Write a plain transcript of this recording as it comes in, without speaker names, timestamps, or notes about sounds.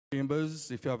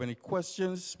Chambers. If you have any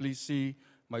questions, please see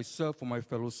myself or my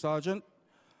fellow sergeant.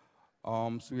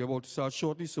 So we're about to start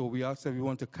shortly, so we ask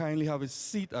everyone to kindly have a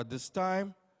seat at this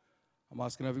time. I'm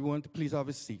asking everyone to please have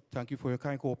a seat. Thank you for your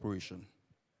kind cooperation.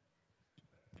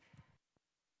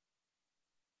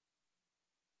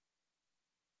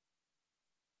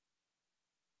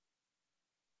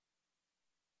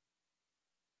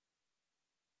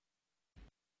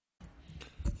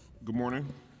 Good morning.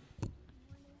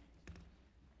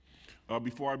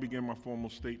 Before I begin my formal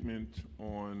statement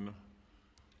on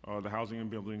the Housing and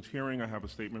Buildings hearing, I have a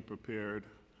statement prepared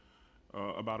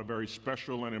about a very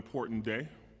special and important day,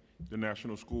 the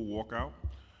National School Walkout.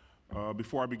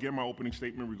 Before I begin my opening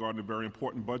statement regarding the very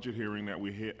important budget hearing that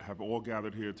we have all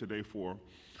gathered here today for,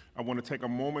 I want to take a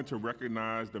moment to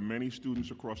recognize the many students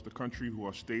across the country who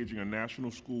are staging a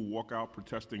national school walkout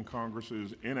protesting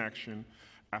Congress's inaction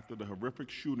after the horrific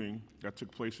shooting that took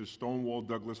place at Stonewall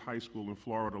Douglas High School in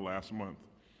Florida last month.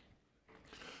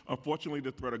 Unfortunately,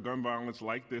 the threat of gun violence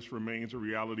like this remains a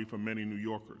reality for many New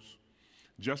Yorkers.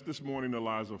 Just this morning, the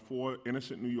lives of 4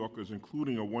 innocent New Yorkers,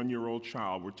 including a 1-year-old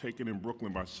child, were taken in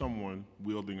Brooklyn by someone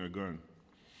wielding a gun.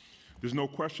 There's no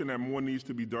question that more needs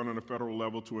to be done on a federal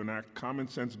level to enact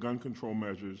common-sense gun control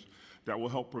measures that will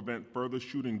help prevent further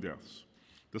shooting deaths.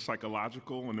 The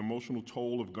psychological and emotional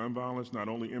toll of gun violence not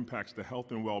only impacts the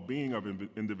health and well-being of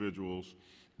individuals,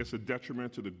 it's a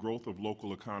detriment to the growth of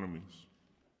local economies.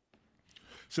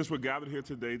 Since we're gathered here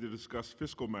today to discuss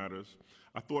fiscal matters,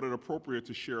 I thought it appropriate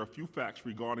to share a few facts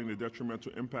regarding the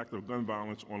detrimental impact of gun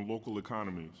violence on local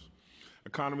economies.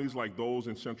 Economies like those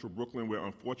in central Brooklyn, where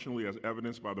unfortunately, as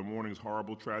evidenced by the morning's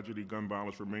horrible tragedy, gun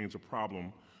violence remains a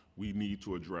problem we need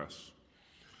to address.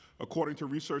 According to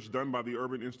research done by the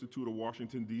Urban Institute of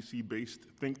Washington, D.C.-based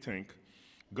think tank,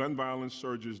 gun violence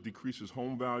surges decreases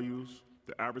home values,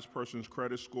 the average person's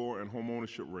credit score, and home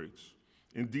ownership rates.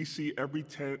 In D.C., every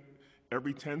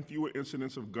 10 fewer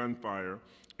incidents of gunfire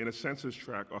in a census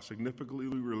tract are significantly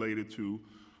related to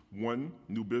 1,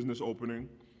 new business opening,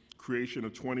 creation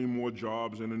of 20 more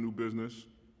jobs in a new business,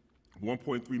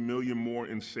 1.3 million more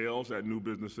in sales at new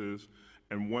businesses,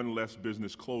 and 1 less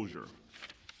business closure.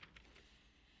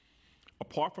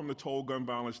 Apart from the toll gun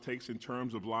violence takes in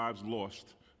terms of lives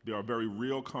lost, there are very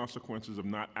real consequences of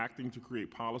not acting to create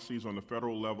policies on the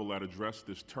federal level that address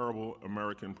this terrible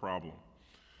American problem.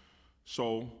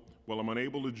 So, while I'm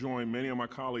unable to join many of my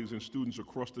colleagues and students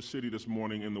across the city this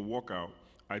morning in the walkout,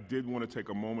 I did want to take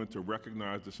a moment to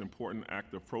recognize this important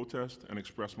act of protest and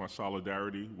express my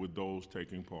solidarity with those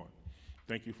taking part.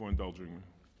 Thank you for indulging me.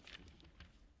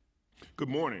 Good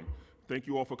morning. Thank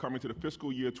you all for coming to the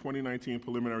fiscal year 2019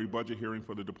 preliminary budget hearing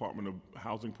for the Department of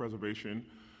Housing Preservation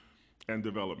and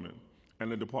Development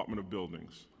and the Department of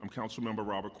Buildings. I'm Councilmember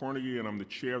Robert Cornegy, and I'm the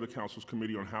chair of the Council's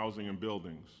Committee on Housing and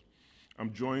Buildings.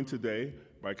 I'm joined today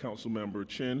by Councilmember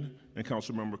Chin and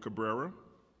Councilmember Cabrera.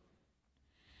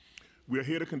 We are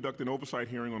here to conduct an oversight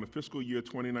hearing on the fiscal year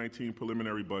 2019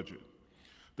 preliminary budget,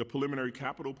 the preliminary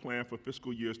capital plan for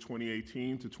fiscal years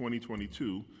 2018 to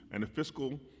 2022, and the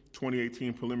fiscal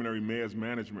 2018 preliminary mayor's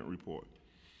management report.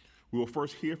 We will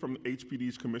first hear from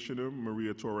HPD's Commissioner,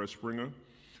 Maria Torres-Springer,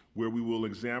 where we will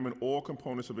examine all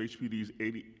components of HPD's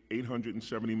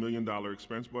 $870 million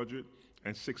expense budget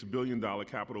and $6 billion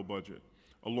capital budget,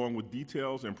 along with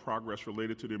details and progress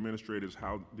related to the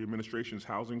administration's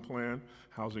housing plan,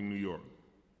 Housing New York.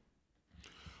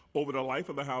 Over the life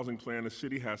of the housing plan, the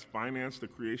city has financed the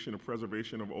creation and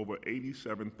preservation of over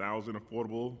 87,000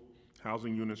 affordable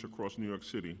housing units across New York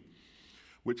City,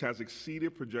 which has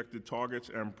exceeded projected targets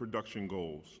and production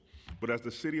goals. But as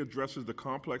the city addresses the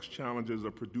complex challenges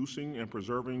of producing and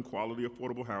preserving quality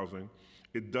affordable housing,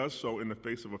 it does so in the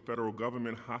face of a federal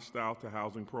government hostile to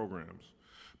housing programs.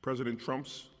 President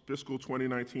Trump's fiscal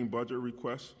 2019 budget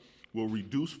request will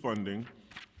reduce funding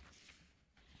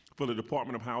for the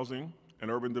Department of Housing and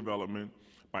Urban Development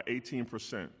by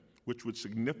 18%, which would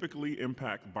significantly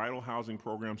impact vital housing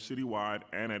programs citywide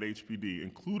and at HPD,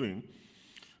 including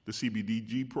the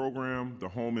CBDG program, the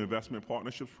Home Investment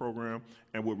Partnerships program,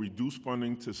 and would reduce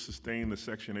funding to sustain the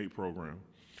Section 8 program.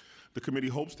 The committee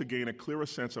hopes to gain a clearer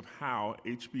sense of how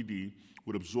HPD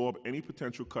would absorb any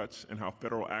potential cuts and how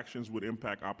federal actions would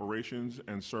impact operations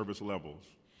and service levels.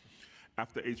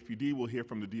 After HPD, we'll hear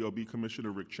from the DOB Commissioner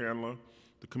Rick Chandler.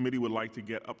 The committee would like to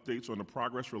get updates on the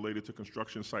progress related to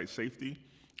construction site safety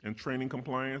and training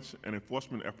compliance and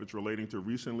enforcement efforts relating to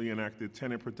recently enacted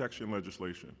tenant protection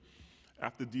legislation.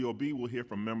 After DOB, we'll hear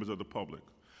from members of the public.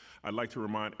 I'd like to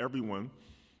remind everyone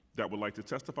that would like to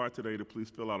testify today to please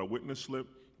fill out a witness slip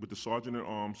with the Sergeant at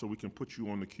Arms so we can put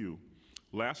you on the queue.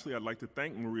 Lastly, I'd like to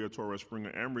thank Maria Torres-Springer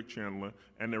and Rick Chandler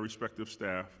and their respective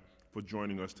staff for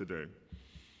joining us today.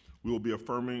 We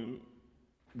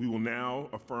will now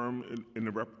affirm in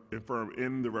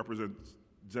the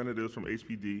representatives from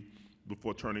HPD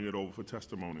before turning it over for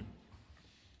testimony.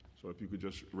 So if you could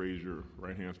just raise your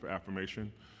right hands for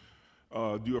affirmation.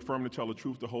 Do you affirm to tell the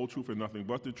truth, the whole truth, and nothing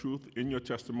but the truth in your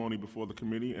testimony before the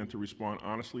committee and to respond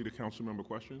honestly to council member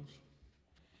questions?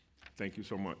 Thank you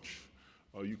so much.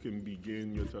 You can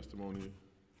begin your testimony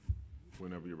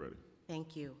whenever you're ready.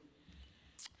 Thank you.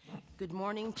 Good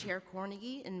morning, Chair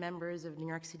Cornegie and members of New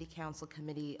York City Council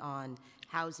Committee on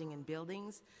Housing and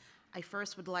Buildings. I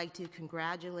first would like to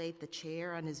congratulate the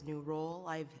chair on his new role.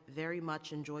 I've very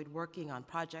much enjoyed working on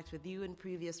projects with you in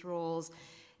previous roles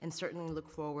and certainly look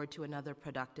forward to another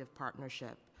productive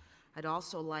partnership. I'd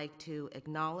also like to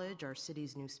acknowledge our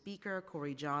city's new speaker,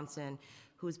 Corey Johnson,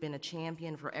 who's been a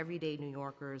champion for everyday New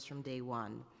Yorkers from day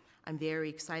one. I'm very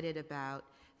excited about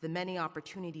the many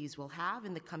opportunities we'll have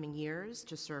in the coming years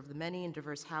to serve the many and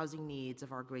diverse housing needs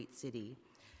of our great city.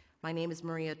 My name is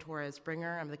Maria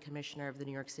Torres-Bringer. I'm the Commissioner of the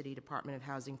New York City Department of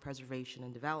Housing Preservation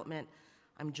and Development.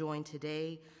 I'm joined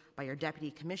today by our Deputy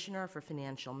Commissioner for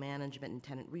Financial Management and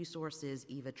Tenant Resources,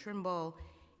 Eva Trimble,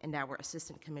 and our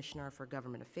Assistant Commissioner for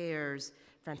Government Affairs,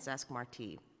 Francesc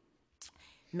Martí.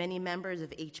 Many members of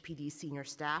HPD senior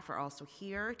staff are also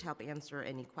here to help answer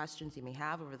any questions you may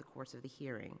have over the course of the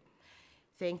hearing.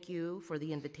 Thank you for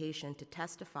the invitation to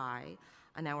testify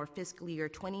on our fiscal year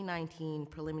 2019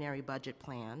 preliminary budget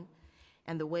plan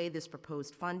and the way this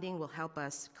proposed funding will help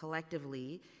us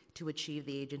collectively to achieve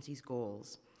the agency's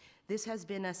goals. This has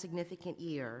been a significant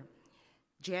year.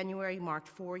 January marked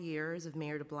 4 years of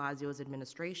Mayor de Blasio's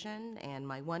administration and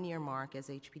my 1-year mark as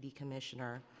HPD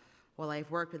Commissioner. While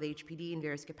I've worked with HPD in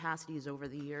various capacities over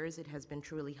the years, it has been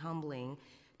truly humbling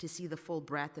to see the full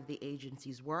breadth of the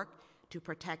agency's work to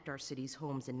protect our city's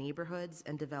homes and neighborhoods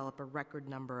and develop a record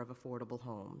number of affordable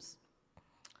homes.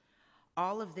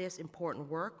 All of this important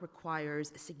work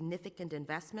requires significant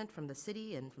investment from the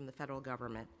city and from the federal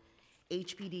government.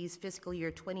 HPD's fiscal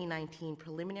year 2019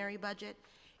 preliminary budget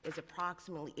is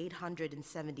approximately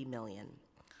 $870 million.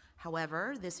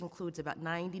 However, this includes about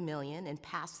 $90 million in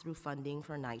pass-through funding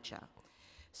for NYCC.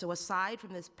 So aside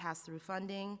from this pass-through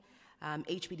funding,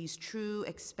 HPD's true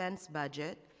expense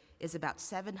budget is about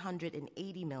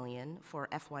 $780 million for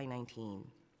FY19.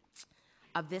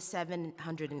 Of this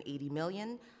 $780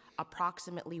 million,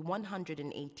 approximately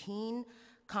 $118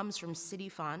 comes from city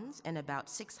funds and about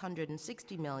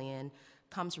 $660 million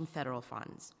comes from federal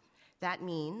funds. That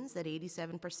means that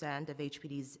 87% of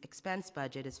HPD's expense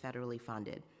budget is federally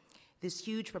funded. This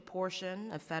huge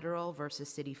proportion of federal versus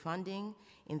city funding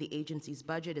in the agency's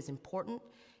budget is important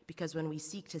because when we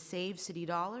seek to save city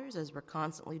dollars, as we're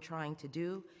constantly trying to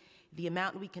do, the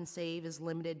amount we can save is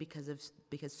limited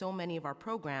because so many of our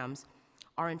programs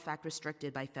are in fact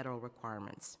restricted by federal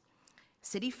requirements.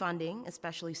 City funding,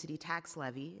 especially city tax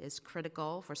levy, is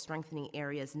critical for strengthening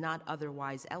areas not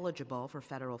otherwise eligible for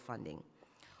federal funding.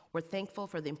 We're thankful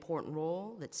for the important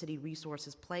role that city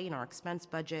resources play in our expense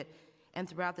budget, and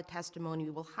throughout the testimony, we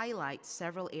will highlight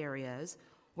several areas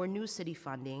where new city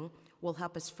funding will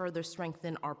help us further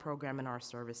strengthen our program and our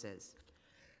services.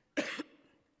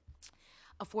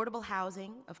 Affordable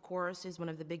housing, of course, is one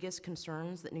of the biggest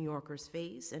concerns that New Yorkers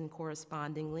face, and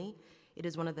correspondingly, it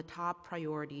is one of the top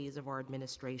priorities of our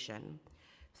administration.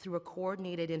 Through a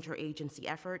coordinated interagency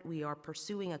effort, we are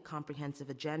pursuing a comprehensive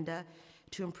agenda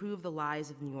to improve the lives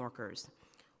of New Yorkers.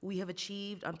 We have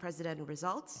achieved unprecedented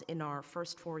results in our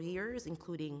first 4 years,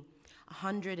 including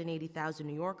 180,000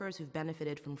 New Yorkers who've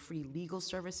benefited from free legal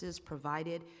services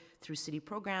provided through city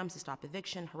programs to stop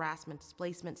eviction, harassment,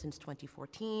 displacement since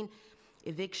 2014.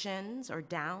 Evictions are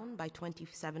down by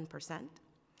 27%.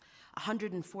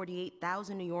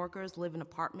 148,000 New Yorkers live in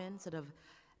apartments that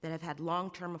have had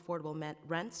long-term affordable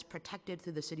rents protected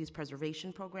through the city's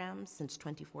preservation programs since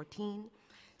 2014.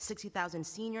 60,000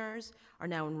 seniors are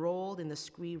now enrolled in the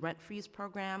SCREE rent freeze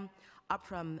program, up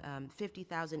from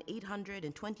 50,800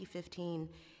 in 2015,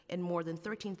 and more than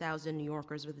 13,000 New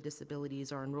Yorkers with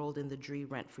disabilities are enrolled in the DREE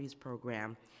rent freeze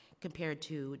program, compared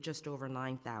to just over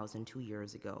 9,000 2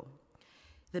 years ago.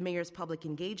 The Mayor's Public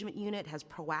Engagement Unit has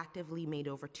proactively made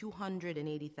over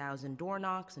 280,000 door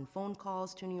knocks and phone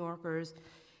calls to New Yorkers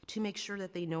to make sure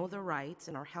that they know their rights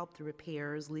and are helped through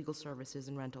repairs, legal services,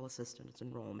 and rental assistance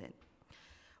enrollment.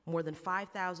 More than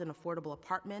 5,000 affordable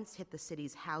apartments hit the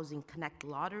city's Housing Connect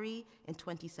lottery in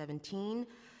 2017,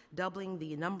 doubling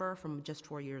the number from just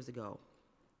 4 years ago.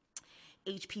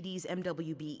 HPD's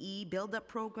MWBE build-up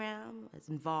program is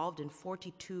involved in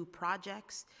 42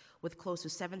 projects with close to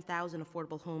 7,000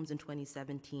 affordable homes in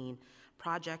 2017.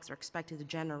 Projects are expected to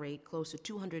generate close to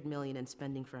 $200 million in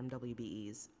spending for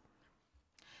MWBEs.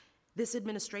 This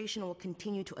administration will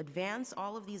continue to advance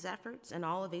all of these efforts and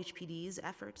all of HPD's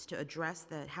efforts to address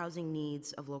the housing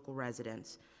needs of local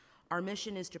residents. Our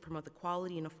mission is to promote the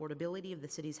quality and affordability of the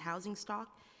city's housing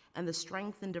stock and the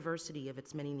strength and diversity of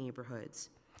its many neighborhoods.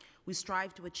 We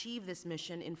strive to achieve this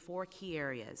mission in 4 key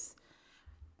areas.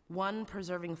 1,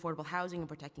 preserving affordable housing and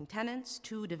protecting tenants.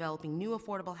 2, developing new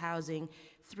affordable housing.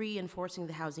 3, enforcing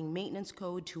the housing maintenance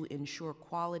code to ensure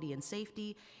quality and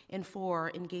safety. And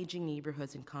 4, engaging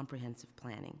neighborhoods in comprehensive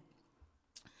planning.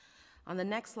 On the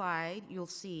next slide, you'll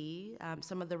see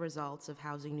some of the results of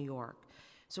Housing New York.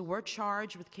 So we're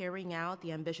charged with carrying out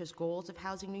the ambitious goals of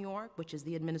Housing New York, which is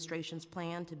the administration's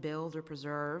plan to build or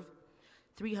preserve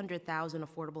 300,000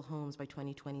 affordable homes by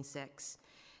 2026.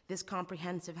 This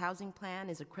comprehensive housing plan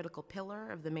is a critical pillar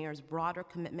of the mayor's broader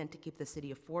commitment to keep the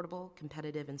city affordable,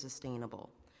 competitive, and sustainable.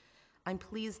 I'm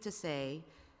pleased to say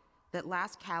that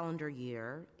last calendar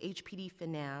year, HPD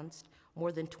financed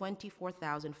more than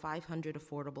 24,500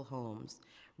 affordable homes,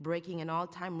 breaking an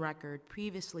all-time record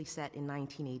previously set in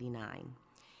 1989.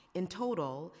 In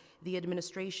total, the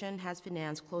administration has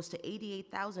financed close to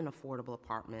 88,000 affordable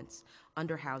apartments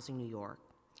under Housing New York.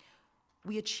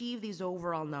 We achieve these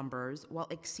overall numbers while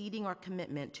exceeding our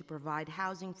commitment to provide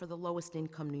housing for the lowest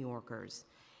income New Yorkers.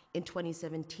 In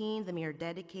 2017, the mayor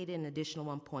dedicated an additional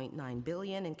 $1.9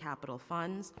 billion in capital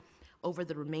funds over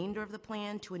the remainder of the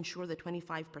plan to ensure that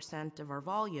 25% of our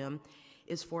volume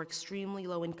is for extremely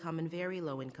low income and very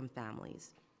low income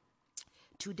families.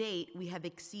 To date, we have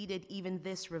exceeded even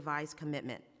this revised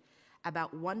commitment.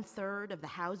 About 1/3 of the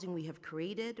housing we have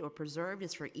created or preserved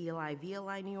is for ELI,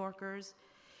 VLI New Yorkers.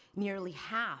 Nearly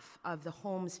half of the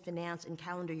homes financed in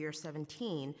calendar year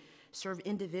 17 serve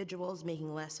individuals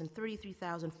making less than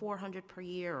 $33,400 per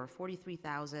year or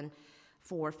 $43,000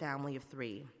 for a family of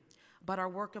 3. But our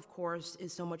work, of course,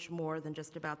 is so much more than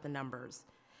just about the numbers.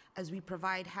 As we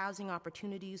provide housing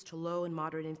opportunities to low and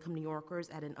moderate income New Yorkers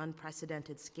at an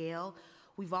unprecedented scale,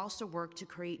 we've also worked to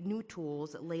create new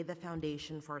tools that lay the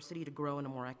foundation for our city to grow in a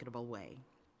more equitable way.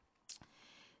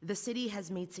 The city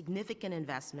has made significant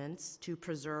investments to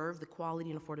preserve the quality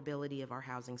and affordability of our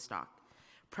housing stock.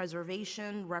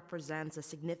 Preservation represents a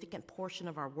significant portion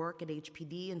of our work at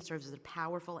HPD and serves as a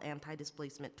powerful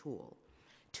anti-displacement tool.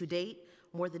 To date,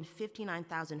 more than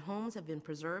 59,000 homes have been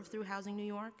preserved through Housing New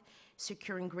York,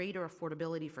 securing greater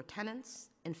affordability for tenants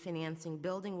and financing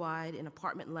building-wide and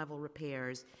apartment-level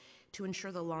repairs to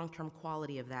ensure the long-term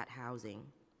quality of that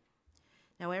housing.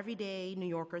 Now, every day, New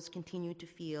Yorkers continue to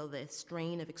feel the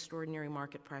strain of extraordinary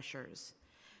market pressures.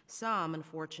 Some,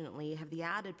 unfortunately, have the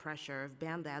added pressure of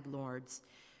band landlords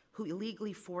who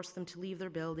illegally force them to leave their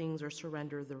buildings or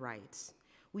surrender their rights.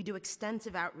 We do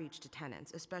extensive outreach to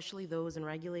tenants, especially those in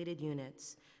regulated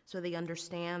units, so they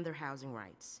understand their housing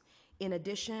rights. In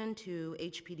addition to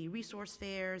HPD resource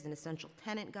fairs and essential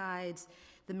tenant guides,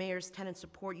 the mayor's tenant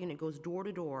support unit goes door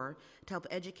to door to help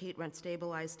educate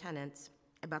rent-stabilized tenants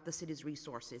about the city's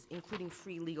resources, including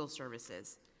free legal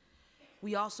services.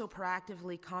 We also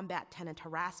proactively combat tenant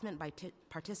harassment by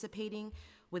participating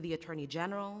with the Attorney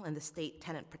General and the State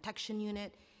Tenant Protection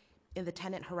Unit in the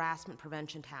Tenant Harassment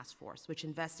Prevention Task Force, which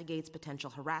investigates potential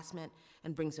harassment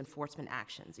and brings enforcement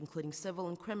actions, including civil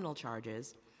and criminal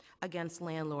charges against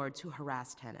landlords who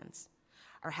harass tenants.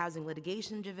 Our Housing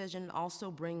Litigation Division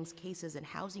also brings cases in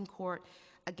housing court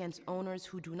against owners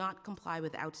who do not comply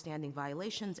with outstanding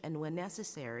violations and, when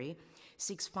necessary,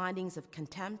 seeks findings of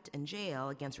contempt and jail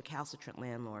against recalcitrant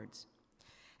landlords.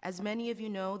 As many of you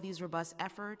know, these robust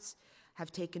efforts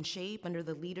have taken shape under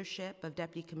the leadership of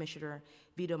Deputy Commissioner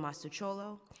Vito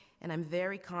Mastucciolo, and I'm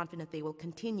very confident they will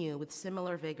continue with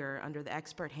similar vigor under the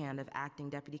expert hand of Acting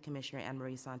Deputy Commissioner Anne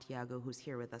Marie Santiago, who's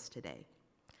here with us today.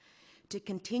 To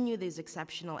continue these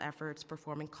exceptional efforts,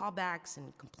 performing callbacks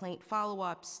and complaint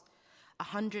follow-ups,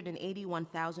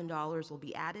 $181,000 will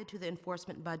be added to the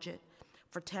enforcement budget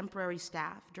for temporary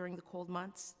staff during the cold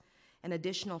months, an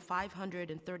additional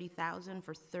 $530,000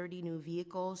 for 30 new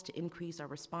vehicles to increase our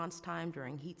response time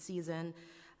during heat season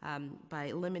by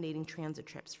eliminating transit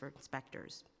trips for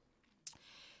inspectors.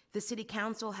 The City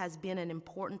Council has been an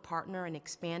important partner in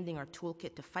expanding our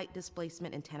toolkit to fight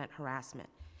displacement and tenant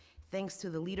harassment. Thanks to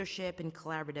the leadership and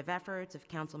collaborative efforts of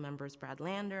Council members Brad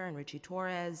Lander and Richie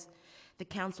Torres, the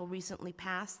Council recently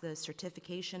passed the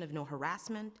Certification of No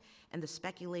Harassment and the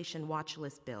Speculation Watch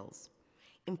List bills,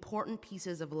 important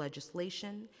pieces of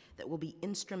legislation that will be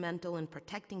instrumental in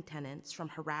protecting tenants from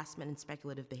harassment and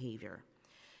speculative behavior.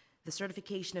 The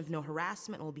certification of no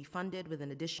harassment will be funded with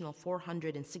an additional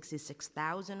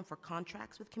 $466,000 for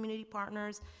contracts with community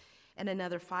partners and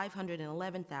another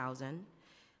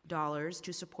 $511,000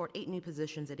 to support 8 new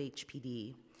positions at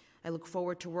HPD. I look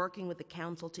forward to working with the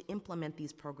Council to implement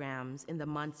these programs in the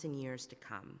months and years to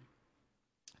come.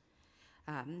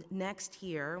 Next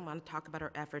here, I want to talk about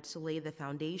our efforts to lay the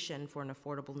foundation for an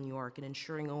affordable New York and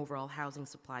ensuring overall housing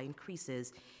supply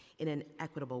increases in an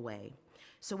equitable way.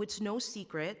 So it's no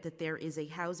secret that there is a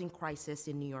housing crisis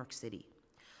in New York City.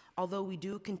 Although we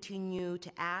do continue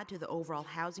to add to the overall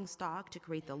housing stock to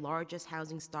create the largest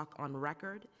housing stock on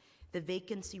record, the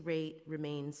vacancy rate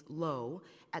remains low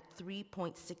at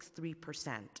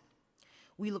 3.63%.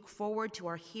 We look forward to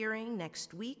our hearing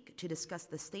next week to discuss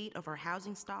the state of our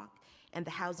housing stock and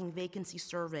the housing vacancy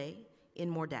survey in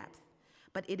more depth.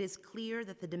 But it is clear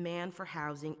that the demand for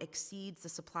housing exceeds the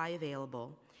supply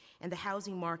available, and the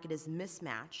housing market is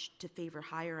mismatched to favor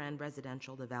higher-end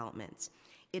residential developments.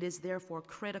 It is therefore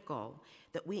critical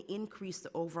that we increase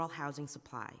the overall housing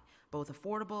supply, both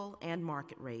affordable and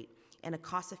market rate, in a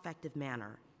cost-effective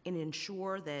manner, and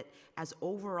ensure that as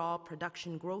overall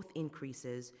production growth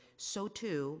increases, so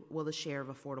too will the share of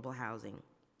affordable housing.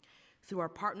 Through our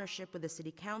partnership with the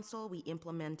City Council, we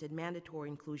implemented mandatory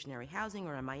inclusionary housing,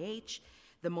 or MIH,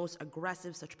 the most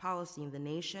aggressive such policy in the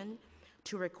nation,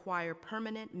 to require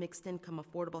permanent mixed-income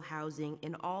affordable housing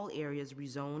in all areas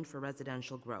rezoned for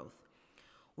residential growth.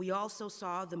 We also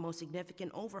saw the most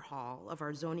significant overhaul of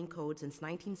our zoning code since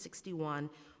 1961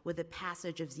 with the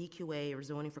passage of ZQA, or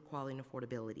Zoning for Quality and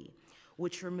Affordability,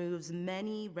 which removes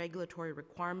many regulatory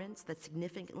requirements that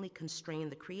significantly constrain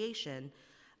the creation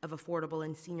of affordable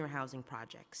and senior housing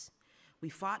projects. We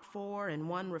fought for and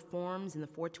won reforms in the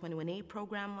 421A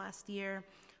program last year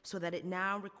so that it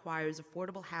now requires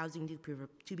affordable housing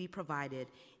to be provided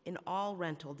in all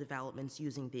rental developments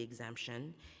using the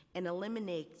exemption and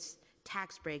eliminates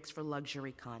tax breaks for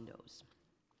luxury condos.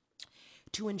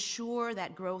 To ensure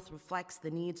that growth reflects the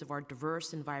needs of our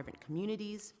diverse and vibrant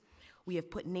communities, we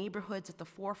have put neighborhoods at the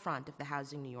forefront of the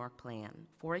Housing New York plan.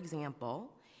 For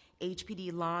example,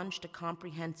 HPD launched a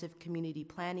comprehensive community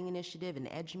planning initiative in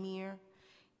Edgemere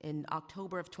in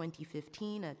October of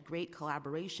 2015, a great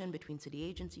collaboration between city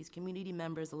agencies, community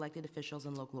members, elected officials,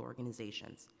 and local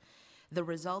organizations. The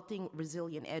resulting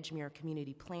Resilient Edgemere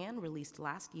Community Plan, released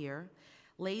last year,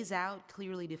 lays out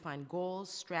clearly defined goals,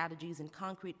 strategies, and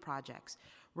concrete projects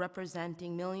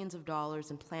representing millions of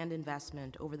dollars in planned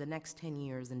investment over the next 10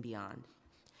 years and beyond.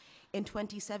 In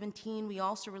 2017, we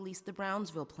also released the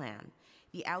Brownsville Plan,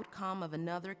 the outcome of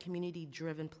another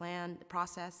community-driven plan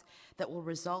process that will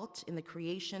result in the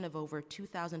creation of over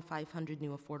 2,500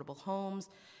 new affordable homes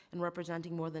and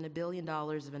representing more than $1 billion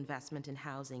of investment in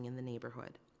housing in the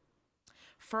neighborhood.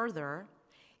 Further,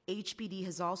 HPD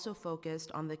has also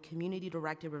focused on the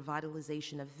community-directed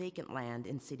revitalization of vacant land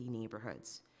in city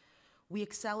neighborhoods. We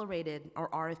accelerated our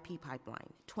RFP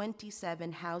pipeline.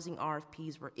 27 housing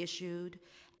RFPs were issued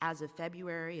as of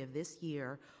February of this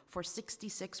year for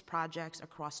 66 projects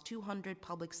across 200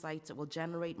 public sites that will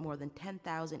generate more than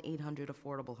 10,800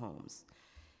 affordable homes.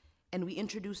 And we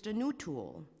introduced a new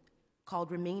tool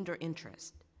called Remainder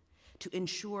Interest to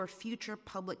ensure future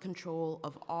public control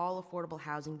of all affordable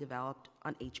housing developed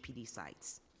on HPD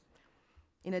sites.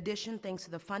 In addition, thanks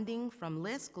to the funding from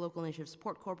LISC, Local Initiative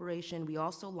Support Corporation, we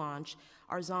also launched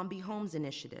our Zombie Homes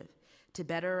Initiative to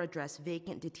better address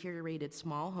vacant, deteriorated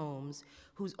small homes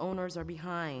whose owners are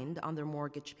behind on their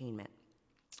mortgage payment.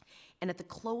 And at the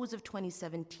close of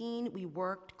 2017, we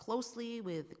worked closely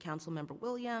with Councilmember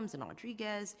Williams and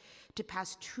Rodriguez to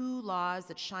pass 2 laws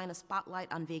that shine a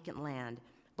spotlight on vacant land,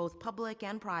 both public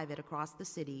and private, across the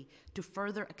city to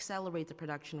further accelerate the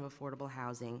production of affordable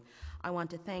housing. I want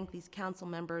to thank these council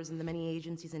members and the many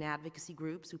agencies and advocacy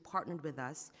groups who partnered with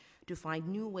us to find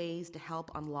new ways to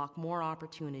help unlock more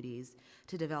opportunities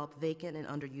to develop vacant and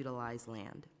underutilized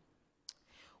land.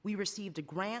 We received a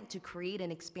grant to create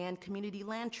and expand community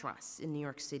land trusts in New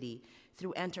York City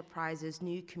through Enterprise's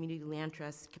new Community Land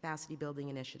Trust Capacity Building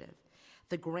Initiative.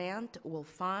 The grant will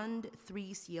fund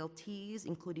 3 CLTs,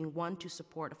 including 1 to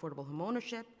support affordable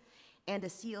homeownership, and a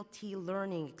CLT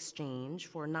learning exchange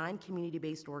for 9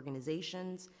 community-based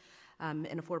organizations and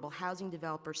affordable housing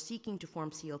developers seeking to form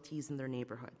CLTs in their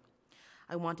neighborhood.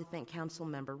 I want to thank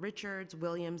Councilmember Richards,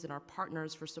 Williams, and our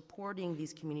partners for supporting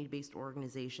these community-based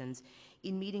organizations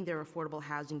in meeting their affordable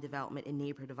housing development and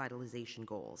neighborhood revitalization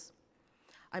goals.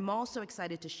 I'm also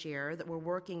excited to share that we're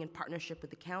working in partnership with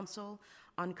the Council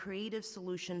on creative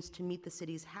solutions to meet the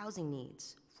city's housing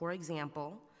needs. For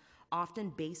example,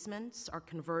 often basements are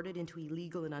converted into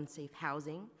illegal and unsafe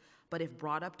housing, but if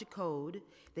brought up to code,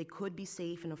 they could be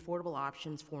safe and affordable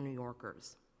options for New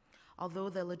Yorkers. Although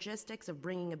the logistics of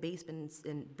bringing basements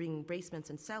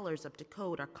and cellars up to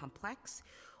code are complex,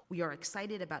 we are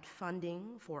excited about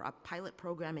funding for a pilot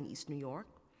program in East New York.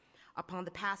 Upon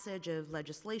the passage of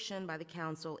legislation by the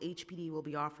council, HPD will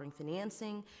be offering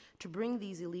financing to bring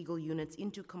these illegal units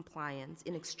into compliance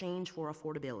in exchange for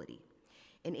affordability.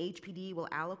 And HPD will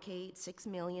allocate $6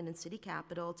 million in city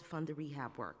capital to fund the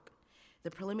rehab work.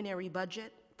 The preliminary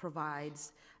budget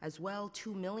provides as well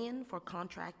 $2 million for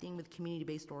contracting with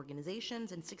community-based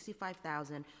organizations and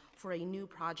 $65,000 for a new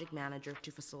project manager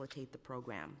to facilitate the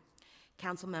program.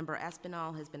 Councilmember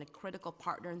Espinal has been a critical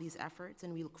partner in these efforts,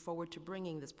 and we look forward to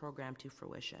bringing this program to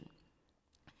fruition.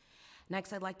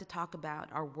 Next, I'd like to talk about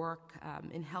our work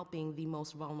in helping the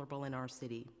most vulnerable in our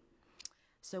city.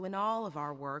 So in all of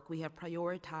our work, we have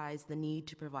prioritized the need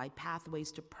to provide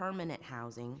pathways to permanent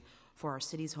housing for our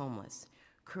city's homeless,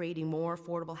 creating more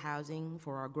affordable housing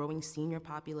for our growing senior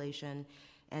population,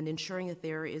 and ensuring that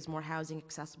there is more housing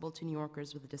accessible to New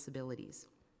Yorkers with disabilities.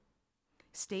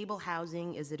 Stable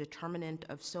housing is a determinant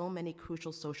of so many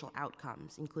crucial social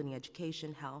outcomes, including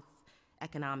education, health,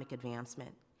 economic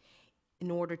advancement.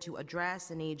 In order to address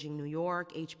an aging New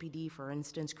York, HPD, for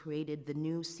instance, created the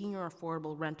new Senior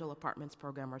Affordable Rental Apartments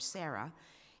Program, or SARA,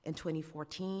 in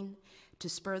 2014 to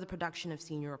spur the production of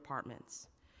senior apartments.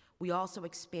 We also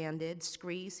expanded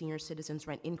SCRE, Senior Citizens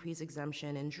Rent Increase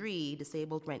Exemption, and DRE,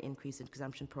 Disabled Rent Increase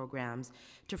Exemption programs,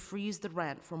 to freeze the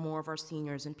rent for more of our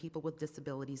seniors and people with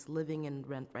disabilities living in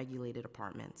rent-regulated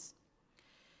apartments.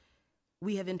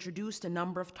 We have introduced a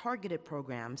number of targeted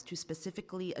programs to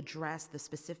specifically address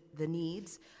the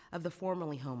needs of the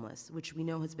formerly homeless, which we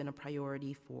know has been a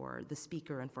priority for the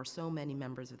Speaker and for so many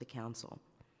members of the Council.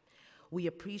 We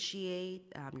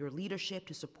appreciate your leadership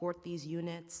to support these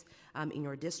units in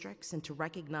your districts and to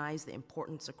recognize the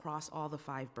importance across all the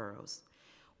 5 boroughs.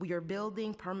 We are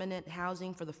building permanent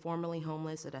housing for the formerly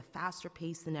homeless at a faster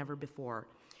pace than ever before,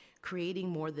 creating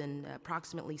more than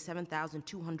approximately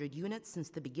 7,200 units since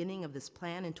the beginning of this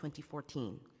plan in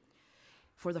 2014.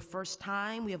 For the first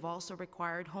time, we have also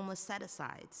required homeless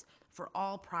set-asides for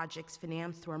all projects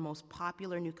financed through our most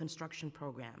popular new construction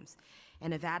programs,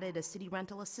 and have added a city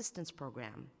rental assistance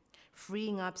program,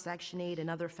 freeing up Section 8 and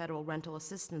other federal rental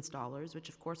assistance dollars, which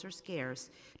of course are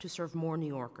scarce, to serve more New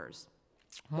Yorkers.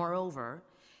 Moreover,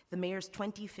 the mayor's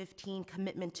 2015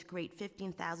 commitment to create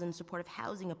 15,000 supportive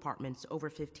housing apartments over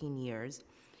 15 years,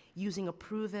 using a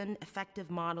proven, effective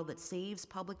model that saves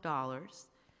public dollars,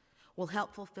 will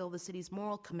help fulfill the city's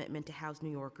moral commitment to house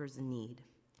New Yorkers in need.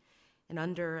 And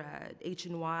under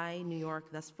HNY New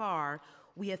York thus far,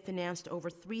 we have financed over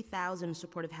 3,000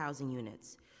 supportive housing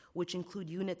units, which include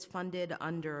units funded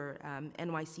under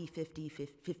NYC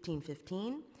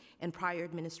 1515 and prior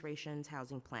administration's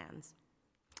housing plans.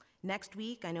 Next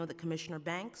week, I know that Commissioner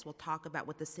Banks will talk about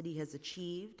what the city has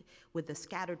achieved with the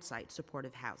Scattered Site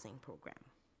Supportive Housing Program.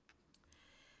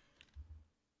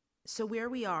 So where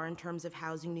we are in terms of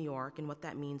Housing New York and what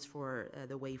that means for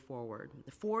the way forward.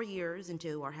 4 years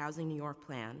into our Housing New York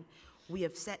plan, we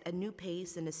have set a new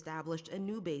pace and established a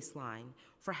new baseline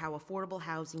for how affordable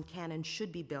housing can and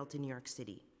should be built in New York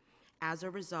City. As a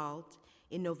result,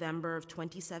 in November of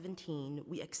 2017,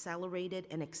 we accelerated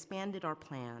and expanded our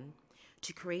plan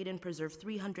to create and preserve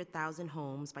 300,000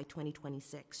 homes by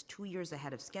 2026, 2 years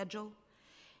ahead of schedule,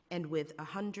 and with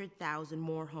 100,000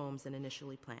 more homes than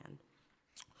initially planned.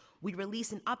 We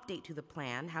released an update to the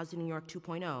plan, Housing New York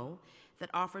 2.0,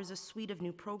 that offers a suite of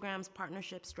new programs,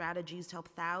 partnerships, strategies to help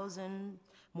thousands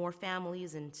more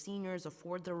families and seniors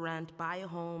afford the rent, buy a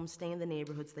home, stay in the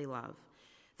neighborhoods they love.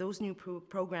 Those new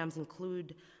programs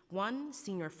include 1,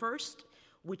 Senior First,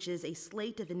 which is a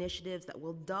slate of initiatives that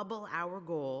will double our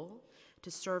goal to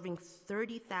serving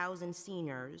 30,000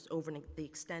 seniors over the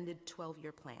extended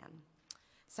 12-year plan.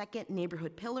 Second,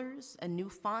 Neighborhood Pillars, a new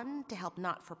fund to help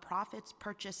not-for-profits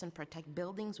purchase and protect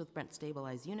buildings with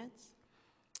rent-stabilized units.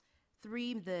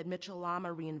 3, the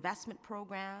Mitchell-Lama Reinvestment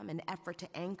Program, an effort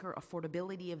to anchor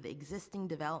affordability of the existing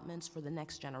developments for the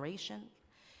next generation.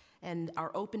 And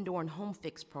our Open Door and Home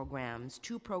Fix programs,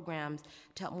 2 programs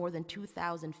to help more than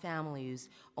 2,000 families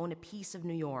own a piece of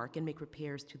New York and make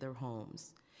repairs to their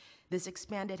homes. This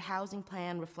expanded housing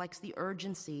plan reflects the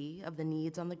urgency of the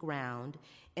needs on the ground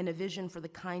and a vision for the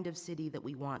kind of city that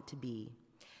we want to be.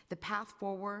 The path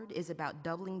forward is about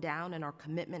doubling down on our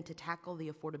commitment to tackle the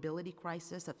affordability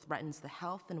crisis that threatens the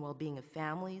health and well-being of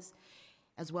families,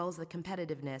 as well as the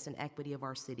competitiveness and equity of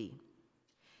our city.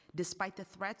 Despite the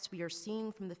threats we are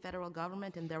seeing from the federal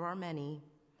government, and there are many,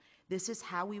 this is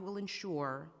how we will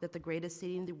ensure that the greatest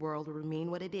city in the world will remain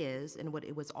what it is and what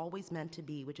it was always meant to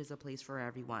be, which is a place for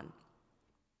everyone.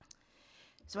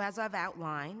 So as I've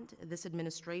outlined, this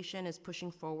administration is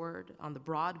pushing forward on the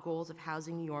broad goals of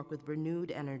Housing New York with renewed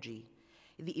energy.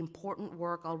 The important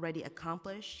work already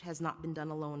accomplished has not been done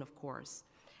alone, of course.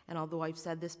 And although I've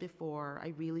said this before,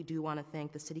 I really do want to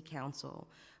thank the City Council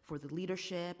for the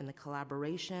leadership and the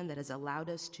collaboration that has allowed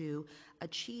us to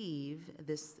achieve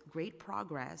this great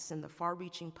progress and the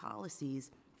far-reaching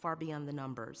policies far beyond the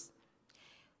numbers.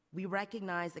 We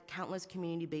recognize that countless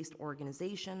community-based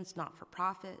organizations,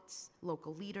 not-for-profits,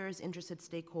 local leaders, interested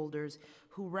stakeholders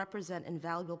who represent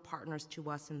invaluable partners to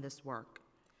us in this work.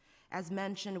 As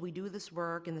mentioned, we do this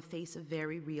work in the face of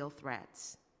very real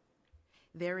threats.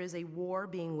 There is a war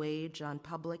being waged on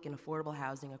public and affordable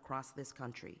housing across this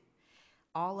country.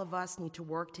 All of us need to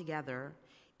work together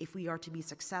if we are to be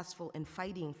successful in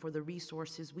fighting for the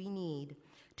resources we need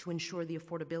to ensure the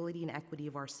affordability and equity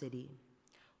of our city.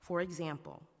 For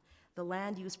example, the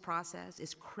land use process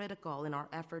is critical in our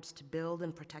efforts to build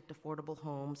and protect affordable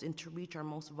homes and to reach our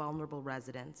most vulnerable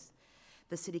residents.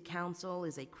 The City Council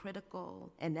is a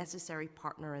critical and necessary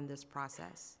partner in this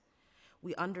process.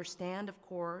 We understand, of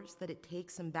course, that it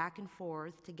takes some back and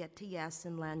forth to get to yes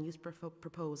in land use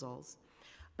proposals,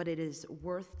 but it is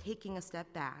worth taking a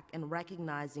step back and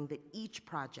recognizing that each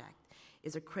project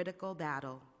is a critical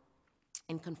battle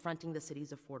in confronting the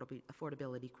city's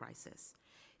affordability crisis.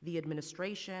 The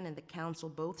administration and the council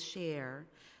both share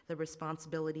the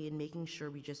responsibility in making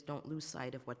sure we just don't lose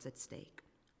sight of what's at stake.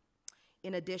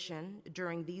 In addition,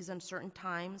 during these uncertain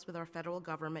times with our federal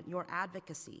government, your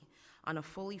advocacy on a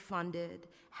fully funded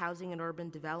housing and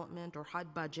urban development or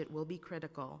HUD budget will be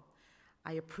critical.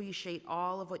 I appreciate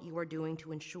all of what you are doing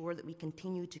to ensure that we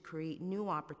continue to create new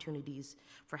opportunities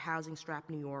for housing-strapped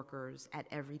New Yorkers at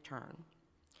every turn.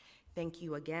 Thank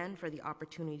you again for the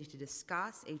opportunity to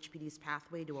discuss HPD's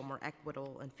pathway to a more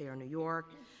equitable and fair New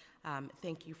York.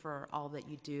 Thank you for all that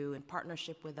you do in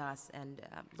partnership with us, and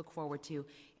look forward to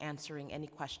answering any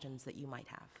questions that you might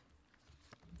have.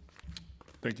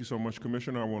 Thank you so much,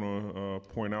 Commissioner. I want to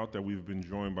point out that we've been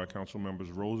joined by Council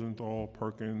Members Rosenthal,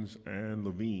 Perkins, and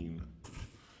Levine.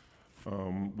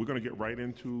 We're going to get right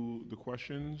into the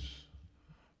questions.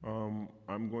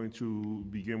 I'm going to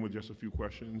begin with just a few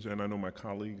questions, and I know my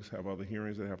colleagues have other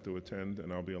hearings they have to attend,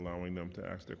 and I'll be allowing them to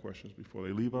ask their questions before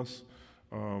they leave us.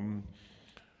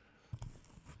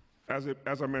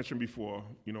 As I mentioned before,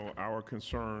 our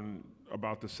concern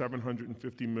about the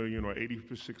 $750 million or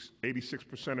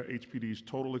 86% of HPD's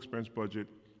total expense budget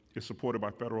is supported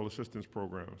by federal assistance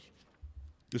programs.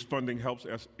 This funding helps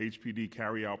HPD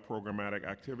carry out programmatic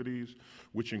activities,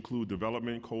 which include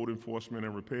development, code enforcement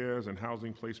and repairs, and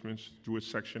housing placements through its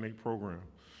Section 8 program.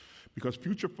 Because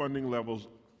future funding levels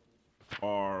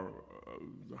are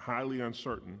highly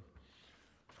uncertain,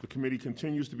 the committee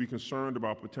continues to be concerned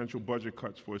about potential budget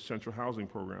cuts for essential housing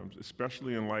programs,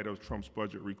 especially in light of Trump's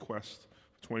budget request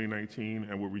for 2019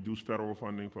 and will reduce federal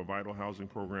funding for vital housing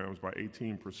programs by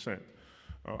 18%.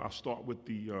 I'll start with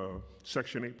the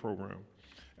Section 8 program.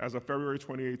 As of February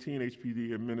 2018,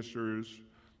 HPD administers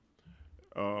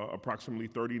approximately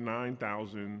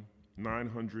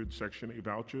 39,900 Section 8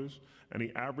 vouchers, and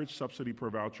the average subsidy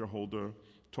per voucher holder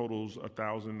totals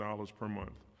 $1,000 per month.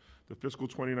 The fiscal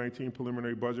 2019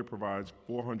 preliminary budget provides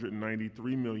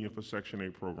 $493 million for Section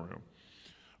 8 program.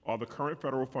 Are the current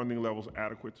federal funding levels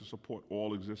adequate to support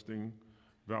all existing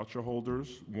voucher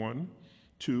holders? 1.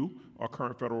 2, are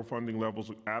current federal funding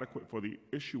levels adequate for the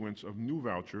issuance of new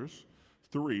vouchers?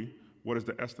 3, what is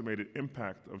the estimated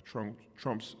impact of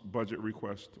Trump's budget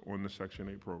request on the Section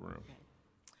 8 program?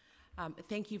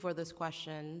 Thank you for those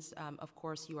questions. Of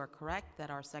course, you are correct that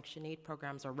our Section 8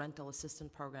 programs, or rental assistance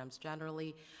programs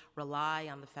generally, rely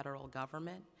on the federal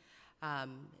government.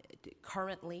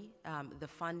 Currently, the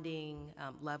funding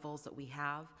levels that we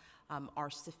have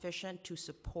are sufficient to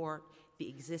support the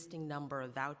existing number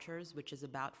of vouchers, which is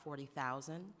about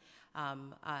 40,000.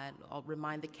 I'll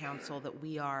remind the Council that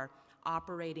we are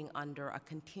operating under a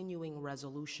continuing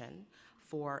resolution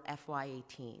for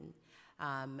FY18.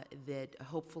 That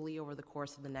hopefully over the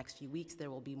course of the next few weeks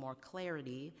there will be more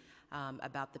clarity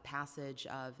about the passage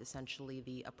of essentially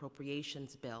the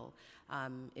appropriations bill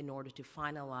in order to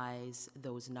finalize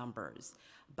those numbers.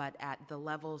 But at the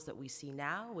levels that we see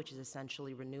now, which is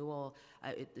essentially renewal,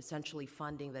 essentially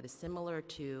funding that is similar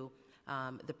to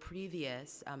the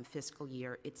previous fiscal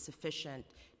year, it's sufficient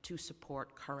to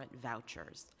support current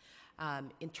vouchers.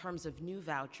 In terms of new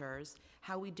vouchers,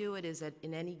 how we do it is that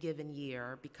in any given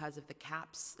year, because of the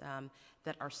caps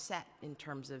that are set in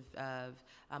terms of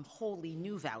wholly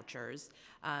new vouchers,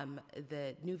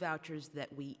 the new vouchers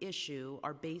that we issue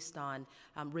are based on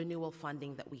renewal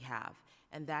funding that we have.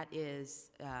 and that is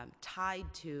tied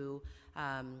to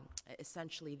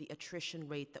essentially the attrition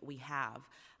rate that we have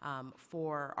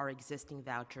for our existing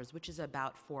vouchers, which is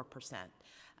about 4%.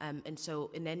 And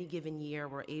so in any given year,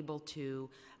 we're able to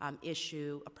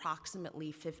issue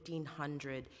approximately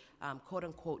 1,500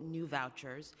 quote-unquote new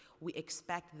vouchers. We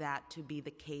expect that to be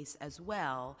the case as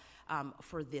well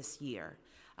for this year.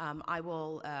 I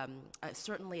will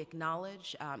certainly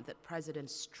acknowledge that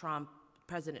President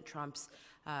Trump's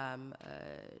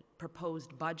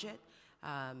proposed budget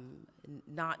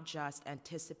not just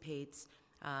anticipates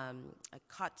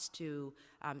cuts to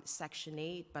Section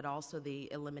 8, but also the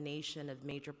elimination of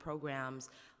major programs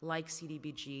like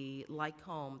CDBG, like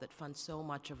Home, that fund so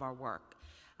much of our work.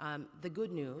 The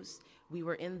good news, we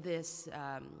were in this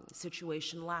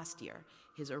situation last year.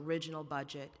 His original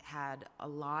budget had a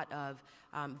lot of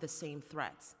the same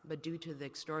threats, but due to the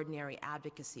extraordinary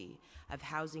advocacy of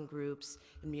housing groups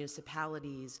and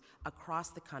municipalities across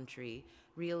the country,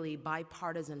 really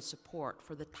bipartisan support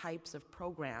for the types of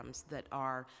programs that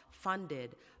are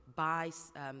funded by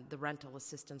the rental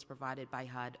assistance provided by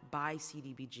HUD, by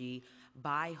CDBG,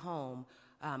 by Home,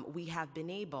 we have been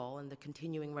able, and the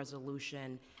continuing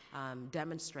resolution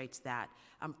demonstrates that,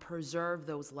 preserve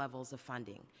those levels of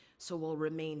funding. So we'll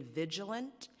remain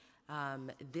vigilant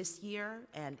this year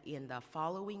and in the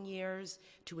following years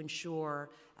to ensure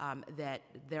that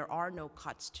there are no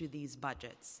cuts to these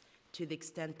budgets. To the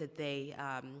extent that they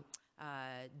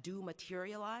do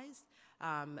materialize,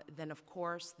 then of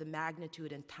course the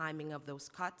magnitude and timing of those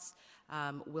cuts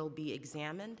will be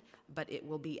examined, but it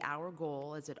will be our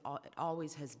goal, as it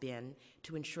always has been,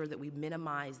 to ensure that we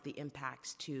minimize the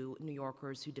impacts to New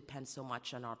Yorkers who depend so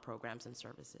much on our programs and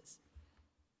services.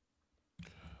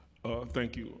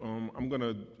 Thank you. I'm going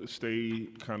to stay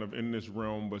kind of in this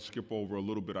realm, but skip over a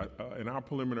little bit. In our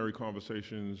preliminary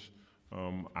conversations,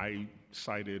 I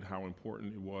cited how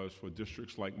important it was for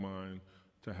districts like mine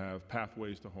to have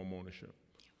pathways to home ownership.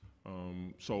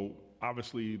 So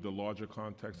obviously the larger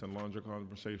context and larger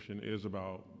conversation is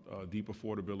about deep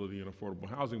affordability and affordable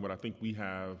housing, but I think we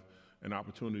have an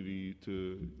opportunity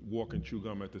to walk and chew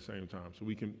gum at the same time. So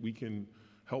we can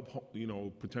help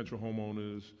potential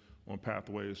homeowners on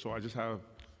pathways. So I just have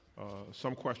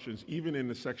some questions, even in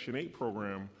the Section 8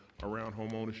 program around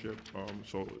home ownership.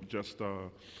 So just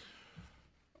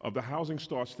of the housing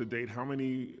starts to date, how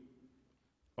many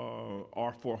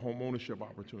are for home ownership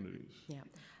opportunities? Yeah.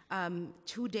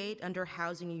 To date, under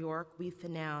Housing New York, we've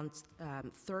announced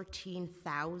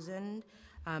 13,000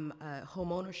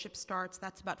 home ownership starts.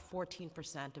 That's about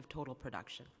 14% of total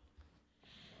production.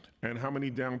 And how many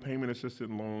down payment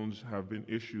assistance loans have been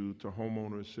issued to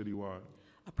homeowners citywide?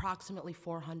 Approximately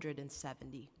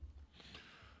 470.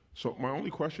 So my only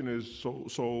question is,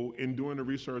 so in doing the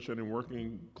research and in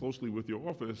working closely with your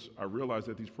office, I realize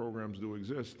that these programs do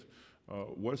exist.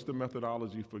 What's the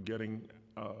methodology for getting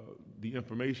the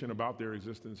information about their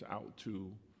existence out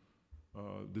to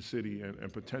the city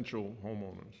and potential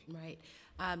homeowners? Right.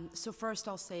 So first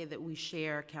I'll say that we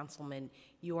share, Councilman,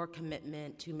 your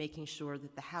commitment to making sure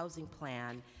that the housing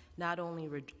plan not only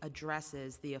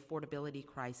addresses the affordability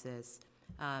crisis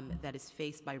that is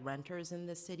faced by renters in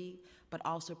the city, but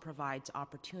also provides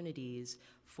opportunities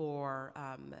for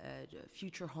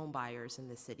future home buyers in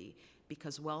the city,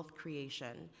 because wealth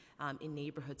creation in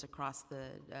neighborhoods across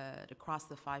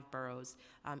the 5 boroughs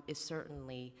is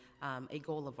certainly a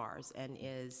goal of ours and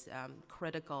is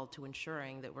critical to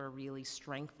ensuring that we're really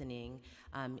strengthening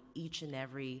each and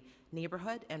every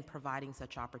neighborhood and providing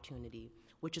such opportunity,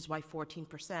 which is why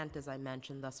 14%, as I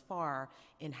mentioned thus far,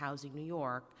 in Housing New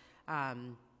York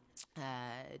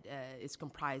is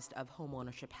comprised of home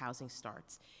ownership housing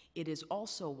starts. It is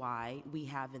also why we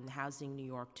have in the Housing New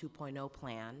York 2.0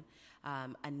 plan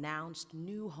announced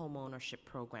new home ownership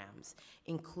programs,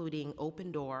 including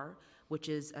Open Door, which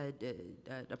is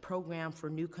a program for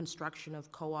new construction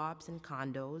of co-ops and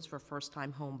condos for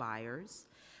first-time home buyers.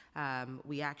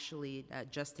 We actually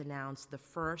just announced the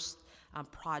first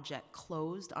project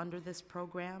closed under this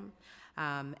program,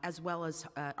 as well as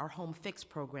our Home Fix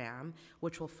program,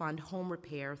 which will fund home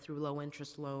repair through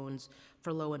low-interest loans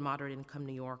for low and moderate-income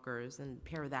New Yorkers, and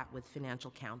pair that with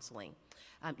financial counseling.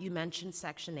 You mentioned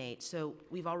Section 8, so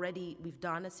we've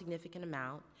done a significant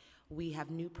amount. We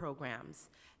have new programs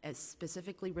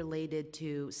specifically related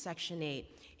to Section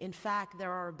 8. In fact,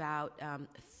 there are about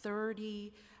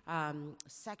 30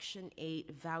 Section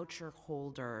 8 voucher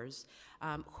holders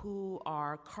who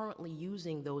are currently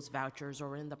using those vouchers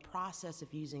or in the process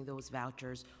of using those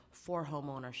vouchers for home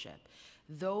ownership.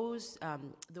 those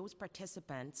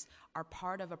participants are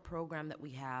part of a program that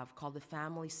we have called the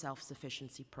Family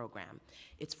Self-Sufficiency Program.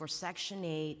 It's for Section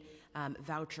 8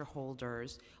 voucher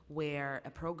holders, where a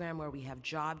program where we have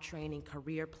job training,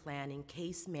 career planning,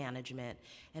 case management,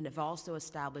 and have also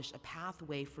established a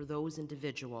pathway for those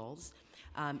individuals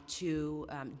to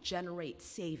generate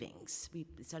savings. We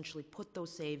essentially put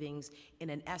those savings in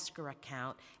an escrow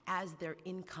account as their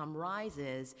income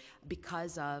rises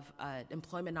because of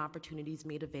employment opportunities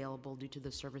made available due to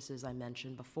the services I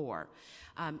mentioned before.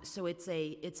 So it's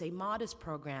a modest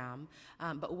program,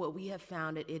 but what we have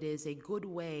found, it is a good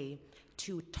way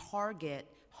to target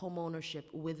homeownership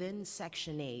within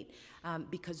Section 8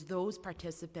 because those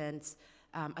participants,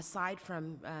 aside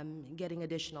from getting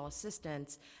additional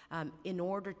assistance, in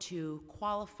order to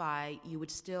qualify, you would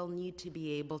still need to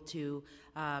be able to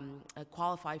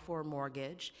qualify for a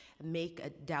mortgage, make a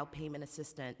down payment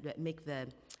make the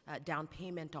down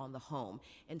payment on the home.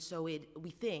 And so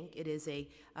we think it is a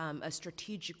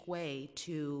strategic way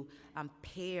to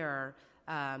pair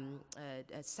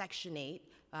Section 8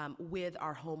 with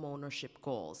our home ownership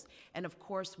goals. And of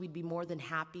course, we'd be more than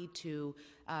happy to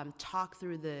talk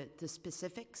through the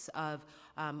specifics of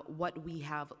what we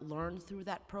have learned through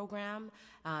that program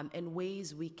and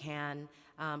ways we can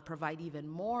provide even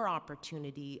more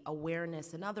opportunity,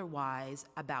 awareness, and otherwise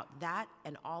about that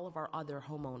and all of our other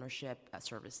home ownership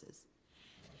services.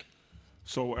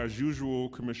 So as usual,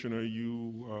 Commissioner,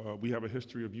 we have a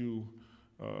history of you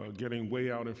getting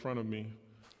way out in front of me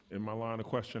in my line of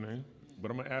questioning. But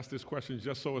I'm going to ask this question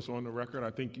just so it's on the record. I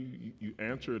think you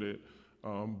answered it.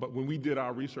 But when we did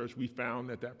our research, we found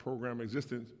that program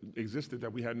existed,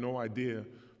 that we had no idea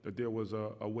that there was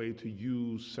a way to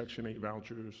use Section 8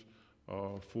 vouchers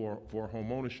for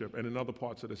home ownership. And in other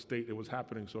parts of the state, it was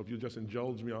happening. So if you just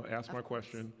indulge me, I'll ask my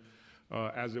question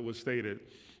as it was stated.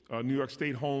 New York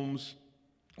State Homes,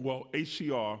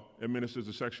 HCR administers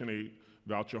the Section 8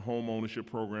 voucher home ownership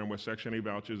program where Section 8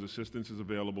 vouchers assistance is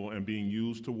available and being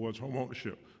used towards home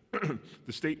ownership.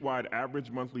 The statewide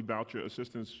average monthly voucher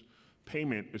assistance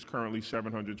payment is currently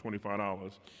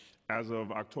 $725. As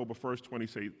of October 1st,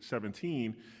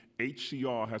 2017,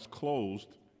 HCR has closed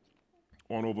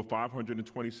on over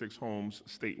 526 homes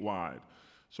statewide.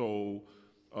 So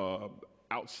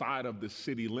outside of the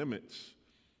city limits,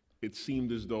 it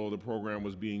seemed as though the program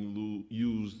was being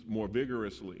used more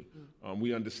vigorously.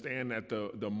 We understand that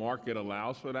the market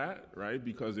allows for that, right?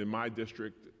 Because in my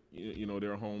district,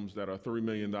 there are homes that are $3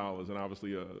 million, and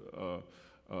obviously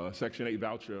a Section 8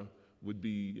 voucher would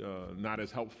be not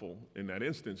as helpful in that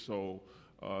instance. So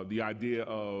the idea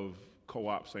of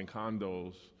co-ops and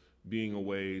condos being a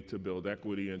way to build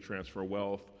equity and transfer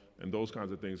wealth and those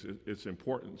kinds of things, it's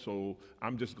important. So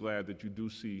I'm just glad that you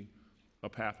do see a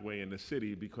pathway in the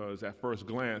city, because at first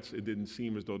glance, it didn't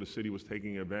seem as though the city was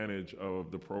taking advantage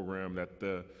of the program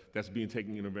that's being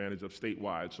taken advantage of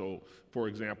statewide. So, for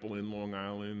example, in Long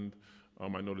Island,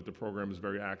 I know that the program is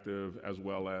very active, as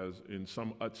well as in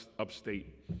some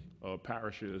upstate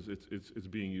parishes, it's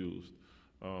being used.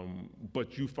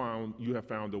 But you have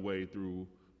found a way through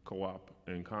co-op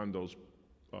and condos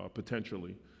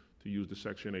potentially to use the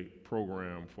Section 8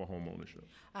 program for home ownership.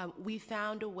 We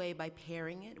found a way by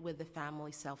pairing it with the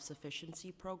Family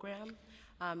Self-Sufficiency Program.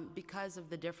 Because of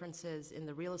the differences in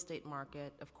the real estate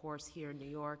market, of course, here in New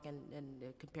York and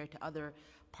compared to other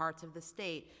parts of the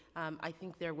state, I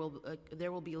think there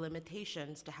will be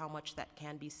limitations to how much that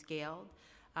can be scaled.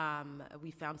 We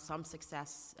found some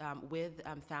success with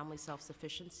family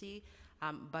self-sufficiency,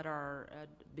 but are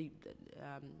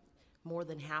more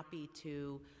than happy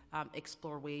to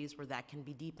explore ways where that can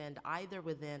be deepened, either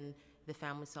within the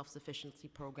Family Self-Sufficiency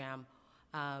Program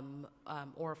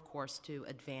or, of course, to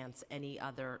advance any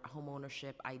other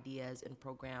homeownership ideas and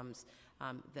programs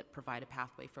that provide a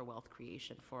pathway for wealth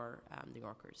creation for New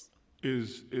Yorkers.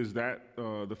 Is that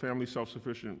the Family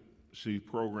Self-Sufficiency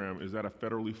Program, is that a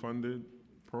federally funded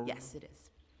program? Yes, it is.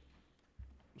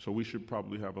 So we should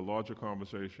probably have a larger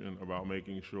conversation about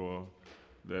making sure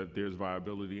that there's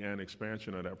viability and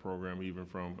expansion of that program, even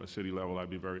from a city level.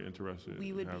 I'd be very interested.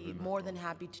 We would be more than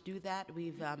happy to do that.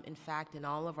 We've, in fact, in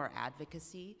all of our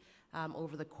advocacy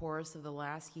over the course of the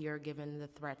last year, given the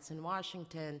threats in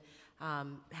Washington,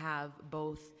 have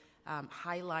both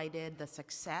highlighted the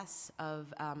success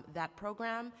of that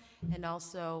program, and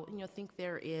also, think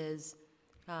there is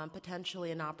potentially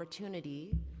an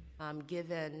opportunity,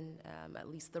 given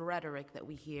at least the rhetoric that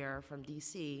we hear from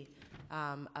DC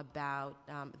about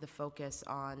the focus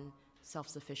on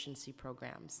self-sufficiency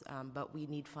programs. But we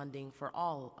need funding for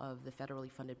all of the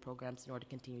federally funded programs in order to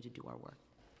continue to do our work.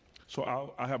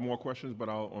 So I have more questions, but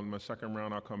on my second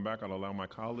round, I'll come back. I'll allow my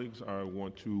colleagues. I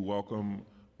want to welcome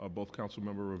both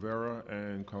Councilmember Rivera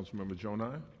and Councilmember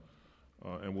Jonai.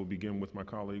 And we'll begin with my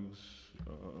colleagues.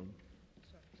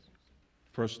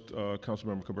 First,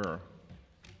 Councilmember Cabrera.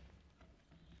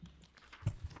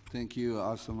 Thank you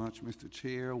so much, Mr.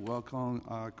 Chair. Welcome,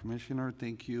 Commissioner.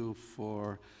 Thank you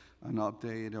for an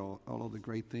update on all of the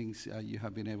great things you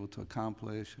have been able to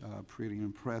accomplish. Pretty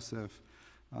impressive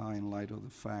in light of the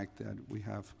fact that we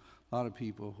have a lot of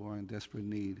people who are in desperate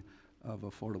need of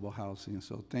affordable housing.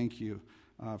 So thank you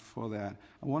for that.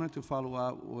 I wanted to follow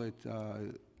up with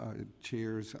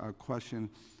Chair's question.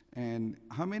 And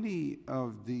how many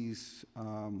of these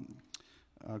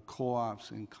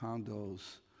co-ops and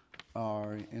condos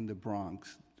are in the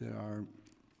Bronx that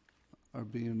are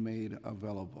being made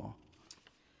available?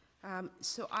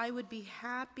 So I would be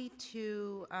happy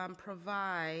to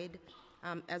provide,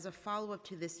 as a follow-up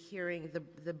to this hearing,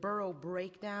 the borough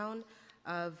breakdown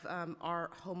of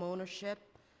our homeownership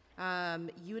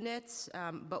units.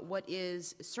 But what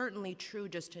is certainly true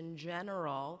just in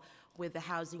general with the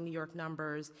Housing New York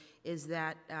numbers is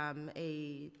that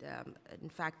in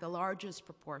fact, the largest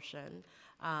proportion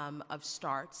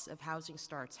of housing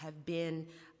starts have been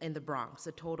in the Bronx,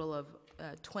 a total of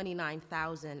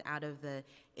 29,000 out of the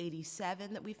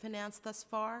 87 that we financed thus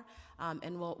far,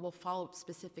 and we'll follow up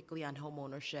specifically on home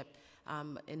ownership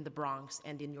in the Bronx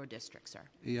and in your district, sir.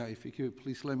 Yeah, if you could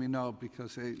please let me know,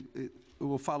 because it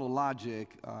will follow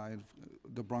logic.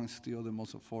 The Bronx is still the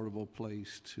most affordable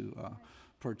place to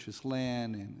purchase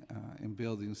land and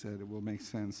buildings that it will make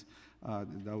sense.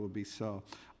 That would be so.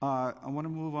 I want to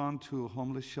move on to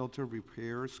Homeless Shelter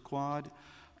Repair Squad.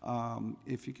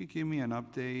 If you could give me an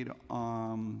update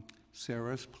on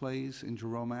Sarah's Place in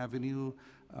Jerome Avenue.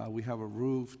 We have a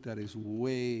roof that is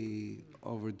way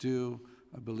overdue.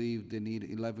 I believe they need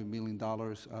 $11 million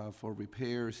for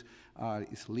repairs.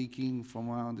 It's leaking from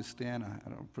what I understand. I had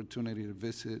an opportunity to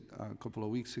visit a couple of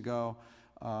weeks ago.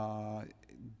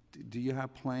 Do you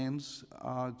have plans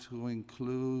to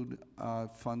include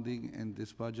funding in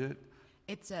this budget?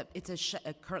 It's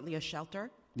currently a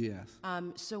shelter. Yes.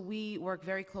 So we work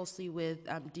very closely with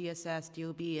DSS,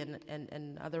 DOB,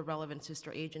 and other relevant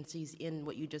sister agencies in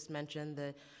what you just mentioned,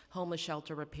 the Homeless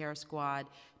Shelter Repair Squad,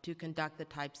 to conduct the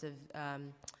types of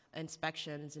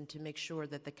inspections and to make sure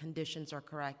that the conditions are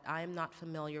correct. I am not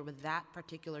familiar with that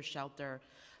particular shelter,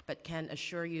 but can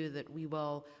assure you that we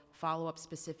will follow up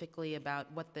specifically about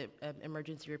what the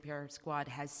Emergency Repair Squad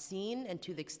has seen, and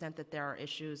to the extent that there are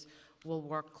issues, we'll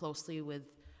work closely with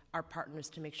our partners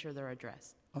to make sure they're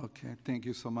addressed. Okay, thank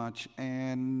you so much.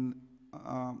 And,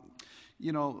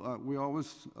 you know, we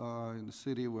always, in the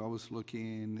city, we're always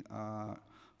looking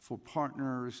for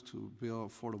partners to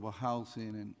build affordable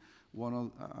housing. And one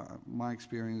of my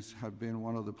experience have been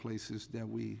one of the places that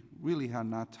we really have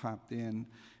not tapped in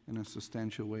a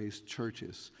substantial way is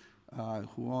churches,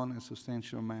 who own a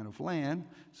substantial amount of land.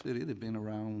 City, they've been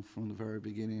around from the very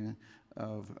beginning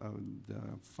of the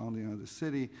founding of the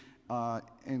city.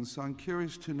 And so I'm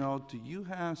curious to know, do you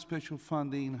have special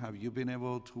funding? Have you been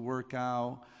able to work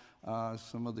out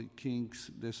some of the kinks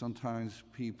that sometimes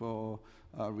people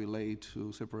relate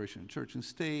to separation of church and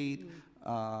state?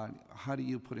 How do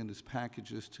you put in these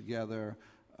packages together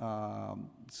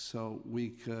so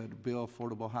we could build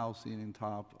affordable housing on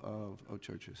top of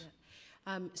churches?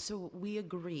 Yeah. So we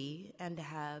agree and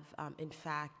have, in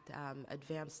fact,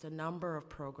 advanced a number of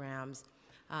programs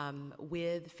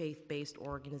with faith-based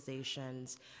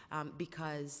organizations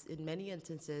because in many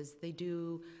instances they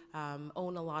do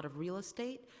own a lot of real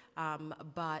estate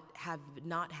but have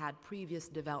not had previous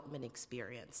development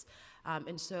experience.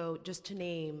 And so just to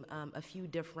name a few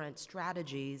different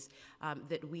strategies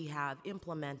that we have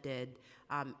implemented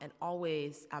and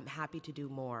always happy to do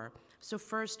more. So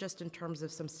first, just in terms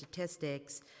of some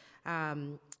statistics,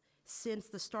 since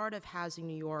the start of Housing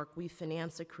New York, we've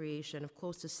financed the creation of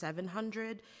close to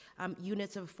 700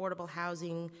 units of affordable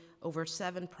housing, over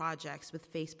 7 projects with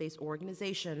faith-based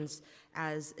organizations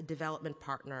as development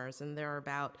partners, and there are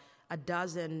about a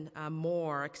dozen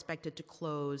more expected to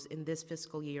close in this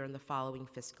fiscal year and the following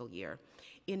fiscal year.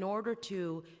 In order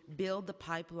to build the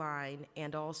pipeline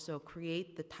and also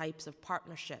create the types of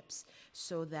partnerships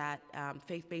so that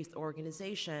faith-based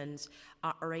organizations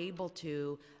are able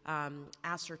to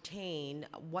ascertain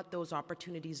what those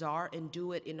opportunities are and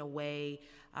do it in a way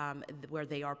where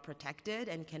they are protected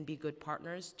and can be good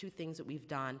partners, 2 things that we've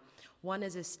done. One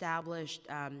is established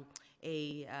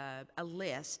a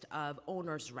list of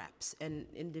owners reps and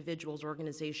individuals,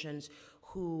 organizations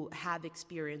who have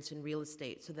experience in real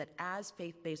estate, so that as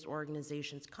faith-based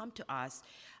organizations come to us,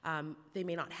 they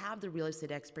may not have the real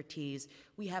estate expertise.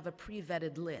 We have a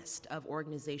pre-vetted list of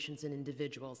organizations and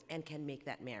individuals and can make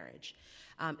that marriage.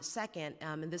 Second,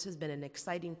 and this has been an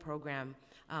exciting program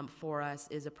for us,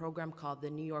 is a program called the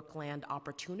New York Land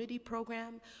Opportunity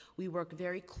Program. We work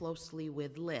very closely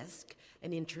with LISC,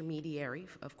 an intermediary,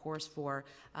 of course, for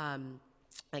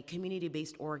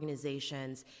community-based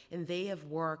organizations, and they have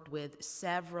worked with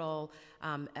several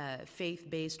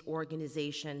faith-based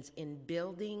organizations in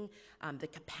building the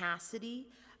capacity,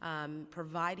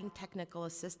 providing technical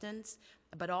assistance,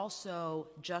 but also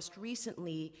just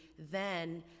recently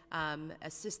then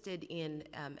assisted in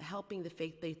helping the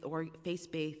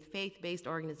faith-based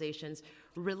organizations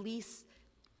release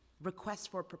requests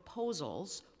for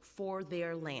proposals for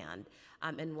their land,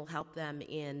 and will help them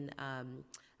in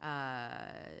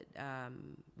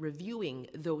reviewing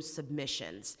those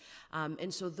submissions.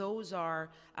 And so those are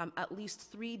at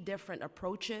least 3 different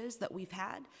approaches that we've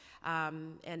had,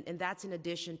 and that's in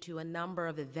addition to a number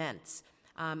of events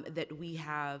that we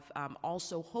have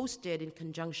also hosted in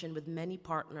conjunction with many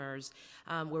partners,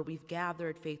 where we've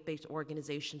gathered faith-based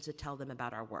organizations to tell them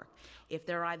about our work. If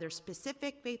there are either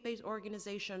specific faith-based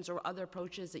organizations or other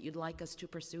approaches that you'd like us to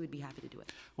pursue, we'd be happy to do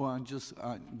it. Well, I'm just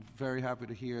very happy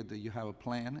to hear that you have a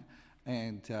plan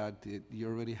and that you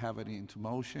already have it into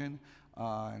motion,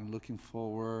 and looking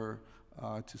forward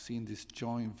to seeing these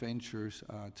joint ventures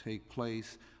take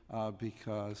place,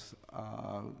 because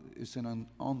it's an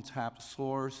untapped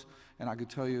source. And I could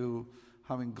tell you,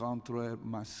 having gone through it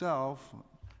myself,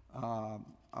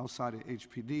 outside of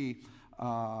HPD,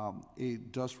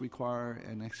 it does require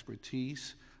an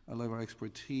expertise, a level of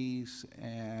expertise,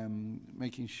 and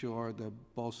making sure that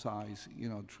both sides,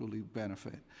 truly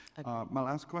benefit. My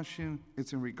last question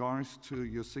is in regards to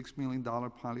your $6 million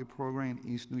pilot program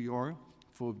in East New York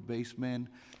for basement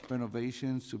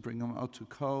renovations to bring them up to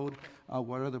code.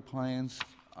 What are the plans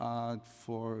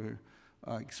for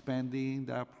expanding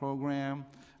that program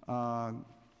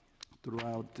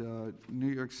throughout New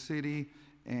York City,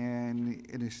 and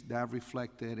is that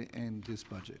reflected in this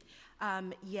budget?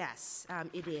 Yes,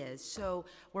 it is. So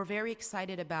we're very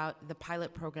excited about the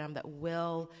pilot program that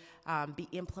will be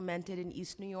implemented in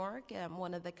East New York.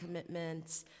 One of the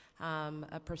commitments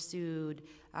pursued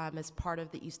as part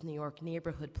of the East New York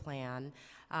Neighborhood Plan.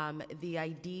 The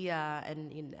idea,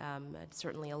 and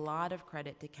certainly a lot of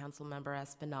credit to Councilmember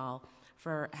Espinal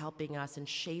for helping us in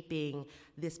shaping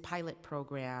this pilot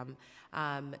program.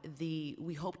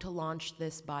 We hope to launch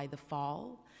this by the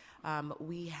fall.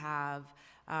 We have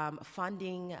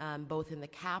funding both in the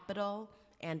capital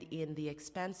and in the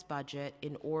expense budget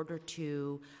in order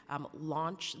to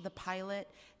launch the pilot,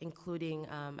 including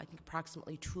I think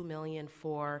approximately $2 million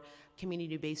for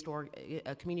community-based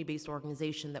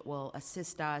organization that will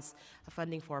assist us,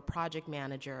 funding for a project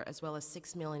manager, as well as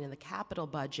 $6 million in the capital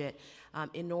budget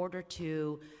in order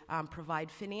to provide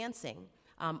financing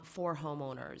for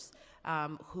homeowners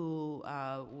who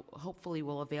hopefully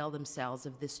will avail themselves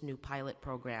of this new pilot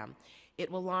program. It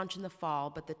will launch in the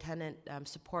fall, but the tenant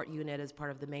support unit, as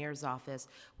part of the mayor's office,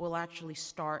 will actually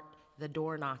start the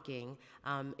door knocking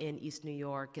in East New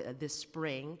York this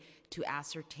spring to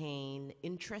ascertain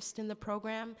interest in the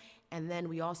program. And then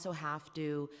we also have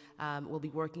to, we'll be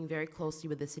working very closely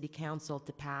with the City Council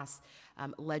to pass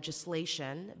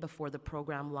legislation before the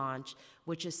program launch,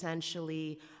 which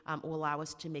essentially will allow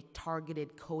us to make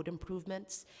targeted code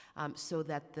improvements so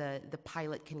that the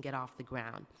pilot can get off the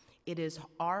ground. It is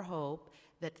our hope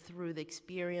that through the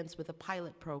experience with the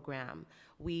pilot program,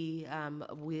 we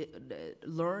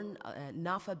learn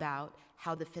enough about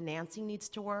how the financing needs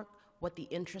to work, what the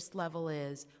interest level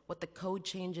is, what the code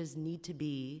changes need to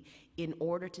be in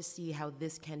order to see how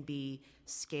this can be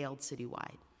scaled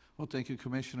citywide. Well, thank you,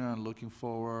 Commissioner. I'm looking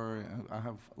forward. I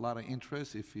have a lot of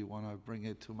interest. If you want to bring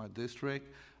it to my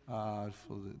district for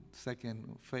the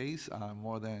second phase, I'm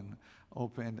more than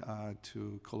open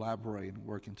to collaborate and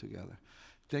working together.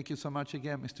 Thank you so much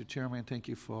again, Mr. Chairman. Thank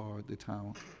you for the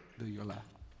time that you allowed.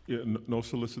 Yeah, no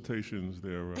solicitations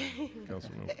there,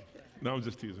 Councilmember. No, I'm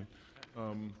just teasing.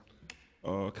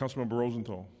 Councilmember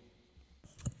Rosenthal.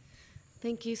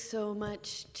 Thank you so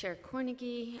much, Chair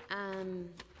Cornegie.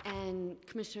 And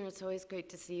Commissioner, it's always great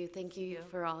to see you. Thank you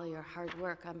for all your hard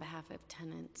work on behalf of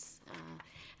tenants.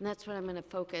 And that's what I'm going to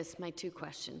focus my 2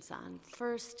 questions on.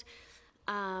 First,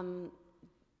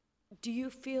 do you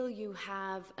feel you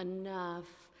have enough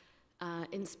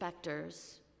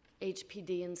inspectors,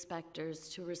 HPD inspectors,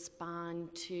 to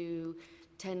respond to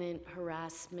tenant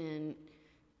harassment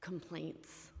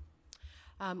complaints?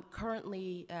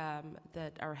 Currently,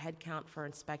 that our head count for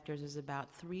inspectors is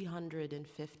about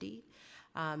 350,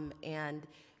 and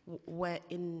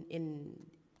in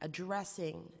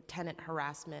addressing tenant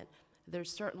harassment,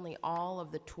 there's certainly all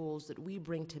of the tools that we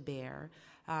bring to bear,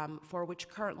 for which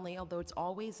currently, although it's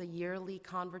always a yearly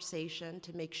conversation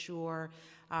to make sure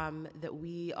that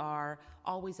we are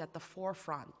always at the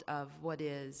forefront of what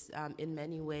is, in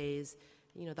many ways,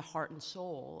 the heart and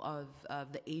soul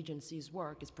of the agency's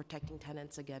work is protecting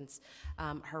tenants against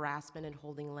harassment and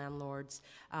holding landlords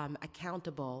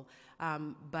accountable.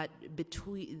 But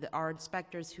between our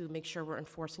inspectors who make sure we're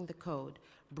enforcing the code,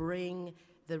 bring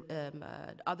the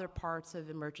other parts of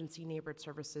emergency neighborhood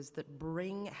services that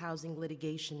bring housing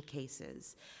litigation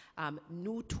cases,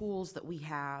 new tools that we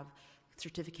have,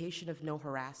 certification of no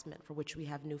harassment, for which we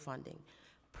have new funding,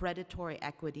 predatory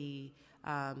equity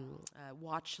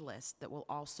watch list that will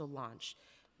also launch.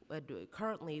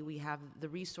 Currently, we have the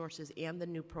resources and the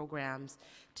new programs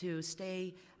to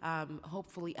stay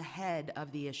hopefully ahead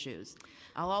of the issues.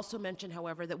 I'll also mention,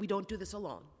 however, that we don't do this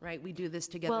alone, right? We do this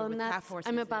together with task forces.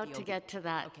 I'm and about to DOB. get to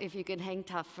that. Okay. If you could hang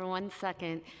tough for 1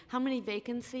 second. How many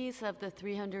vacancies of the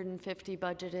 350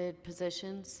 budgeted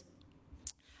positions?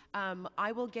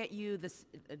 I will get you this,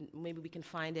 maybe we can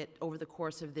find it over the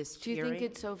course of this Do you hearing. think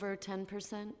it's over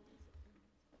 10%?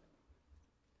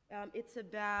 It's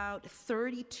about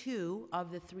 32 of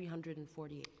the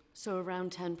 348. So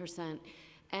around 10%.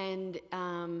 And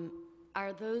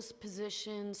are those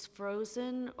positions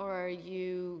frozen, or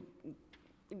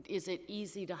is it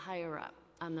easy to hire up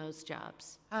on those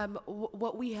jobs?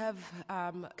 What we have,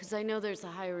 Because I know there's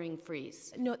a hiring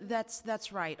freeze. no,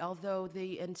 that's right. Although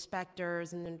the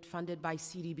inspectors and then funded by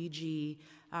CDBG,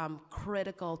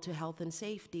 critical to health and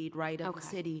safety, right, of the Okay.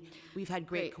 city, we've had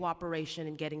great Great. cooperation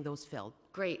in getting those filled.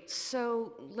 Great.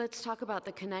 So let's talk about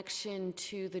the connection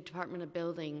to the Department of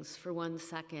Buildings for 1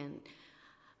 second.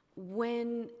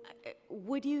 Do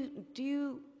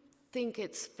you think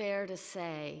it's fair to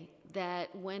say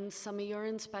that when some of your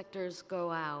inspectors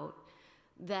go out,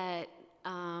 that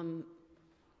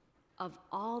of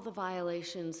all the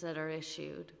violations that are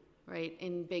issued, right,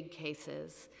 in big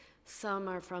cases, some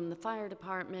are from the fire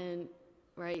department,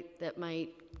 right, that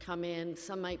might come in,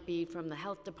 some might be from the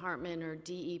health department or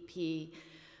DEP,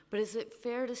 but is it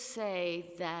fair to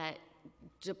say that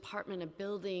Department of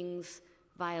Buildings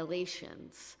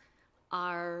violations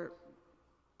are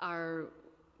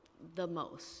the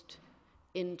most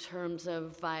in terms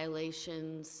of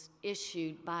violations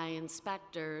issued by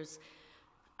inspectors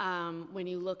when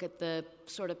you look at the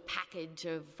sort of package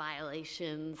of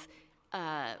violations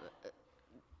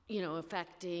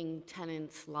affecting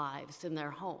tenants' lives in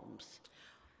their homes?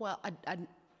 Well,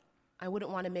 I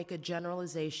wouldn't want to make a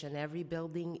generalization. Every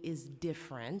building is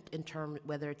different in terms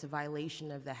whether it's a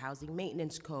violation of the housing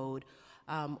maintenance code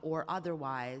or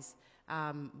otherwise.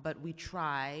 But we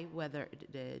try,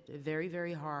 very,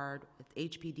 very hard with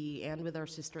HPD and with our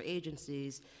sister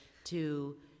agencies,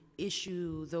 to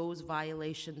issue those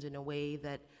violations in a way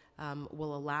that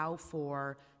will allow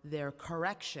for their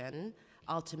correction,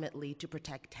 ultimately to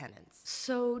protect tenants.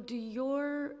 So do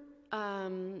your,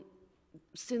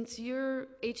 since your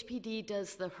HPD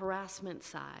does the harassment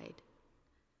side,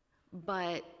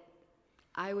 but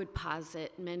I would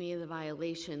posit many of the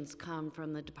violations come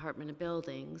from the Department of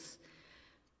Buildings,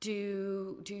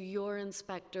 do your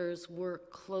inspectors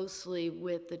work closely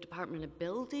with the Department of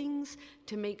Buildings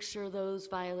to make sure those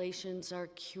violations are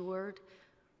cured?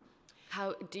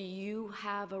 How do you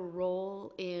have a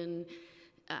role in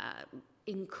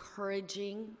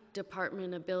encouraging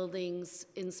Department of Buildings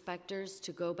inspectors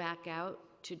to go back out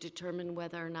to determine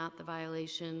whether or not the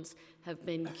violations have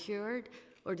been cured,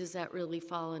 or does that really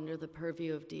fall under the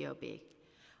purview of DOB?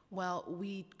 Well,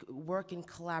 we work in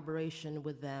collaboration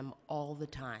with them all the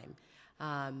time,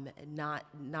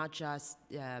 not just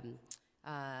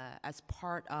as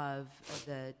part of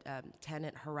the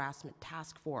tenant harassment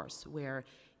task force, where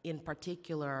in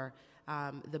particular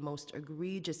the most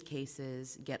egregious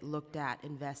cases get looked at,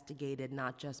 investigated,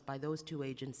 not just by those two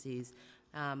agencies,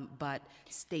 but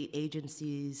state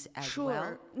agencies as well.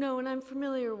 Sure. No, and I'm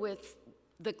familiar with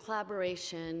the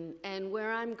collaboration, and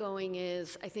where I'm going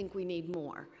is I think we need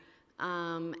more.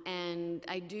 And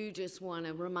I do just want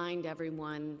to remind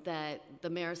everyone that the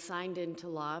mayor signed into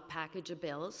law a package of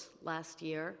bills last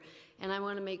year, and I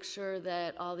want to make sure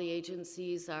that all the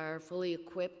agencies are fully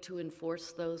equipped to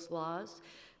enforce those laws.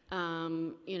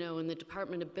 In the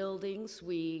Department of Buildings,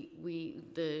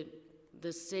 the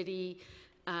city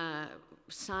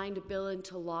signed a bill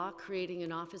into law creating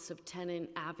an Office of Tenant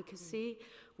Advocacy,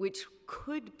 which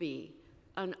could be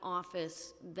an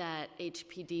office that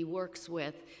HPD works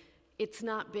with it's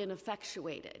not been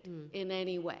effectuated in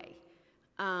any way.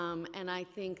 And I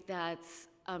think that's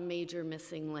a major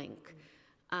missing link.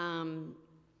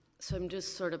 So I'm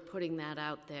just sort of putting that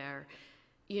out there.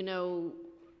 You know,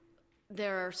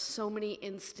 there are so many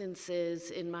instances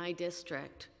in my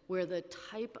district where the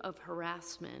type of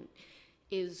harassment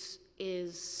is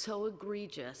so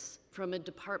egregious from a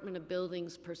Department of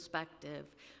Buildings perspective,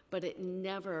 but it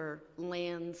never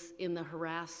lands in the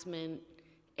harassment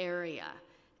area.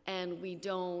 And we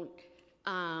don't,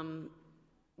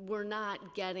 we're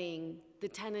not getting, the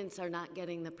tenants are not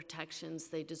getting the protections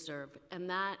they deserve. And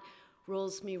that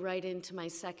rolls me right into my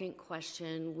second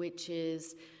question, which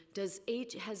is, has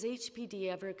HPD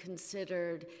ever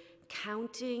considered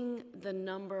counting the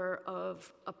number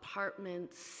of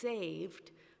apartments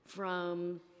saved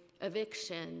from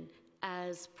eviction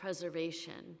as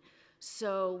preservation?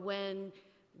 So when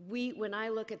I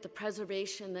look at the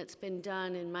preservation that's been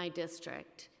done in my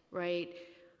district, right,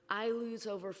 I lose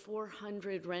over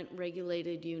 400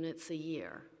 rent-regulated units a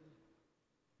year.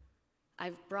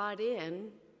 I've brought in,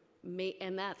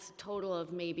 and that's a total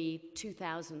of maybe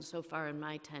 2,000 so far in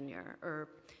my tenure, or,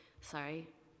 sorry,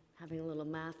 having a little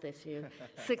math issue,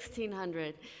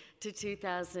 1,600 to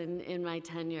 2,000 in my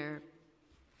tenure.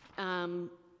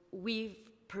 We've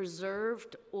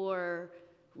preserved, or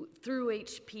through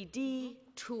HPD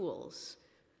tools,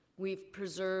 we've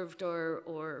preserved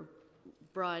or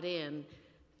brought in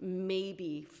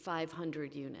maybe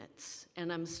 500 units,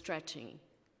 and I'm stretching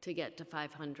to get to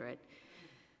 500.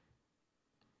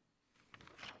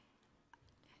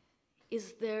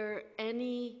 Is there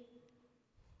any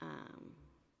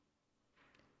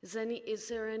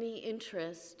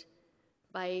interest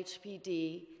by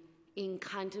HPD in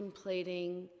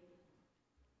contemplating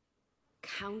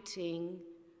counting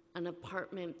an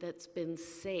apartment that's been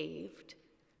saved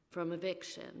from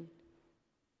eviction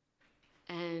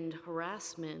and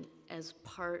harassment as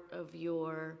part of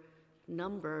your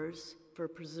numbers for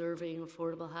preserving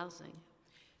affordable housing?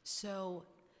 So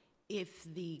if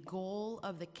the goal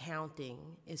of the counting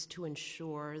is to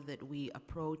ensure that we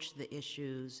approach the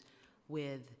issues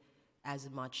with as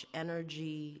much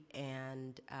energy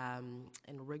and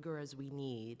rigor as we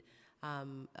need,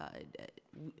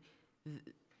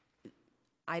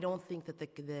 I don't think that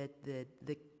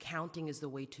the counting is the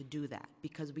way to do that,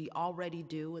 because we already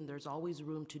do, and there's always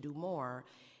room to do more.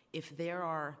 If there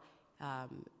are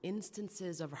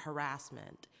instances of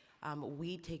harassment,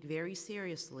 we take very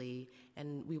seriously,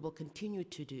 and we will continue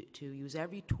to use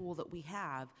every tool that we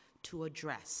have to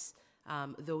address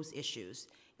those issues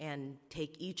and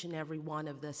take each and every one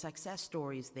of the success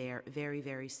stories there very,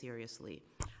 very seriously,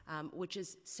 which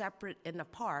is separate and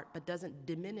apart, but doesn't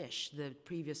diminish the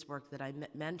previous work that I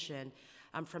mentioned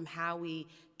from how we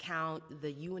count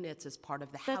the units as part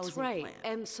of the housing plan. That's right.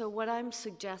 And so what I'm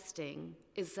suggesting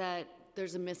is that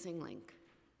there's a missing link,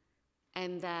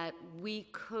 and that we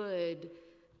could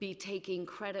be taking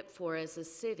credit for as a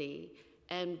city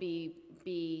and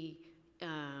be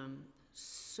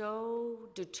so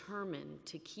determined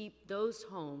to keep those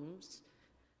homes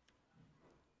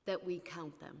that we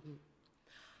count them.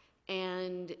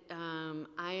 And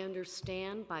I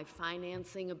understand by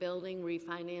financing a building,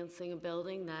 refinancing a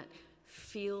building, that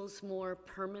feels more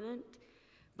permanent.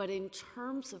 But in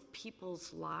terms of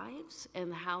people's lives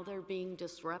and how they're being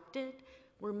disrupted,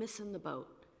 we're missing the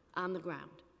boat on the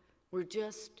ground. We're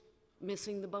just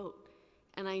missing the boat.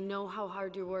 And I know how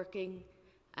hard you're working.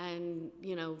 And,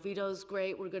 you know, Vito's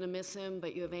great, we're gonna miss him,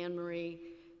 but you have Anne Marie.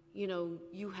 You know,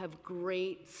 you have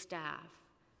great staff.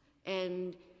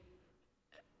 And,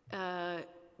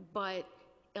 but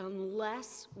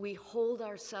unless we hold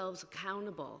ourselves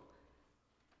accountable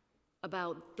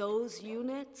about those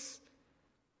units,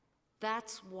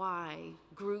 that's why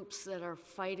groups that are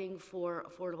fighting for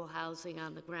affordable housing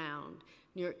on the ground,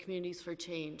 New York Communities for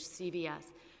Change, CVH,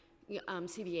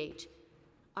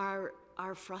 are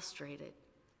frustrated,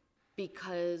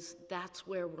 because that's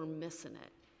where we're missing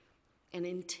it. And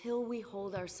until we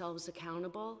hold ourselves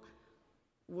accountable,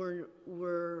 we're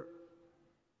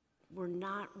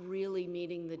not really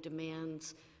meeting the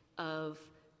demands of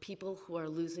people who are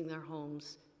losing their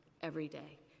homes every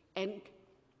day. And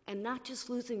not just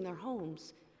losing their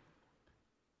homes,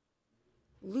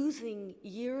 losing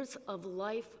years of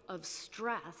life of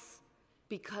stress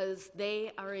because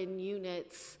they are in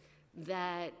units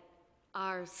that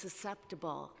are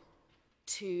susceptible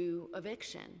to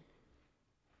eviction.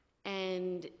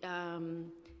 And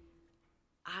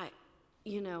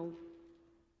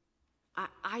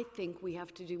I think we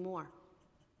have to do more.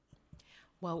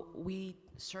 Well, we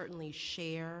certainly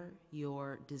share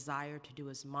your desire to do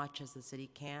as much as the city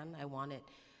can. I want it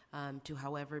to,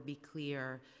 however, be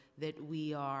clear that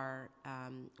we are,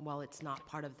 while it's not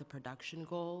part of the production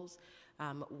goals,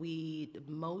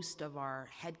 most of our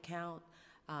headcount,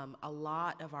 a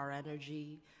lot of our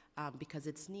energy, because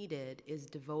it's needed, is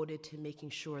devoted to making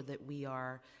sure that we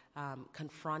are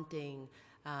confronting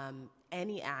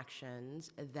any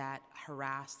actions that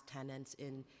harass tenants,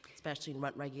 especially in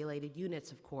rent-regulated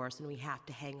units, of course, and we have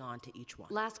to hang on to each one.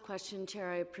 Last question, Chair.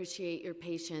 I appreciate your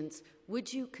patience.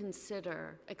 Would you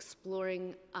consider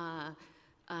exploring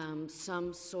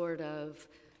some sort of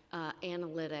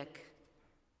analytic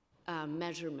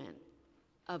measurement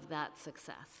of that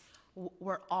success?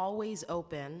 We're always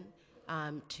open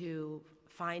to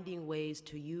finding ways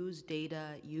to use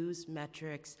data, use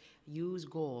metrics, use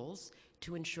goals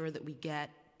to ensure that we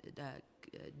get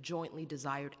jointly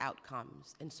desired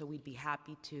outcomes. And so we'd be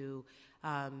happy to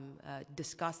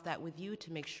discuss that with you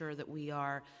to make sure that we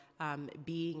are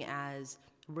being as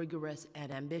rigorous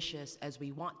and ambitious as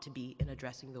we want to be in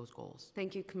addressing those goals.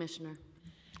 Thank you, Commissioner.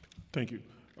 Thank you.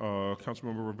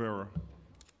 Councilmember Rivera.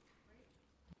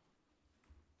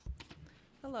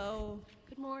 Hello.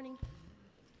 Good morning.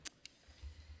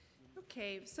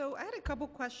 Okay, so I had a couple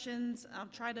questions. I'll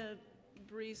try to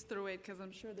breeze through it because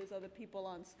I'm sure there's other people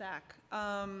on stack.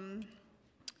 I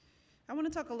want to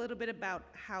talk a little bit about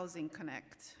Housing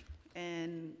Connect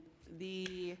and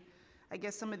I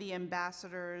guess some of the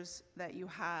ambassadors that you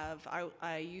have.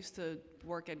 I used to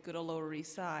work at good old Lower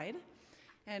East Side,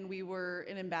 and we were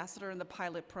an ambassador in the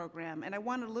pilot program. And I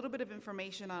wanted a little bit of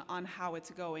information on how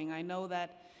it's going. I know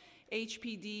that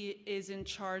HPD is in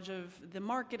charge of the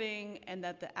marketing and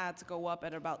that the ads go up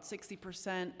at about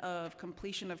 60% of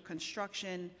completion of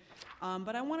construction.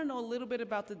 But I want to know a little bit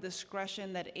about the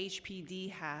discretion that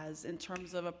HPD has in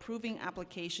terms of approving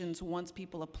applications once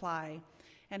people apply,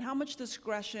 and how much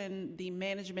discretion the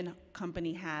management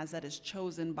company has that is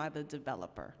chosen by the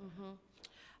developer.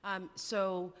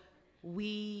 So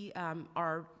we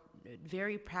are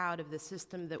very proud of the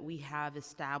system that we have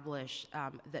established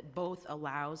that both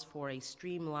allows for a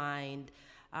streamlined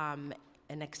and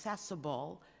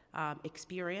accessible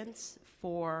experience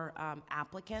for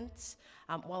applicants,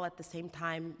 while at the same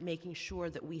time making sure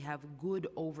that we have good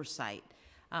oversight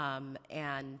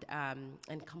and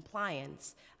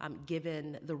compliance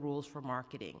given the rules for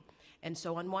marketing. And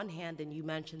so on one hand, and you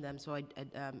mentioned them, so I'd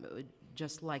would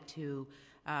just like to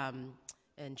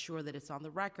ensure that it's on the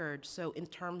record. So in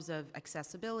terms of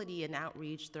accessibility and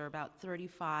outreach, there are about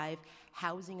 35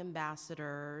 housing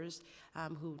ambassadors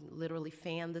who literally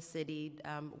fan the city,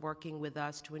 working with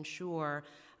us to ensure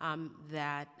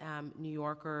that New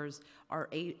Yorkers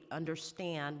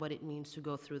understand what it means to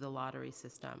go through the lottery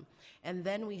system. And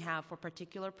then we have, for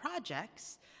particular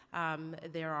projects,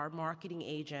 there are marketing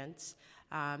agents,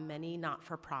 many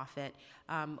not-for-profit,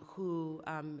 who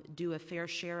do a fair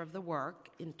share of the work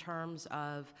in terms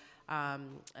of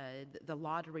the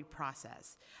lottery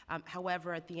process.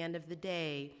 However, at the end of the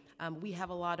day, we have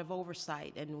a lot of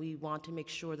oversight, and we want to make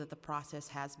sure that the process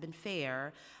has been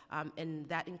fair, and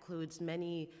that includes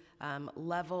many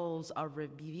levels of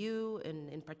review,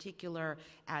 in particular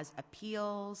as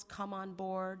appeals come on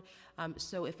board.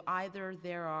 So if either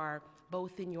there are,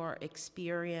 both in your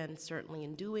experience, certainly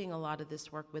in doing a lot of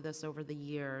this work with us over the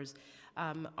years,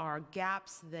 are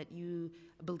gaps that you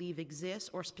believe exist,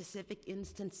 or specific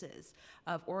instances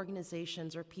of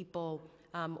organizations or people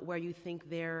where you think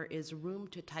there is room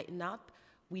to tighten up,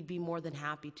 we'd be more than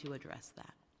happy to address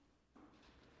that.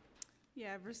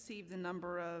 Yeah, I've received a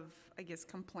number of, I guess,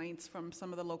 complaints from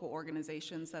some of the local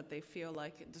organizations that they feel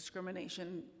like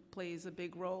discrimination plays a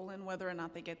big role in whether or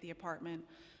not they get the apartment.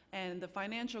 And the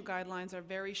financial guidelines are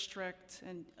very strict,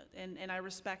 and I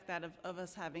respect that of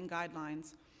us having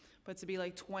guidelines. But to be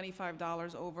like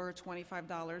 $25 over,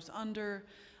 $25 under,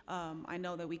 I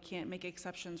know that we can't make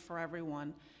exceptions for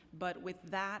everyone. But with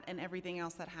that and everything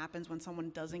else that happens when someone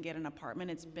doesn't get an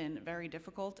apartment, it's been very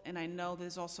difficult. And I know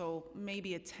there's also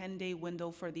maybe a 10-day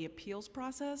window for the appeals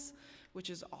process, which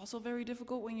is also very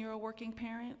difficult when you're a working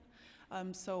parent.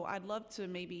 So I'd love to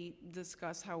maybe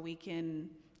discuss how we can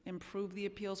improve the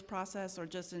appeals process, or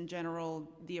just in general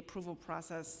the approval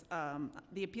process,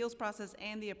 the appeals process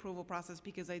and the approval process,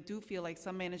 because I do feel like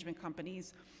some management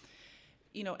companies,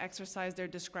 exercise their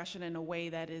discretion in a way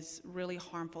that is really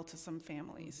harmful to some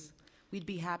families. We'd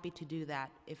be happy to do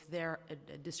that. If there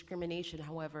discrimination,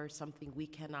 however, is something we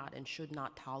cannot and should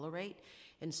not tolerate.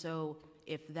 And so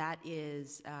if that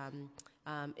is,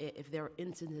 if there are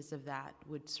instances of that,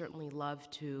 would certainly love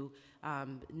to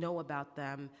know about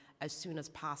them as soon as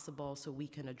possible so we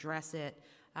can address it.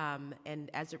 And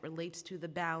as it relates to the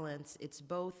balance, it's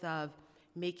both of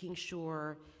making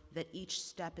sure that each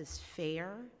step is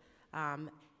fair,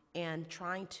 and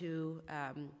trying to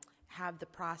have the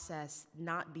process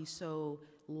not be so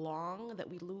long that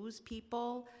we lose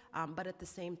people, but at the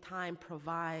same time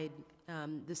provide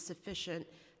the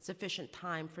sufficient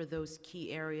time for those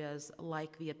key areas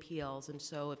like the appeals. And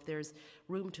so if there's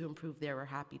room to improve there, we're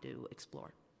happy to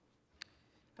explore.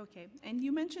 Okay, and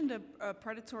you mentioned a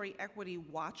predatory equity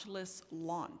watch list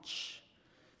launch.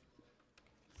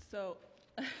 So,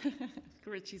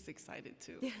 Richie's excited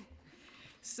too.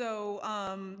 So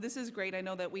this is great. I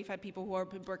know that we've had people who have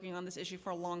been working on this issue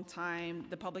for a long time.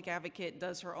 The public advocate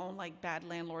does her own bad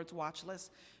landlords watch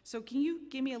list. So can you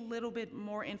give me a little bit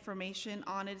more information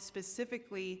on it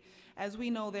specifically? As we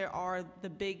know, there are the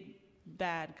big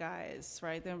bad guys,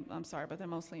 right? I'm sorry, but they're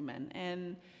mostly men.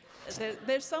 And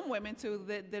there's some women too.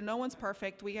 No one's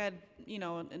perfect. We had,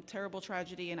 a terrible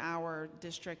tragedy in our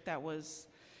district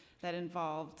that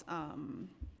involved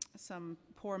some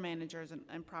poor managers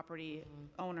and property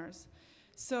owners.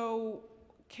 So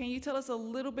can you tell us a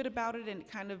little bit about it and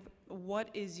kind of what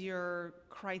is your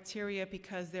criteria?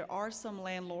 Because there are some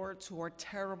landlords who are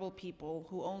terrible people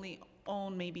who only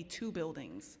own maybe 2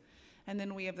 buildings. And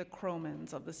then we have the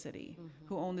Cromans of the city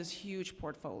who own this huge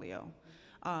portfolio.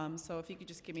 So if you could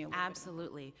just give me a little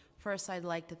Absolutely. First, I'd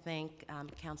like to thank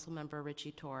Councilmember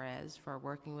Richie Torres for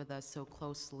working with us so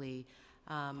closely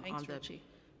on the Richie.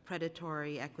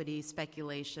 predatory equity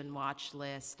speculation watch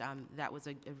list. That was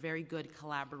a very good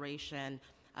collaboration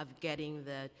of getting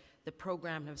the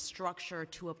program of structure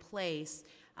to a place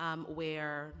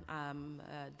where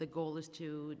the goal is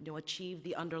to achieve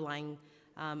the underlying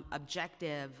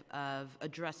objective of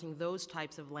addressing those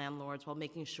types of landlords while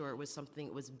making sure it was something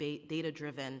that was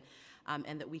data-driven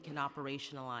and that we can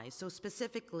operationalize. So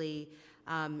specifically,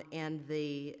 and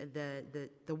the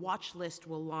watch list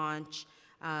will launch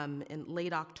in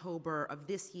late October of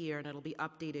this year, and it'll be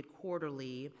updated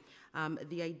quarterly.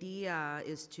 The idea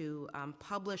is to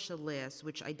publish a list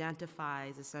which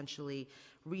identifies essentially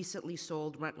recently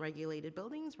sold rent-regulated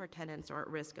buildings where tenants are at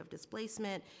risk of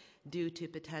displacement due to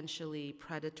potentially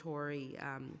predatory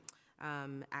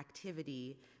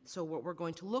activity. So what we're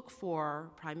going to look for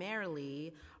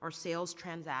primarily are sales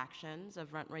transactions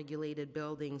of rent-regulated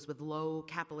buildings with low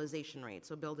capitalization rates,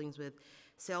 so buildings with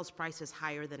sales prices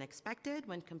higher than expected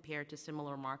when compared to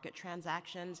similar market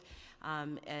transactions.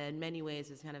 In many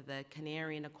ways, it's kind of the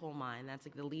canary in a coal mine. That's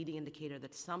the leading indicator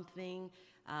that something,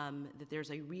 that there's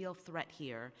a real threat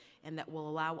here, and that will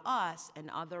allow us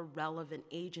and other relevant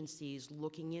agencies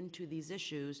looking into these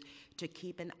issues to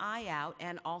keep an eye out,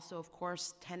 and also, of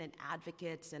course, tenant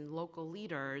advocates and local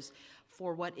leaders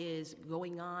for what is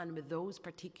going on with those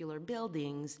particular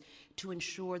buildings to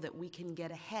ensure that we can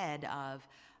get ahead of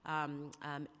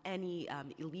any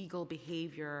illegal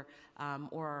behavior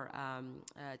or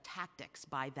tactics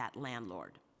by that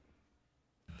landlord.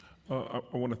 I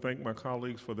want to thank my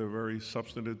colleagues for their very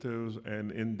substantive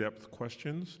and in-depth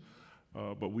questions,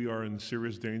 but we are in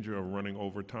serious danger of running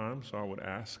over time, so I would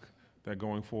ask that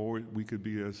going forward we could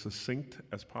be as succinct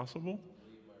as possible.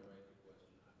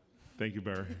 Thank you,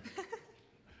 Barry.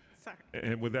 Sorry.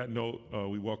 And with that note,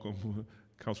 we welcome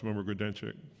Councilmember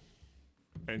Grodenchik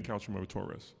and Councilmember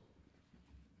Torres.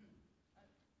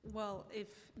 Well,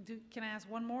 can I ask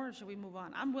one more, or should we move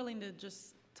on? I'm willing to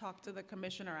just talk to the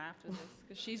commissioner after this,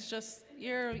 because she's just,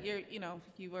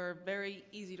 you were very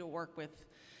easy to work with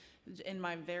in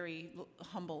my very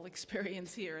humble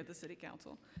experience here at the City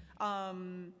Council.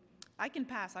 I can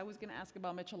pass. I was going to ask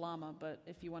about Mitchell-Lama, but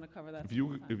if you want to cover that.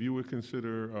 If you would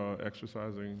consider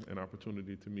exercising an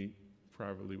opportunity to meet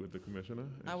privately with the commissioner.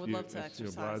 I would love to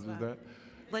exercise that.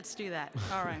 Let's do that.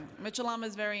 All right. Mitchell-Lama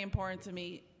is very important to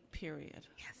me, period.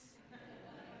 Yes.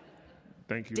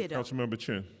 Thank you. Ditto. Councilmember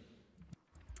Chin.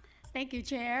 Thank you,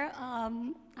 Chair.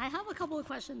 I have a couple of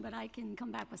questions, but I can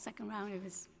come back with second round if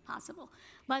it's possible.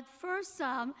 But first,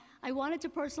 I wanted to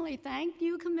personally thank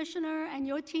you, Commissioner, and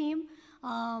your team,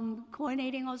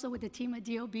 coordinating also with the team at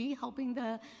DOB, helping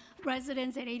the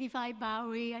residents at 85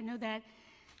 Bowery. I know that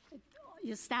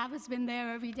your staff has been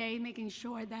there every day, making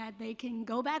sure that they can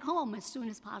go back home as soon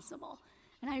as possible.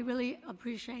 And I really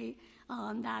appreciate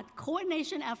that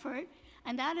coordination effort.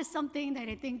 And that is something that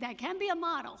I think that can be a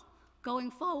model going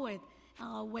forward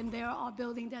when there are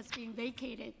buildings that's being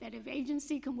vacated, that if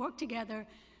agency can work together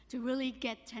to really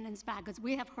get tenants back. Because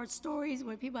we have heard stories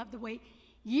where people have to wait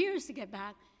years to get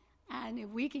back. And if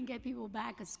we can get people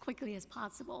back as quickly as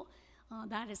possible,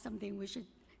 that is something we should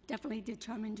definitely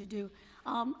determine to do.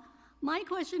 My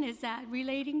question is that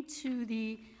relating to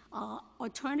the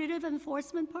alternative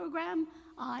enforcement program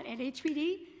at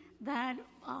HPD, that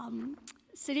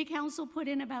City Council put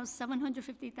in about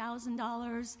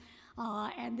 $750,000,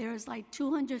 and there's like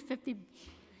 $250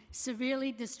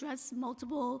 severely distressed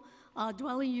multiple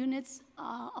dwelling units,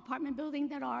 apartment building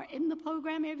that are in the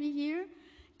program every year.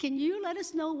 Can you let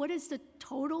us know what is the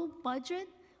total budget,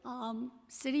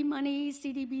 city money,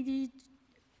 CDBG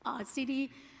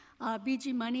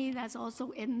money that's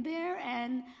also in there,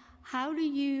 and how do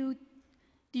you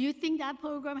think that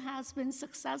program has been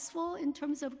successful in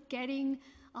terms of getting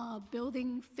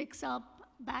building fixed up,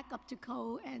 back up to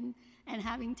code, and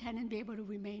having tenants be able to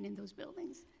remain in those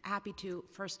buildings? Happy to.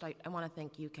 First, I want to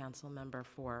thank you, Council Member,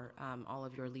 for all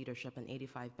of your leadership in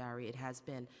 85 Barry. It has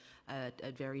been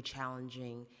a very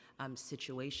challenging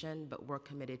situation, but we're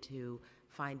committed to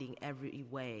finding every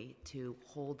way to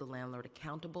hold the landlord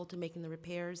accountable to making the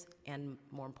repairs and,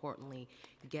 more importantly,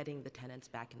 getting the tenants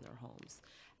back in their homes.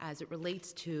 As it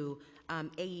relates to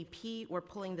AEP, we're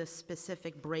pulling the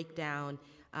specific breakdown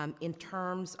in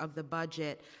terms of the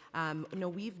budget.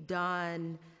 We've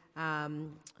done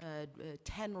 10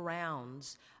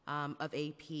 rounds of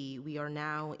AP. We are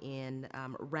now in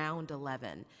round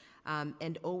 11.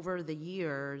 And over the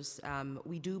years,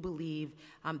 we do believe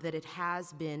that it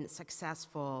has been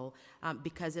successful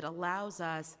because it allows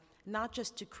us not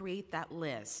just to create that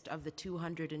list of the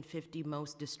 250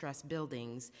 most distressed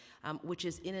buildings, which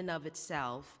is in and of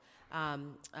itself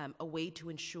a way to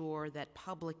ensure that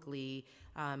publicly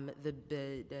the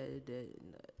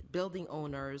building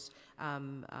owners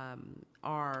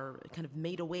are kind of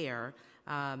made aware,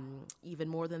 even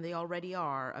more than they already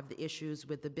are, of the issues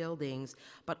with the buildings,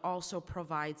 but also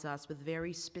provides us with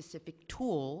very specific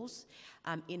tools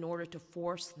in order to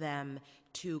force them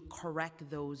to correct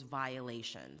those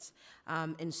violations.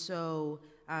 And so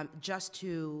just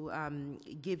to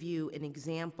give you an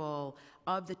example,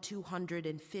 of the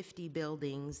 250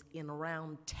 buildings in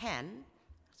round 10,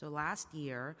 so last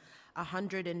year,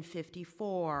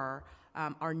 154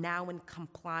 are now in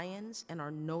compliance and are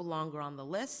no longer on the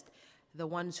list. The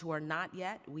ones who are not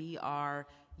yet, we are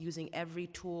using every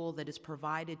tool that is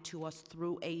provided to us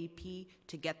through AEP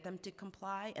to get them to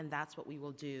comply, and that's what we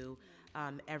will do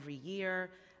every year.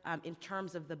 In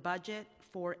terms of the budget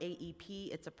for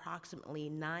AEP, it's approximately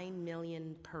 $9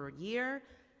 million per year.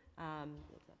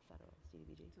 What's that, federal,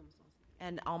 CDBG?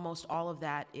 And almost all of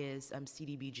that is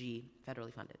CDBG,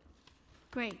 federally funded.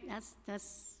 Great,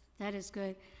 that is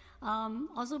good.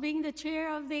 Also, being the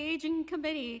chair of the Aging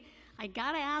Committee, I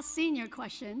gotta ask senior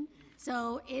question.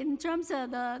 So, in terms of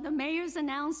the mayor's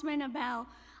announcement about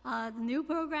the new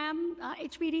program,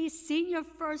 HPD Senior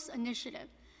First Initiative.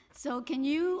 So, can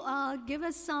you give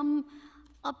us some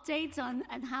updates on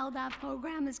how that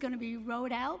program is going to be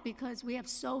rolled out? Because we have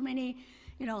so many,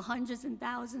 hundreds and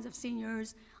thousands of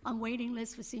seniors on waiting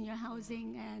lists for senior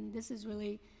housing, and this is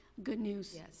really good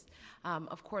news. Yes,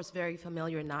 of course, very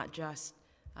familiar, not just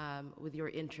with your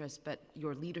interest, but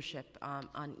your leadership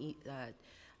on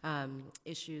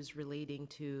issues relating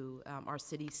to our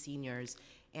city's seniors.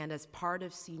 And as part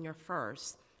of Senior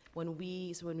First, when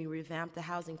we revamped the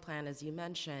housing plan, as you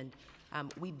mentioned,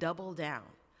 we doubled down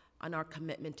on our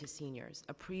commitment to seniors.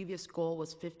 A previous goal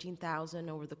was 15,000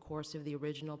 over the course of the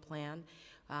original plan.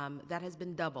 That has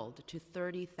been doubled to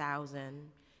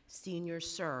 30,000 seniors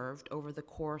served over the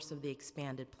course of the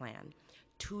expanded plan.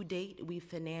 To date, we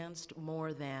financed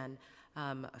more than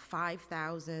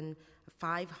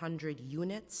 5,500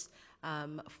 units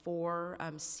for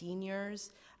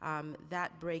seniors.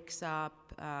 That breaks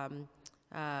up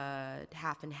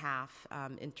half and half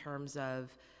in terms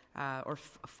of, or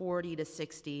 40 to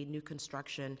 60 new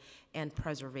construction and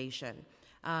preservation.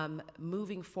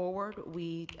 Moving forward,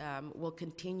 we will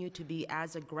continue to be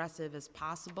as aggressive as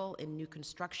possible in new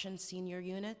construction senior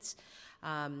units.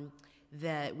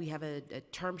 That we have a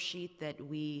term sheet that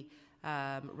we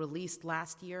released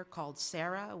last year called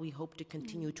Sarah. We hope to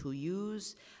continue to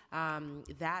use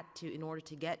that in order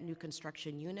to get new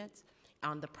construction units.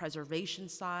 On the preservation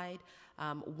side,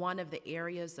 one of the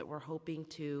areas that we're hoping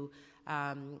to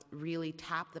really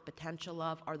tap the potential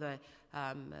of are the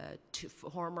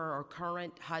former or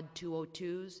current HUD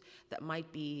 202s that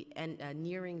might be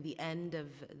nearing the end of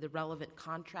the relevant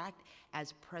contract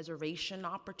as preservation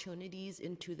opportunities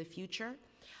into the future.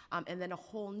 And then a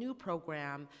whole new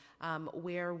program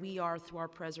where we are, through our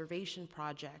preservation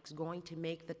projects, going to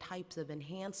make the types of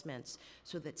enhancements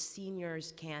so that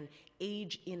seniors can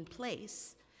age in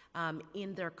place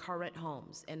in their current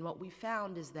homes. And what we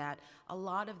found is that a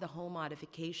lot of the home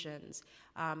modifications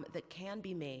that can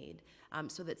be made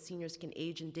so that seniors can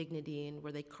age in dignity in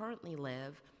where they currently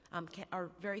live are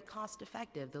very cost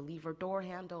effective. The lever door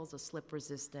handles, the slip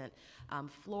resistant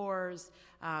floors.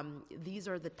 These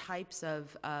are the types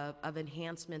of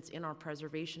enhancements in our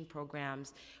preservation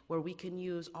programs where we can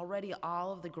use already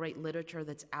all of the great literature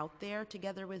that's out there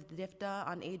together with DFTA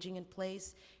on aging in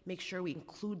place, make sure we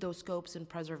include those scopes in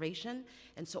preservation.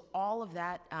 And so all of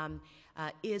that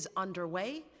is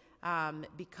underway.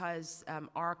 Because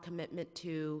our commitment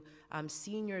to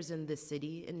seniors in this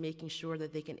city and making sure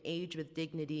that they can age with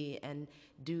dignity and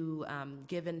do,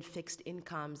 given fixed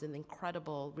incomes and the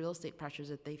incredible real estate pressures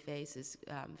that they face, is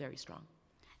very strong.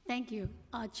 Thank you.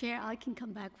 Chair, I can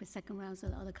come back for second round so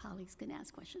the other colleagues can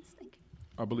ask questions. Thank you.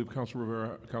 I believe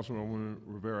Councilwoman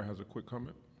Rivera has a quick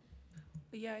comment.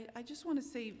 Yeah, I just want to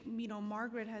say, you know,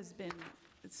 Margaret has been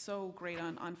so great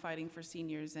on fighting for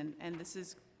seniors, and this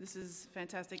is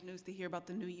fantastic news to hear about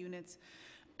the new units.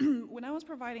 When I was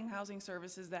providing housing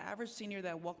services, the average senior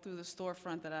that walked through the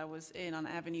storefront that I was in on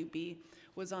Avenue B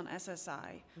was on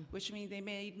SSI, which means they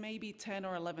made maybe $10,000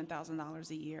 or $11,000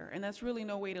 a year, and that's really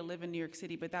no way to live in New York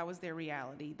City, but that was their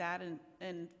reality, that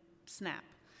and SNAP.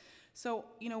 So,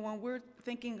 you know, when we're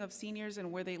thinking of seniors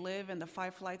and where they live and the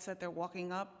 5 flights that they're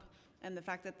walking up, and the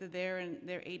fact that they're there and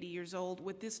they're 80 years old,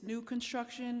 with this new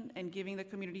construction and giving the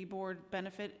community board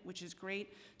benefit, which is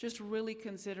great, just really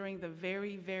considering the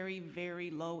very, very, very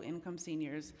low income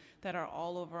seniors that are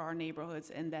all over our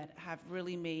neighborhoods and that have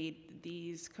really made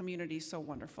these communities so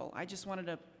wonderful. I just wanted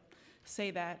to say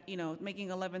that, you know, making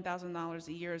 $11,000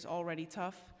 a year is already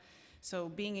tough. So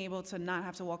being able to not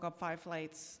have to walk up 5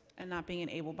 flights and not being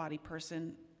an able-bodied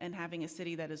person and having a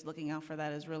city that is looking out for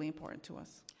that is really important to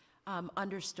us.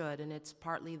 Understood, and it's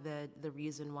partly the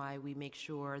reason why we make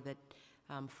sure that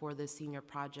for the senior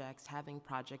projects, having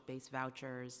project-based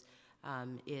vouchers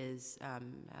has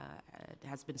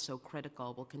been so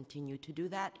critical. We'll continue to do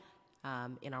that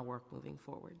in our work moving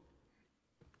forward.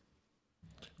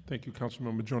 Thank you,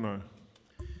 Councilmember Jonah.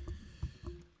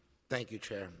 Thank you,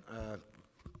 Chair.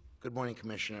 Good morning,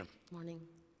 Commissioner. Morning.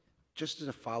 Just as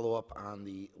a follow-up on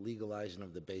the legalizing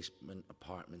of the basement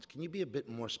apartments, can you be a bit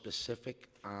more specific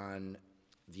on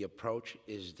the approach?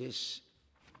 Is this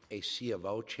a C of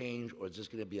O change, or is this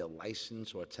going to be a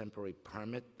license or a temporary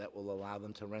permit that will allow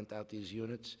them to rent out these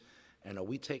units? And are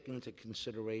we taking into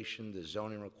consideration the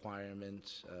zoning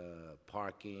requirements,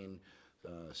 parking,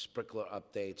 sprinkler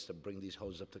updates to bring these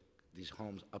homes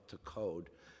up to code?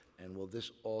 And will this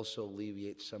also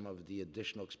alleviate some of the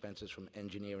additional expenses from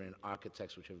engineering and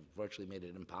architects, which have virtually made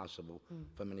it impossible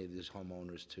for many of these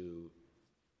homeowners to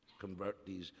convert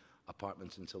these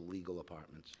apartments into legal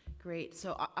apartments? Great.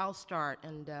 So I'll start,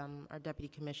 and our Deputy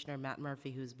Commissioner, Matt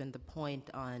Murphy, who's been the point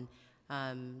on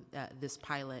this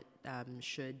pilot,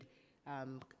 should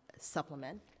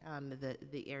supplement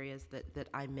the areas that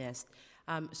I missed.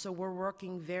 So we're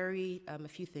working a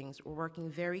few things. We're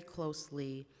working very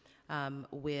closely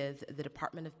with the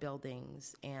Department of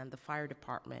Buildings and the Fire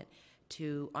Department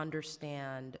to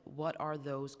understand what are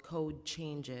those code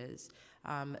changes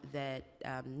that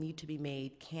need to be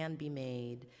made, can be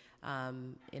made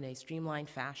in a streamlined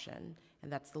fashion,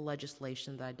 and that's the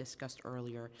legislation that I discussed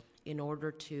earlier, in order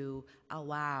to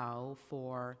allow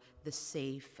for the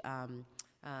safe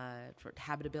for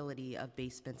habitability of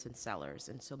basements and cellars.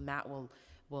 And so Matt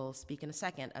will speak in a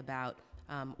second about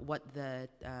what the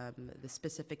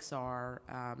specifics are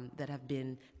that have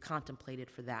been contemplated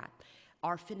for that.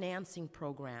 Our financing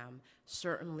program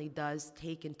certainly does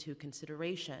take into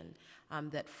consideration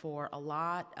that for a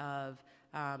lot of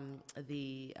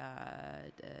the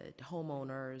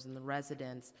homeowners and the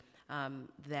residents,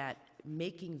 that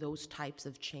making those types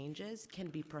of changes can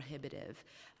be prohibitive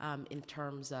in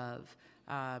terms of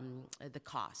the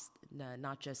cost,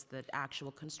 not just the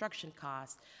actual construction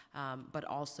cost, but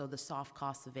also the soft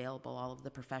costs available, all of the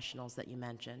professionals that you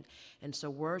mentioned. And so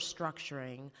we're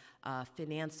structuring a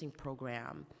financing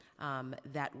program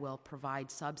that will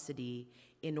provide subsidy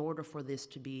in order for this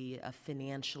to be a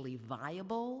financially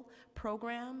viable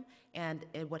program. And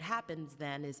what happens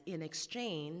then is, in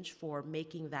exchange for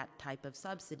making that type of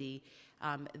subsidy,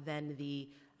 then the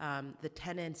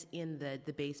tenants in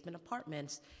the basement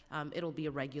apartments, it'll be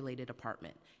a regulated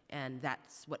apartment. And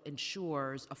that's what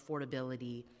ensures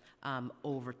affordability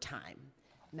over time.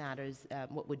 Matters,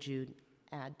 what would you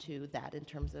add to that in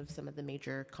terms of some of the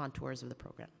major contours of the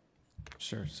program?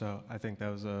 Sure. So I think that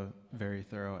was a very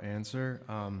thorough answer.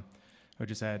 I would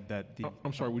just add that the...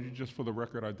 I'm sorry, would you just for the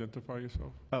record identify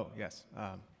yourself? Oh, yes.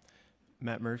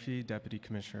 Matt Murphy, Deputy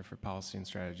Commissioner for Policy and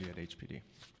Strategy at HPD.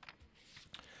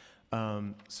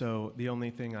 So the only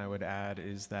thing I would add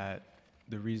is that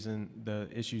the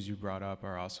issues you brought up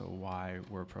are also why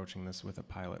we're approaching this with a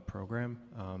pilot program.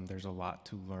 There's a lot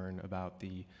to learn about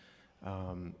the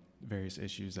various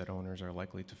issues that owners are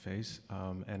likely to face,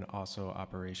 and also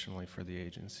operationally for the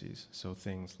agencies. So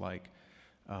things like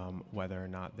whether or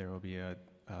not there will be a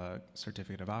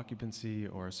certificate of occupancy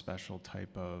or a special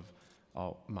type of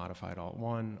modified Alt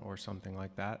 1 or something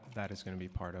like that, that is going to be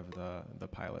part of the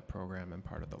pilot program and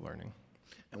part of the learning.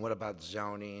 And what about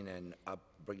zoning and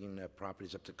bringing the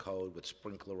properties up to code with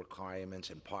sprinkler requirements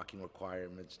and parking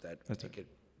requirements that make it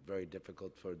very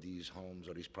difficult for these homes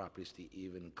or these properties to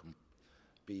even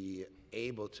be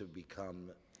able to become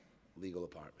legal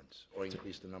apartments or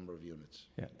increase the number of units?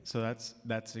 Yeah, so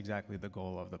that's exactly the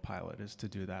goal of the pilot, is to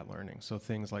do that learning. So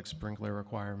things like sprinkler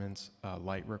requirements,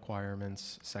 light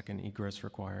requirements, second egress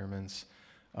requirements,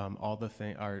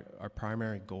 our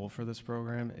primary goal for this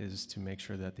program is to make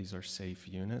sure that these are safe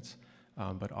units,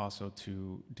 but also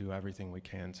to do everything we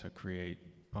can to create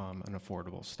an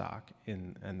affordable stock,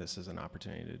 and this is an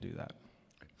opportunity to do that.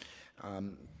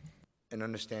 And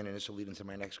understanding this will lead into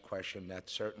my next question, that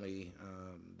certainly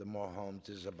the more homes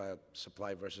is about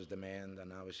supply versus demand,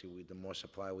 and obviously the more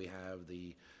supply we have,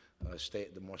 the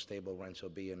more stable rents will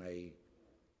be, and I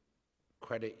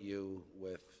credit you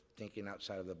with thinking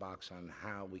outside of the box on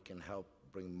how we can help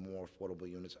bring more affordable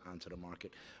units onto the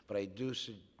market. But I do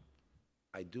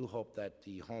hope that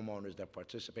the homeowners that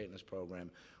participate in this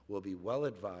program will be well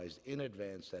advised in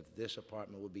advance that this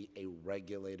apartment will be a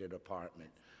regulated apartment.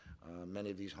 Many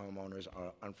of these homeowners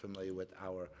are unfamiliar with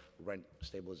our rent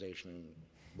stabilization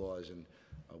laws and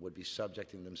would be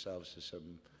subjecting themselves to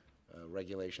some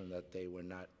regulation that they were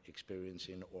not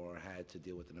experiencing or had to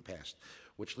deal with in the past.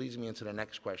 Which leads me into the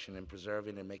next question, in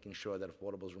preserving and making sure that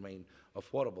affordables remain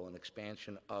affordable, an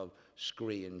expansion of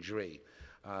SCREE and DREE.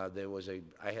 I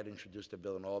had introduced a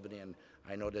bill in Albany, and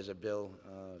I know there's a bill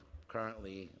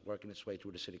currently working its way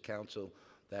through the City Council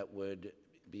that would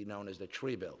be known as the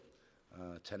TREE bill.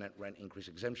 Tenant rent increase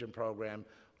exemption program,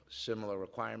 similar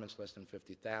requirements, less than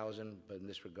 $50,000, but in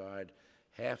this regard,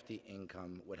 half the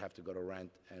income would have to go to rent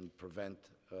and prevent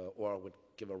or would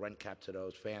give a rent cap to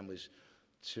those families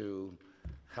to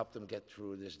help them get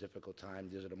through this difficult time.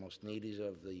 These are the most needy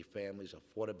of the families.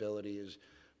 Affordability is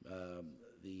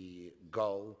the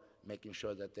goal, making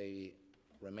sure that they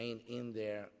remain in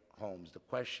their homes. The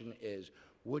question is,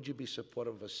 would you be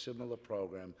supportive of a similar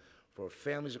program for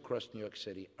families across New York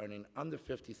City earning under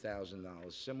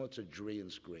 $50,000, similar to DREE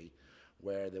and SCREE,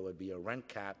 where there would be a rent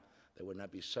cap that would not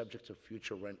be subject to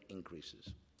future rent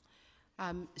increases?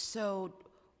 So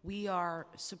we are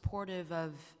supportive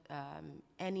of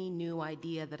any new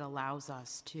idea that allows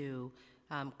us to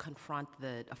confront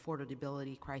the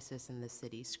affordability crisis in the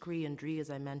city. SCREE and DREE, as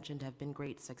I mentioned, have been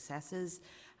great successes,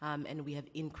 and we have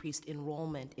increased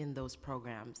enrollment in those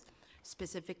programs.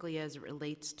 Specifically as it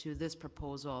relates to this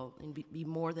proposal, and be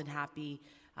more than happy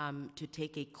to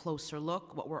take a closer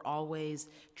look. What we're always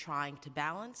trying to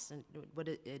balance and what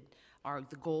are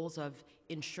the goals of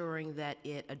ensuring that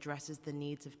it addresses the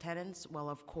needs of tenants. Well,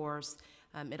 of course,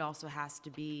 it also has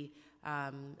to be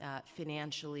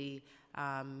financially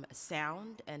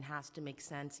sound and has to make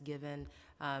sense given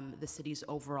the city's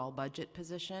overall budget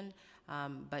position.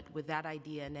 But with that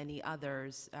idea and any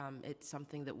others, it's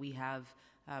something that we have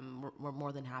we're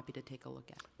more than happy to take a look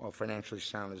at. Well, financially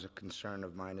sound is a concern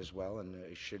of mine as well, and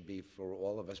it should be for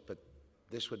all of us, but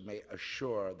this would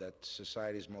assure that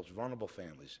society's most vulnerable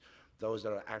families, those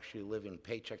that are actually living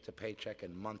paycheck to paycheck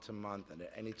and month to month and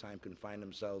at any time can find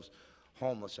themselves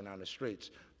homeless and on the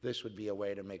streets, this would be a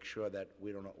way to make sure that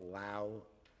we don't allow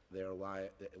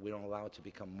it to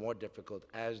become more difficult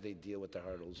as they deal with the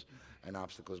hurdles and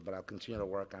obstacles. But I'll continue to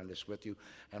work on this with you.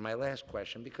 And my last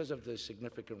question, because of the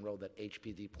significant role that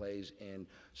HPD plays in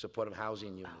supportive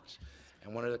housing units,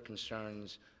 and one of the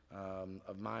concerns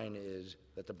of mine is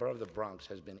that the borough of the Bronx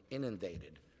has been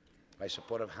inundated by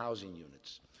supportive housing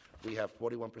units. We have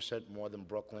 41% more than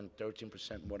Brooklyn,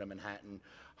 13% more than Manhattan,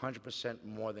 100%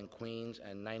 more than Queens,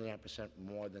 and 99%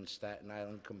 more than Staten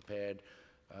Island compared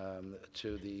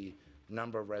to the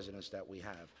number of residents that we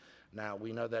have. Now,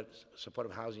 we know that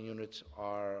supportive housing units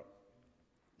are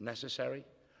necessary.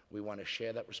 We want to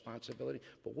share that responsibility.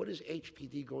 But what is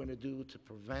HPD going to do to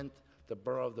prevent the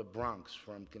borough of the Bronx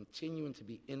from continuing to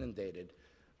be inundated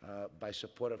by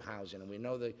supportive housing? And we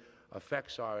know the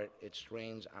effects are it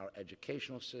strains our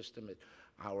educational system,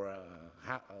 our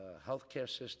healthcare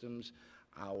systems,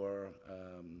 our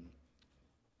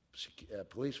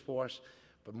police force.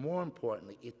 But more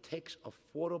importantly, it takes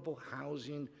affordable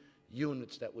housing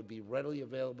units that would be readily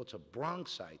available to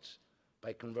Bronxites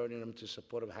by converting them to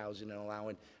supportive housing and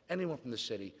allowing anyone from the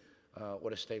city or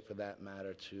the state for that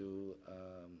matter, to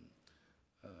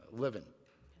live in.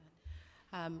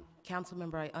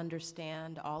 Councilmember, I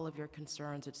understand all of your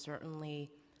concerns. It's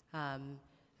certainly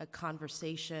a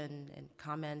conversation and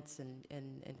comments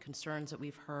and concerns that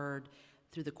we've heard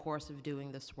through the course of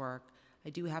doing this work. I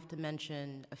do have to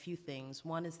mention a few things.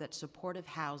 One is that supportive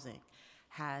housing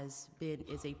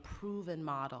is a proven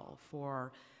model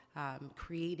for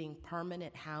creating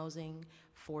permanent housing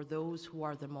for those who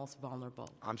are the most vulnerable.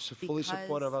 I'm fully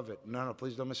supportive of it. No,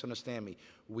 please don't misunderstand me.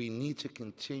 We need to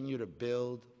continue to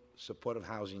build supportive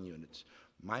housing units.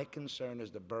 My concern is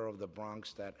the borough of the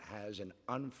Bronx that has an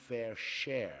unfair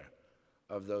share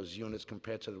of those units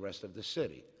compared to the rest of the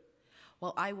city.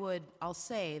 Well, I'll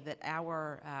say that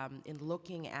in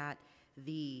looking at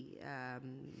the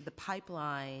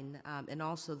pipeline and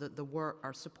also the work,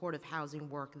 our supportive housing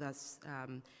work thus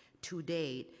to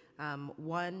date,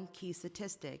 one key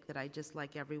statistic that I'd just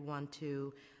like everyone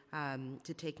to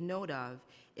take note of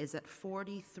is that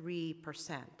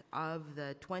 43% of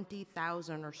the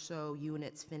 20,000 or so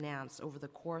units financed over the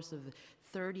course of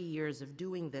 30 years of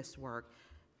doing this work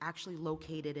actually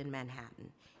located in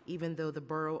Manhattan, even though the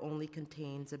borough only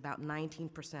contains about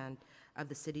 19% of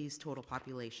the city's total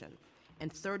population.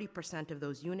 And 30% of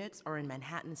those units are in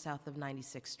Manhattan, south of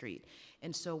 96th Street.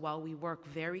 And so while we work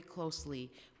very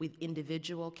closely with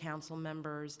individual council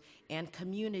members and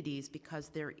communities, because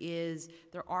there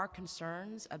are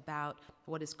concerns about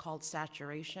what is called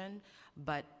saturation,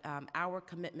 but our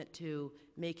commitment to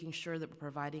making sure that we're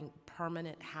providing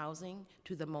permanent housing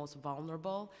to the most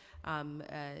vulnerable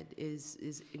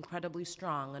is incredibly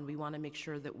strong, and we want to make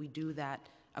sure that we do that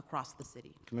across the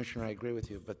city. Commissioner, I agree with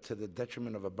you, but to the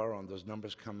detriment of a borough, and those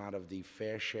numbers come out of the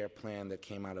fair share plan that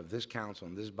came out of this council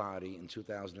and this body in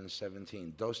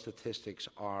 2017. Those statistics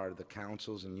are the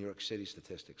council's and New York City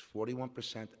statistics.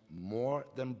 41% more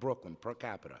than Brooklyn per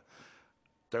capita,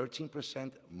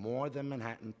 13% more than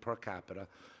Manhattan per capita,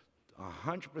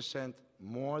 100%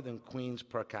 more than Queens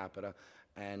per capita,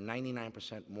 and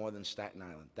 99% more than Staten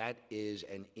Island. That is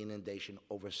an inundation,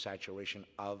 oversaturation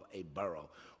of a borough.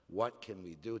 What can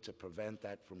we do to prevent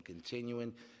that from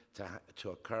continuing to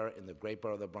occur in the great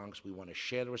borough of the Bronx? We want to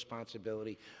share the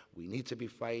responsibility. We need to be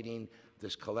fighting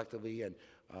this collectively, and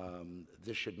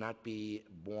this should not be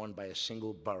borne by a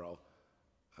single borough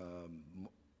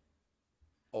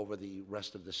over the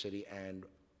rest of the city. And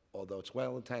although it's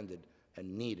well intended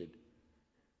and needed,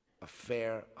 a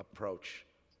fair approach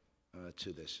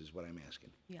to this is what I'm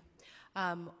asking. Yeah.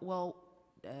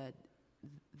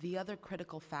 The other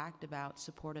critical fact about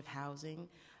supportive housing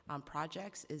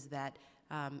projects is that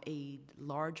a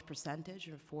large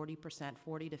percentage, 40%,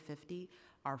 40 to 50,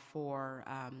 are for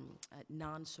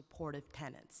non-supportive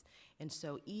tenants. And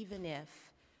so even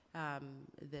if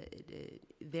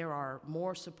there are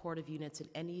more supportive units in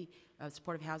any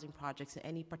supportive housing projects in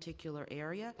any particular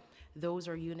area, those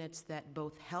are units that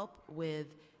both help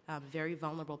with very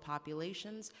vulnerable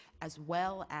populations as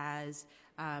well as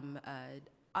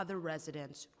other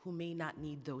residents who may not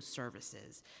need those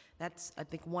services. That's, I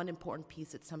think, one important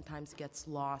piece that sometimes gets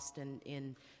lost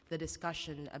in the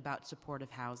discussion about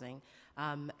supportive housing.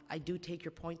 I do take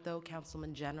your point, though,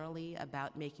 Councilman, generally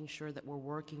about making sure that we're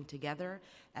working together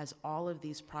as all of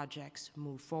these projects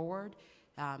move forward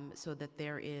so that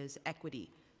there is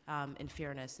equity and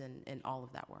fairness in all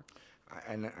of that work.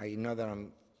 And I know that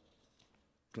I'm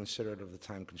considerate of the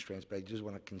time constraints, but I just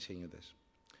want to continue this.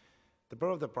 The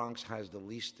borough of the Bronx has the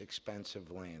least expensive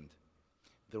land.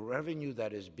 The revenue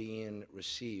that is being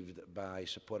received by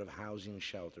supportive housing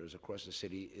shelters across the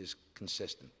city is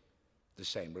consistent, the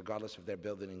same, regardless if they're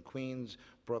building in Queens,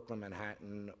 Brooklyn,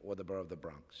 Manhattan, or the borough of the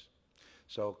Bronx.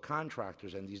 So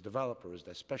contractors and these developers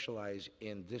that specialize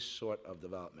in this sort of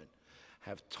development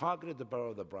have targeted the borough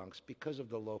of the Bronx because of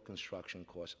the low construction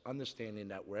costs, understanding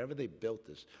that wherever they built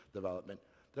this development,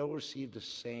 they'll receive the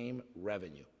same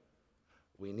revenue.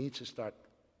 We need to start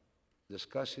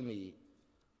discussing the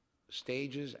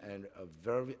stages and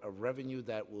a revenue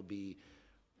that will be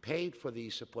paid for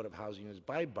these supportive housing units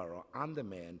by borough on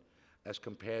demand as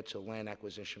compared to land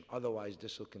acquisition. Otherwise,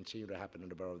 this will continue to happen in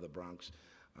the borough of the Bronx,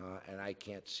 and I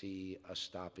can't see us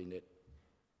stopping it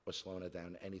or slowing it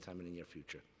down anytime in the near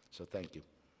future. So thank you.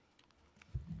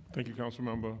 Thank you,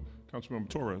 Councilmember. Councilmember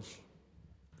Torres.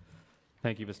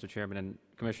 Thank you, Mr. Chairman. And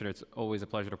Commissioner, it's always a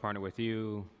pleasure to partner with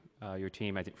you, your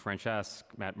team. I think Francesca,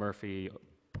 Matt Murphy,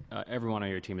 everyone on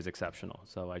your team is exceptional.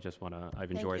 So I just want to,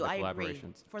 I've enjoyed the collaborations. I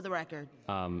agree, for the record.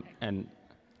 And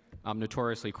I'm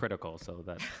notoriously critical, so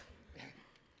that.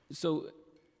 So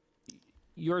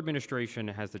your administration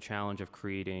has the challenge of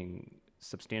creating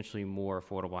substantially more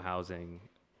affordable housing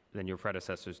than your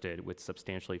predecessors did with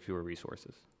substantially fewer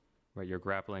resources. right? You're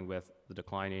grappling with the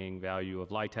declining value of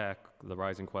LIHTC, the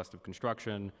rising cost of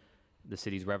construction, the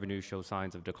city's revenue shows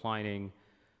signs of declining.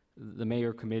 The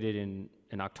mayor committed in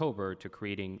October to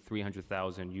creating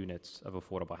 300,000 units of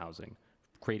affordable housing,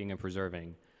 creating and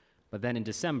preserving. But then in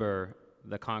December,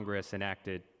 the Congress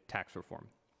enacted tax reform,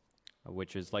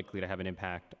 which is likely to have an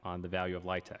impact on the value of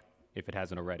LIHTC, if it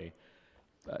hasn't already.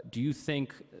 Do you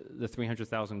think the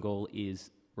 300,000 goal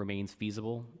remains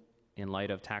feasible in light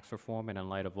of tax reform and in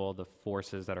light of all the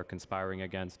forces that are conspiring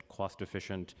against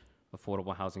cost-efficient,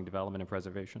 affordable housing development and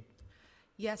preservation?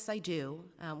 Yes, I do,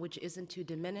 which isn't to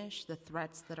diminish the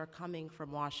threats that are coming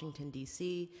from Washington,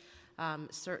 D.C.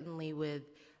 Certainly with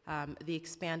the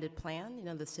expanded plan,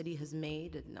 the city has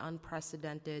made an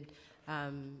unprecedented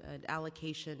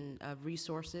allocation of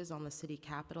resources on the city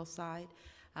capital side.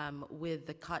 With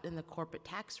the cut in the corporate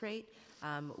tax rate,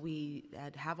 we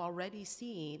have already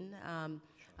seen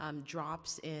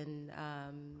drops in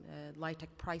LIHTC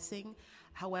pricing.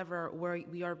 However,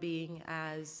 we are being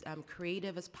as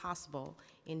creative as possible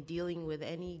in dealing with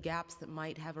any gaps that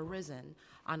might have arisen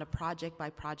on a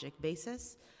project-by-project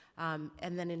basis. And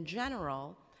then in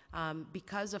general,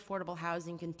 because affordable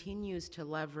housing continues to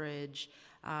leverage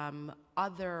other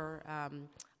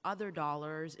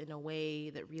dollars in a way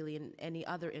that really in any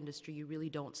other industry you really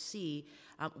don't see,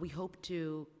 we hope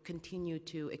to continue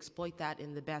to exploit that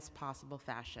in the best possible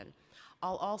fashion.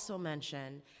 I'll also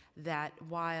mention that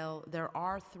while there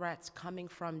are threats coming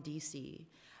from DC,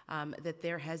 that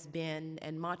there has been,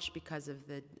 and much because of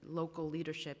the local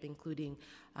leadership, including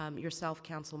yourself,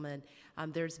 Councilman,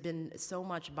 there's been so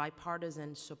much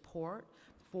bipartisan support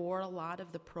for a lot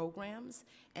of the programs,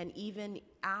 and even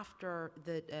after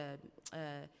the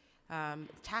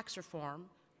tax reform,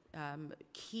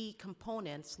 key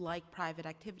components like private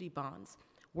activity bonds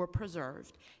were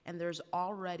preserved, and there's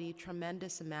already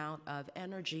tremendous amount of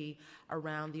energy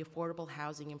around the Affordable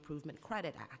Housing Improvement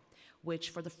Credit Act,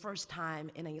 which for the first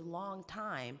time in a long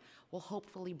time will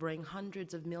hopefully bring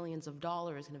hundreds of millions of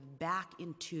dollars kind of back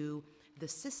into the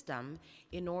system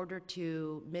in order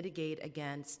to mitigate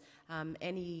against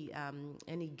any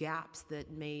gaps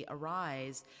that may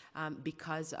arise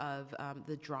because of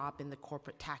the drop in the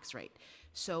corporate tax rate.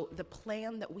 So the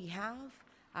plan that we have,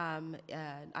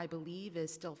 I believe,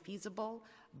 is still feasible,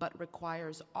 but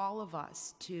requires all of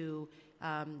us to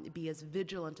be as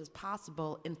vigilant as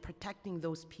possible in protecting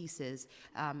those pieces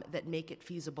that make it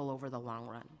feasible over the long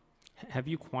run. Have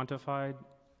you quantified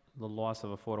the loss of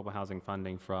affordable housing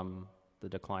funding from the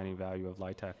declining value of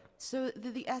LIHTC? So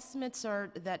the estimates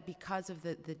are that because of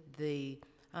the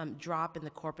drop in the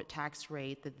corporate tax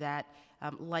rate, that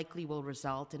likely will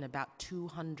result in about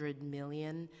 $200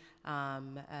 million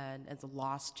as a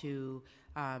loss to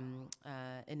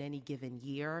in any given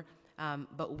year.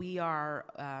 But we are,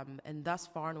 and thus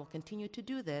far, and will continue to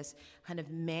do this, kind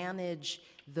of manage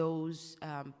those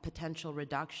potential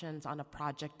reductions on a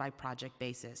project-by-project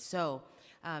basis. So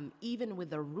even with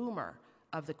the rumor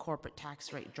of the corporate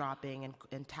tax rate dropping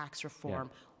and tax reform,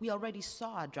 we already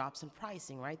saw drops in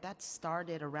pricing, right? That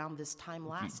started around this time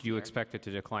last year. Do you expect it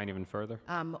to decline even further?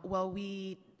 Well,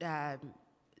 we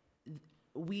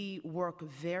work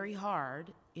very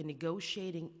hard in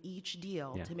negotiating each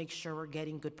deal to make sure we're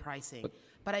getting good pricing.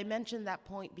 But I mentioned that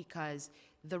point because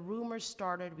the rumors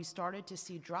started, we started to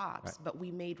see drops, but we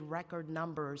made record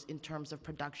numbers in terms of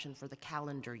production for the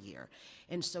calendar year.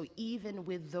 And so even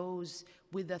with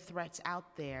the threats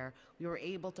out there, we were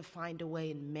able to find a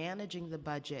way in managing the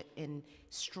budget and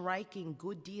striking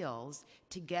good deals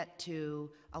to get to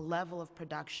a level of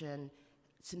production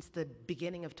since the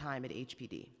beginning of time at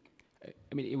HPD.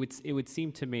 I mean, it would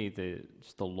seem to me that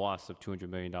just the loss of $200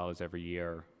 million every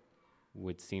year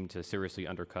would seem to seriously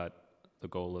undercut the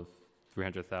goal of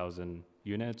 300,000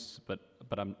 units, but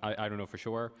I don't know for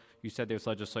sure. You said there's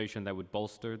legislation that would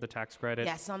bolster the tax credit?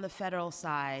 Yes, on the federal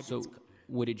side. So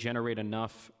would it generate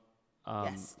enough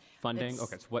yes, funding?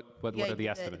 Okay, so what are the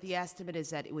estimates? The estimate is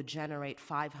that it would generate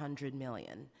 $500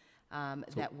 million.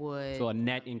 That would so a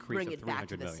net increase bring of it back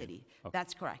to the million. city. Okay.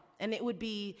 That's correct, and it would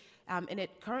be, and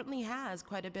it currently has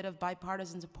quite a bit of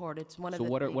bipartisan support. It's one of so the.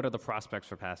 So what are the prospects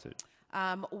for passage?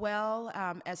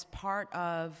 As part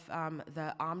of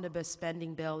the omnibus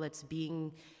spending bill that's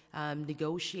being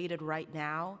negotiated right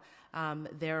now,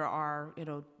 there are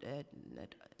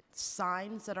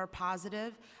signs that are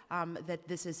positive that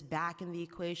this is back in the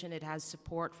equation. It has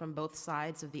support from both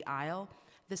sides of the aisle.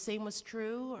 The same was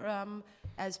true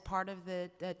as part of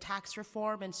the tax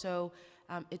reform, and so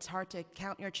it's hard to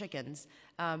count your chickens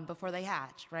before they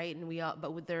hatch, right? And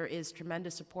but there is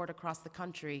tremendous support across the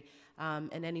country,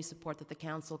 and any support that the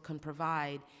council can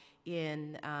provide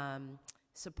in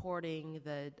supporting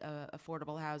the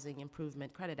Affordable Housing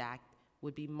Improvement Credit Act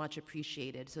would be much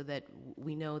appreciated so that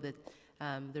we know that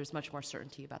there's much more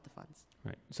certainty about the funds.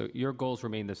 Right. So your goals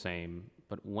remain the same,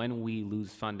 but when we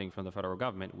lose funding from the federal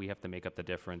government, we have to make up the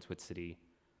difference with city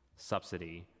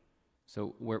subsidy.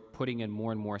 So we're putting in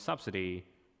more and more subsidy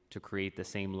to create the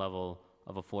same level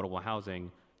of affordable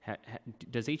housing.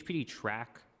 Does HPD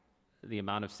track the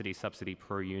amount of city subsidy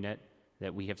per unit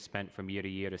that we have spent from year to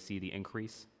year to see the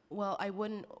increase? Well, I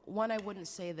wouldn't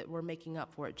say that we're making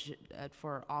up for it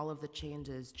for all of the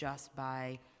changes just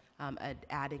by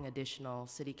adding additional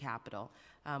city capital.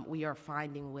 We are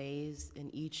finding ways in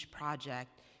each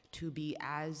project to be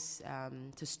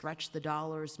to stretch the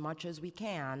dollars much as we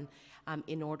can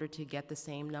in order to get the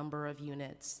same number of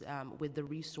units with the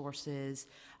resources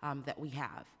that we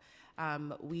have.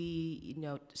 We,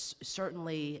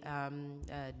 certainly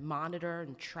monitor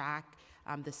and track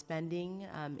the spending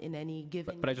in any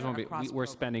given But I just year want to be, across we're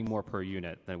programs. spending more per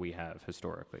unit than we have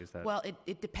historically, is that? Well,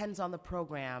 it depends on the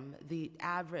program. The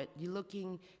average,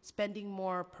 spending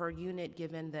more per unit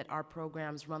given that our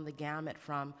programs run the gamut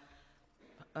from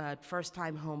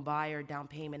first-time home buyer down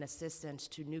payment assistance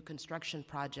to new construction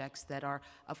projects that are,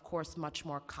 of course, much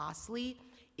more costly.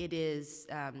 It is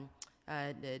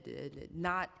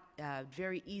not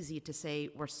very easy to say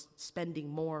we're spending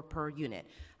more per unit.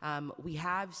 We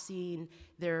have seen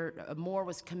more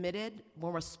was committed,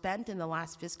 more was spent in the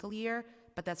last fiscal year,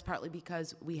 but that's partly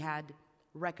because we had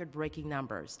record-breaking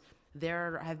numbers.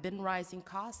 There have been rising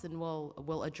costs, and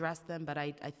we'll address them, but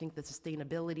I think the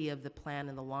sustainability of the plan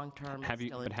in the long term is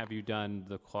still intact. Have you done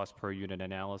the cost per unit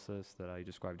analysis that I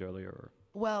described earlier? Or?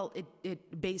 Well,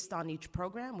 it based on each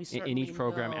program, we certainly In each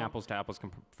program, know, apples to apples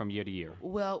from year to year?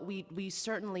 Well, we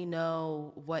certainly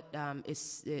know what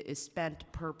is spent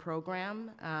per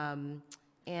program,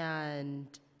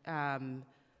 and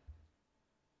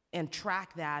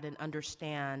track that and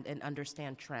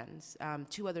understand trends.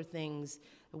 Two other things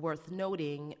worth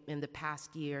noting in the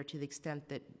past year, to the extent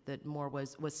that more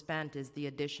was spent, is the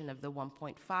addition of the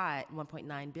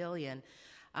 1.9 billion,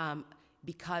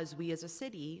 because we as a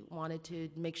city wanted to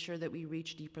make sure that we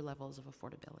reach deeper levels of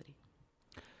affordability.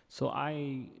 So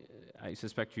I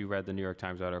suspect you read the New York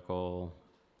Times article.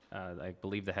 I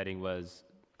believe the heading was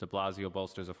 "De Blasio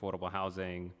bolsters affordable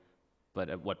housing, but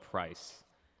at what price?"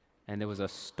 And there was a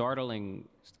startling,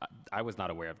 I was not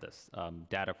aware of this,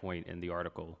 data point in the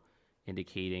article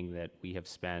indicating that we have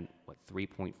spent,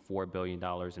 $3.4 billion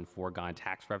in foregone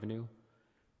tax revenue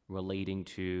relating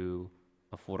to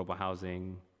affordable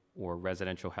housing or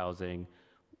residential housing.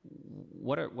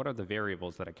 What are the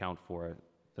variables that account for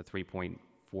the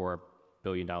 $3.4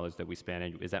 billion that we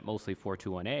spent? Is that mostly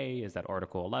 421A? Is that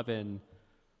Article 11?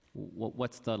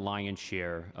 What's the lion's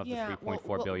share of the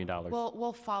 $3.4 billion?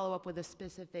 We'll follow up with a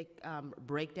specific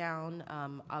breakdown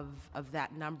of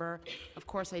that number. Of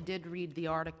course, I did read the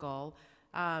article,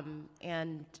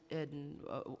 and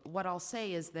what I'll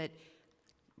say is that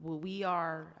we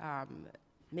are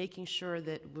making sure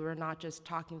that we're not just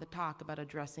talking the talk about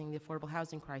addressing the affordable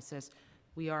housing crisis.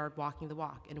 We are walking the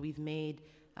walk, and we've made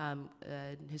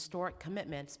historic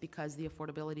commitments because the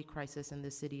affordability crisis in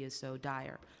the city is so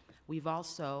dire. We've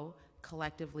also,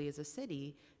 collectively as a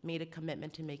city, made a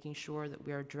commitment to making sure that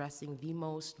we're addressing the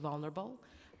most vulnerable,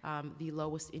 the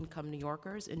lowest income New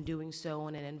Yorkers, and doing so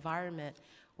in an environment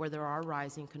where there are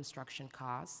rising construction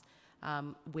costs,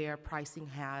 where pricing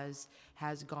has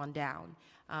gone down.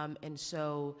 And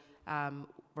so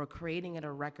we're creating at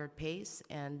a record pace,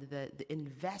 and the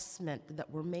investment that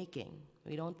we're making,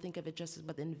 we don't think of it just as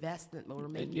about the investment that we're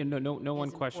making. No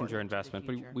one questions your investment,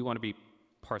 but we want to be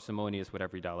parsimonious with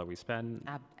every dollar we spend.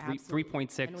 Absolutely.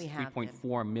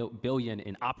 3.4 billion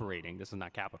in operating, this is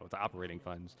not capital, it's operating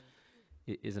funds,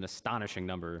 is an astonishing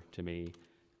number to me.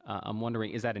 I'm wondering,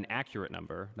 is that an accurate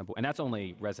number? And that's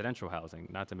only residential housing,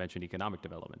 not to mention economic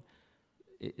development.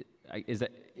 Is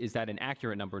that an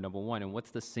accurate number, number one? And what's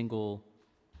the single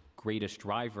greatest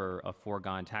driver of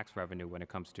foregone tax revenue when it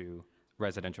comes to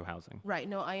residential housing? Right,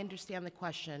 no, I understand the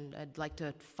question. I'd like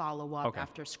to follow up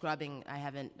after scrubbing.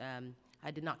 I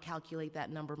did not calculate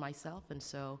that number myself, and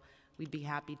so we'd be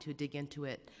happy to dig into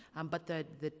it. But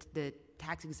the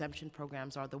tax exemption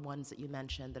programs are the ones that you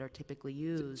mentioned that are typically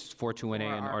used.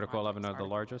 421A and Article 11 are the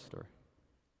largest, or?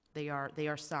 They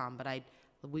are some, but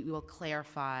we will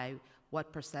clarify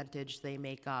what percentage they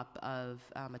make up of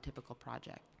a typical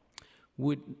project.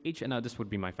 Now this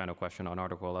would be my final question on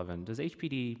Article 11. Does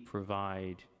HPD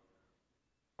provide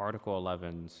Article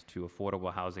 11s to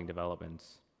affordable housing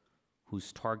developments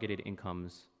whose targeted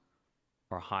incomes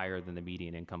are higher than the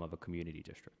median income of a community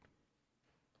district?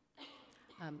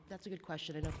 That's a good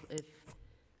question. And if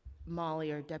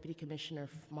Molly, or Deputy Commissioner,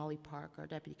 Molly Park, our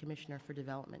Deputy Commissioner for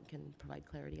Development, can provide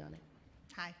clarity on it.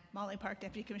 Hi, Molly Park,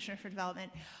 Deputy Commissioner for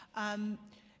Development.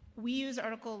 We use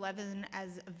Article 11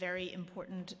 as a very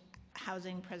important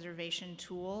housing preservation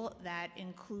tool that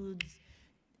includes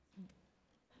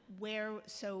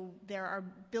so there are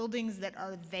buildings that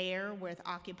are there with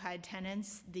occupied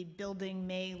tenants. The building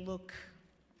may look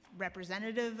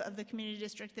representative of the community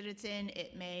district that it's in.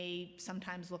 It may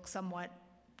sometimes look somewhat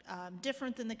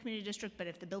different than the community district, but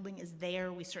if the building is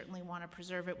there, we certainly want to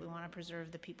preserve it. We want to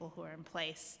preserve the people who are in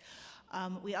place.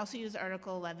 We also use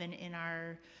Article 11 in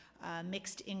our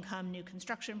mixed income new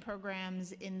construction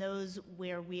programs, in those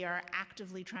where we are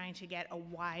actively trying to get a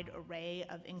wide array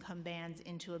of income bands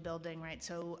into a building, right?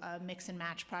 So a mix and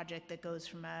match project that goes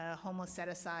from a homeless set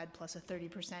aside plus a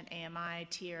 30% AMI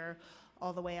tier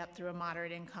all the way up through a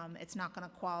moderate income. It's not going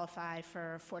to qualify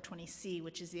for 420C,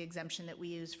 which is the exemption that we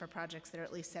use for projects that are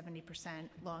at least 70%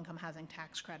 low-income housing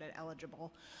tax credit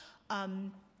eligible.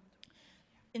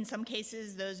 In some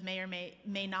cases, those may or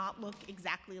may not look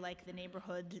exactly like the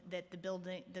neighborhood that the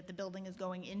building is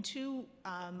going into.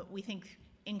 We think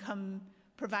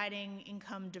providing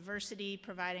income diversity,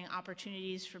 providing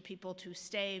opportunities for people to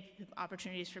stay,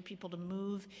 opportunities for people to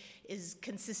move, is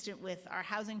consistent with our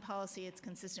housing policy. It's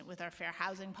consistent with our fair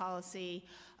housing policy,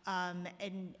 and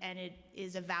it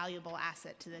is a valuable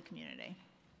asset to the community.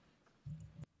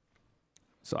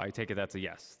 So I take it that's a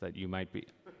yes, that you might be.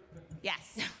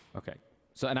 Yes. Okay.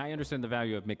 So, and I understand the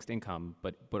value of mixed income,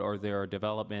 but are there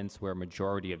developments where a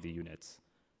majority of the units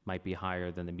might be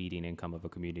higher than the median income of a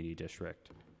community district?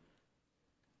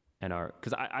 And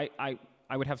because I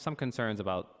would have some concerns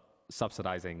about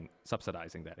subsidizing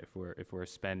that. If we're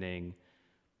spending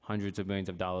hundreds of millions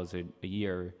of dollars a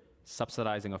year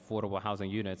subsidizing affordable housing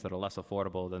units that are less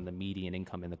affordable than the median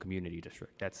income in the community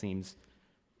district, that seems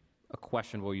a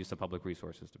questionable use of public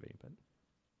resources to me. But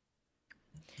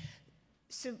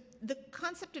so the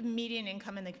concept of median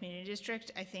income in the community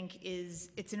district, I think,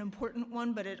 it's an important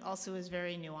one, but it also is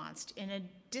very nuanced. In a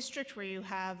district where you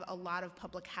have a lot of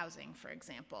public housing, for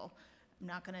example, I'm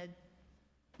not going to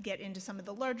get into some of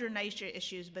the larger NYCC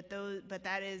issues, but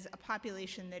that is a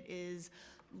population that is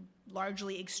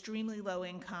largely extremely low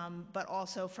income, but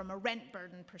also from a rent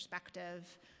burden perspective,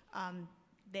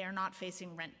 they are not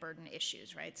facing rent burden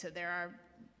issues, right? So there are,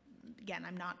 again,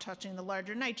 I'm not touching the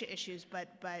larger NYCC issues, but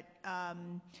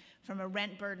from a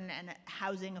rent burden and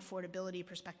housing affordability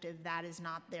perspective, that is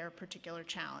not their particular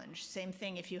challenge. Same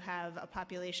thing if you have a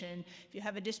population, if you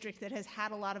have a district that has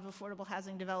had a lot of affordable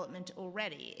housing development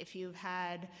already, if you've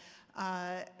had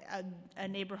a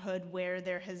neighborhood where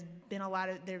there has been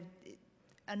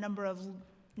a number of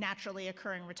naturally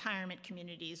occurring retirement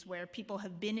communities where people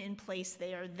have been in place,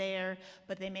 they are there,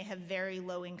 but they may have very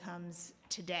low incomes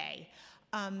today.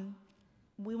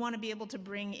 We want to be able to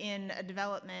bring in a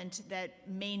development that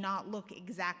may not look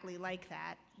exactly like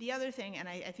that. The other thing, and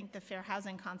I think the fair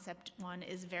housing concept one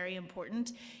is very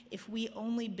important, if we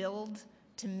only build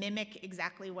to mimic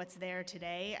exactly what's there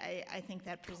today, I think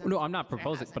that presents. No, I'm not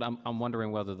proposing, but I'm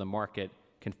wondering whether the market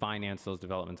can finance those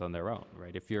developments on their own,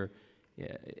 right? If you're,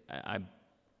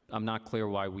 I'm not clear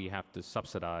why we have to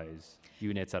subsidize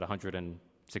units at 165%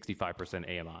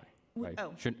 AMI, right?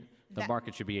 Oh. The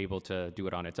market should be able to do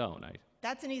it on its own.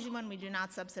 That's an easy one. We do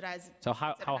not subsidize. So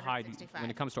how high, when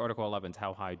it comes to Article 11,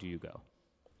 how high do you go?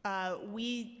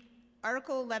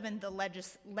 Article 11,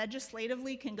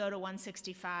 legislatively can go to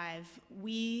 165.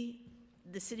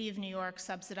 The City of New York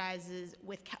subsidizes,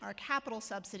 with our capital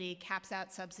subsidy, caps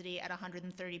out subsidy at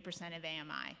 130% of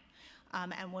AMI.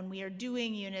 And when we are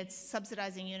doing units,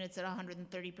 subsidizing units at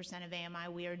 130% of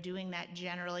AMI, we are doing that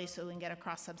generally so we can get a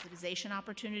cross-subsidization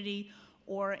opportunity,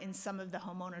 or in some of the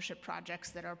homeownership projects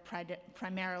that are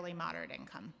primarily moderate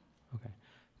income. Okay.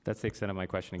 That's the extent of my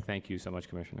questioning. Thank you so much,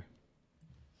 Commissioner.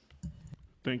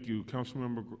 Thank you.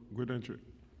 Councilmember Grodenchik.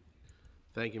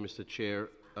 Thank you, Mr. Chair.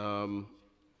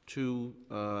 Two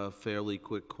fairly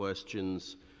quick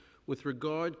questions. With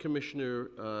regard,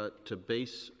 Commissioner, to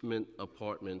basement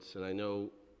apartments, and I know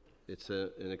it's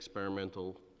an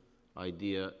experimental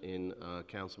idea in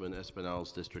Councilman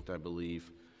Espinal's district, I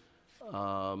believe.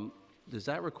 Does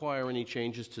that require any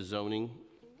changes to zoning?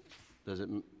 Does it?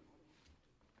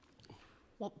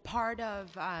 Well, part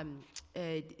of,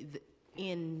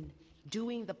 in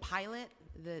doing the pilot,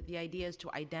 the idea is to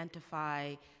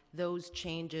identify those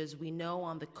changes. We know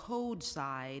on the code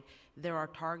side, there are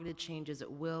targeted changes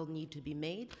that will need to be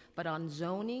made, but on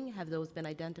zoning, have those been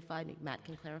identified? Matt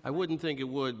can clarify. I wouldn't think it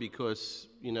would, because,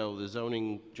 you know, the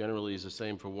zoning generally is the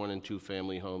same for 1- and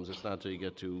 2-family homes. It's not until you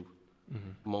get to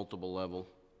multiple level.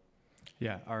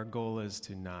 Yeah, our goal is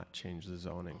to not change the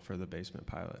zoning for the basement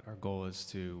pilot. Our goal is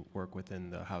to work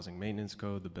within the housing maintenance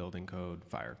code, the building code,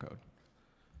 fire code.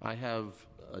 I have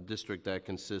a district that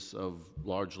consists of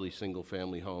largely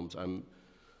single-family homes. I'm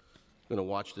going to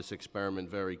watch this experiment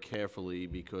very carefully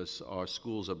because our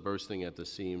schools are bursting at the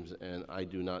seams, and I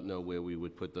do not know where we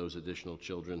would put those additional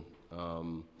children.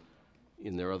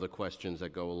 And there are other questions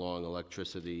that go along,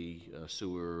 electricity,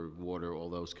 sewer, water, all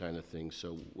those kind of things.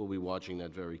 So we'll be watching that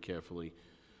very carefully.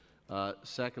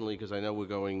 Secondly, because I know we're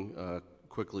going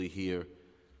quickly here,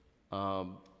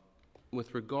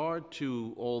 with regard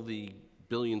to all the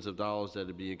billions of dollars that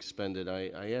would be expended,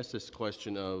 I asked this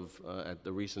question at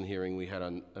the recent hearing we had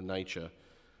on Nycc,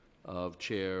 of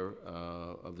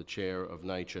the chair of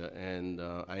Nycc, and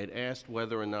I had asked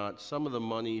whether or not some of the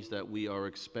monies that we are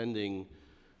expending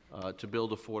to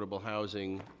build affordable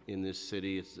housing in this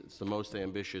city, it's the most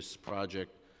ambitious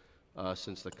project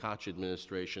since the Koch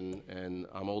administration, and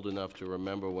I'm old enough to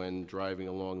remember when driving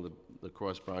along the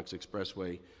Cross Bronx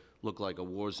Expressway looked like a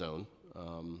war zone.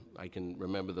 I can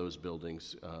remember those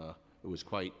buildings. It was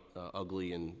quite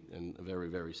ugly and very,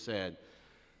 very sad.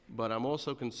 But I'm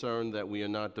also concerned that we are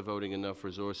not devoting enough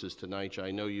resources to Nycc.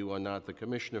 I know you are not the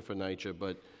commissioner for Nycc,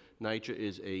 but Nycc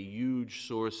is a huge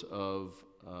source of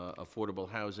affordable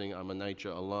housing. I'm a Nycc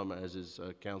alum, as is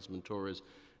Councilman Torres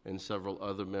and several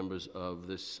other members of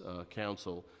this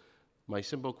council. My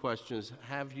simple question is,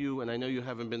 have you, and I know you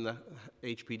haven't been the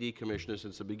HPD commissioner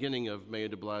since the beginning of Mayor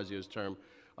de Blasio's term,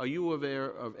 are you aware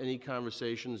of any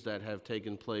conversations that have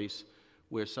taken place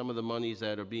where some of the monies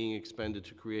that are being expended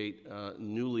to create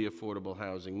newly affordable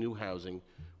housing, new housing,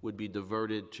 would be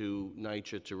diverted to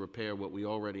Nycc to repair what we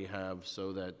already have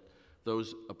so that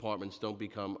those apartments don't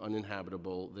become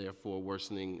uninhabitable, therefore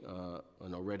worsening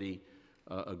an already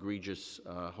egregious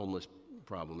homeless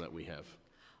problem that we have?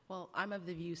 Well, I'm of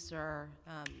the view, sir,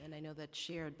 and I know that's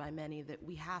shared by many, that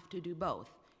we have to do both,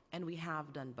 and we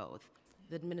have done both.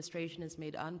 The administration has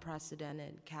made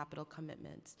unprecedented capital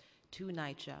commitments to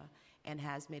Nycc and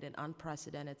has made an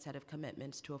unprecedented set of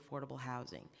commitments to affordable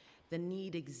housing. The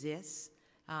need exists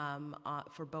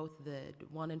for both the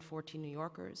 1 in 14 New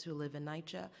Yorkers who live in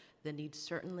Nycc. The need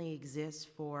certainly exists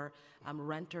for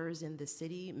renters in the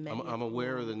city. I'm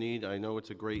aware of the need. I know it's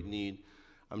a great need.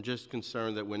 I'm just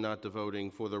concerned that we're not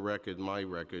devoting, for the record, my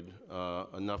record,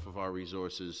 enough of our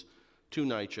resources to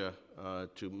Nycc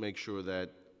to make sure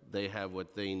that they have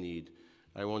what they need.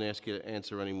 I won't ask you to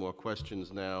answer any more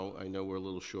questions now. I know we're a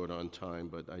little short on time,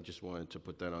 but I just wanted to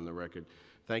put that on the record.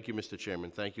 Thank you, Mr.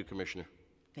 Chairman. Thank you, Commissioner.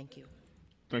 Thank you.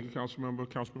 Thank you, Councilmember.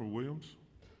 Councilmember Williams.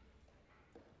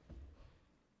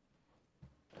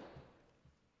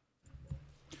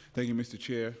 Thank you, Mr.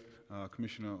 Chair.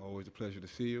 Commissioner, always a pleasure to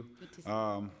see you. Good to see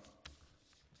you.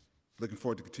 Looking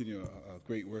forward to continue a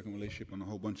great working relationship on a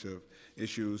whole bunch of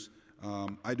issues.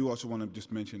 I do also want to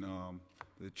just mention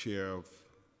the chair of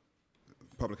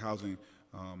Public Housing,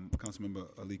 Councilmember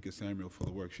Alika Samuel, for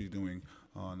the work she's doing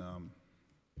on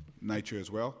Nycc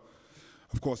as well.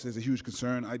 Of course, there's a huge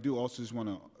concern. I do also just want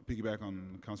to piggyback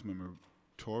on Councilmember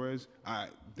Torres.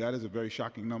 That is a very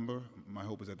shocking number. My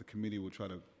hope is that the committee will try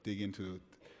to dig into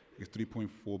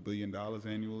 $3.4 billion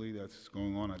annually that's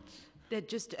going on.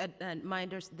 Just a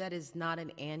reminder, that is not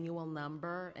an annual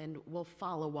number, and we'll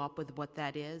follow up with what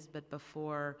that is, but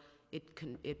before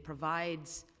it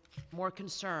provides more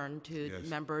concern to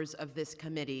members of this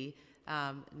committee,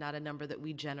 not a number that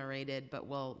we generated, but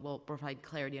we'll provide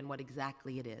clarity on what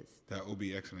exactly it is. That will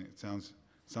be excellent. It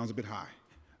sounds a bit high.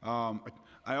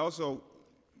 I also,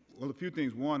 well, a few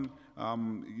things. One,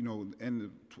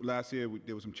 last year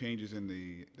there were some changes in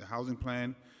the housing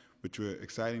plan, which were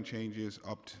exciting changes,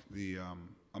 upped the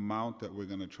amount that we're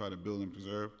going to try to build and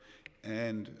preserve,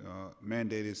 and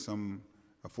mandated some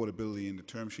affordability in the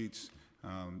term sheets.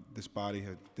 This body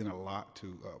has done a lot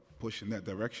to push in that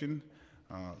direction,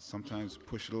 sometimes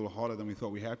push a little harder than we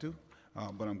thought we had to,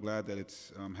 but I'm glad that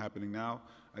it's happening now.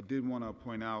 I did want to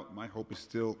point out my hope is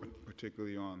still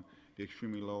particularly on the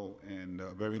extremely low and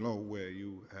very low, where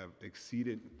you have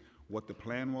exceeded what the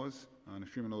plan was.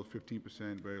 Extremely low is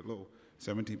 15%, very low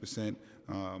 17%.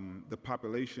 The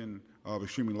population of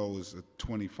extremely low is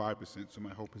 25%, so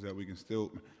my hope is that we can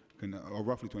still, or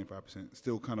roughly 25%,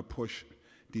 still kind of push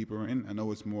deeper in. I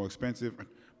know it's more expensive,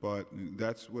 but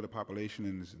that's where the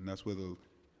population is, and that's where the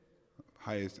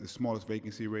smallest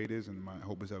vacancy rate is, and my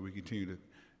hope is that we continue to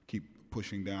keep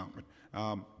pushing down.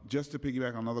 Just to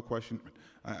piggyback on another question,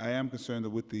 I am concerned that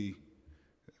with the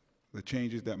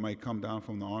changes that might come down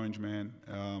from the Orange Man,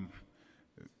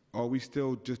 are we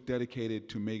still just dedicated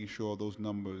to making sure those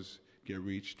numbers get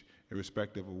reached,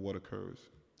 irrespective of what occurs?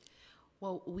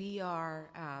 Well, we are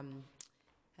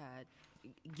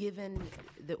given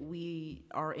that we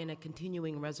are in a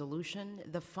continuing resolution,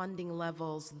 the funding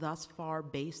levels thus far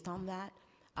based on that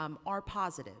are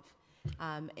positive.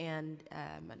 And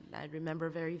I remember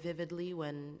very vividly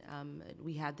when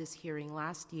we had this hearing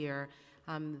last year,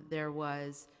 there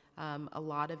was a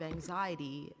lot of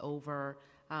anxiety over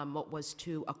what was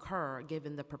to occur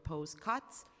given the proposed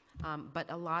cuts, but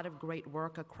a lot of great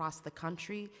work across the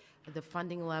country. The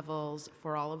funding levels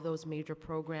for all of those major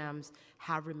programs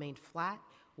have remained flat.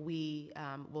 We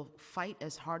will fight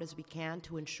as hard as we can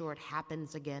to ensure it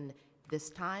happens again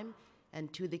this time.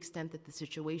 And to the extent that the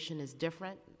situation is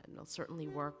different, and I'll certainly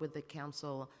work with the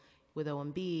council, with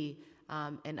OMB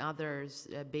and others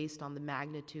based on the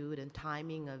magnitude and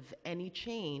timing of any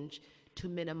change to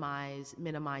minimize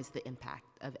the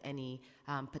impact of any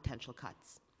potential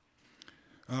cuts.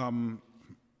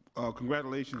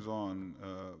 Congratulations on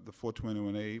the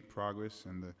 421A progress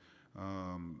and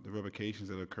the revocations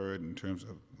that occurred in terms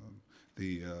of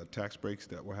the tax breaks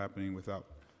that were happening without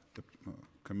the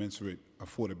commensurate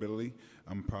affordability.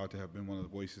 I'm proud to have been one of the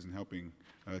voices in helping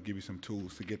give you some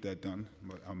tools to get that done.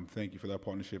 But thank you for that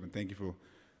partnership, and thank you for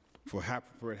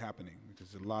it happening,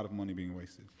 because there's a lot of money being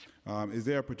wasted. Is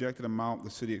there a projected amount the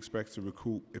city expects to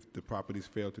recoup if the properties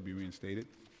fail to be reinstated?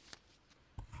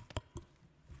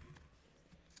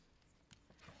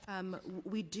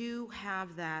 We do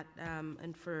have that,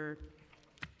 and for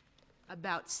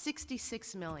about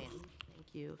 $66 million,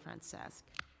 thank you, Francesc,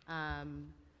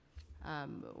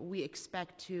 we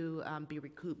expect to be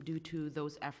recouped due to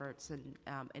those efforts,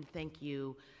 and thank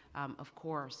you, of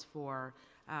course, for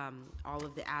all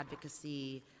of the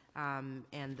advocacy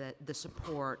and the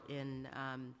support in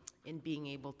being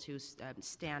able to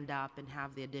stand up and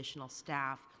have the additional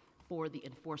staff for the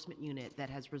enforcement unit that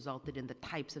has resulted in the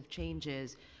types of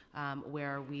changes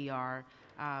where we are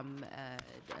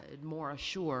more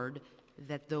assured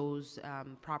that those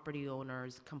property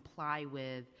owners comply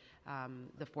with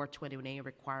the 421A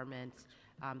requirements,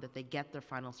 that they get their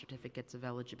final certificates of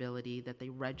eligibility, that they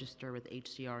register with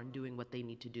HCR and doing what they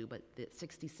need to do. But the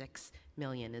 $66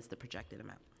 million is the projected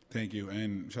amount. Thank you,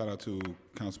 and shout out to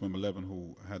Councilmember Levin,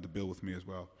 who had the bill with me as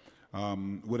well.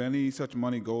 Would any such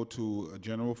money go to a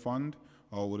general fund,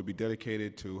 or would it be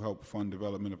dedicated to help fund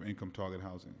development of income target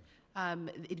housing?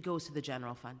 It goes to the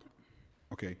general fund.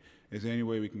 Okay. Is there any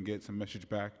way we can get some message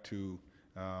back to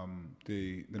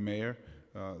the mayor?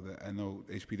 I know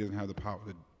HP doesn't have the power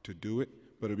to do it,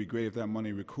 but it'd be great if that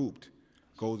money recouped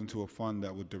goes into a fund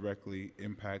that would directly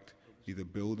impact either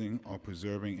building or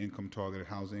preserving income targeted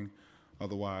housing.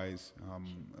 Otherwise,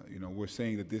 we're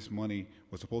saying that this money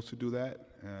was supposed to do that.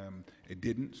 It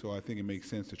didn't, so I think it makes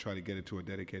sense to try to get it to a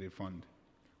dedicated fund.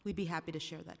 We'd be happy to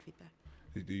share that feedback.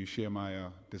 Do you share my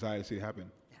desire to see it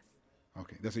happen? Yes.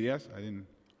 Okay, that's a yes? I didn't.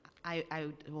 I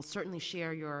will certainly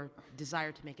share your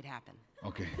desire to make it happen.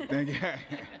 Okay, thank you.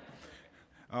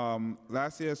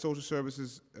 Last year, Social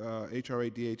Services,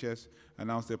 HRA DHS,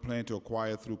 announced their plan to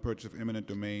acquire through purchase of eminent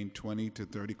domain 20 to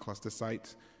 30 cluster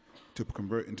sites to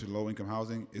convert into low-income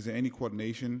housing. Is there any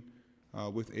coordination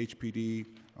with HPD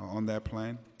on that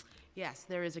plan? Yes,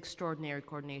 there is extraordinary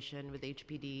coordination with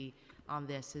HPD on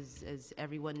this. As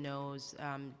everyone knows,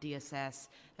 DSS,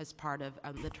 as part of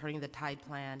the Turning the Tide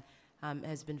plan,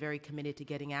 has been very committed to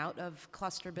getting out of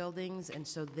cluster buildings, and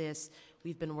so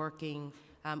we've been working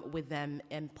with them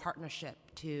in partnership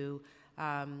to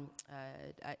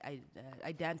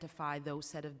identify those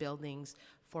set of buildings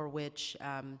for which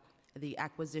the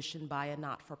acquisition by a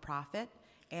not-for-profit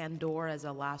and/or as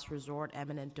a last resort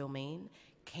eminent domain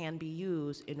can be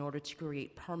used in order to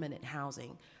create permanent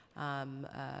housing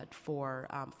for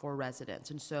residents.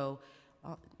 And so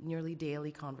nearly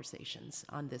daily conversations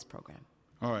on this program.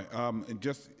 All right, and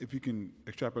just if you can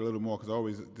extrapolate a little more,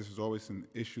 because this is always an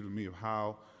issue to me of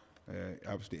how,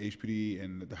 obviously, HPD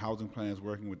and the housing plan is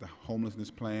working with the homelessness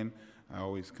plan. I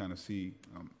always kind of see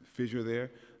fissure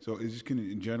there. So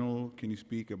in general, can you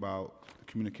speak about the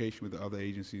communication with the other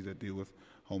agencies that deal with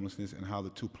homelessness and how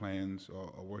the two plans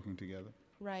are working together?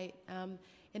 Right,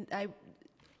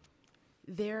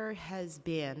 there has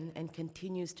been and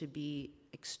continues to be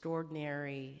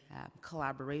extraordinary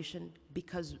collaboration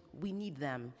because we need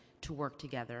them to work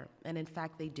together, and in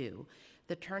fact they do.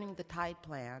 The Turning the Tide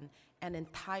plan, an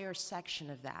entire section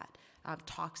of that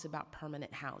talks about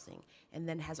permanent housing and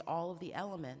then has all of the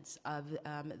elements of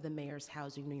the Mayor's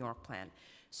Housing New York plan.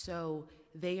 So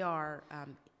they are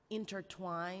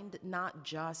intertwined not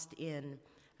just in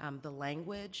the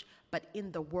language, but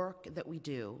in the work that we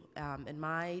do. In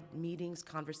my meetings,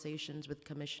 conversations with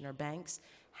Commissioner Banks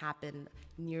happen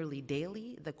nearly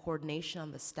daily. The coordination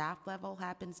on the staff level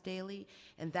happens daily,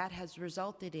 and that has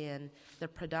resulted in the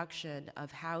production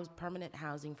of permanent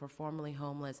housing for formerly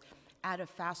homeless at a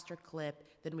faster clip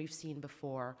than we've seen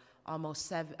before.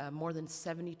 Almost more than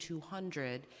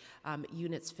 7,200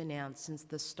 units financed since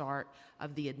the start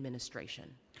of the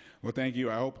administration. Well, thank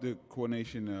you. I hope the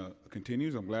coordination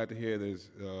continues. I'm glad to hear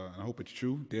I hope it's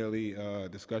true, daily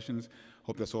discussions.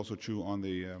 Hope that's also true on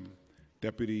the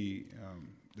deputy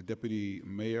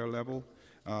mayor level.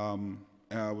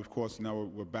 Of course, now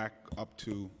we're back up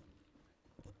to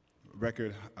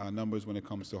record numbers when it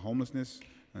comes to homelessness,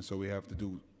 and so we have to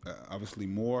do obviously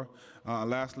more.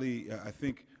 Lastly, I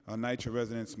think Nycc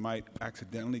residents might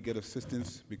accidentally get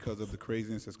assistance because of the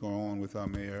craziness that's going on with our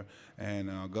mayor and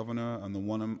governor on the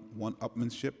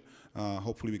one-upmanship.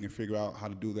 Hopefully we can figure out how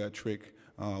to do that trick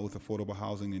with affordable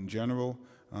housing in general.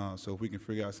 So if we can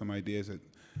figure out some ideas that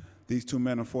these two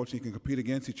men unfortunately can compete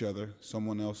against each other,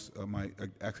 someone else might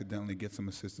accidentally get some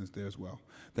assistance there as well.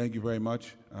 Thank you very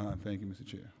much. Thank you, Mr.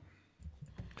 Chair.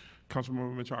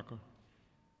 Councilmember Menchaca.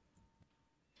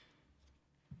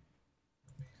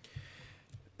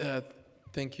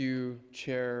 Thank you,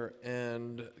 Chair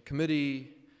and Committee,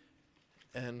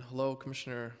 and hello,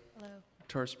 Commissioner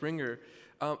Torres-Springer.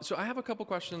 So I have a couple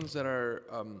questions that are,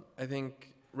 I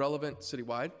think, relevant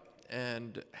citywide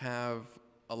and have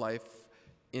a life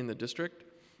in the district.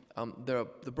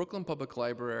 The Brooklyn Public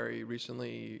Library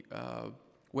recently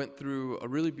went through a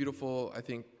really beautiful, I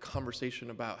think,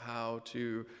 conversation about how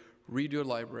to redo a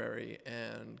library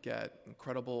and get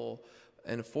incredible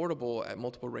and affordable at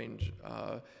multiple range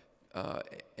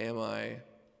AMI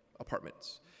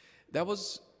apartments.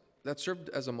 That served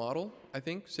as a model, I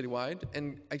think, citywide.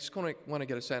 And I just want to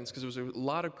get a sense, because there was a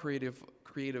lot of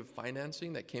creative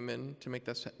financing that came in to make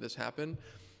this happen.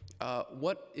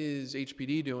 What is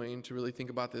HPD doing to really think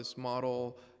about this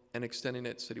model and extending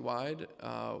it citywide?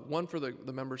 One, for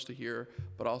the members to hear,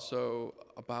 but also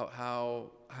about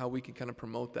how we can kind of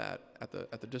promote that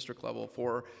at the district level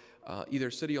for either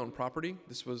city-owned property,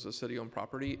 this was a city-owned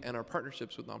property, and our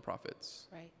partnerships with nonprofits.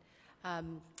 Right.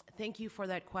 Thank you for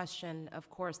that question. Of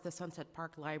course, the Sunset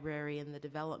Park Library and the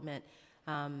development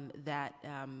that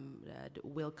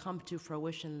will come to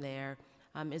fruition there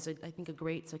is, I think, a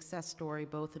great success story,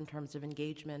 both in terms of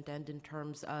engagement and in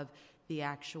terms of the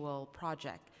actual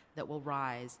project that will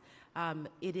rise.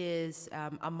 It is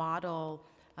a model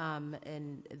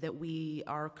and that we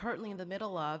are currently in the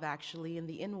middle of, actually, in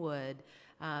the Inwood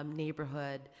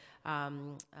neighborhood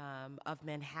of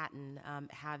Manhattan,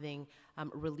 having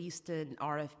released an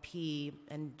RFP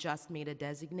and just made a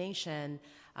designation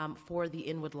for the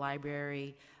Inwood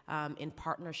Library in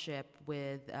partnership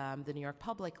with the New York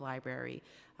Public Library.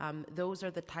 Those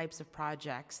are the types of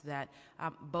projects that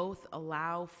both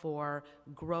allow for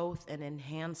growth and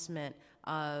enhancement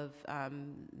of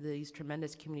these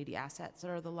tremendous community assets that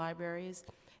are the libraries,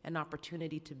 an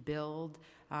opportunity to build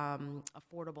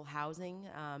affordable housing,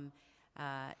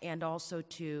 and also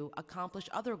to accomplish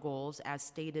other goals as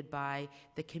stated by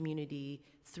the community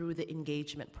through the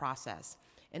engagement process.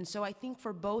 And so I think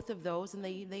for both of those, and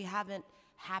they haven't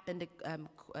happened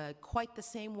quite the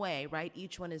same way, right?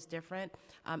 Each one is different.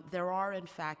 There are, in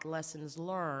fact, lessons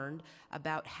learned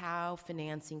about how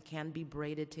financing can be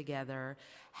braided together,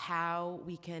 how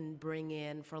we can bring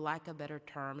in, for lack of a better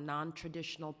term,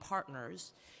 non-traditional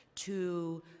partners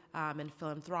to, and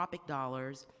philanthropic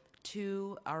dollars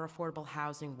to our affordable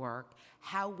housing work,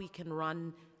 how we can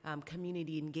run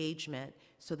community engagement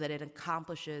so that it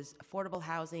accomplishes affordable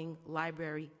housing,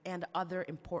 library, and other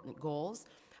important goals.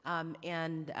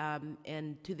 And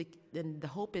the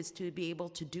hope is to be able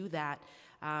to do that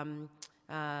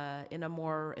in a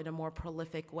more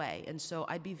prolific way. And so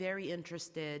I'd be very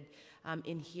interested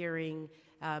in hearing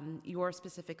your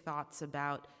specific thoughts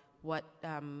about what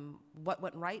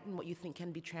went right and what you think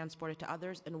can be transported to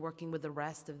others, and working with the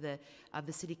rest of the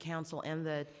City Council and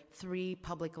the 3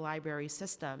 public library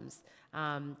systems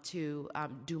to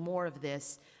do more of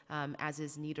this as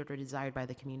is needed or desired by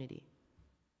the community.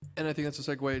 And I think that's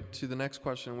a segue to the next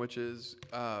question, which is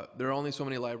there are only so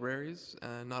many libraries,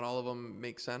 and not all of them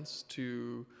make sense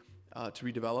to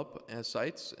redevelop as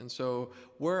sites. And so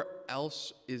where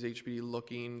else is HPD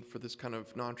looking for this kind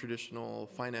of non-traditional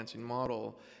financing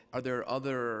model? Are there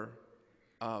other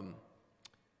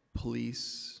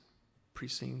police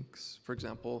precincts, for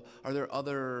example? Are there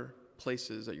other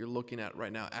places that you're looking at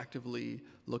right now, actively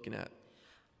looking at?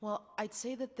 Well, I'd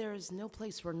say that there's no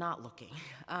place we're not looking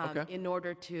Okay. in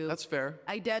order to That's fair.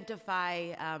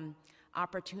 identify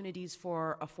opportunities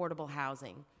for affordable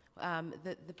housing.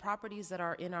 The properties that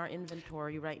are in our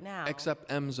inventory right now.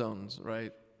 Except M zones,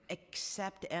 right?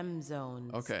 Except M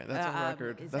zones. Okay, that's on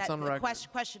record. Is That's that on the record.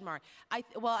 Question mark.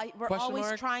 We're Question always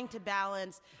mark? trying to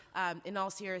balance. In all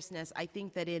seriousness, I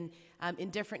think that in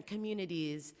different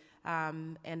communities,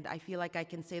 and I feel like I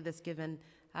can say this given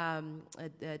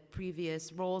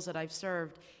previous roles that I've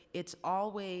served, it's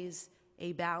always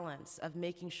a balance of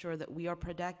making sure that we are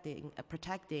protecting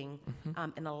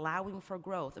and allowing for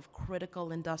growth of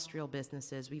critical industrial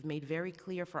businesses. We've made very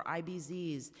clear for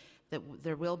IBZs that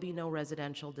there will be no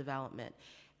residential development.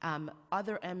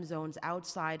 Other M zones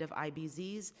outside of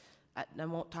IBZs, I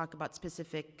won't talk about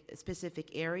specific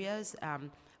areas,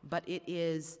 but it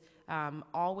is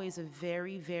always a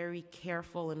very, very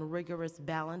careful and rigorous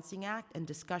balancing act and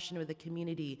discussion with the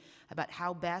community about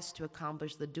how best to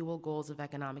accomplish the dual goals of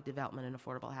economic development and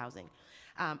affordable housing.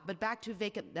 But back to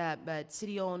vacant,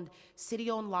 city-owned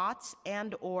lots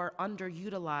and or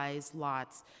underutilized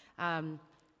lots.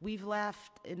 We've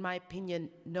left, in my opinion,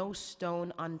 no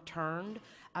stone unturned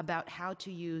about how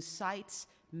to use sites,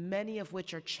 many of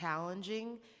which are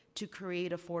challenging, to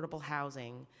create affordable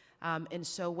housing. And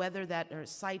so whether that are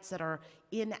sites that are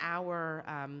in our,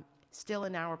 still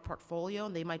in our portfolio,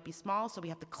 and they might be small, so we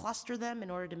have to cluster them in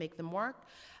order to make them work.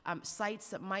 Sites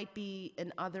that might be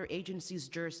in other agencies'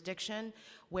 jurisdiction,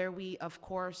 where we, of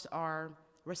course, are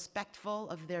respectful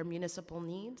of their municipal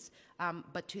needs,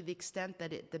 but to the extent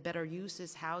that the better use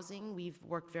is housing, we've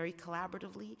worked very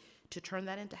collaboratively to turn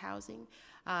that into housing.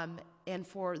 And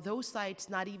for those sites,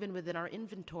 not even within our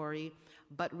inventory,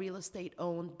 but real estate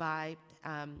owned by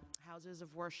houses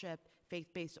of worship,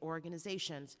 faith-based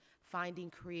organizations, finding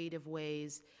creative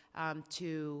ways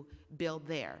to build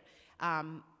there.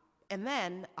 And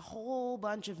then a whole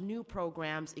bunch of new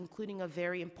programs, including a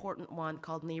very important one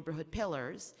called Neighborhood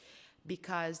Pillars,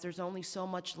 because there's only so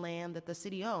much land that the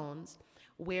city owns,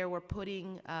 where we're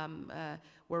putting,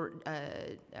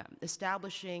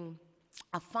 establishing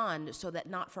a fund so that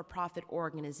not-for-profit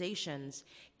organizations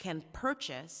can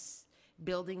purchase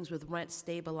buildings with rent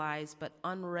stabilized but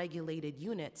unregulated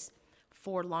units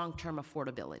for long-term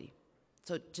affordability.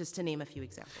 So just to name a few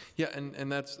examples. Yeah,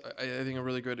 and that's, I think, a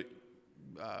really good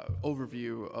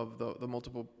overview of the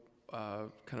multiple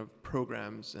kind of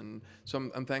programs, and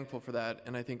so I'm thankful for that,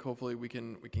 and I think hopefully we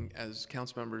can as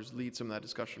council members lead some of that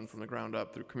discussion from the ground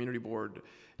up through community board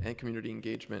and community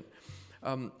engagement.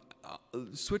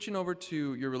 Switching over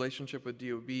to your relationship with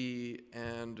DOB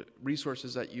and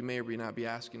resources that you may or may not be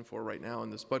asking for right now in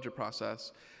this budget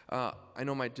process, I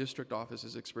know my district office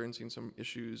is experiencing some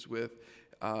issues with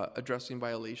addressing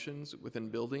violations within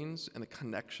buildings and the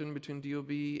connection between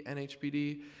DOB and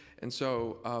HPD. And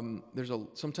so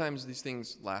sometimes these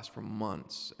things last for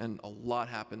months, and a lot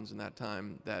happens in that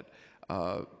time that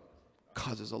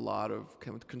causes a lot of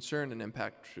kind of concern and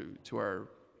impact to our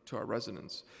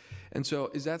residents. And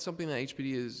so is that something that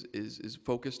HPD is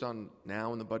focused on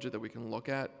now in the budget that we can look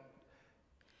at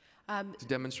to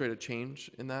demonstrate a change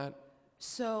in that?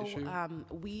 So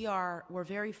we're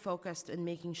very focused in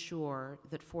making sure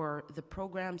that for the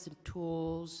programs and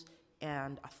tools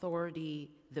and authority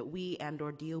that we and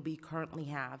or DOB currently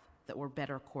have, that we're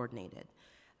better coordinated.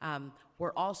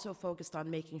 We're also focused on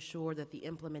making sure that the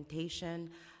implementation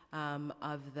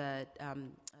of the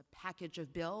package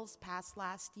of bills passed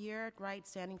last year, right,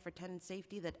 standing for tenant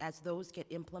safety, that as those get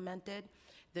implemented,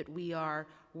 that we are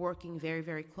working very,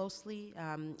 very closely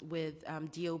with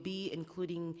DOB,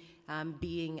 including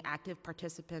being active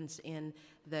participants in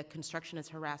the Construction as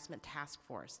Harassment Task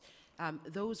Force.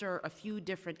 Those are a few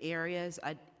different areas,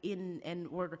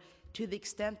 and we're, to the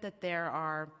extent that there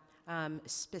are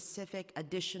specific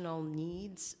additional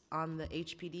needs on the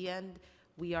HPD end,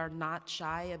 we are not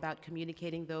shy about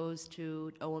communicating those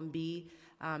to OMB,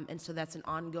 and so that's an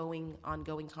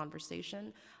ongoing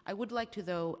conversation. I would like to,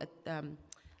 though,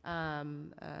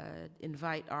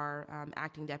 invite our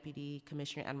Acting Deputy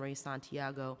Commissioner Anne-Marie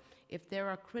Santiago, if there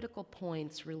are critical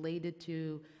points related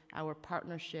to our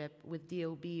partnership with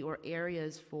DOB or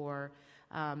areas for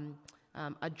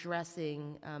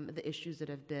addressing the issues that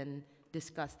have been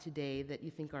discussed today that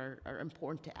you think are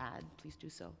important to add, please do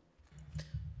so.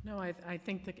 No, I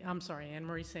think that, I'm sorry,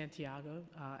 Anne-Marie Santiago,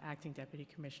 Acting Deputy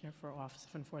Commissioner for Office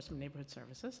of Enforcement and Neighborhood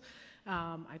Services.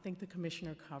 I think the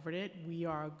Commissioner covered it. We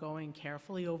are going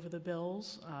carefully over the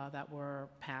bills that were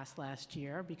passed last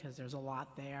year because there's a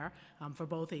lot there for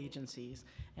both agencies.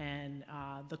 And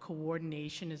the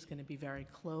coordination is going to be very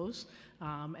close.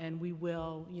 And we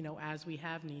will, as we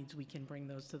have needs, we can bring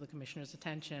those to the Commissioner's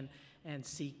attention and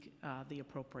seek the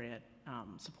appropriate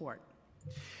support.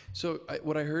 So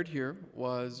what I heard here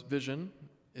was vision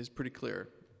is pretty clear.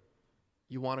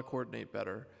 You want to coordinate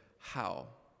better. How?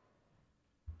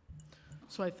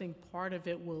 So I think part of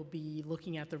it will be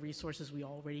looking at the resources we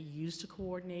already use to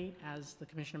coordinate. As the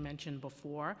Commissioner mentioned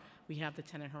before, we have the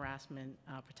Tenant Harassment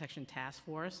Protection Task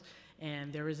Force,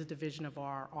 and there is a division of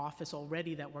our office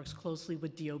already that works closely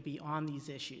with DOB on these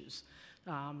issues.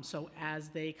 So as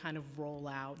they kind of roll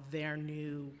out their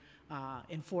new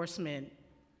enforcement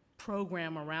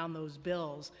program around those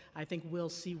bills, I think we'll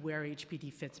see where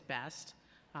HPD fits best.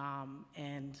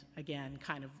 And again,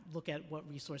 kind of look at what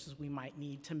resources we might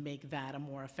need to make that a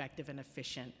more effective and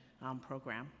efficient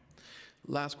program.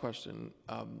 Last question,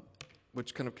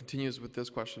 which kind of continues with this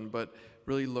question, but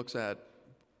really looks at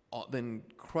the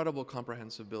incredible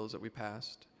comprehensive bills that we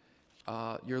passed.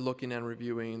 You're looking and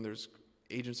reviewing, there's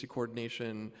agency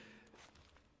coordination.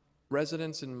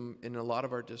 Residents in a lot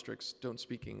of our districts don't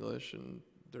speak English, and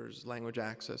there's language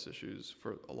access issues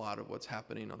for a lot of what's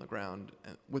happening on the ground.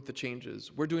 And with the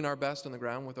changes, we're doing our best on the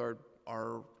ground with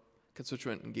our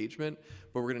constituent engagement,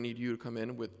 but we're going to need you to come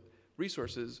in with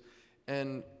resources.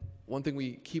 And one thing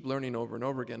we keep learning over and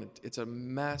over again, it's a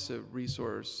massive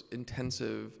resource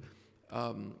intensive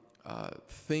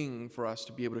thing for us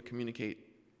to be able to communicate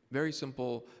very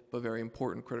simple but very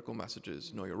important critical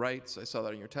messages. Know your rights, I saw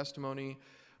that in your testimony,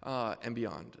 and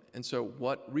beyond. And so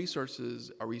what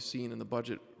resources are we seeing in the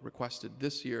budget requested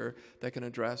this year that can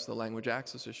address the language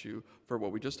access issue for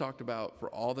what we just talked about,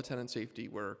 for all the tenant safety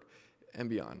work and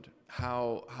beyond?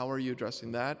 How are you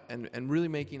addressing that and really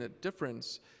making a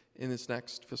difference in this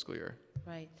next fiscal year?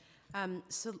 Right.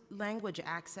 So language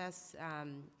access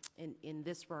in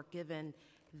this work, given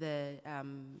the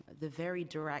very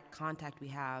direct contact we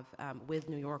have with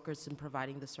New Yorkers in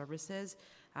providing the services,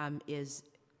 is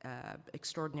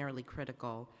extraordinarily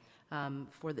critical.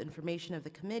 For the information of the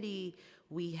committee,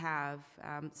 we have,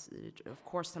 of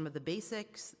course, some of the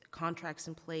basics, contracts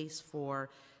in place for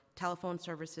telephone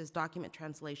services, document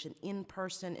translation,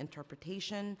 in-person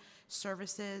interpretation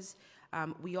services.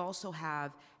 We also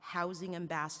have housing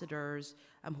ambassadors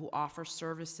who offer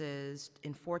services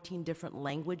in 14 different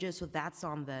languages, so that's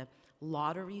on the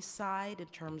lottery side in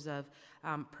terms of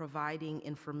providing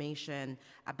information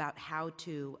about how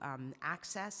to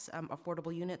access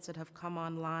affordable units that have come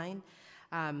online.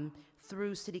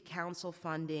 Through City Council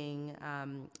funding,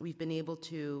 we've been able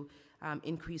to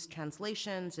increase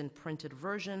translations and printed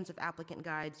versions of applicant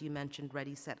guides. You mentioned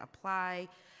Ready, Set, Apply,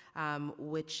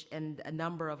 and a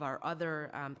number of our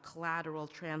other collateral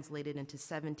translated into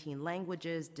 17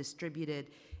 languages,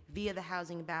 distributed via the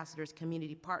housing ambassadors,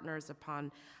 community partners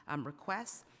upon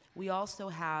requests. We also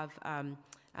have,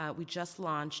 we just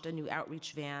launched a new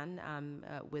outreach van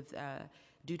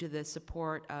due to the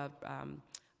support of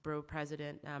Borough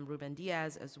President Ruben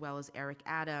Diaz, as well as Eric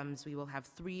Adams. We will have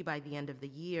 3 by the end of the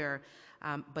year,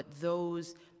 but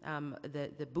those,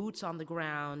 the boots on the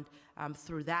ground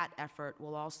through that effort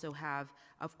will also have,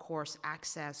 of course,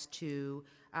 access to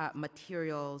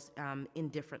materials in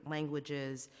different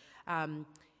languages.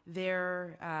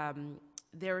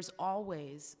 There's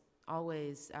always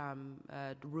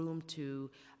room to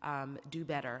do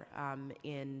better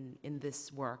in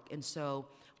this work. And so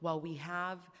while we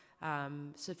have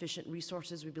sufficient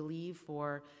resources, we believe,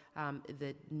 for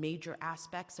the major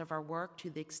aspects of our work,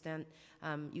 to the extent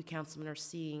you councilmen are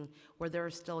seeing where there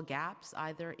are still gaps,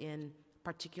 either in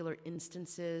particular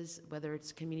instances, whether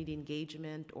it's community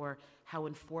engagement or how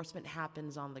enforcement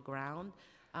happens on the ground,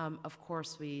 of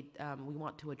course we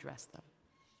want to address them.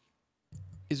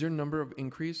 Is there a number of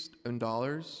increase in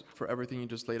dollars for everything you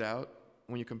just laid out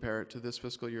when you compare it to this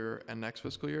fiscal year and next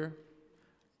fiscal year?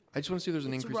 I just want to see if there's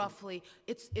an increase.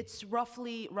 It's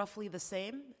roughly the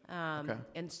same. Okay.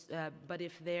 But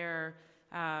if they're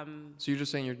so you're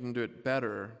just saying you're going to do it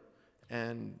better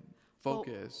and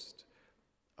focused.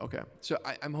 Okay. So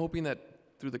I'm hoping that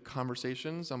through the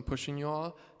conversations, I'm pushing you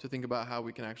all to think about how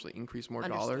we can actually increase more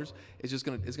dollars. It's just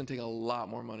going to take a lot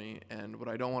more money, and what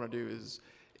I don't want to do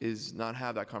is not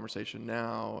have that conversation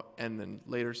now and then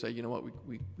later say, you know what,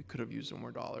 we could have used some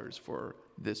more dollars for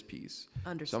this piece.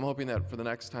 Understood. So I'm hoping that for the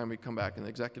next time we come back in the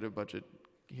executive budget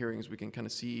hearings, we can kind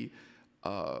of see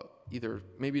either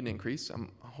maybe an increase,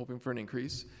 I'm hoping for an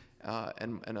increase,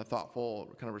 and a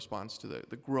thoughtful kind of response to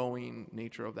the growing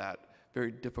nature of that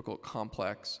very difficult,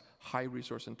 complex, high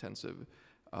resource intensive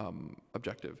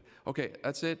objective. Okay,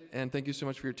 that's it, and thank you so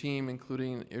much for your team,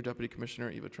 including your Deputy Commissioner,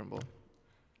 Eva Trimble.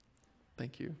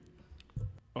 Thank you.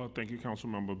 Thank you, Council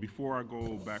Member. Before I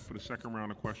go back for the second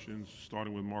round of questions,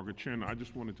 starting with Margaret Chin, I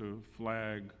just wanted to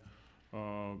flag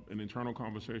an internal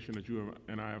conversation that you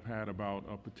and I have had about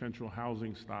a potential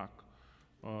housing stock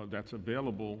that's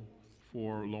available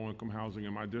for low-income housing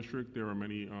in my district. There are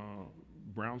many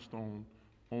brownstone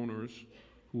owners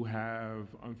who have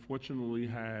unfortunately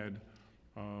had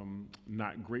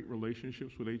not great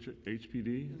relationships with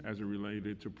HPD as it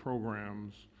related to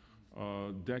programs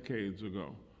decades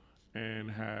ago,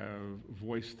 and have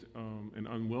voiced an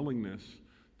unwillingness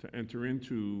to enter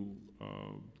into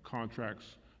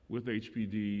contracts with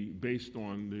HPD based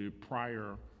on the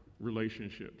prior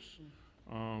relationships.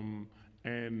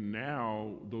 And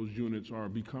now those units are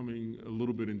becoming a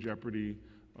little bit in jeopardy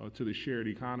to the shared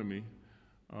economy,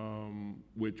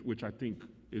 which I think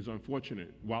is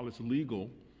unfortunate. While it's legal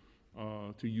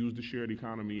to use the shared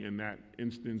economy in that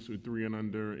instance with 3 and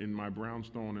under in my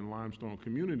brownstone and limestone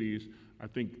communities, I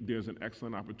think there's an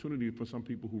excellent opportunity for some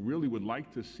people who really would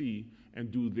like to see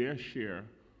and do their share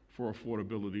for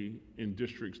affordability in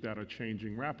districts that are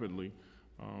changing rapidly.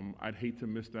 I'd hate to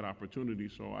miss that opportunity,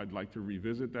 so I'd like to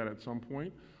revisit that at some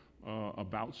point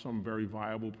about some very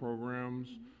viable programs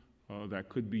that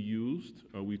could be used.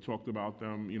 We talked about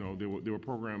them, you know, there were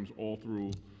programs all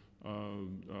through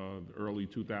the early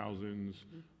 2000s,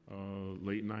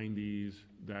 late 90s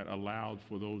that allowed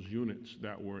for those units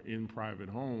that were in private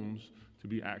homes to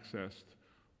be accessed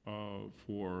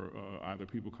for either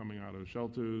people coming out of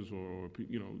shelters or,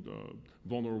 you know,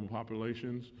 vulnerable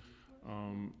populations.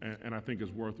 And I think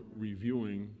it's worth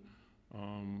reviewing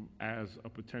as a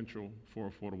potential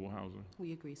for affordable housing.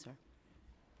 We agree, sir.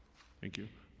 Thank you.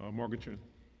 Margaret Chin.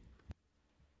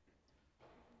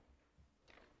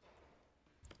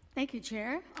 Thank you,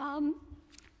 Chair.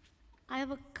 I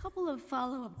have a couple of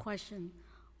follow-up questions.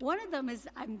 One of them is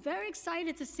I'm very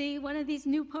excited to see one of these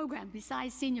new programs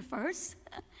besides Senior First.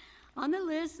 On the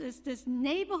list is this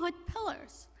Neighborhood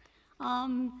Pillars.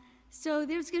 So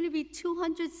there's going to be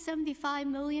 $275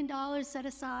 million set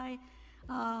aside,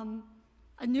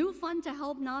 a new fund to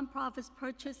help nonprofits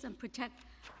purchase and protect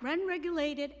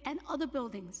rent-regulated and other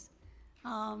buildings.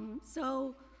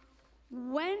 So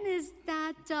when is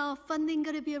that funding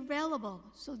going to be available?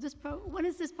 So when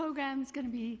is this program going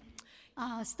to be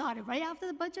started? Right after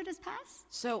the budget is passed?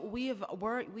 So we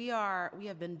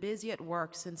have been busy at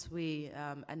work since we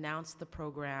announced the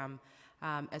program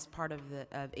as part of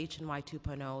HNY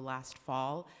 2.0 last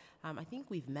fall. I think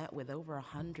we've met with over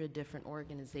 100 different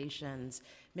organizations,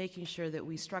 making sure that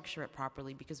we structure it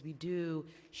properly, because we do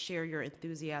share your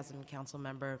enthusiasm, Council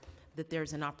Member, that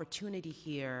there's an opportunity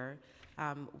here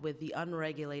with the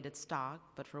unregulated stock,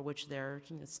 but for which there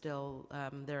still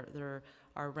there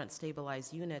are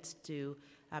rent-stabilized units, to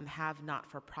have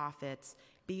not-for-profits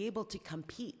be able to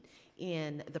compete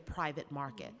in the private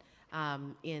market.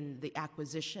 In the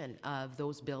acquisition of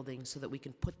those buildings so that we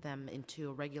can put them into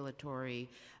a regulatory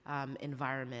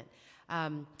environment.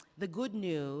 The good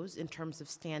news in terms of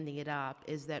standing it up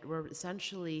is that we're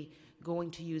essentially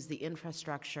going to use the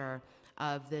infrastructure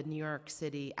of the New York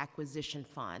City Acquisition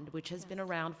Fund, which has been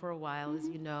around for a while, as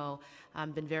you know,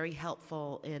 been very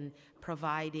helpful in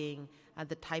providing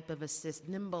the type of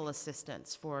nimble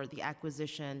assistance for the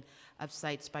acquisition of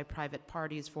sites by private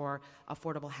parties for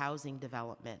affordable housing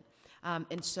development.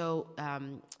 And so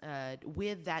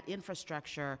with that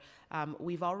infrastructure,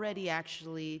 we've already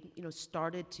actually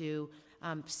started to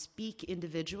speak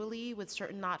individually with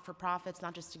certain not-for-profits,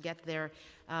 not just to get their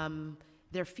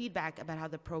feedback about how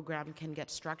the program can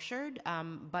get structured,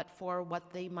 but for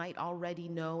what they might already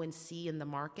know and see in the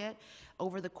market.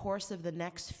 Over the course of the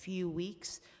next few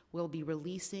weeks, we'll be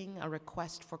releasing a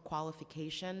request for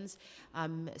qualifications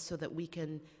so that we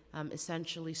can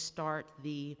essentially start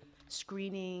the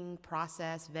screening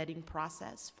process, vetting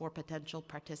process for potential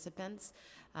participants,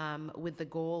 with the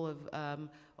goal of,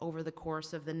 over the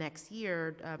course of the next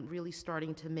year, really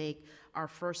starting to make our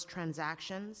first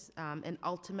transactions. And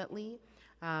ultimately,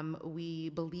 we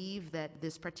believe that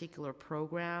this particular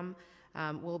program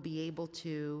will be able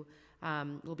to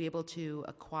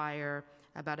acquire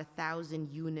about 1,000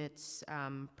 units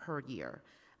per year.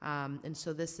 And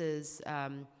so this is,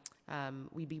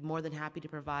 we'd be more than happy to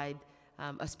provide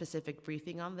a specific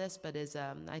briefing on this, but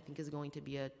I think is going to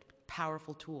be a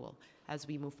powerful tool as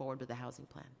we move forward with the housing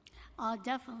plan.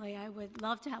 Definitely, I would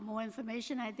love to have more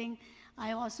information. I think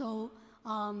I also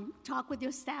talked with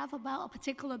your staff about a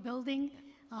particular building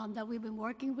that we've been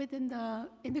working with in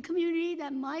the community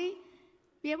that might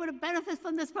be able to benefit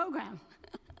from this program.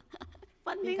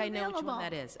 Funding I think I know available. which one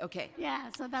that is. Okay. Yeah,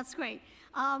 so that's great.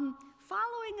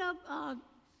 Following up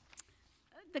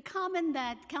the comment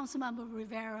that Councilmember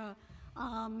Rivera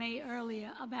made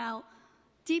earlier about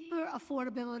deeper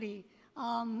affordability.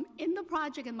 In the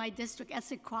project in my district,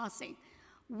 Essex Crossing,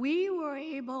 we were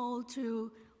able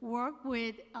to work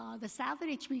with the staff at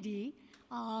HPD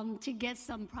to get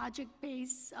some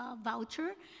project-based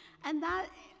voucher, and that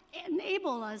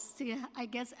enabled us to, I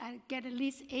guess, get at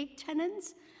least 8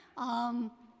 tenants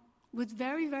with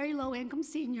very, very low-income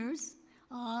seniors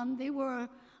They were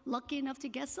lucky enough to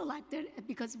get selected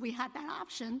because we had that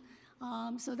option,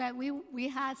 so that we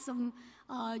had some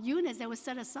units that were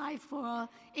set aside for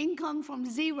income from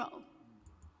zero.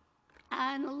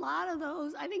 And a lot of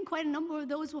those, I think quite a number of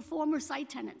those were former site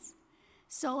tenants.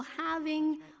 So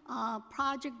having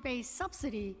project-based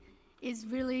subsidy is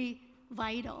really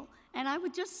vital. And I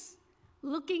was just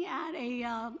looking at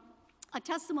a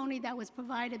testimony that was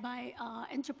provided by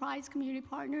Enterprise Community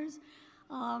Partners.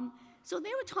 So they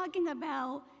were talking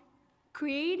about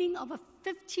creating of a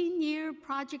 15-year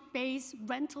project-based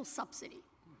rental subsidy.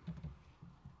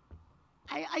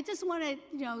 I just want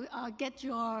to get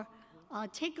your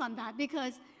take on that,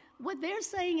 because what they're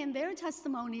saying in their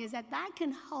testimony is that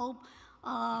can help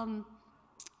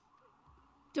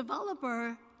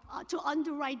developer to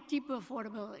underwrite deeper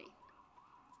affordability.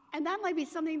 And that might be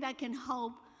something that can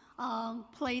help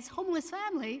place homeless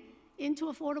family into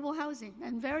affordable housing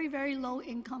and very, very low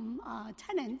income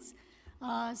tenants.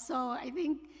 So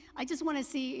I just want to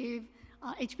see if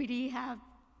HPD have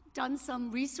done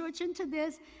some research into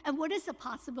this, and what is the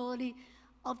possibility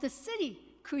of the city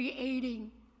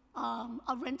creating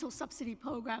a rental subsidy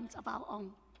programs of our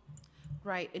own.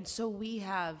 Right, and so we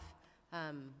have,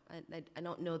 I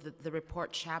don't know the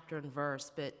report chapter and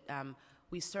verse, but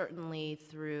we certainly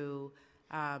through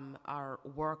our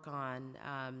work on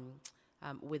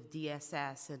with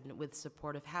DSS and with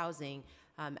supportive housing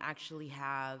actually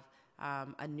have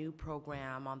a new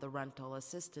program on the rental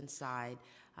assistance side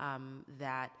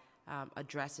that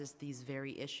addresses these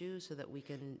very issues so that we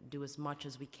can do as much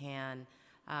as we can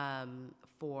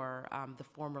for the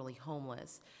formerly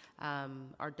homeless.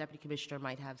 Our Deputy Commissioner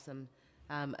might have some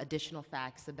additional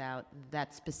facts about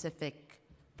that specific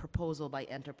proposal by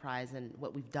Enterprise and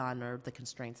what we've done or the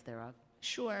constraints thereof.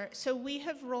 Sure. So we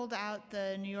have rolled out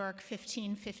the New York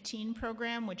 1515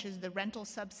 program, which is the rental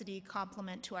subsidy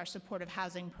complement to our supportive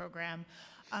housing program.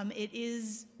 It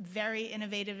is very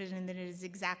innovative in that it is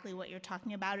exactly what you're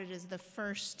talking about. It is the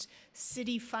first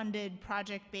city-funded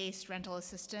project-based rental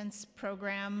assistance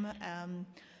program,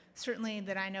 certainly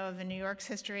that I know of in New York's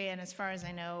history and as far as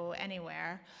I know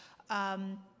anywhere.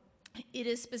 It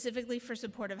is specifically for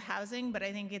supportive housing, but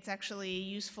I think it's actually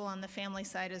useful on the family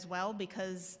side as well,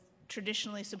 because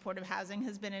traditionally supportive housing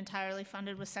has been entirely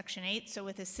funded with Section 8. So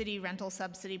with a city rental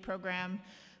subsidy program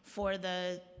for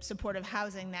the supportive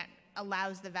housing, that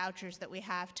allows the vouchers that we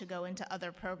have to go into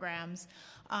other programs.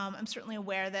 I'm certainly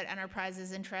aware that Enterprise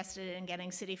is interested in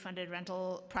getting city-funded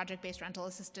project-based rental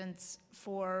assistance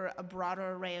for a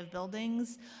broader array of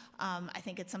buildings. I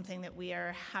think it's something that we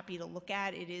are happy to look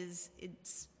at.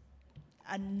 It's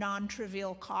a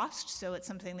non-trivial cost, so it's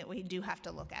something that we do have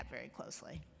to look at very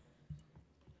closely.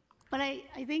 But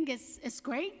I think it's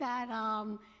great that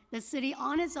the city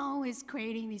on its own is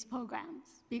creating these programs,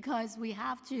 because we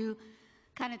have to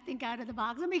kind of think out of the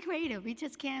box and be creative. We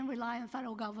just can't rely on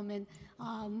federal government.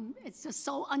 It's just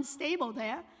so unstable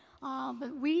there.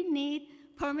 But we need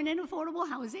permanent affordable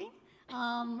housing.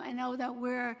 I know that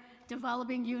we're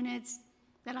developing units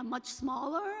that are much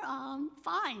smaller,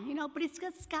 fine, but it's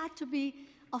just got to be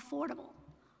affordable.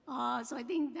 So I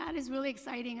think that is really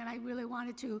exciting, and I really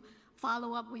wanted to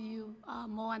follow up with you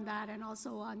more on that, and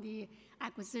also on the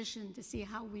acquisition to see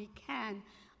how we can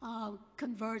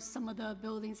convert some of the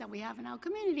buildings that we have in our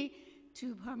community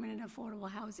to permanent affordable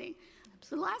housing.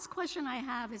 So the last question I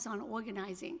have is on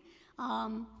organizing.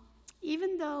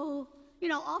 Even though,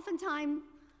 oftentimes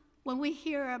when we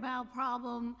hear about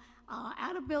problem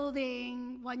at a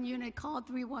building, one unit called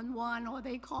 311 or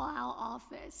they call our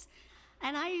office.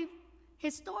 And I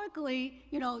historically,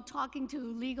 talking to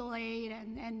legal aid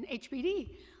and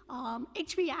HPD,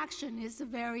 HB Action is a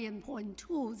very important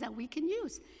tool that we can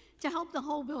use to help the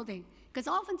whole building. Because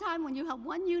oftentimes when you have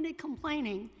one unit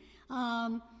complaining,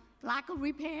 lack of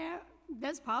repair,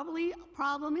 there's probably a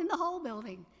problem in the whole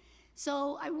building.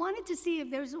 So I wanted to see if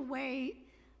there's a way,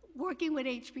 working with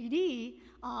HPD,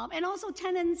 and also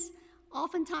tenants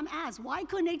oftentimes ask, why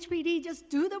couldn't HPD just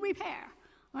do the repair,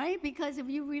 right? Because if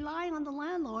you rely on the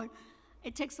landlord,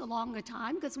 it takes a longer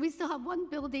time, because we still have one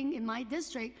building in my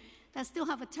district that still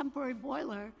have a temporary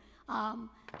boiler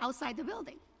outside the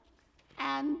building.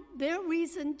 And their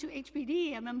reason to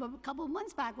HPD, I remember a couple of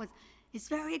months back, was it's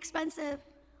very expensive,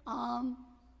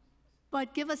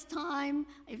 but give us time.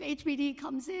 If HPD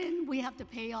comes in, we have to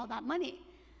pay all that money.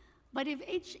 But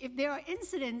if there are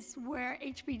incidents where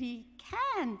HPD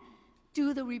can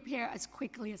do the repair as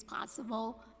quickly as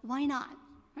possible, why not,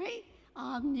 right?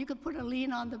 You could put a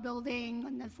lien on the building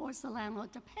and then force the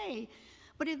landlord to pay.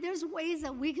 But if there's ways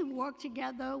that we can work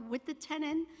together with the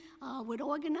tenant, with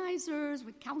organizers,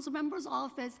 with council members'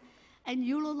 office, and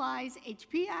utilize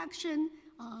HP Action,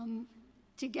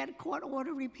 to get a court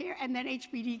order repair and then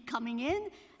HPD coming in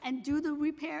and do the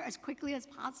repair as quickly as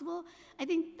possible, I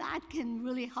think that can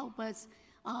really help us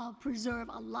preserve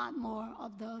a lot more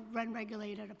of the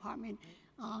rent-regulated apartment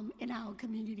in our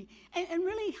community. And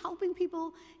really helping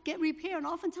people get repair. And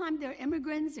oftentimes they're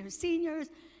immigrants, they're seniors,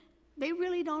 they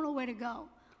really don't know where to go.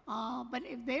 But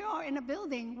if they are in a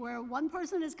building where one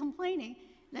person is complaining,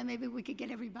 then maybe we could get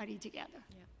everybody together.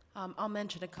 Yeah. I'll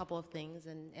mention a couple of things,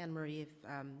 and Anne Marie, if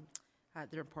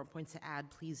there are important points to add,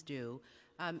 please do.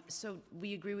 So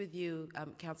we agree with you,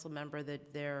 Council Member,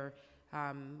 that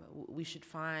we should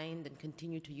find and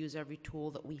continue to use every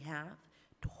tool that we have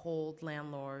to hold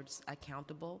landlords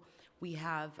accountable. We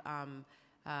have,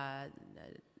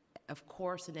 of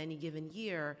course, in any given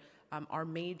year, our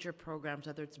major programs,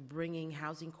 whether it's bringing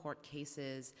housing court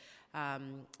cases,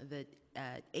 the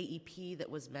AEP that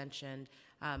was mentioned,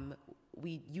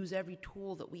 we use every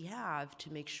tool that we have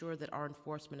to make sure that our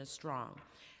enforcement is strong.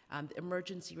 The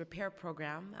emergency repair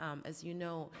program, as you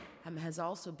know, has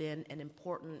also been an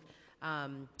important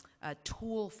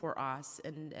tool for us,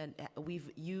 and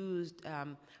we've used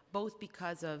both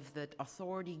because of the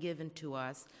authority given to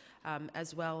us,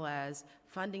 as well as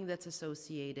funding that's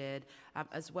associated,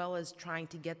 as well as trying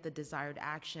to get the desired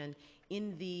action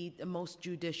in the most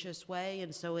judicious way.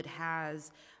 And so it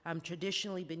has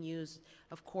traditionally been used,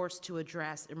 of course, to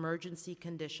address emergency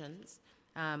conditions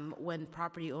when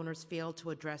property owners fail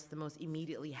to address the most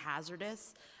immediately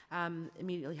hazardous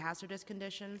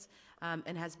conditions,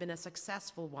 and has been a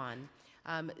successful one.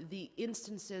 The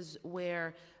instances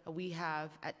where we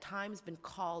have at times been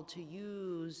called to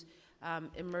use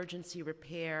emergency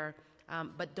repair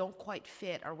but don't quite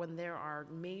fit are when there are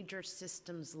major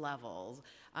systems levels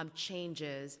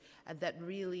changes that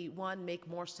really, one, make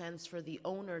more sense for the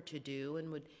owner to do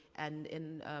and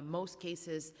in most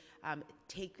cases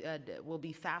will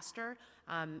be faster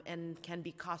and can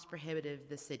be cost prohibitive to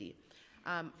the city.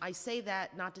 I say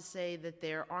that not to say that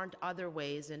there aren't other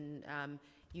ways, and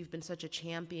you've been such a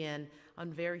champion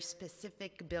on very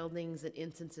specific buildings and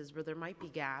instances where there might be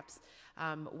gaps,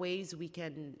 ways we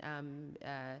can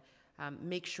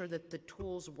make sure that the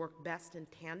tools work best in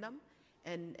tandem,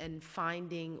 and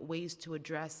finding ways to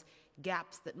address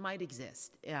gaps that might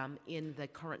exist in the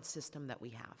current system that we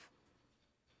have.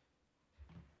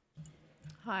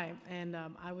 Hi, and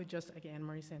I would just, again,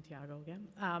 Marie Santiago again.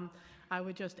 I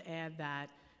would just add that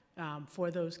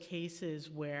for those cases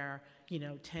where,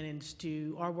 tenants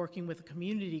are working with a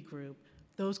community group,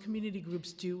 those community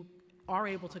groups are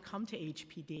able to come to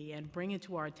HPD and bring it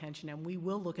to our attention, and we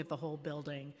will look at the whole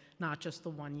building, not just the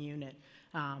one unit.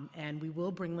 And we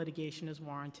will bring litigation as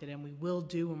warranted, and we will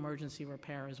do emergency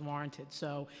repair as warranted.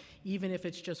 So even if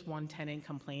it's just one tenant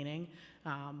complaining,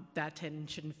 that tenant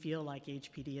shouldn't feel like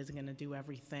HPD isn't going to do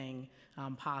everything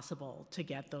possible to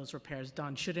get those repairs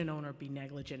done, should an owner be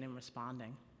negligent in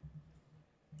responding.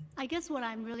 I guess what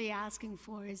I'm really asking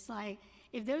for is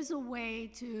if there's a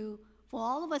way for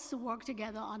all of us to work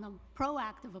together on a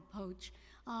proactive approach,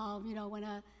 when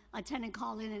a tenant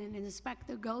calls in and an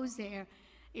inspector goes there,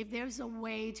 if there's a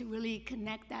way to really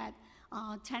connect that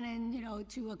tenant,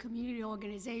 to a community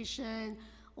organization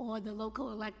or the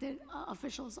local elected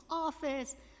official's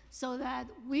office, so that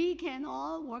we can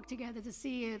all work together to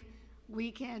see if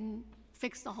we can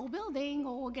fix the whole building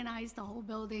or organize the whole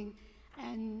building,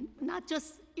 and not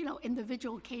just,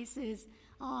 individual cases.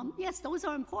 Yes, those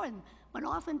are important, but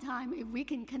oftentimes if we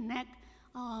can connect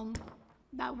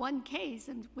that one case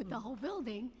and with the whole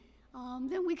building,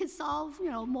 then we could solve,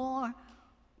 more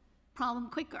problem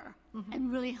quicker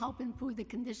and really help improve the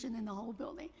condition in the whole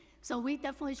building. So we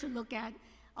definitely should look at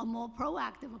a more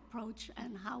proactive approach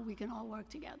and how we can all work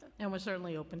together. And we're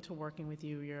certainly open to working with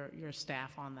you, your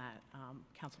staff on that,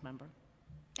 Council Member.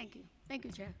 Thank you. Thank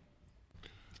you, Chair.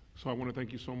 So I want to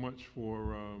thank you so much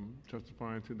for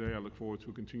testifying today. I look forward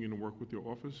to continuing to work with your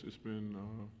office. It's been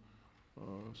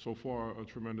so far a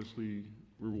tremendously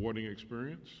rewarding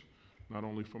experience, not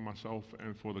only for myself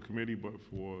and for the committee, but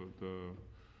for the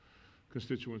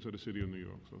constituents of the city of New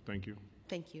York. So thank you.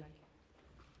 Thank you.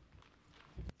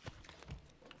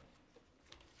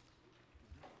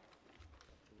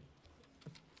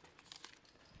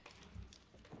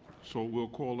 So we'll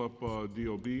call up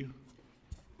DOB,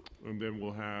 and then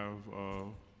we'll have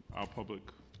our public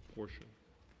portion.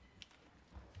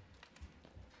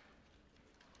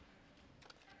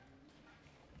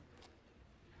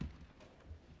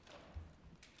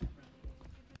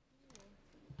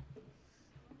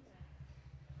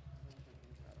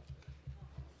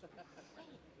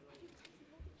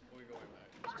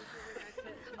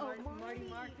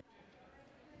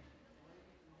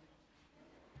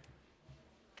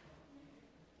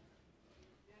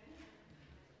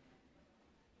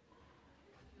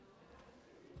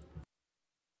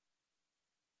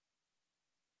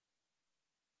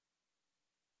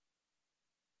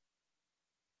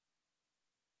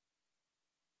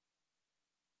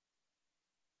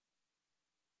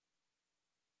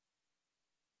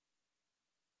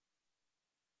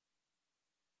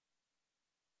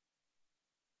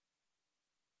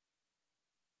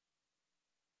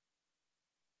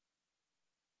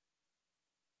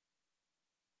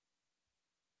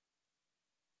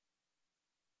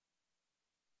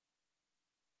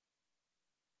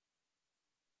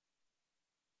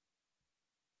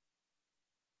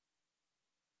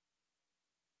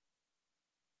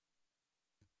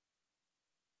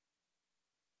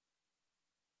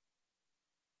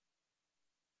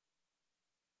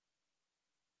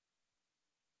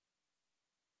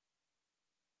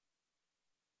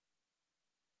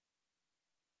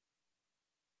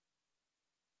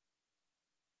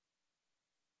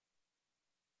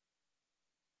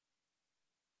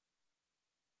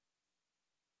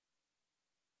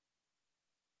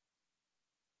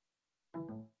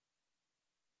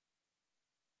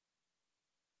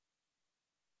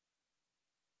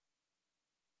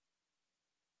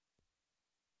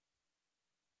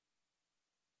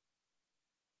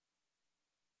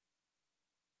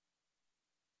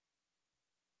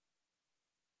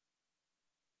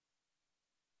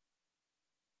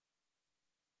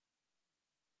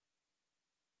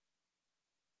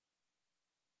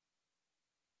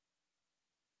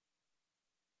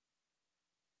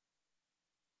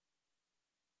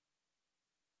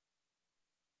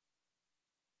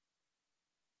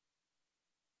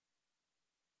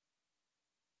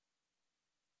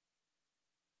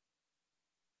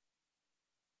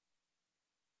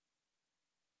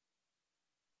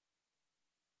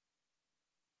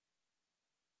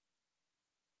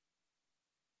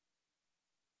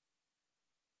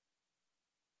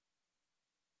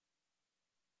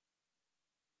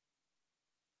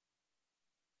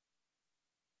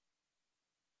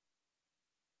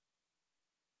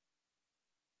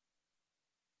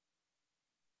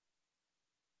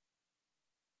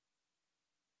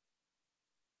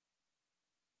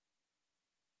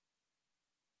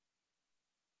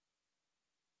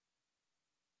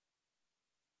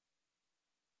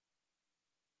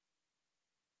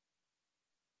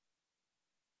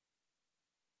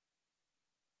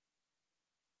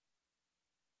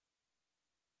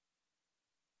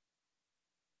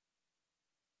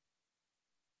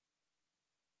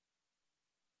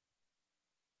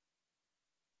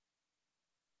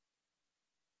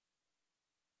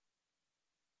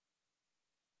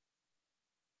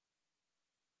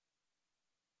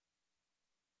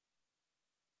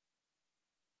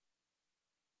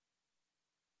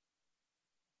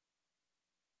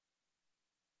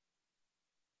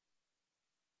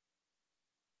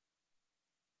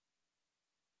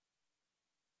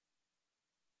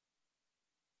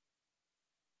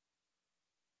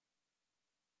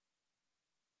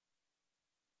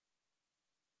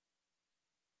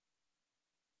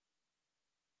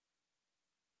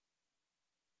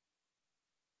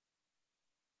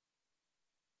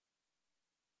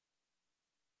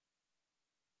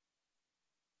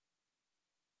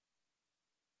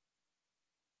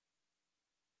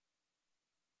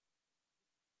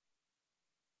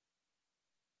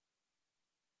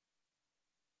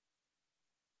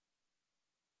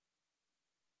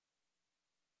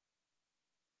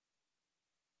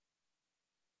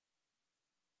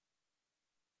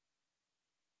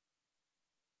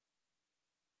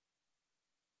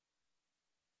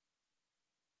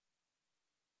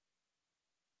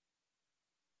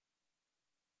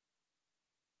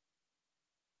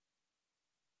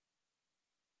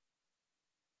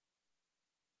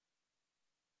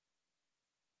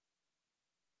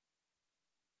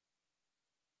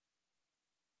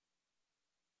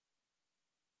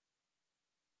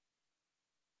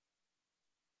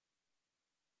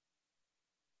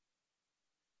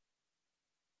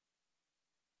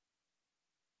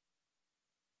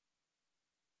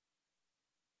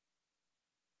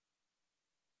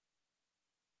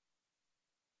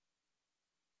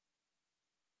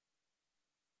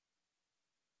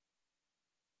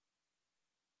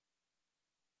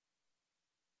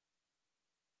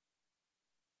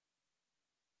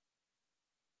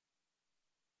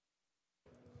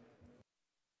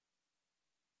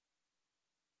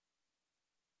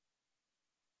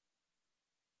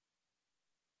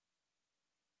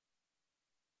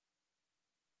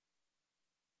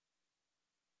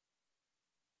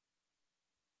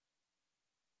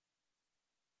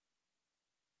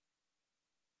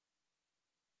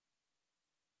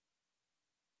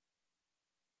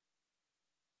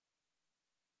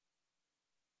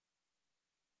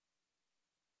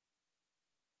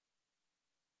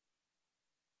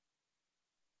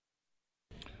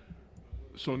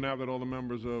 So now that all the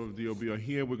members of DOB are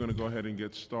here, we're going to go ahead and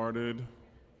get started.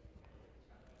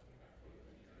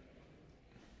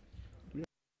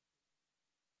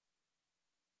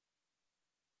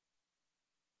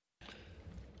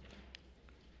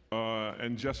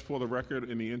 And just for the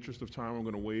record, in the interest of time, I'm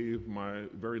going to waive my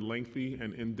very lengthy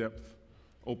and in-depth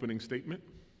opening statement.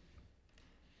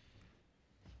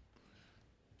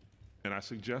 And I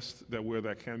suggest that where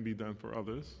that can be done for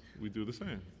others, we do the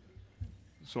same.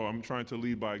 So I'm trying to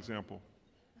lead by example.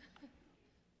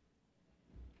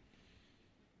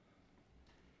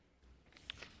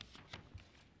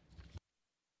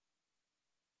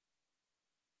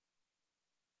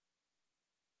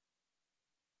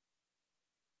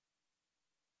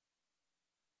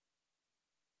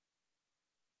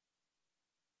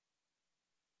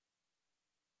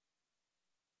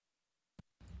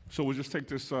 So we'll just take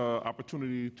this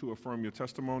opportunity to affirm your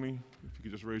testimony. If you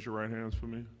could just raise your right hands for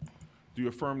me. Do you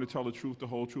affirm to tell the truth, the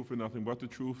whole truth, and nothing but the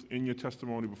truth in your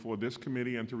testimony before this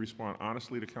committee and to respond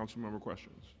honestly to council member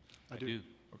questions? I do.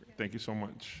 Okay, thank you so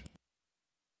much.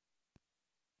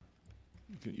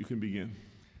 You can begin,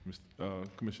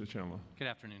 Commissioner Chandler. Good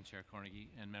afternoon, Chair Cornegie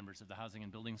and members of the Housing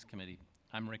and Buildings Committee.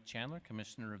 I'm Rick Chandler,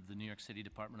 Commissioner of the New York City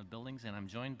Department of Buildings, and I'm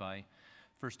joined by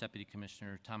First Deputy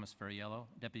Commissioner Thomas Ferriello,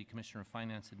 Deputy Commissioner of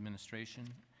Finance Administration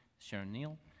Sharon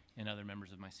Neal, and other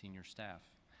members of my senior staff.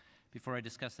 Before I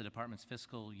discuss the department's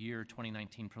fiscal year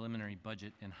 2019 preliminary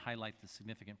budget and highlight the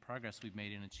significant progress we've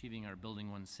made in achieving our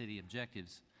Building One City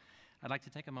objectives, I'd like to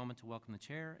take a moment to welcome the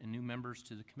chair and new members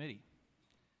to the committee.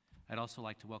 I'd also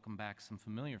like to welcome back some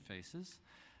familiar faces.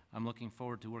 I'm looking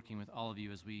forward to working with all of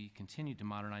you as we continue to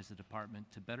modernize the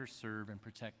department to better serve and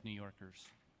protect New Yorkers.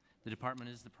 The department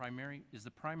is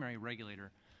the primary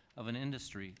regulator of an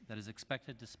industry that is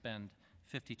expected to spend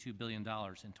 $52 billion in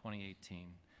 2018.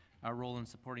 Our role in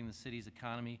supporting the city's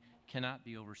economy cannot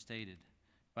be overstated.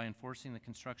 By enforcing the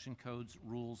construction codes,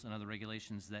 rules, and other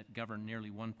regulations that govern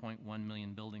nearly 1.1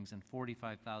 million buildings and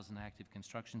 45,000 active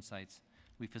construction sites,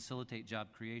 we facilitate job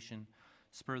creation,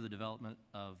 spur the development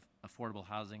of affordable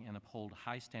housing, and uphold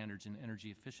high standards in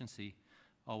energy efficiency,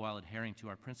 all while adhering to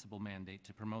our principal mandate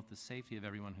to promote the safety of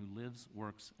everyone who lives,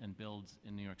 works, and builds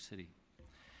in New York City.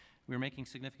 We are making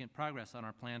significant progress on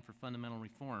our plan for fundamental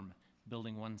reform,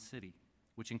 Building One City,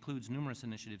 which includes numerous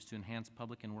initiatives to enhance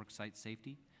public and worksite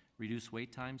safety, reduce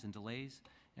wait times and delays,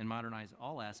 and modernize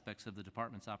all aspects of the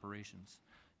department's operations.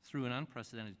 Through an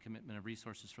unprecedented commitment of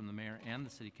resources from the mayor and the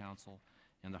city council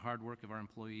and the hard work of our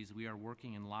employees, we are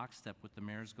working in lockstep with the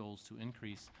mayor's goals to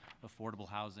increase affordable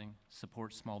housing,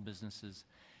 support small businesses,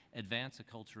 advance a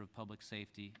culture of public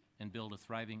safety, and build a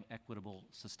thriving, equitable,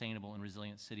 sustainable, and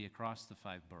resilient city across the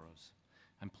 5 boroughs.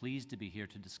 I'm pleased to be here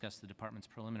to discuss the department's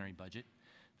preliminary budget.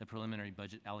 The preliminary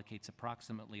budget allocates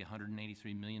approximately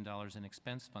 $183 million in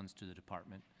expense funds to the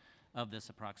department. Of this,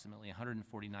 approximately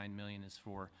 $149 million is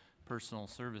for personal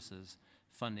services,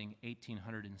 funding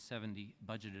 1,870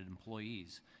 budgeted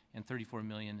employees, and $34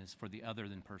 million is for the other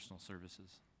than personal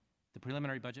services. The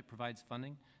preliminary budget provides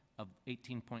funding of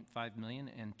 $18.5 million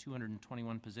and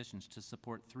 221 positions to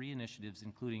support 3 initiatives,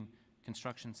 including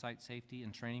construction site safety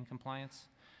and training compliance,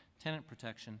 tenant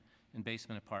protection, and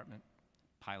basement apartment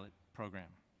pilot program.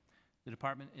 The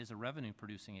department is a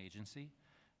revenue-producing agency.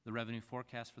 The revenue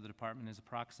forecast for the department is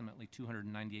approximately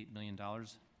 $298 million,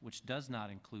 which does not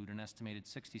include an estimated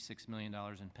 $66 million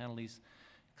in penalties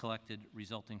collected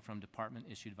resulting from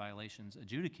department-issued violations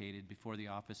adjudicated before the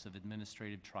Office of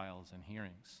Administrative Trials and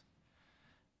Hearings.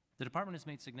 The department has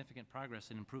made significant progress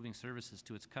in improving services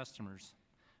to its customers,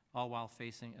 all while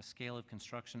facing a scale of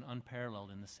construction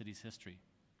unparalleled in the city's history.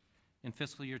 In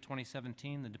fiscal year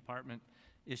 2017, the department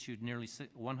issued nearly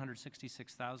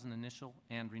 166,000 initial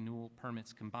and renewal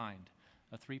permits combined,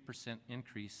 a 3%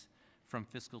 increase from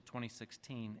fiscal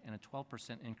 2016 and a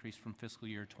 12% increase from fiscal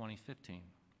year 2015.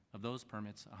 Of those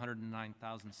permits,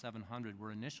 109,700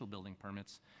 were initial building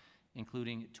permits,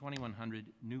 including 2,100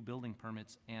 new building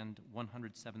permits and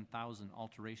 107,000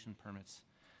 alteration permits.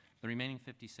 The remaining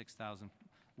 56,000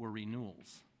 were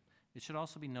renewals. It should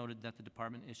also be noted that the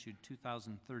department issued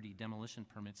 2,030 demolition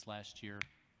permits last year,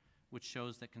 which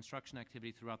shows that construction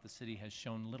activity throughout the city has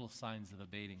shown little signs of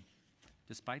abating.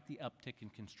 Despite the uptick in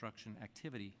construction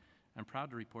activity, I'm proud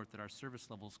to report that our service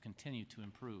levels continue to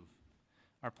improve.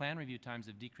 Our plan review times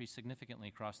have decreased significantly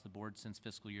across the board since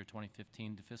fiscal year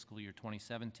 2015 to fiscal year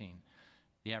 2017.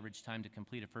 The average time to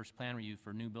complete a first plan review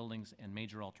for new buildings and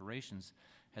major alterations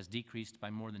has decreased by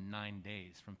more than 9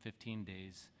 days, from 15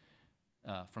 days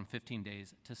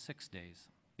to 6 days.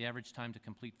 The average time to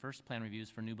complete first plan reviews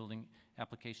for new building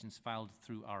applications filed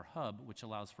through our hub, which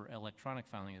allows for electronic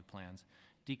filing of plans,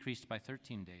 decreased by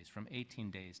 13 days, from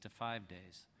 18 days to 5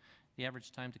 days. The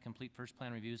average time to complete first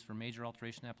plan reviews for major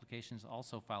alteration applications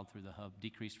also filed through the hub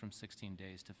decreased from 16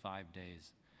 days to 5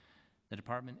 days. The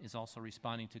department is also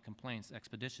responding to complaints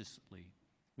expeditiously.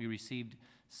 We received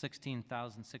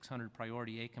 16,600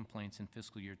 priority A complaints in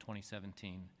fiscal year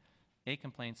 2017. A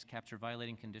complaints capture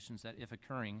violating conditions that, if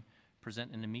occurring,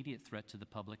 present an immediate threat to the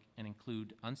public and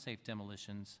include unsafe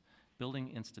demolitions,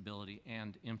 building instability,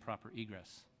 and improper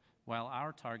egress. While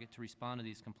our target to respond to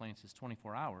these complaints is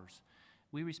 24 hours,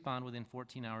 we respond within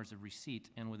 14 hours of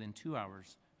receipt and within 2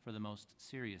 hours for the most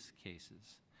serious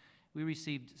cases. We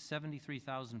received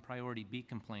 73,000 priority B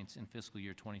complaints in fiscal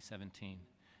year 2017.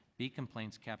 B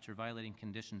complaints capture violating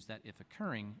conditions that, if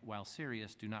occurring while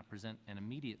serious, do not present an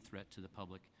immediate threat to the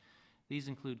public. These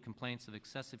include complaints of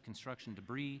excessive construction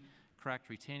debris, cracked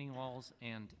retaining walls,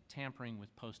 and tampering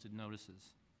with posted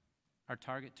notices. Our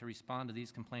target to respond to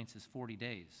these complaints is 40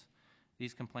 days.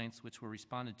 These complaints, which were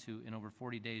responded to in over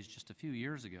 40 days just a few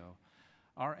years ago,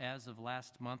 are, as of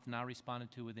last month, now responded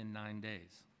to within 9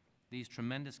 days. These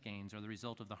tremendous gains are the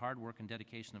result of the hard work and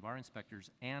dedication of our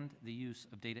inspectors and the use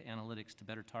of data analytics to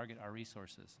better target our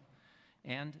resources.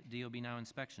 And DOB Now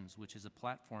Inspections, which is a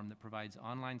platform that provides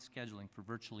online scheduling for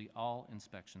virtually all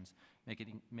inspections,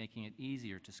 making it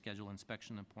easier to schedule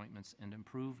inspection appointments and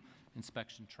improve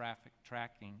inspection traffic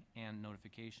tracking and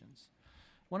notifications.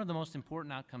 One of the most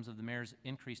important outcomes of the Mayor's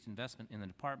increased investment in the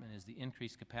department is the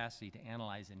increased capacity to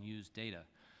analyze and use data.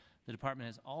 The department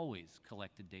has always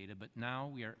collected data, but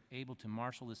now we are able to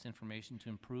marshal this information to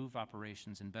improve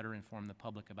operations and better inform the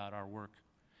public about our work.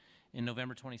 In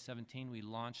November 2017, we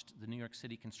launched the New York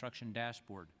City Construction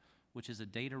Dashboard, which is a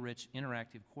data-rich,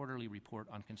 interactive quarterly report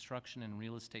on construction and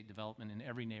real estate development in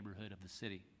every neighborhood of the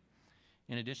city.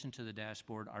 In addition to the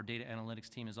dashboard, our data analytics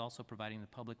team is also providing the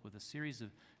public with a series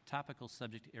of topical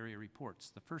subject area reports,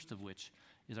 the first of which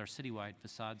is our citywide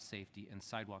facade safety and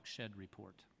sidewalk shed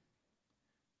report.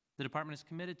 The department is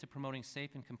committed to promoting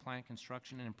safe and compliant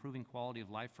construction and improving quality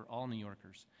of life for all New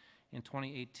Yorkers. In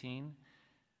 2018,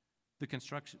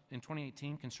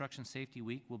 Construction Safety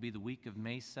Week will be the week of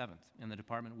May 7th, and the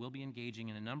department will be engaging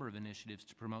in a number of initiatives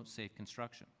to promote safe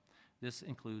construction. This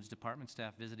includes department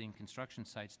staff visiting construction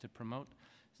sites to promote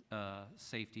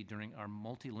safety during our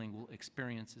multilingual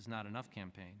Experience is Not Enough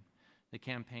campaign. The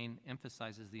campaign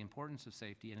emphasizes the importance of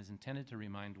safety and is intended to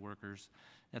remind workers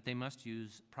that they must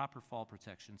use proper fall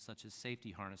protection such as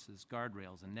safety harnesses,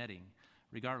 guardrails, and netting,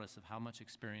 regardless of how much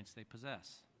experience they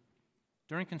possess.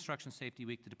 During Construction Safety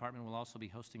Week, the department will also be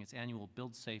hosting its annual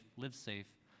Build Safe, Live Safe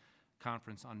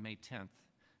conference on May 10th.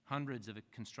 Hundreds of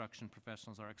construction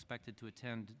professionals are expected to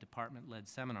attend department-led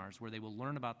seminars where they will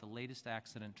learn about the latest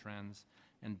accident trends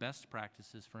and best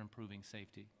practices for improving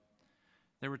safety.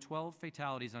 There were 12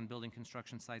 fatalities on building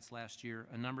construction sites last year,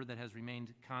 a number that has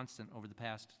remained constant over the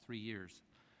past 3 years.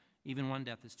 Even one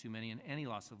death is too many, and any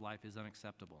loss of life is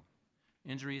unacceptable.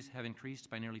 Injuries have increased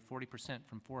by nearly 40%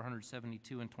 from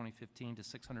 472 in 2015 to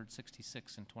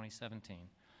 666 in 2017.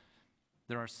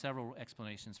 There are several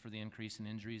explanations for the increase in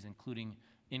injuries, including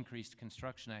increased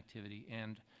construction activity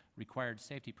and required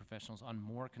safety professionals on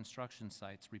more construction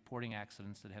sites reporting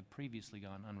accidents that have previously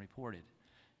gone unreported.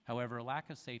 However, a lack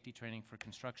of safety training for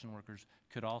construction workers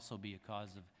could also be a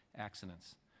cause of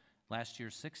accidents. Last year,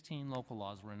 16 local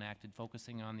laws were enacted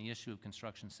focusing on the issue of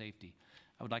construction safety.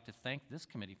 I would like to thank this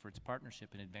committee for its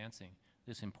partnership in advancing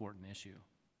this important issue.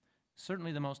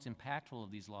 Certainly the most impactful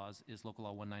of these laws is Local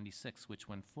Law 196, which,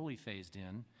 when fully phased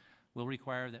in, will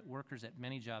require that workers at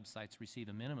many job sites receive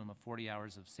a minimum of 40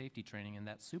 hours of safety training and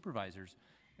that supervisors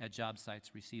at job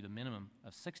sites receive a minimum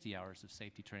of 60 hours of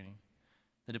safety training.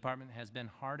 The department has been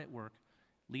hard at work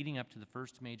leading up to the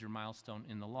first major milestone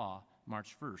in the law,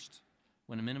 March 1st,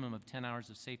 when a minimum of 10 hours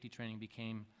of safety training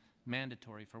became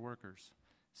mandatory for workers.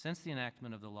 Since the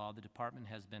enactment of the law, the department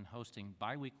has been hosting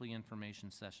biweekly information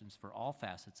sessions for all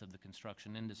facets of the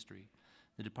construction industry.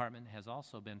 The department has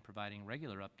also been providing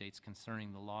regular updates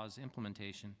concerning the law's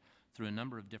implementation through a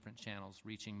number of different channels,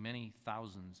 reaching many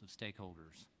thousands of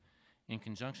stakeholders. In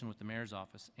conjunction with the Mayor's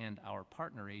Office and our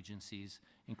partner agencies,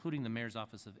 including the Mayor's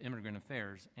Office of Immigrant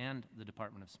Affairs and the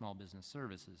Department of Small Business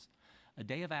Services, a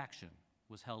day of action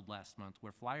was held last month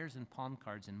where flyers and palm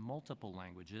cards in multiple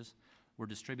languages were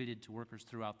distributed to workers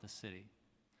throughout the city.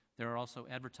 There are also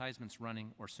advertisements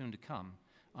running, or soon to come,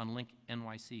 on Link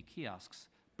NYC kiosks,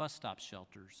 bus stop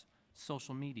shelters,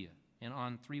 social media, and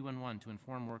on 311 to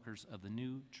inform workers of the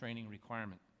new training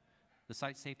requirement. The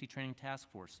Site Safety Training Task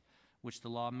Force, which the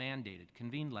law mandated,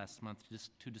 convened last month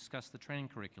to discuss the training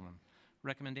curriculum.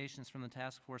 Recommendations from the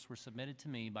task force were submitted to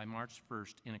me by March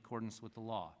 1st in accordance with the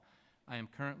law. I am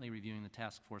currently reviewing the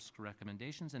task force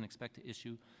recommendations and expect to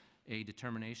issue a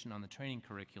determination on the training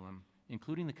curriculum,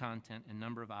 including the content and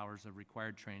number of hours of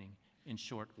required training, in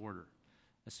short order.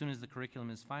 As soon as the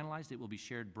curriculum is finalized, it will be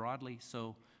shared broadly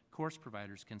so course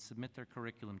providers can submit their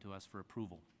curriculum to us for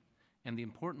approval, and the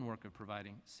important work of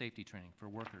providing safety training for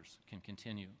workers can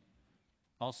continue.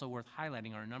 Also worth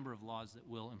highlighting are a number of laws that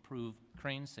will improve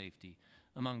crane safety.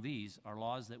 Among these are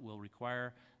laws that will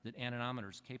require that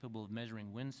anemometers capable of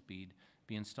measuring wind speed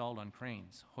be installed on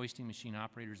cranes. Hoisting machine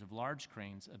operators of large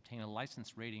cranes obtain a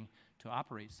license rating to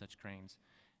operate such cranes,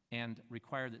 and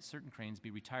require that certain cranes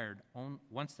be retired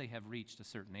once they have reached a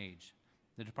certain age.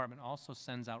 The department also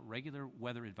sends out regular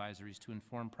weather advisories to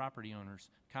inform property owners,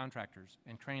 contractors,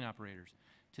 and crane operators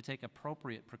to take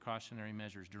appropriate precautionary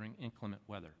measures during inclement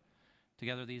weather.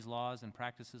 Together, these laws and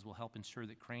practices will help ensure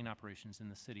that crane operations in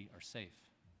the city are safe.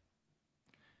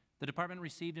 The department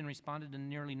received and responded to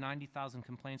nearly 90,000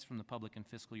 complaints from the public in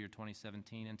fiscal year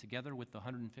 2017, and together with the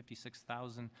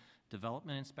 156,000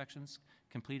 development inspections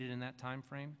completed in that time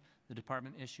frame, the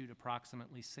department issued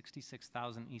approximately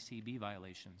 66,000 ECB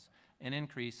violations, an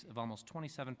increase of almost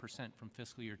 27% from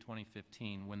fiscal year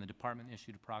 2015, when the department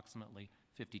issued approximately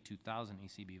 52,000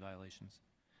 ECB violations.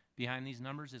 Behind these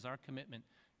numbers is our commitment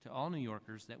to all New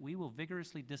Yorkers that we will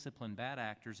vigorously discipline bad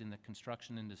actors in the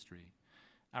construction industry.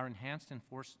 Our enhanced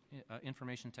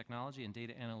information technology and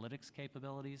data analytics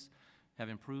capabilities have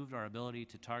improved our ability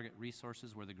to target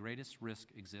resources where the greatest risk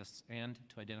exists and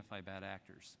to identify bad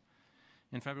actors.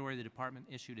 In February, the department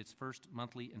issued its first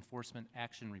monthly enforcement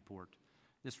action report.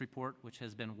 This report, which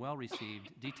has been well received,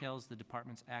 details the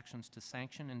department's actions to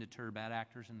sanction and deter bad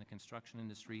actors in the construction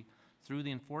industry through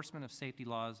the enforcement of safety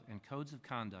laws and codes of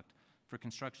conduct for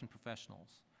construction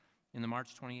professionals. In the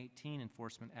March 2018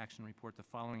 Enforcement Action Report, the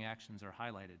following actions are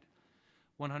highlighted.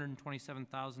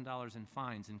 $127,000 in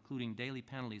fines, including daily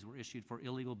penalties, were issued for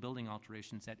illegal building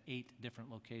alterations at 8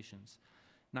 different locations.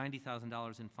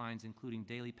 $90,000 in fines, including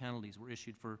daily penalties, were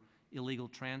issued for illegal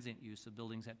transient use of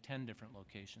buildings at 10 different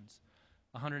locations.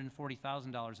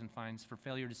 $140,000 in fines for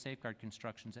failure to safeguard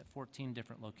constructions at 14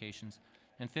 different locations,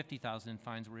 and $50,000 in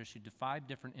fines were issued to 5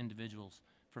 different individuals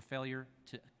for failure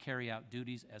to carry out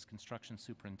duties as construction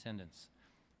superintendents.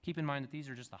 Keep in mind that these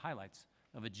are just the highlights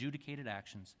of adjudicated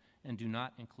actions and do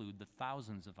not include the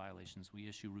thousands of violations we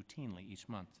issue routinely each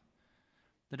month.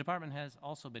 The department has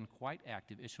also been quite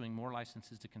active issuing more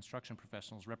licenses to construction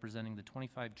professionals representing the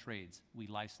 25 trades we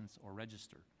license or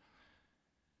register.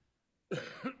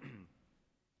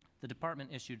 The department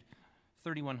issued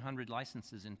 3,100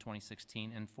 licenses in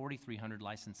 2016 and 4,300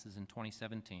 licenses in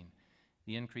 2017.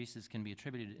 The increases can be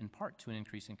attributed in part to an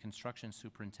increase in construction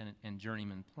superintendent and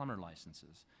journeyman plumber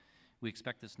licenses. We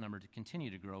expect this number to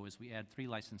continue to grow as we add 3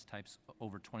 license types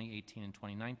over 2018 and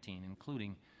 2019,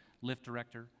 including lift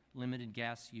director, limited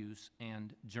gas use,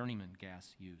 and journeyman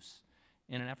gas use.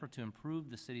 In an effort to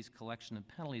improve the city's collection of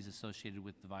penalties associated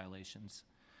with the violations,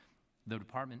 the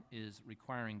department is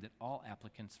requiring that all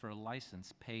applicants for a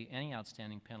license pay any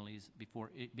outstanding penalties before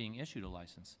being issued a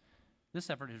license. This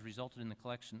effort has resulted in the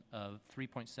collection of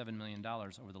 $3.7 million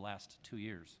over the last 2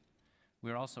 years.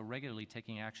 We are also regularly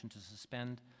taking action to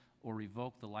suspend or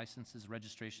revoke the licenses,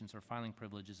 registrations, or filing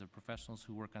privileges of professionals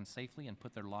who work unsafely and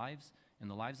put their lives and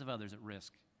the lives of others at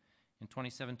risk. In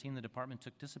 2017, the department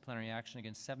took disciplinary action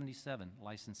against 77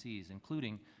 licensees,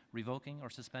 including revoking or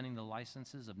suspending the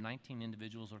licenses of 19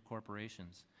 individuals or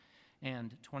corporations,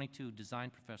 and 22 design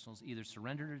professionals either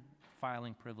surrendered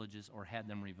filing privileges or had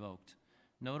them revoked.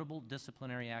 Notable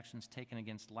disciplinary actions taken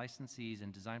against licensees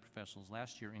and design professionals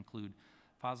last year include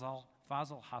Fazal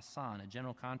Hassan, a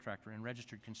general contractor and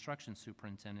registered construction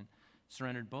superintendent,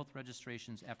 surrendered both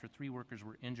registrations after 3 workers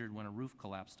were injured when a roof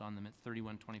collapsed on them at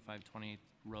 3125 28th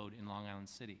Road in Long Island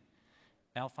City.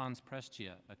 Alphonse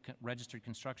Prescia, a registered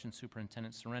construction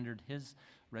superintendent, surrendered his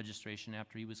registration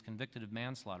after he was convicted of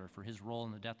manslaughter for his role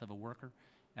in the death of a worker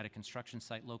at a construction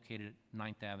site located at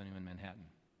 9th Avenue in Manhattan.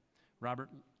 Robert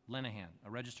Lenahan, a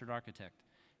registered architect,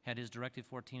 had his Directive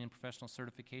 14 and professional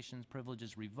certifications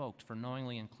privileges revoked for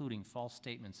knowingly including false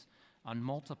statements on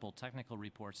multiple technical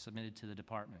reports submitted to the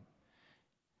department.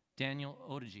 Daniel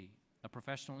Odeji, a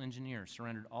professional engineer,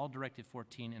 surrendered all Directive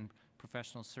 14 and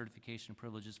professional certification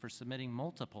privileges for submitting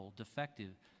multiple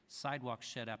defective sidewalk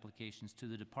shed applications to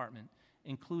the department,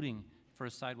 including for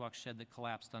a sidewalk shed that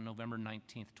collapsed on November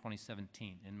 19,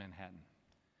 2017 in Manhattan.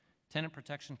 Tenant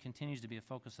protection continues to be a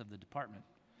focus of the department.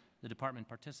 The department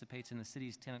participates in the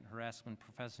city's Tenant Harassment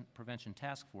Prevention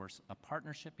Task Force, a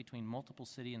partnership between multiple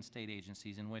city and state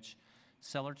agencies in which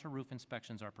cellar-to-roof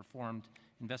inspections are performed,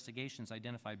 investigations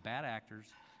identify bad actors,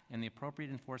 and the appropriate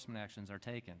enforcement actions are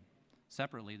taken.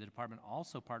 Separately, the department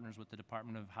also partners with the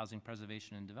Department of Housing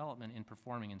Preservation and Development in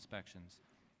performing inspections.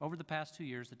 Over the past 2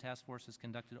 years, the task force has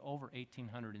conducted over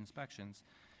 1,800 inspections,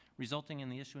 resulting in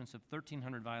the issuance of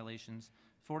 1,300 violations,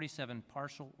 47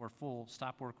 partial or full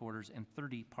stop work orders, and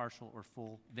 30 partial or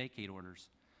full vacate orders.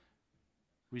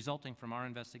 Resulting from our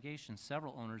investigation,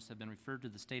 several owners have been referred to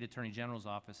the State Attorney General's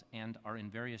office and are in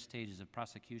various stages of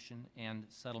prosecution and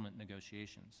settlement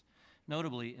negotiations.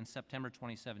 Notably, in September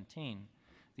 2017,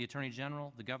 the Attorney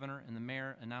General, the Governor, and the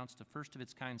Mayor announced a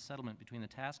first-of-its-kind settlement between the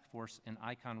task force and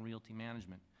Icon Realty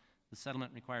Management. The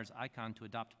settlement requires Icon to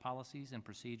adopt policies and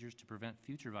procedures to prevent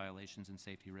future violations and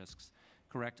safety risks,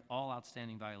 correct all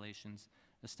outstanding violations,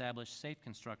 establish safe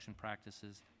construction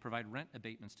practices, provide rent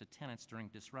abatements to tenants during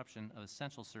disruption of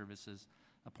essential services,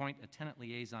 appoint a tenant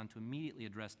liaison to immediately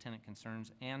address tenant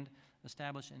concerns, and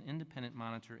establish an independent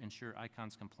monitor ensure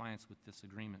Icon's compliance with this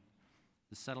agreement.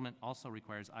 The settlement also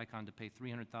requires ICON to pay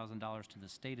 $300,000 to the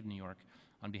state of New York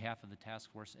on behalf of the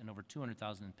task force and over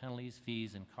 $200,000 in penalties,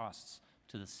 fees, and costs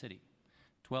to the city.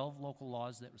 12 local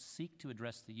laws that seek to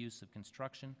address the use of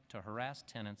construction to harass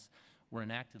tenants were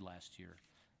enacted last year.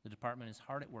 The department is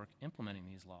hard at work implementing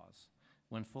these laws.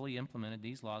 When fully implemented,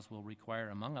 these laws will require,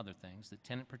 among other things, that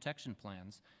tenant protection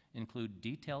plans include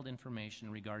detailed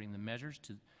information regarding the measures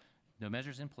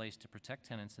in place to protect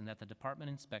tenants, and that the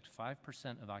department inspect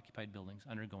 5% of occupied buildings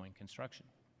undergoing construction.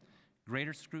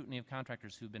 Greater scrutiny of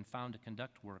contractors who have been found to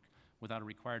conduct work without a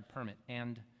required permit,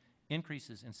 and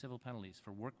increases in civil penalties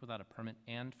for work without a permit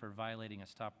and for violating a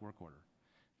stop work order.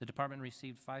 The department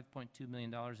received $5.2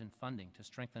 million in funding to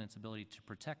strengthen its ability to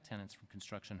protect tenants from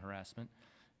construction harassment.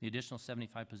 The additional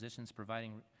 75 positions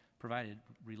provided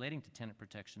relating to tenant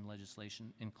protection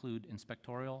legislation include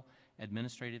inspectorial,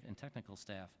 administrative, and technical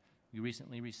staff. We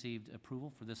recently received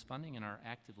approval for this funding and are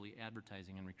actively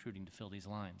advertising and recruiting to fill these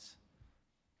lines.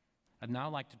 I'd now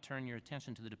like to turn your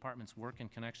attention to the department's work in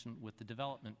connection with the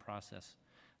development process.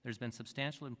 There's been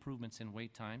substantial improvements in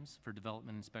wait times for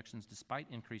development inspections despite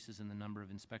increases in the number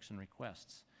of inspection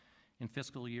requests. In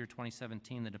fiscal year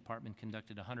 2017, the department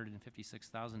conducted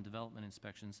 156,000 development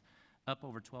inspections, up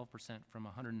over 12% from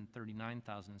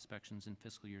 139,000 inspections in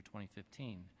fiscal year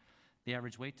 2015. The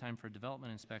average wait time for a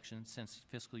development inspection since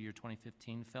fiscal year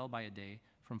 2015 fell by a day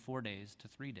from 4 days to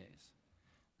 3 days.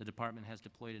 The department has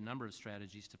deployed a number of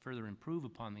strategies to further improve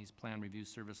upon these plan review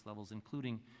service levels,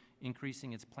 including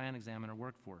increasing its plan examiner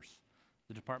workforce.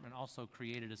 The department also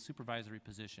created a supervisory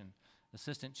position,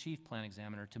 Assistant Chief Plan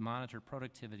Examiner, to monitor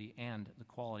productivity and the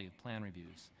quality of plan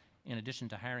reviews. In addition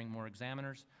to hiring more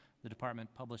examiners, the department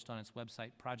published on its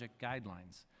website project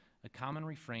guidelines. A common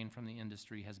refrain from the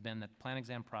industry has been that the plan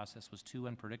exam process was too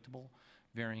unpredictable,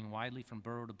 varying widely from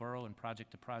borough to borough and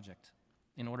project to project.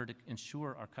 In order to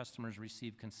ensure our customers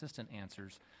receive consistent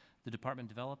answers, the department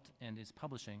developed and is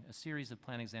publishing a series of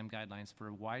plan exam guidelines for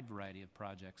a wide variety of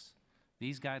projects.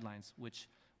 These guidelines, which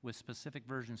with specific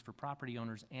versions for property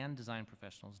owners and design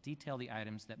professionals, detail the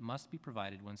items that must be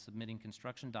provided when submitting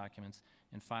construction documents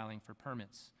and filing for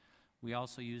permits. We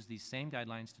also use these same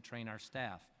guidelines to train our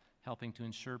staff, helping to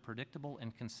ensure predictable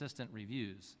and consistent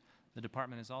reviews. The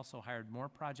department has also hired more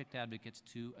project advocates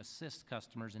to assist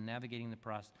customers in navigating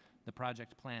the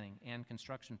project planning and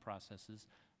construction processes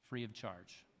free of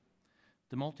charge.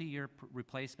 The multi-year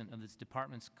replacement of this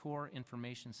department's core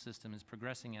information system is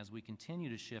progressing as we continue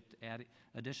to shift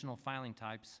additional filing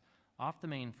types off the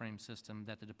mainframe system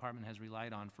that the department has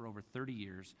relied on for over 30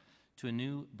 years to a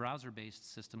new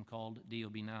browser-based system called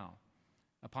DOB Now.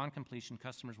 Upon completion,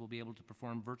 customers will be able to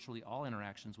perform virtually all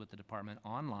interactions with the department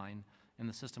online, and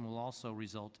the system will also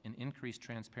result in increased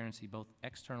transparency both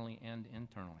externally and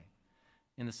internally.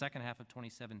 In the second half of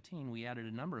 2017, we added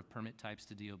a number of permit types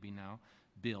to DOB Now: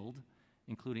 build,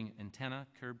 including antenna,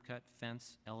 curb cut,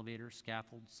 fence, elevator,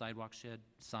 scaffold, sidewalk shed,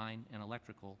 sign, and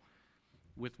electrical,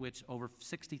 with which over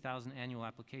 60,000 annual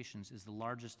applications is the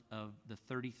largest of the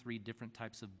 33 different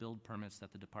types of build permits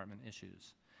that the department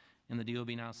issues. In the DOB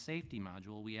Now safety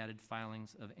module, we added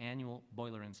filings of annual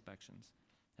boiler inspections.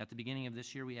 At the beginning of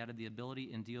this year, we added the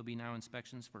ability in DOB Now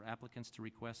inspections for applicants to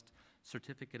request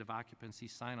certificate of occupancy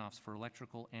sign-offs for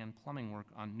electrical and plumbing work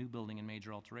on new building and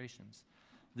major alterations.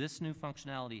 This new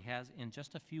functionality has, in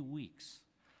just a few weeks,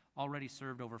 already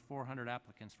served over 400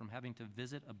 applicants from having to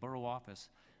visit a borough office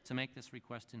to make this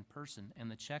request in person, and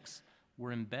the checks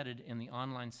were embedded in the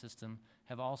online system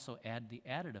have also the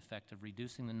added effect of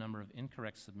reducing the number of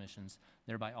incorrect submissions,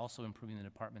 thereby also improving the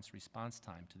department's response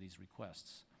time to these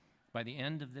requests. By the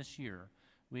end of this year,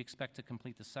 we expect to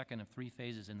complete the second of 3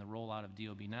 phases in the rollout of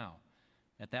DOB Now.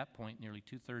 At that point, nearly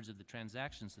 2/3 of the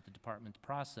transactions that the department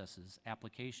processes,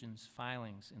 applications,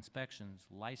 filings, inspections,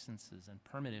 licenses, and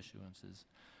permit issuances,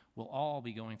 will all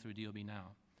be going through DOB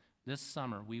Now. This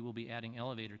summer, we will be adding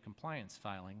elevator compliance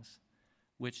filings,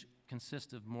 which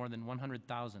consist of more than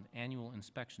 100,000 annual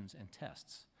inspections and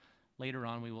tests. Later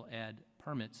on, we will add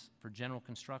permits for general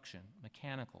construction,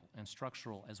 mechanical, and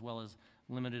structural, as well as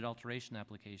limited alteration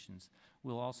applications.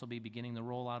 We'll also be beginning the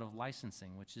rollout of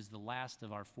licensing, which is the last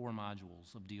of our 4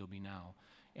 modules of DOB Now,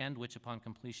 and which upon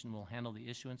completion will handle the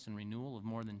issuance and renewal of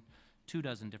more than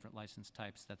 24 different license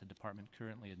types that the department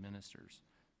currently administers.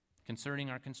 Concerning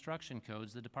our construction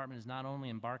codes, the department is not only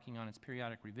embarking on its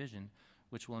periodic revision,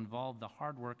 which will involve the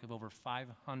hard work of over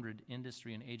 500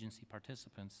 industry and agency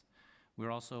participants,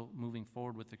 we're also moving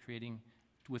forward with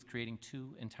creating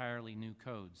 2 entirely new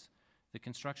codes. The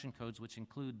construction codes, which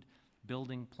include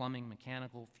building, plumbing,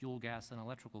 mechanical, fuel, gas, and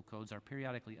electrical codes, are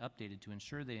periodically updated to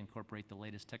ensure they incorporate the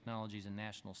latest technologies and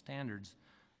national standards,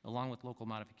 along with local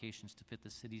modifications to fit the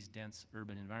city's dense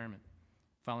urban environment.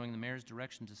 Following the mayor's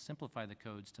direction to simplify the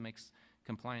codes to make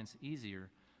compliance easier,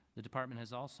 the department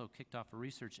has also kicked off a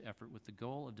research effort with the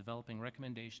goal of developing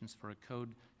recommendations for a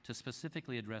code to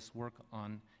specifically address work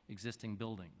on existing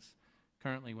buildings.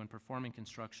 Currently, when performing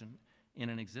construction in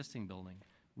an existing building,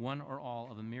 one or all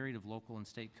of a myriad of local and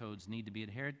state codes need to be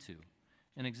adhered to.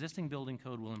 An existing building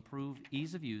code will improve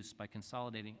ease of use by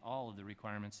consolidating all of the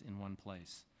requirements in one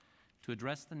place. To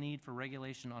address the need for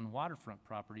regulation on waterfront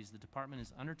properties, the department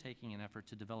is undertaking an effort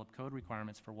to develop code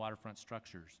requirements for waterfront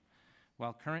structures.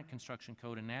 While current construction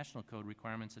code and national code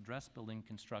requirements address building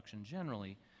construction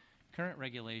generally, current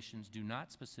regulations do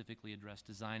not specifically address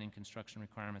design and construction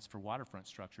requirements for waterfront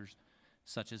structures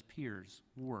such as piers,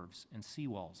 wharves, and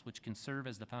seawalls, which can serve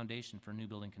as the foundation for new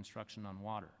building construction on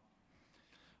water.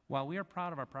 While we are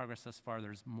proud of our progress thus far,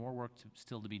 there's more work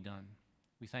still to be done.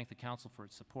 We thank the Council for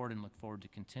its support and look forward to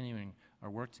continuing our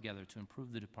work together to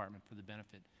improve the department for the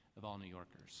benefit of all New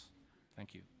Yorkers.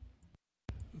 Thank you.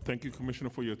 Thank you, Commissioner,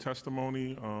 for your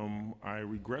testimony. I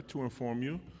regret to inform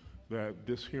you that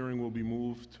this hearing will be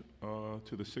moved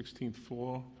to the 16th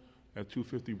floor at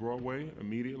 250 Broadway.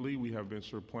 Immediately, we have been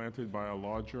supplanted by a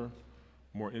larger,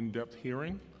 more in-depth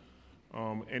hearing.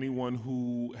 Anyone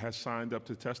who has signed up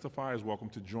to testify is welcome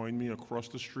to join me across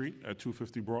the street at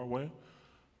 250 Broadway.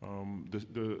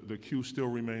 The queue still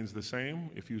remains the same.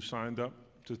 If you signed up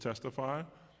to testify,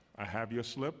 I have your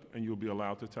slip and you'll be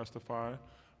allowed to testify.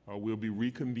 We'll be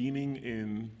reconvening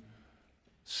in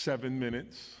 7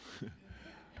 minutes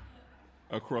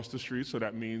across the street, so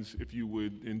that means if you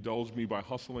would indulge me by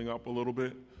hustling up a little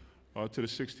bit to the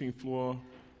 16th floor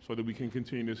so that we can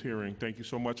continue this hearing. Thank you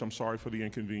so much. I'm sorry for the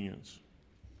inconvenience.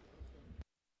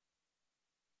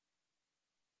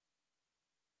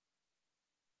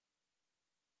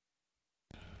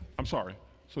 I'm sorry.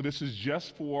 So this is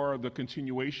just for the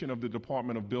continuation of the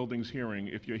Department of Buildings hearing.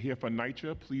 If you're here for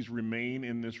NYCC, please remain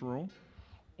in this room.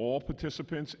 All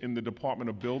participants in the Department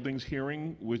of Buildings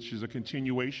hearing, which is a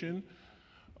continuation,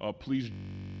 please.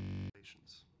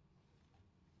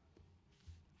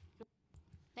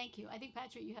 Thank you. I think,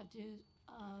 Patrick, you have to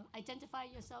identify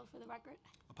yourself for the record.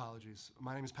 Apologies.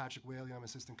 My name is Patrick Whaley. I'm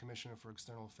Assistant Commissioner for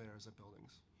External Affairs at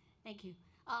Buildings. Thank you.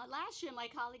 Last year, my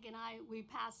colleague and I, we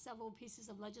passed several pieces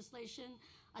of legislation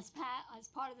as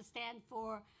part of the Stand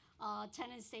for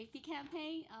Tenant Safety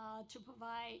campaign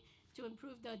to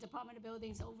improve the Department of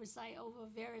Buildings oversight over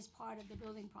various parts of the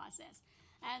building process.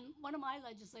 And one of my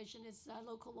legislation is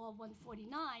Local Law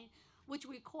 149, which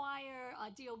require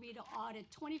DOB to audit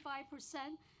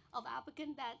 25% of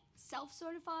applicants that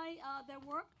self-certify their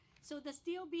work. So does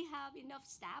DOB have enough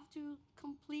staff to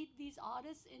complete these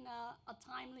audits in a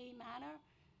timely manner?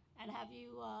 And have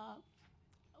you,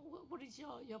 what is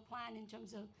your plan in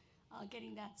terms of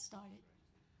getting that started?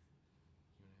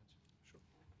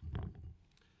 Sure.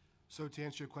 So to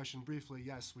answer your question briefly,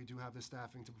 yes, we do have the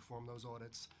staffing to perform those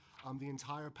audits. The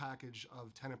entire package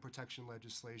of tenant protection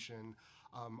legislation,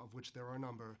 of which there are a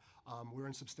number, we're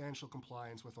in substantial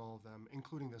compliance with all of them,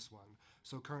 including this one.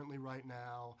 So currently right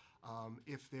now,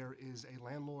 if there is a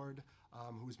landlord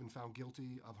who has been found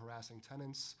guilty of harassing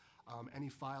tenants, any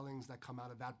filings that come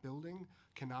out of that building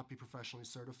cannot be professionally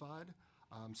certified.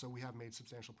 So we have made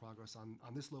substantial progress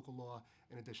on this local law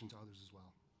in addition to others as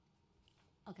well.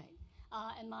 Okay.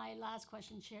 And my last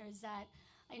question, Chair, is that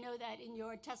I know that in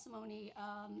your testimony,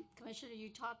 Commissioner, you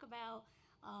talk about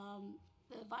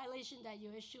the violation that you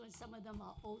issue, and some of them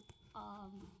are oath,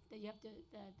 that you have to,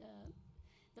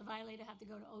 the violator have to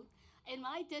go to oath. In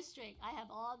my district, I have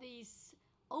all these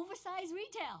oversized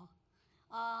retail,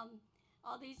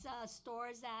 all these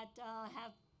stores that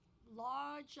have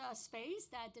large space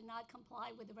that did not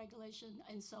comply with the regulation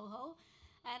in Soho.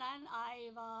 And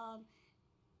I've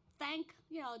thanked,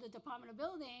 the Department of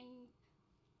Building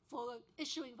for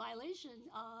issuing violation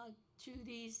to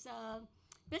these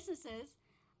businesses.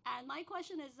 And my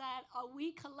question is that, are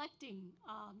we collecting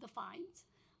the fines?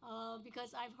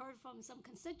 Because I've heard from some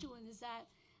constituents that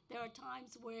there are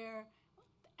times where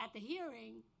at the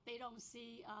hearing, they don't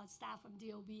see staff from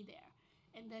DOB there.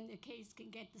 And then the case can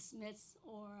get dismissed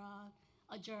or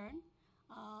adjourned.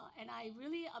 And I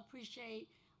really appreciate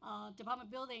Department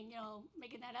of Building,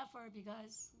 making that effort,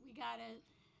 because we gotta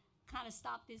kind of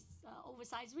stop this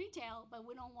oversized retail, but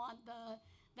we don't want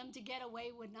them to get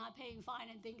away with not paying fine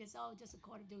and think it's, just a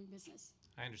court of doing business.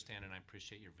 I understand and I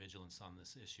appreciate your vigilance on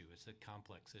this issue. It's a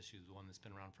complex issue, the one that's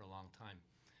been around for a long time.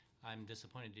 I'm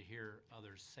disappointed to hear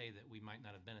others say that we might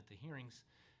not have been at the hearings.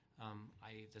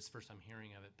 This is the first I'm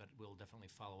hearing of it, but we'll definitely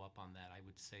follow up on that. I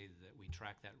would say that we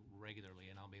track that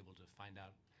regularly, and I'll be able to find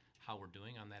out how we're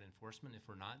doing on that enforcement. If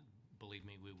we're not, believe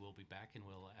me, we will be back and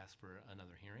we'll ask for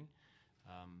another hearing.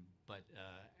 But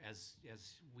as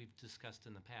we've discussed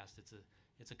in the past,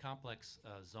 it's a complex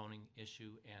zoning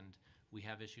issue, and we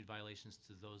have issued violations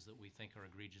to those that we think are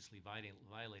egregiously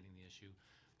violating the issue.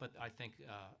 But I think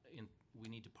we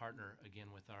need to partner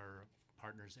again with our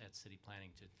partners at City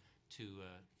Planning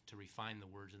to refine the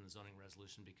words in the zoning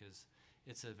resolution, because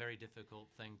it's a very difficult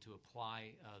thing to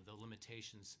apply the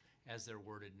limitations as they're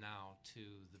worded now to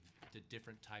the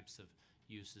different types of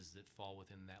uses that fall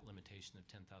within that limitation of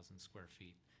 10,000 square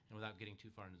feet. And without getting too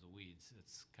far into the weeds,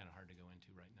 it's kind of hard to go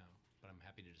into right now, but I'm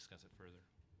happy to discuss it further.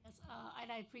 Yes,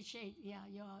 and I appreciate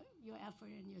your effort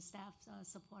and your staff's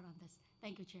support on this.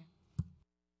 Thank you, Chair.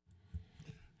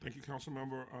 Thank you,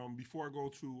 Councilmember. Before I go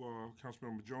to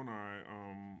Councilmember Jonai,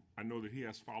 I know that he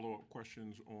has follow-up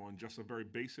questions on just a very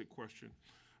basic question.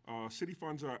 City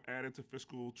funds are added to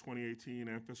fiscal 2018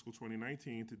 and fiscal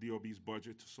 2019 to DOB's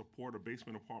budget to support a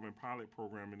basement apartment pilot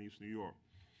program in East New York,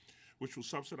 which will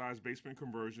subsidize basement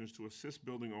conversions to assist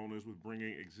building owners with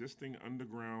bringing existing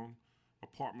underground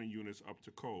apartment units up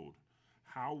to code.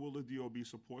 How will the DOB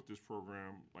support this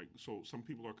program? So some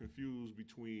people are confused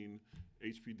between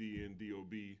HPD and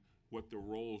DOB, what the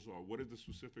roles are. What is the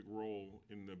specific role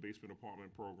in the basement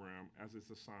apartment program as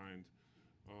it's assigned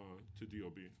to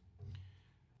DOB?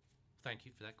 Thank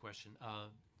you for that question.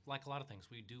 Like a lot of things,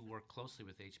 we do work closely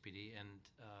with HPD, and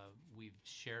we've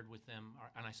shared with them,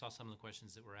 and I saw some of the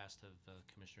questions that were asked of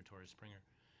Commissioner Torres Springer.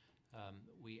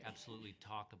 We absolutely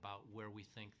talk about where we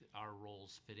think that our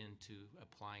roles fit into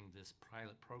applying this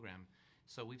pilot program.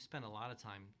 So we've spent a lot of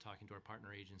time talking to our partner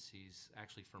agencies,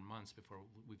 actually for months before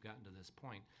we've gotten to this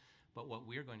point. But what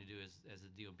we're going to do as a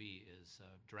DOB is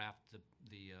draft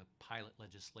the pilot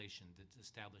legislation that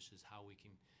establishes how we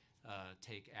can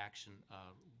take action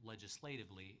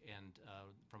legislatively and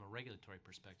from a regulatory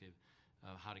perspective,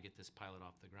 how to get this pilot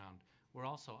off the ground. We'll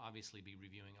also obviously be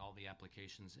reviewing all the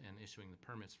applications and issuing the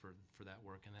permits for that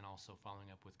work, and then also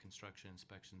following up with construction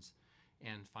inspections,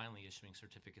 and finally issuing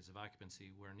certificates of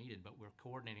occupancy where needed. But we're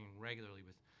coordinating regularly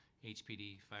with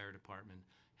HPD, Fire Department,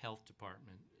 Health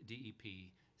Department,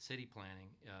 DEP, City Planning,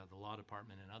 the Law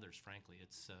Department, and others. Frankly,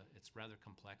 it's rather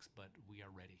complex, but we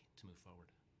are ready to move forward.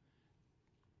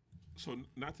 So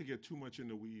not to get too much in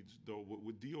the weeds, though,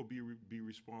 would DOB be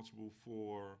responsible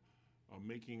for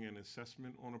making an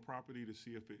assessment on a property to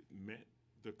see if it met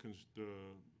the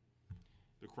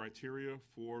criteria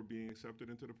for being accepted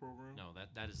into the program? No,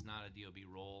 that is not a DOB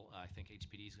role. I think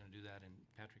HPD is going to do that. And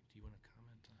Patrick, do you want to comment?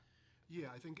 Yeah,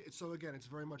 I think, so again, it's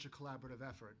very much a collaborative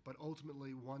effort, but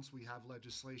ultimately, once we have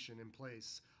legislation in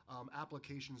place,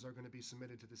 applications are going to be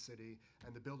submitted to the city,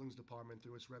 and the Buildings Department,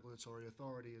 through its regulatory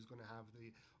authority, is going to have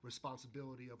the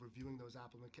responsibility of reviewing those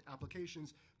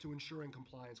applications to ensuring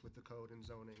compliance with the code and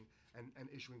zoning and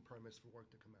issuing permits for work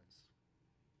to commence.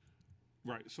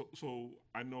 Right. So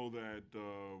I know that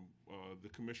the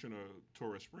Commissioner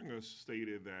Torres Springer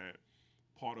stated that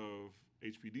part of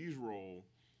HPD's role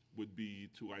would be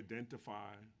to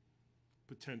identify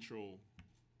potential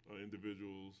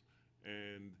individuals,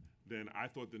 and then I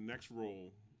thought the next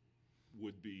role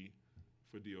would be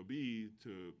for DOB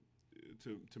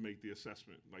to make the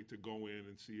assessment, like to go in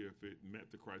and see if it met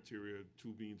the criteria,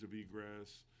 2 means of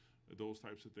egress, those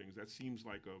types of things. That seems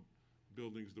like a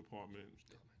buildings department,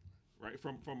 right?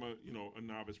 From a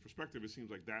novice perspective, it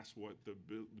seems like that's what the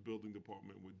building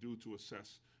department would do to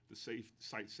assess the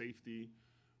site safety.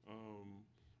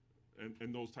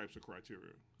 And those types of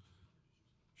criteria.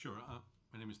 Sure.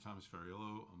 My name is Thomas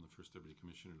Fariello. I'm the First Deputy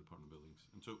Commissioner of the Department of Buildings.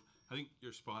 And so I think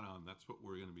you're spot on. That's what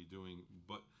we're going to be doing.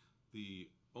 But the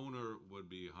owner would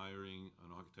be hiring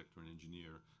an architect or an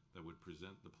engineer that would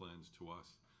present the plans to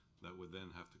us that would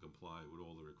then have to comply with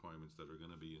all the requirements that are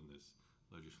going to be in this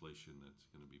legislation that's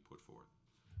going to be put forth.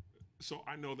 So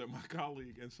I know that my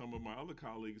colleague and some of my other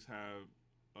colleagues have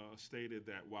stated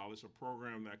that while it's a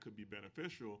program that could be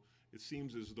beneficial, it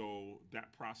seems as though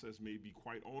that process may be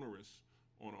quite onerous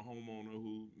on a homeowner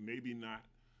who may be not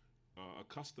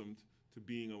accustomed to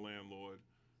being a landlord,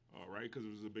 right? Because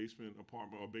it was a basement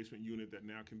apartment or basement unit that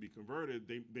now can be converted.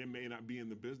 They may not be in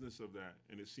the business of that,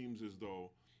 and it seems as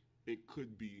though it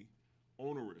could be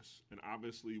onerous. And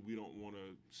obviously, we don't want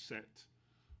to set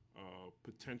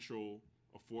potential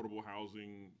affordable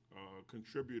housing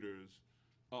contributors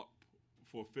up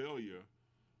for failure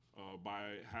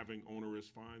by having onerous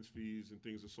fines, fees, and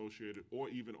things associated, or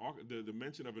even the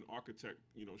mention of an architect,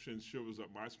 shivers up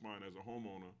my spine as a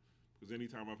homeowner, because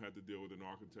anytime I've had to deal with an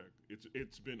architect,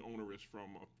 it's been onerous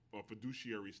from a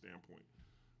fiduciary standpoint.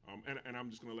 And I'm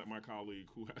just going to let my colleague,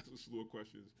 who has a slew of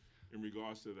questions in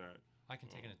regards to that. I can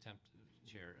take an attempt,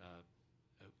 Chair.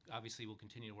 obviously, we'll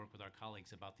continue to work with our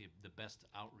colleagues about the best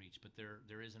outreach, but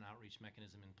there is an outreach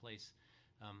mechanism in place.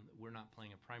 We're not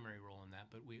playing a primary role in that,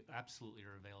 but we absolutely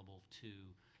are available to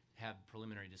have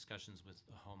preliminary discussions with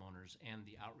the homeowners and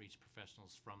the outreach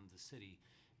professionals from the city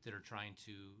that are trying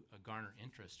to garner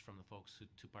interest from the folks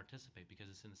to participate, because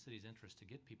it's in the city's interest to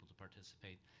get people to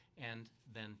participate and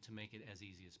then to make it as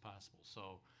easy as possible.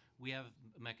 So we have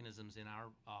mechanisms in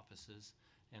our offices,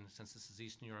 and since this is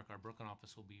East New York, our Brooklyn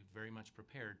office will be very much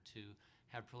prepared to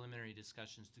have preliminary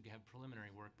discussions, to have preliminary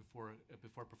work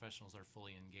before professionals are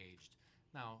fully engaged.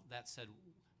 Now, that said,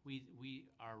 we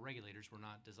are regulators, we're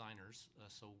not designers,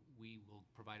 so we will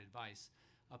provide advice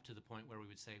up to the point where we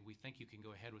would say, we think you can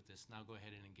go ahead with this, now go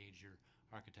ahead and engage your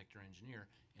architect or engineer,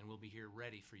 and we'll be here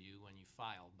ready for you when you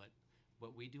file. But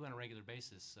what we do on a regular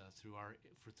basis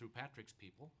through Patrick's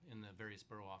people in the various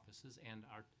borough offices and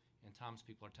Tom's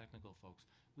people, our technical folks,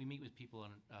 we meet with people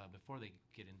before they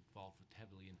get involved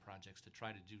heavily in projects to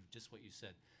try to do just what you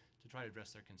said, to try to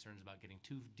address their concerns about getting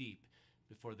too deep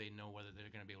before they know whether they're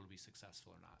going to be able to be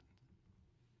successful or not.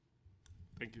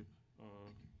 Thank you.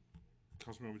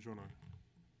 Councilmember Jordan.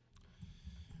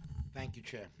 Thank you,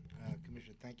 Chair.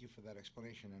 Commissioner, thank you for that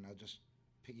explanation, and I'll just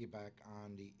piggyback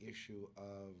on the issue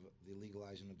of the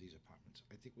legalizing of these apartments.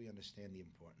 I think we understand the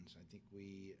importance. I think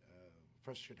we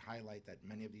first should highlight that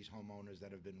many of these homeowners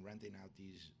that have been renting out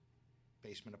these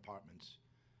basement apartments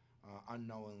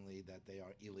unknowingly that they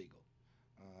are illegal.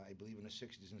 I believe in the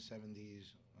 60s and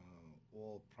 70s,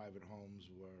 all private homes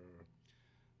were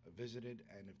visited,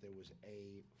 and if there was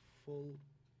a full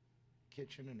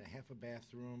kitchen and a half a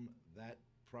bathroom, that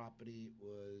property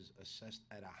was assessed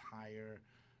at a higher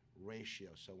ratio,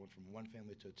 so it went from one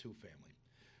family to a two family.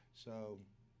 So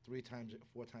 4 times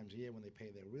a year when they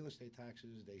pay their real estate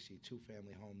taxes, they see two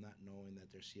family home, not knowing that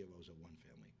their C of Os are one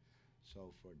family.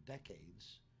 So for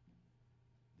decades,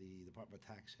 the Department of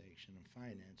Taxation and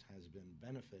Finance has been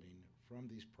benefiting from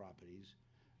these properties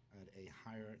at a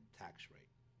higher tax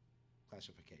rate,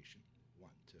 classification,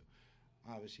 1, 2.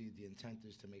 Obviously, the intent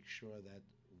is to make sure that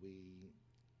we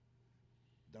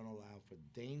don't allow for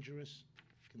dangerous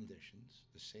conditions,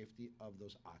 the safety of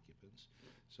those occupants.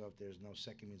 So if there's no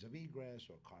second means of egress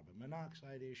or carbon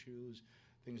monoxide issues,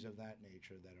 things of that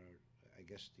nature that are, I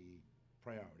guess, the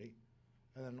priority.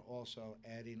 And then also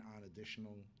adding on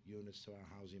additional units to our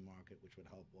housing market, which would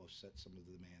help offset some of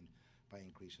the demand by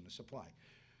increasing the supply.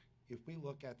 If we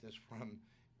look at this from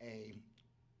a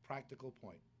practical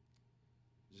point,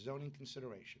 zoning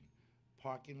consideration,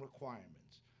 parking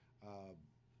requirements,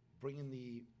 bringing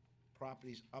the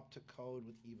properties up to code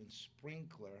with even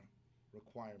sprinkler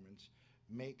requirements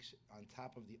makes, on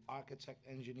top of the architect,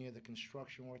 engineer, the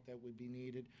construction work that would be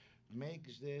needed,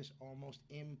 makes this almost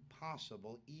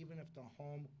impossible, even if the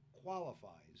home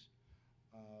qualifies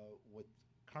with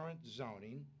current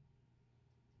zoning,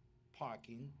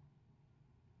 parking,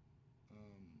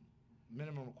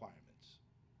 minimum requirements.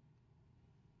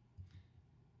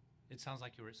 It sounds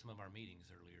like you were at some of our meetings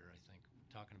earlier, I think,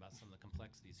 talking about some of the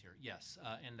complexities here. Yes,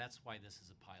 and that's why this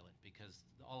is a pilot, because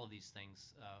all of these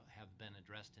things have been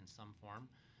addressed in some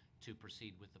form to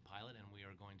proceed with the pilot, and we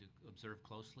are going to observe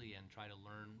closely and try to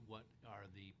learn what are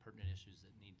the pertinent issues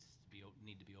that need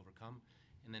to be overcome,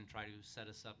 and then try to set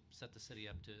the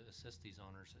city up to assist these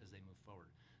owners as they move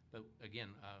forward. But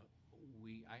again,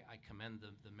 I commend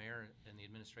the mayor and the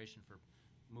administration for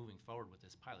moving forward with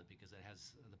this pilot, because it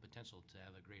has the potential to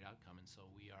have a great outcome, and so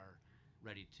we are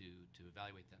ready to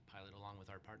evaluate that pilot along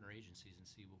with our partner agencies and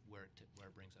see where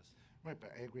it brings us. Right, but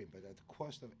I agree, but at the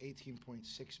cost of $18.6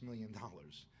 million,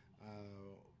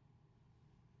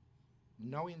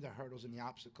 knowing the hurdles and the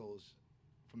obstacles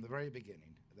from the very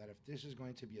beginning, that if this is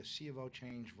going to be a C of O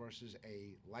change versus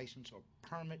a license or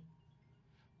permit,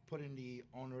 putting the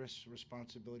onerous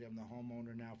responsibility on the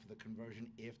homeowner now for the conversion,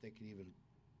 if they could even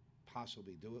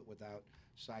possibly do it without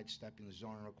sidestepping the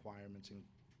zoning requirements and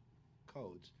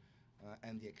codes,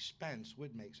 and the expense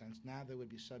would make sense. Now they would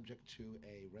be subject to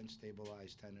a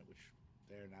rent-stabilized tenant, which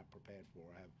they're not prepared for,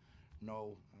 or have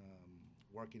no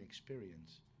working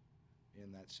experience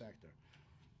in that sector.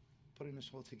 Putting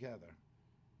this all together,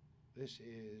 this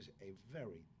is a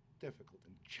very difficult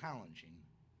and challenging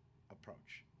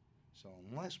approach. So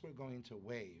unless we're going to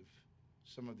waive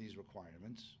some of these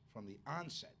requirements from the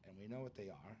onset, and we know what they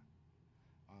are,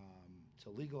 to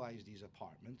legalize these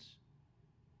apartments,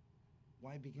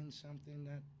 why begin something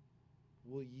that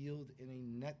will yield in a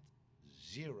net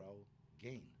zero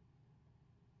gain?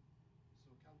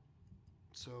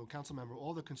 So, Councilmember,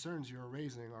 all the concerns you're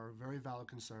raising are very valid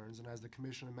concerns, and as the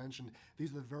Commissioner mentioned, these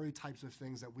are the very types of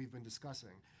things that we've been discussing.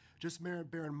 Just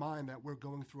bear in mind that we're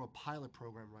going through a pilot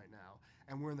program right now,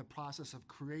 and we're in the process of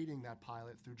creating that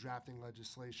pilot through drafting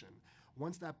legislation.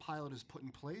 Once that pilot is put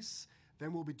in place,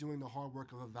 then we'll be doing the hard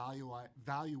work of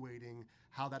evaluating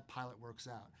how that pilot works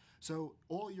out. So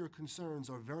all your concerns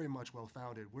are very much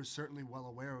well-founded. We're certainly well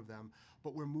aware of them,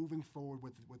 but we're moving forward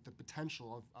with the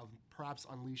potential of perhaps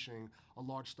unleashing a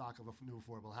large stock of new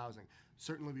affordable housing.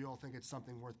 Certainly we all think it's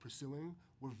something worth pursuing.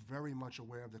 We're very much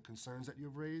aware of the concerns that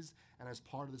you've raised, and as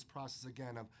part of this process,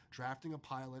 again, of drafting a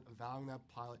pilot, evaluating that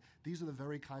pilot, these are the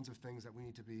very kinds of things that we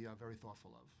need to be very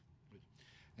thoughtful of.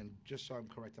 And just so I'm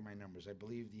correct on my numbers, I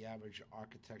believe the average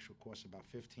architectural costs about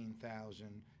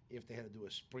 $15,000. If they had to do a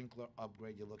sprinkler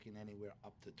upgrade, you're looking anywhere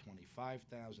up to $25,000,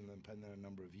 depending on the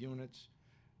number of units.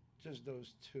 Just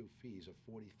those two fees of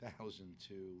 $40,000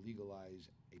 to legalize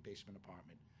a basement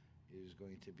apartment is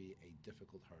going to be a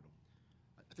difficult hurdle.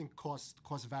 I think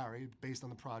costs vary based on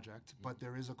the project, but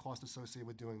there is a cost associated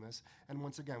with doing this. And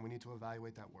once again, we need to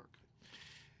evaluate that work.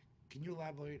 Can you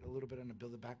elaborate a little bit on the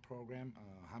Build It Back program?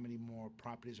 How many more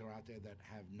properties are out there that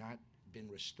have not been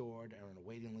restored, are on a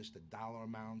waiting list, the dollar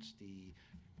amounts, the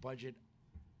budget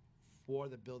for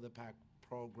the Build It Back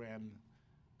program,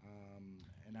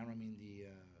 and I don't mean the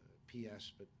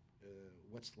PS, but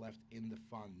what's left in the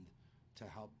fund to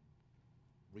help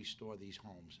restore these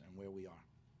homes and where we are?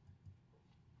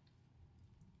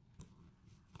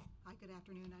 Hi, good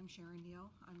afternoon. I'm Sharon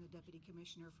Neal. I'm the Deputy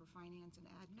Commissioner for Finance and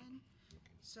Admin.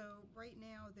 So right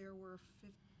now there were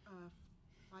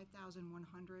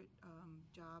 5,100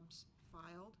 jobs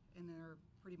filed, and they're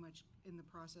pretty much in the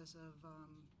process of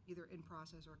either in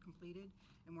process or completed,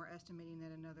 and we're estimating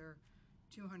that another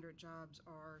 200 jobs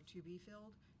are to be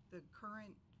filled.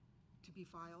 To be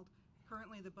filed.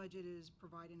 Currently, the budget is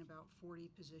providing about 40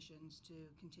 positions to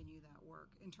continue that work.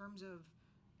 In terms of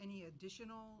any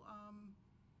additional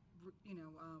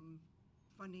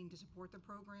funding to support the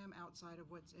program outside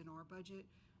of what's in our budget,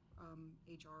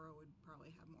 HRO would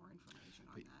probably have more information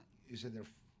on that. You said there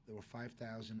were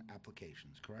 5,000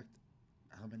 applications, correct?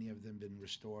 How many of them been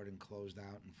restored and closed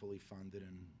out and fully funded?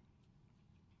 And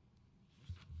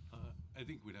I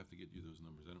think we'd have to get you those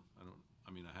numbers.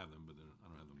 I mean, I have them, but I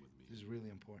don't have them with me. this is really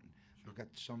important. We've got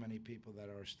so many people that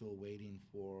are still waiting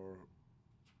for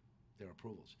their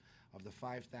approvals. Of the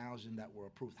 5,000 that were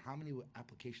approved, how many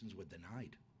applications were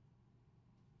denied?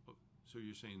 So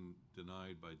you're saying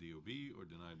denied by DOB or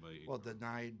denied by HR? Well,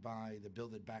 denied by the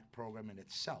Build It Back program in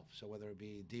itself. So whether it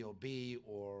be DOB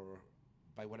or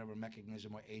by whatever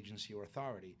mechanism or agency or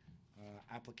authority,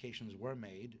 applications were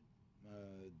made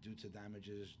due to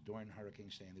damages during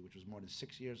Hurricane Sandy, which was more than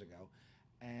 6 years ago,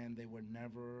 and they were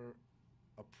never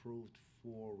approved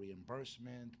for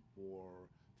reimbursement or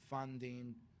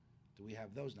funding. Do we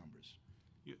have those numbers?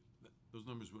 Yeah, those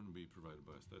numbers wouldn't be provided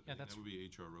by us. That would be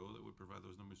HRO that would provide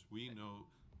those numbers. We know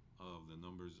of the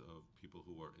numbers of people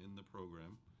who are in the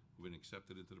program, who've been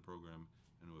accepted into the program,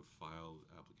 and who have filed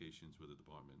applications with the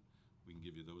department. We can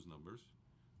give you those numbers.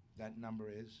 That number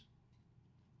is?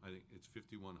 I think it's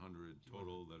 5,100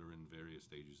 total that are in various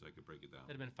stages. I could break it down.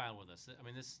 That have been filed with us. I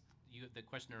mean, the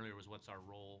question earlier was what's our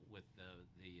role with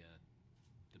the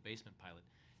basement pilot.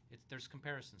 There's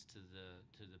comparisons to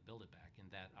the Build It Back in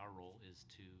that our role is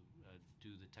to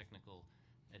do the technical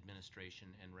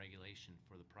administration and regulation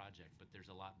for the project, but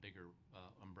there's a lot bigger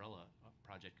umbrella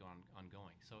project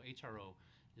ongoing. So HRO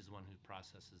is the one who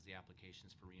processes the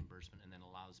applications for reimbursement and then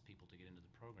allows people to get into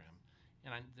the program.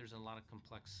 And there's a lot of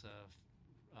complex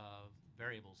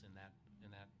variables in that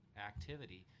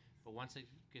activity, but once it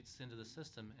gets into the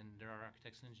system, and there are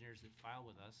architects and engineers that file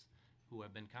with us who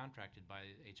have been contracted by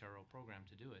the HRO program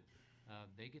to do it,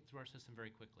 they get through our system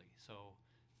very quickly. So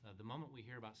the moment we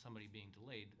hear about somebody being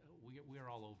delayed, we are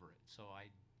all over it. So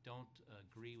I don't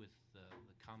agree with the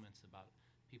comments about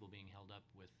people being held up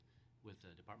with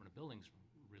the Department of Buildings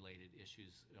related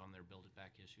issues on their Build It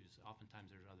Back issues.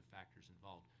 Oftentimes there's other factors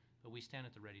involved. But we stand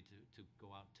at the ready to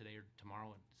go out today or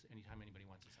tomorrow, anytime anybody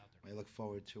wants us out there. I look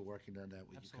forward to working on that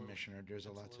with Absolutely. you, Commissioner. There's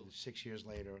a lot to Absolutely. 6 years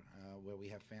later where we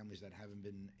have families that haven't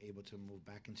been able to move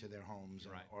back into their homes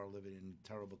Right. or living in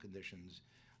terrible conditions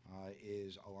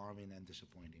is alarming and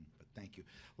disappointing. But thank you.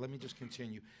 Let me just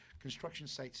continue. Construction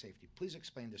site safety. Please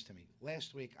explain this to me.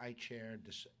 Last week I chaired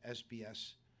this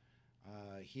SBS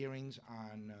hearings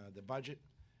on the budget.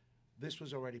 This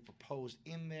was already proposed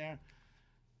in there,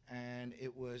 and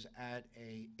it was at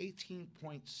a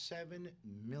 $18.7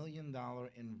 million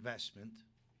investment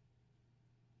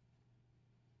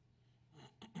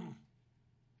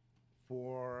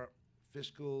for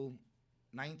fiscal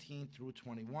 19 through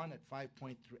 21 at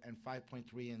 5.3 and 5.3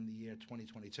 in the year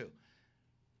 2022.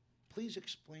 Please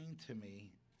explain to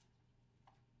me,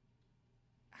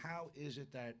 how is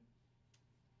it that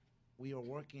we are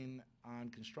working on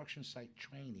construction site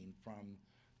training from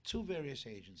two various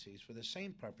agencies for the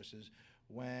same purposes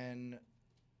when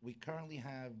we currently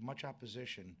have much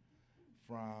opposition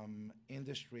from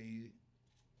industry,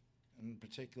 in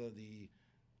particular the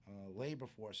labor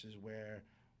forces, where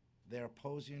they're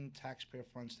opposing taxpayer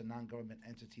funds to non-government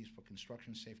entities for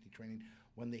construction safety training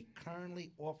when they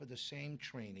currently offer the same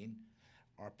training,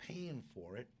 are paying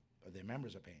for it, or their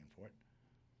members are paying for it.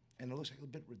 And it looks like a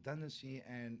bit redundancy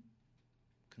and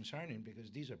concerning,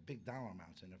 because these are big dollar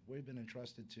amounts, and if we've been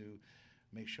entrusted to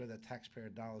make sure that taxpayer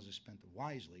dollars are spent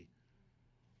wisely,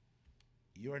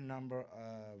 your number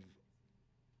of,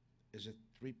 is it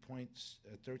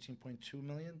 13.2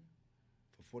 million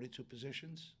for 42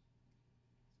 positions?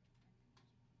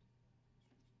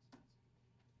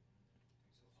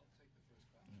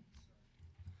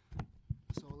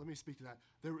 So let me speak to that.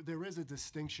 There is a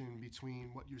distinction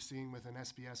between what you're seeing within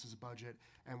SBS's budget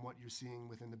and what you're seeing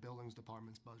within the Buildings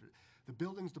Department's budget. The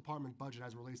Buildings Department budget,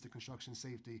 as it relates to construction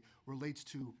safety, relates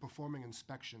to performing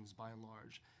inspections by and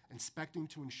large, inspecting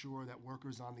to ensure that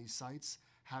workers on these sites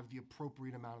have the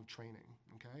appropriate amount of training,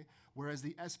 okay? Whereas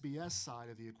the SBS side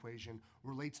of the equation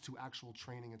relates to actual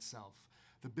training itself.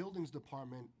 The Buildings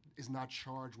Department is not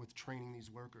charged with training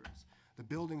these workers. The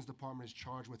Buildings Department is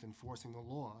charged with enforcing the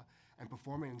law and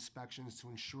performing inspections to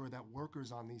ensure that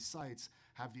workers on these sites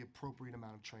have the appropriate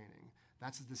amount of training.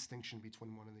 That's the distinction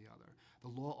between one and the other.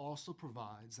 The law also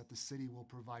provides that the city will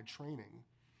provide training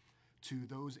to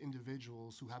those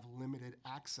individuals who have limited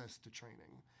access to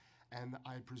training. And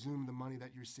I presume the money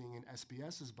that you're seeing in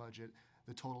SBS's budget,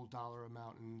 the total dollar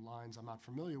amount in lines I'm not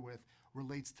familiar with,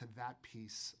 relates to that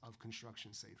piece of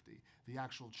construction safety, the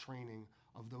actual training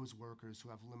of those workers who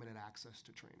have limited access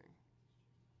to training.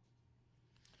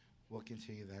 We'll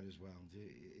continue that as well.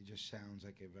 It just sounds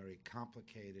like a very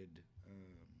complicated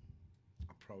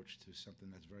approach to something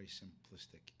that's very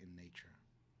simplistic in nature,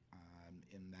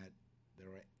 in that there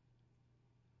are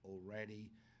already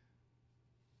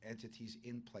entities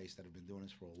in place that have been doing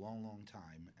this for a long, long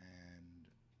time, and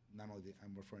not only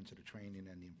I'm referring to the training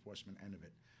and the enforcement end of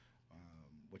it,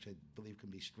 which I believe can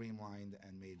be streamlined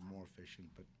and made more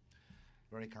efficient, but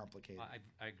very complicated.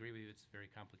 I agree with you. It's a very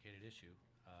complicated issue,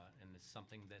 and it's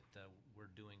something that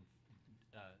we're doing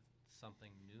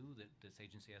something new that this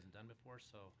agency hasn't done before.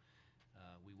 So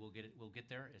we will get it. We'll get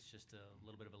there. It's just a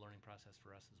little bit of a learning process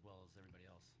for us as well as everybody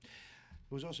else.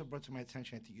 It was also brought to my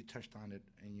attention, I think you touched on it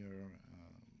in your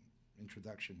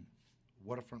introduction,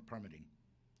 waterfront permitting.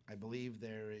 I believe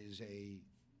there is a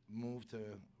move to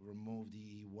remove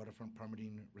the waterfront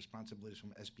permitting responsibilities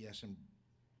from SBS and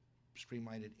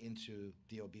streamline it into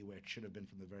DOB where it should have been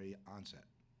from the very onset.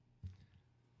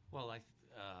 Well, I'm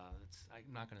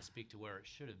not going to speak to where it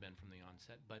should have been from the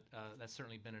onset, but that's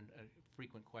certainly been a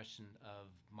frequent question of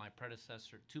my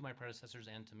predecessor, to my predecessors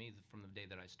and to me from the day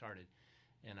that I started.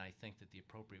 And I think that the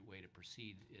appropriate way to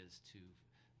proceed is to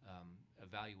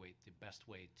evaluate the best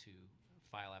way to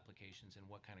file applications and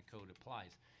what kind of code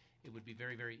applies. It would be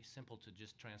very, very simple to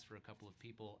just transfer a couple of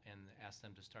people and ask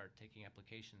them to start taking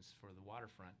applications for the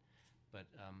waterfront. But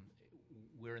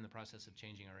we're in the process of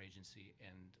changing our agency,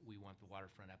 and we want the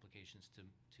waterfront applications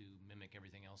to mimic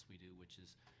everything else we do, which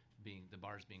is the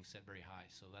bars being set very high.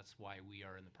 So that's why we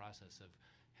are in the process of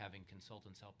having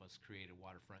consultants help us create a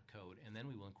waterfront code, and then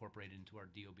we will incorporate it into our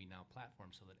DOB Now platform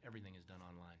so that everything is done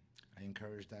online. I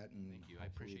encourage that, and thank you. I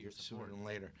appreciate your support. Sooner than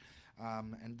later.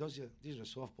 And these are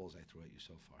softballs I threw at you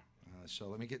so far. So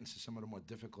let me get into some of the more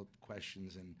difficult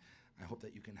questions, and I hope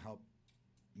that you can help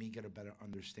me get a better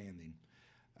understanding.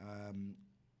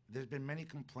 There's been many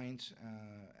complaints,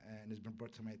 and it's been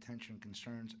brought to my attention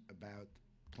concerns about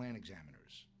plan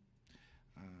examiners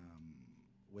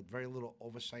with very little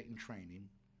oversight and training.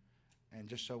 And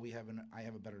just so I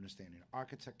have a better understanding,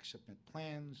 architects submit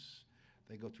plans,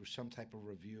 they go through some type of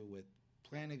review with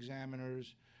plan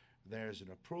examiners, there's an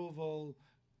approval,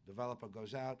 developer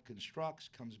goes out, constructs,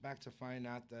 comes back to find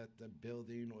out that the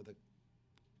building or the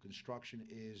construction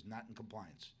is not in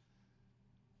compliance,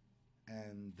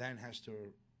 and then has to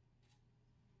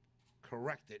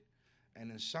correct it,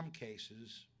 and in some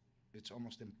cases, it's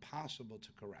almost impossible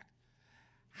to correct.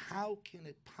 How can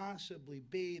it possibly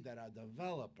be that a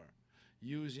developer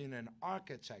using an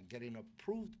architect, getting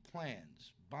approved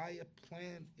plans by a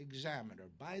plan examiner,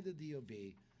 by the DOB,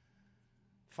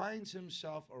 finds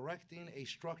himself erecting a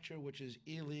structure which is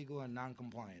illegal and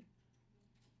non-compliant?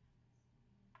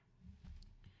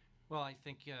 Well, I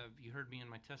think you heard me in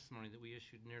my testimony that we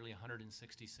issued nearly 166,000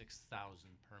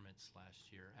 permits last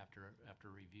year after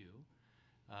review.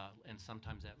 And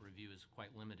sometimes that review is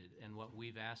quite limited. And what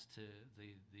we've asked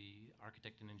the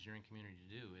architect and engineering community to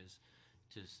do is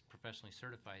to professionally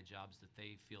certify jobs that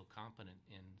they feel competent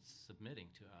in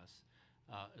submitting to us,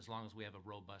 as long as we have a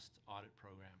robust audit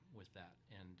program with that.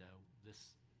 And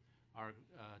our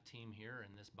team here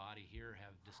and this body here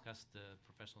have discussed the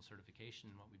professional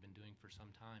certification and what we've been doing for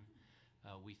some time.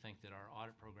 We think that our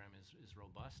audit program is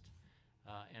robust.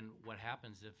 And what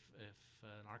happens if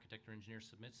an architect or engineer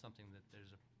submits something that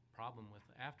there's a problem with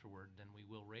afterward, then we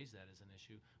will raise that as an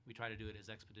issue. We try to do it as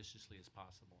expeditiously as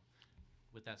possible.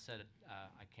 With that said,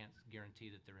 I can't guarantee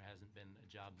that there hasn't been a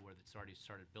job where it's already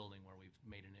started building where we've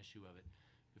made an issue of it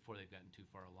before they've gotten too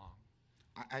far along.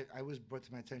 I was brought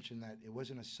to my attention that it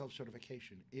wasn't a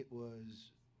self-certification. It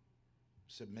was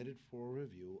submitted for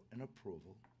review and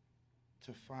approval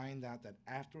to find out that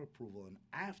after approval and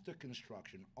after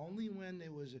construction, only when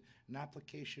there was an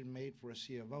application made for a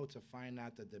C of O to find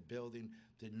out that the building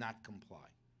did not comply.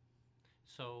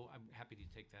 So I'm happy to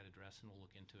take that address and we'll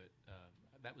look into it.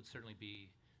 That would certainly be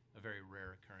a very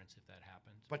rare occurrence if that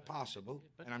happened. But possible,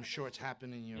 and I'm sure it's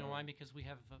happening in your... You know why? Because we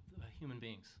have human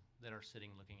beings that are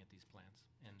sitting looking at these plans.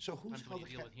 And so who's sometimes when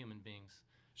you deal with human beings,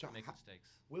 make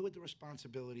mistakes. Where would the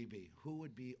responsibility be? Who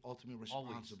would be ultimately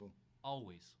responsible?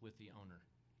 Always with the owner.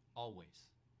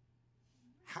 Always.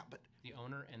 But the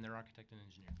owner and their architect and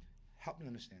engineer. Help me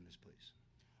understand this, please.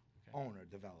 Okay. Owner,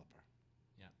 developer.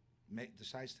 Yeah.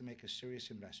 Decides to make a serious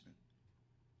investment.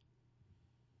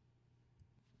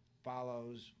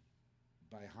 Follows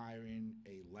by hiring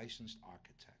a licensed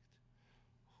architect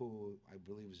who I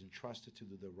believe is entrusted to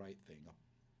do the right thing.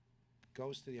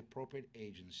 Goes to the appropriate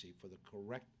agency for the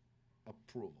correct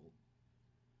approval,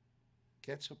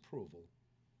 gets approval,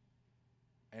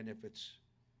 and if it's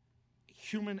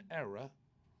human error,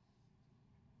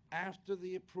 after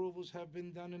the approvals have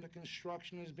been done and the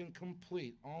construction has been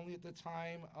complete, only at the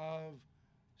time of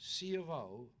C of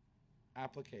O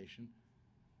application,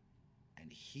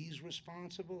 and he's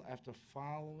responsible after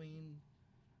following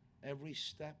every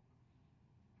step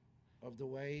of the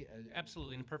way?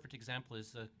 Absolutely, and a perfect example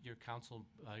is your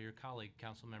colleague,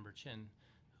 Councilmember Chin,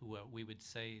 who we would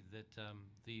say that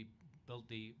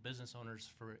the business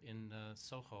owners in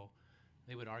Soho,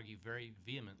 they would argue very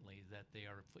vehemently that they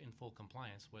are in full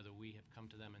compliance, whether we have come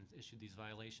to them and issued these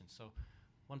violations. So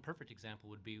one perfect example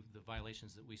would be the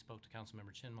violations that we spoke to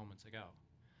Councilmember Chin moments ago,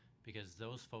 because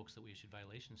those folks that we issued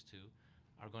violations to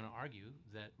are going to argue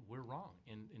that we're wrong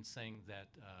in saying that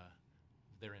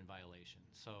they're in violation.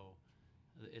 So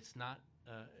it's not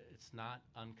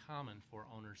uncommon for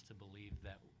owners to believe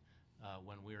that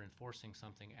when we're enforcing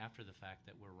something after the fact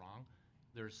that we're wrong.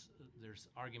 There's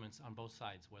arguments on both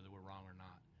sides whether we're wrong or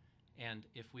not. And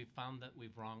if we've found that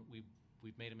we've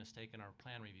made a mistake in our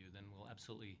plan review, then we'll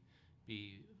absolutely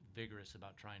be vigorous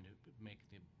about trying to make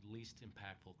the least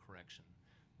impactful correction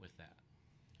with that.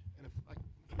 And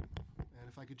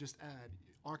if I could just add,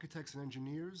 architects and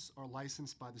engineers are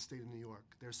licensed by the state of New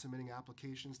York. They're submitting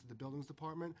applications to the buildings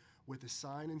department with a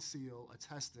sign and seal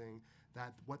attesting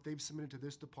that what they've submitted to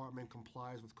this department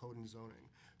complies with code and zoning.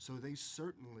 So they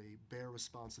certainly bear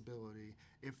responsibility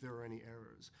if there are any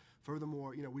errors.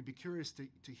 Furthermore, we'd be curious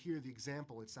to hear the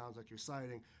example it sounds like you're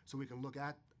citing so we can look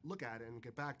at it and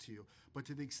get back to you. But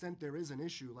to the extent there is an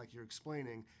issue, like you're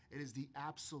explaining, it is the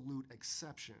absolute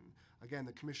exception. Again,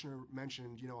 the commissioner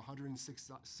mentioned,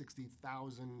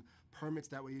 160,000 permits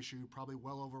that we issued, probably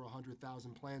well over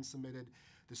 100,000 plans submitted.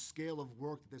 The scale of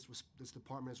work that this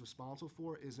department is responsible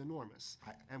for is enormous.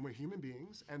 And we're human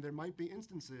beings, and there might be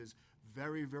instances,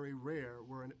 very, very rare,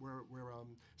 where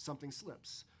something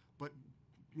slips. But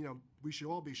we should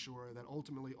all be sure that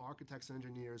ultimately architects and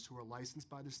engineers who are licensed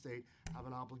by the state have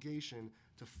an obligation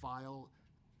to file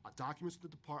documents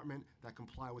with the department that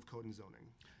comply with code and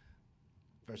zoning.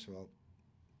 First of all,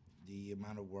 the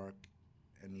amount of work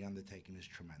and the undertaking is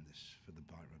tremendous for the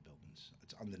Department of Buildings.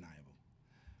 It's undeniable.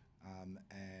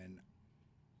 And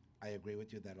I agree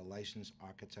with you that a licensed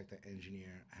architect or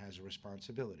engineer has a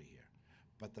responsibility here.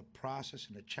 But the process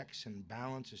and the checks and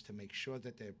balances to make sure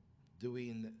that they're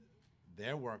doing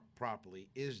their work properly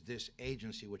is this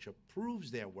agency which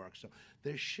approves their work. So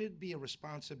there should be a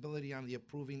responsibility on the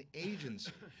approving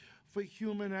agency for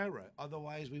human error.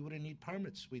 Otherwise, we wouldn't need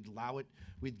permits. We'd allow it,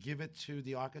 we'd give it to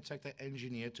the architect or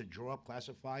engineer to draw up,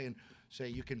 classify, and say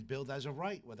you can build as of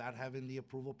right without having the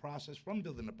approval process from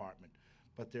building department.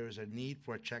 But there is a need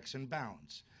for checks and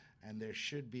balance, and there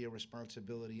should be a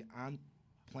responsibility on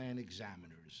plan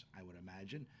examiners, I would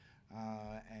imagine,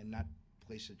 and not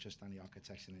place it just on the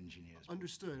architects and engineers.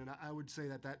 Understood, and I would say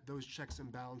that those checks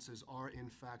and balances are in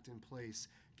fact in place,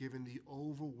 given the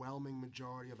overwhelming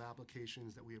majority of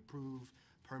applications that we approve,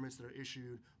 permits that are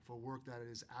issued for work that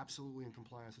is absolutely in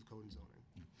compliance with code and zoning.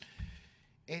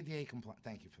 ADA compliant,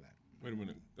 thank you for that. Wait a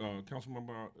minute,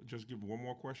 Councilmember, just give one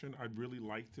more question. I'd really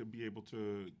like to be able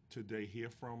to today hear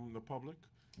from the public.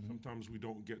 Sometimes we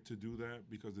don't get to do that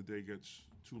because the day gets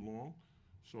too long.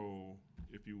 So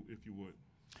if you would.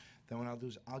 Then what I'll do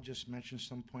is I'll just mention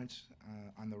some points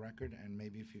on the record, and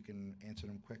maybe if you can answer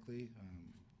them quickly,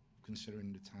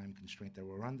 considering the time constraint that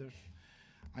we're under.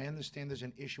 I understand there's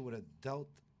an issue with adult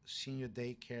senior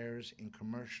daycares in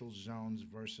commercial zones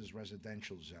versus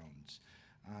residential zones,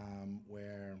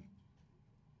 where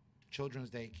children's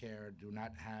daycare do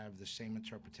not have the same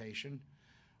interpretation.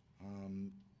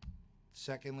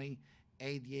 Secondly,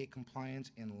 ADA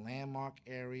compliance in landmark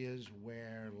areas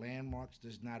where landmarks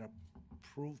does not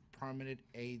approve permitted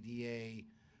ADA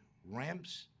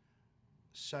ramps,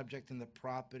 subjecting the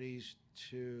properties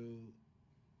to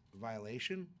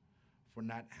violation for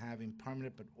not having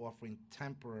permanent but offering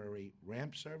temporary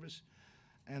ramp service.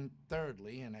 And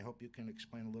thirdly, and I hope you can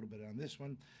explain a little bit on this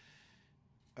one,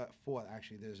 fourth,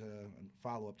 actually, there's a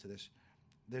follow-up to this.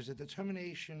 There's a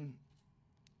determination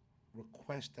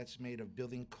request that's made of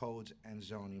building codes and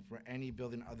zoning. For any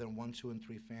building other than 1, 2, and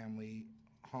 3 family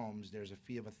homes, there's a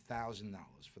fee of $1,000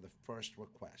 for the first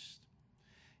request.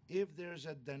 If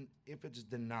it's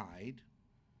denied,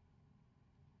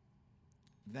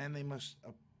 then they must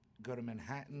go to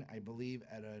Manhattan, I believe,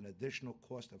 at an additional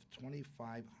cost of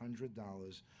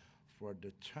 $2,500 for a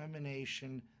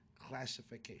determination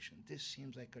classification. This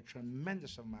seems like a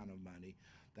tremendous amount of money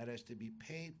that has to be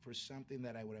paid for something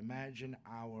that I would imagine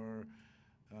our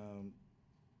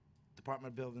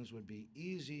Department of Buildings would be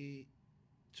easy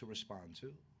to respond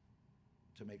to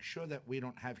make sure that we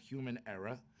don't have human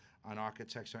error on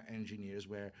architects or engineers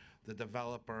where the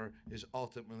developer is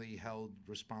ultimately held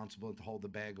responsible to hold the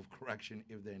bag of correction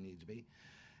if there needs to be.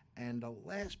 And the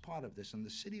last part of this, and the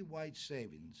citywide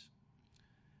savings,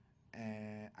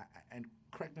 and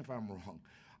correct me if I'm wrong,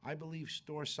 I believe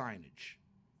store signage.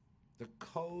 The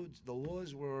codes, the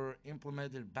laws were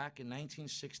implemented back in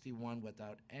 1961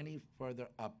 without any further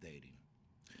updating.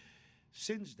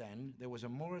 Since then, there was a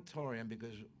moratorium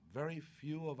because very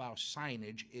few of our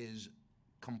signage is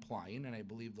compliant, and I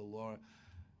believe the law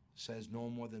says no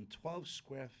more than 12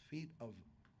 square feet of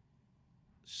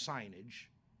signage,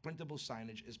 printable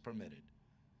signage, is permitted.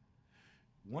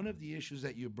 One of the issues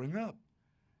that you bring up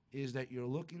is that you're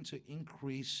looking to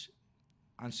increase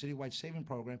on citywide saving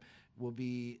program will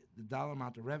be the dollar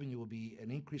amount of revenue will be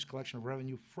an increased collection of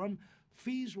revenue from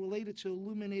fees related to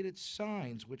illuminated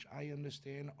signs, which I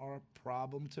understand are a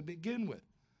problem to begin with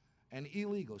and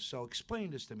illegal. So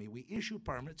explain this to me. We issue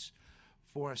permits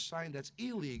for a sign that's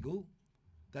illegal,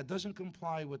 that doesn't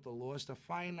comply with the laws, to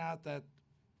find out that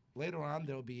later on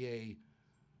there'll be a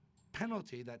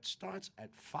penalty that starts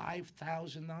at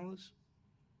 $5,000?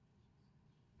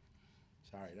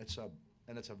 Sorry, it's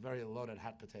a very loaded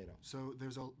hot potato. So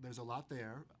there's a lot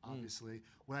there, obviously.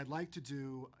 What I'd like to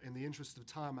do, in the interest of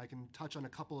time, I can touch on a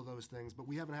couple of those things, but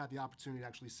we haven't had the opportunity to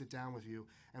actually sit down with you,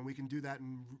 and we can do that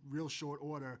in real short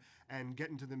order and get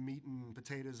into the meat and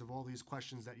potatoes of all these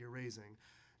questions that you're raising.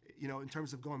 You know, in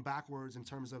terms of going backwards, in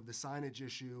terms of the signage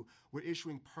issue, we're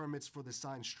issuing permits for the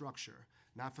sign structure,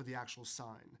 not for the actual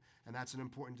sign, and that's an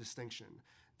important distinction.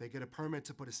 They get a permit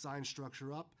to put a sign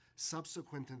structure up.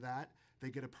 Subsequent to that, they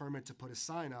get a permit to put a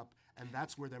sign up, and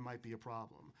that's where there might be a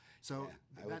problem. So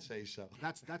I would say so.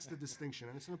 That's the distinction,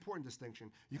 and it's an important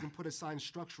distinction. You can put a sign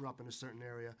structure up in a certain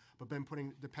area, but then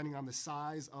depending on the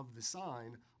size of the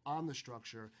sign on the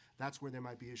structure, that's where there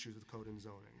might be issues with code and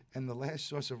zoning. And the last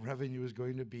source of revenue is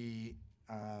going to be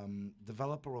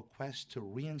developer requests to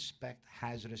re-inspect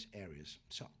hazardous areas.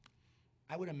 So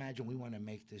I would imagine we want to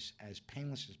make this as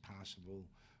painless as possible,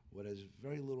 with as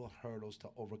very little hurdles to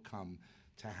overcome,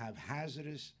 to have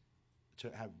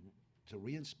to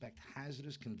re-inspect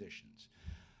hazardous conditions.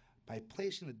 By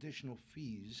placing additional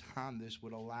fees on this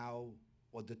would allow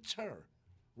or deter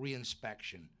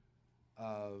re-inspection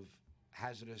of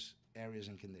hazardous areas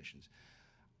and conditions.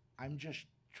 I'm just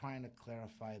trying to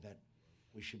clarify that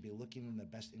we should be looking in the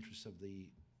best interests of the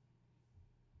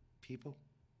people,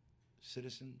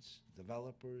 citizens,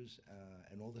 developers,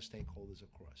 and all the stakeholders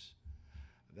across.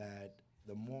 That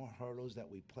the more hurdles that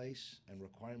we place and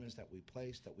requirements that we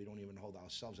place that we don't even hold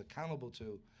ourselves accountable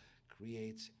to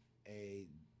creates a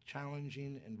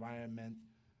challenging environment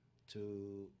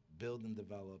to build and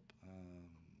develop,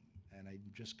 and I'm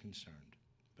just concerned.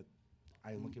 But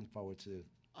I'm looking forward to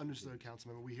Understood,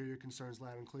 Councilmember. We hear your concerns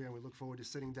loud and clear, and we look forward to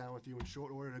sitting down with you in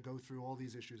short order to go through all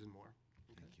these issues and more.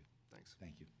 Okay. Thank you. Thanks.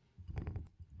 Thank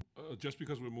you. Just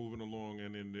because we're moving along,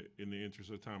 and in the interest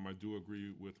of time, I do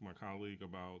agree with my colleague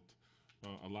about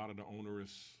a lot of the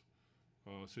onerous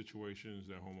situations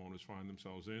that homeowners find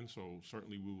themselves in. So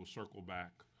certainly we will circle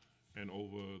back, and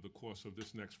over the course of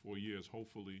this next 4 years,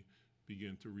 hopefully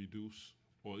begin to reduce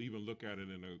or even look at it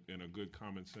in a good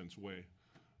common sense way,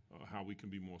 how we can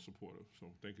be more supportive. So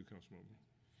thank you, Councilmember.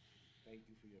 Thank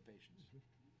you for your patience.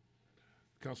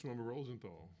 Councilmember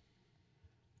Rosenthal.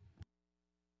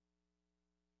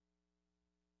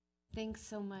 Thanks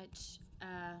so much.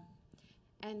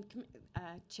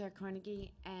 Chair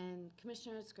Carnegie and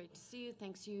Commissioner, it's great to see you.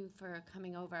 Thanks you for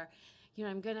coming over. You know,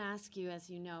 I'm going to ask you, as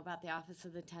you know, about the Office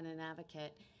of the Tenant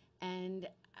Advocate, and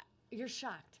you're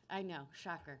shocked. I know,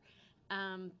 shocker.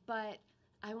 But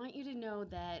I want you to know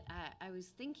that I was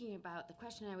thinking about the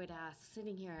question I would ask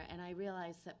sitting here, and I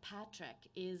realized that Patrick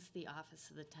is the Office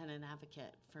of the Tenant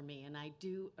Advocate for me, and I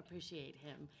do appreciate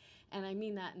him. And I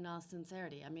mean that in all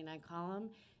sincerity. I mean, I call him,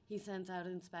 he sends out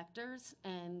inspectors,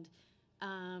 and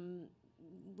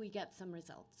we get some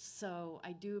results. So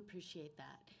I do appreciate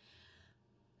that.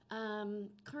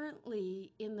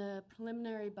 Currently, in the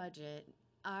preliminary budget,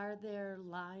 are there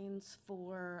lines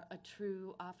for a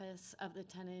true Office of the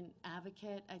Tenant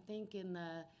Advocate? I think in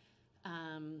the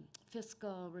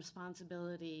fiscal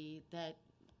responsibility that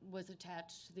was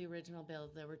attached to the original bill,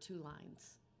 there were 2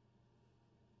 lines.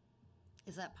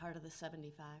 Is that part of the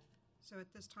 75? So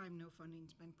at this time, no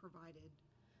funding's been provided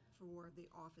for the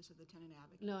Office of the Tenant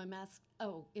Advocate. No, I'm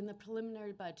asking, in the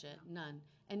preliminary budget, none.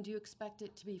 And do you expect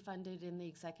it to be funded in the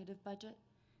executive budget?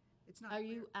 It's not Are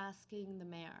clear. you asking the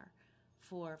mayor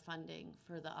for funding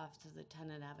for the Office of the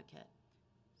Tenant Advocate?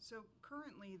 So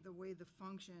currently, the way the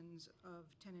functions of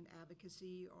tenant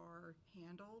advocacy are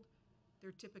handled,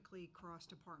 they're typically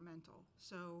cross-departmental.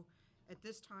 So at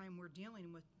this time, we're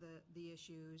dealing with the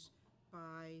issues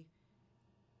by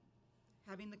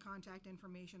having the contact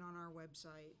information on our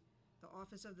website. The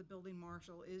Office of the Building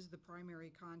Marshal is the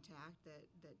primary contact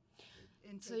that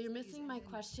intakes So you're these, missing and my then-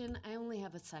 question. I only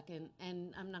have a second,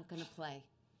 and I'm not going to play,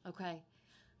 okay?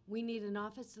 We need an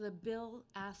office. The bill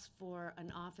asked for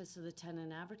an Office of the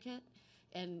Tenant Advocate,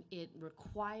 and it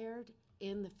required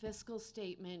in the fiscal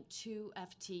statement 2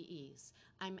 FTEs.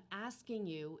 I'm asking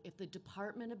you if the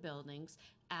Department of Buildings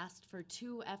asked for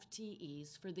 2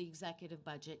 FTEs for the executive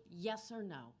budget, yes or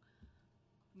no?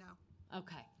 No.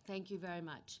 Okay, thank you very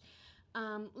much.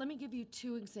 Let me give you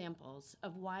 2 examples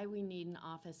of why we need an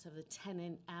Office of the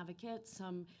Tenant Advocate.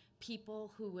 Some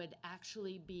people who would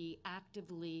actually be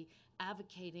actively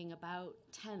advocating about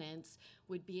tenants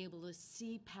would be able to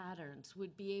see patterns,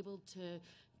 would be able to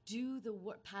do the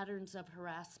patterns of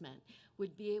harassment,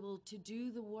 would be able to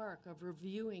do the work of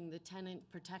reviewing the tenant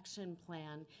protection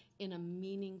plan in a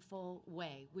meaningful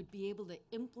way, would be able to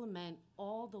implement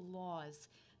all the laws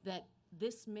that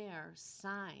this mayor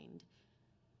signed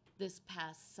this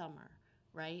past summer,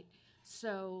 right?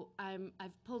 So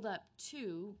I've pulled up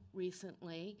 2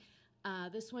 recently.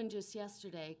 This one just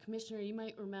yesterday. Commissioner, you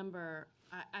might remember,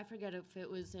 I forget if it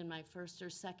was in my first or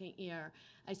second year,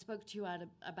 I spoke to you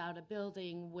about a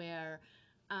building where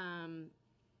I'm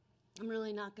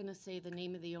really not going to say the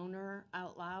name of the owner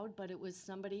out loud, but it was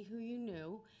somebody who you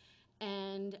knew.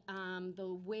 And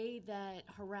the way that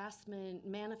harassment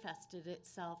manifested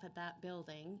itself at that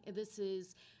building, this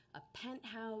is a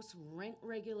penthouse,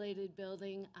 rent-regulated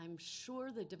building. I'm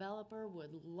sure the developer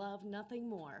would love nothing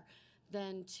more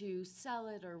than to sell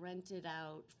it or rent it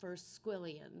out for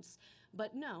squillions.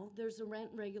 But no, there's a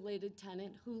rent-regulated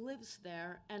tenant who lives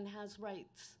there and has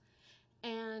rights.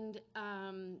 And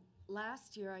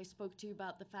last year I spoke to you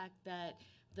about the fact that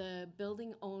the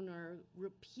building owner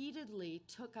repeatedly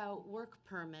took out work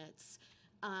permits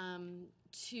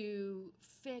to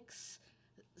fix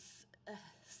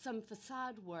some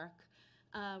facade work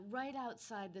right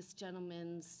outside this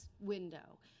gentleman's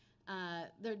window.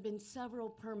 There had been several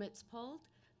permits pulled.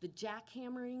 The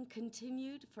jackhammering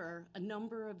continued for a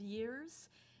number of years.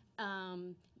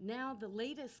 Now the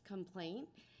latest complaint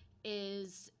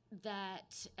is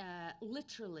that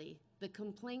literally the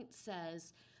complaint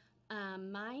says,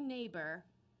 my neighbor,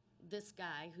 this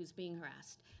guy who's being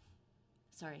harassed,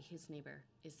 sorry, his neighbor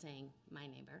is saying my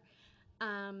neighbor,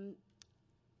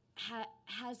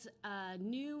 has a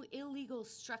new illegal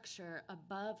structure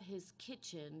above his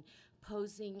kitchen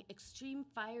posing extreme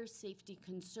fire safety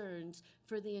concerns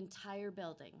for the entire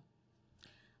building.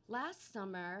 Last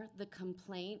summer, the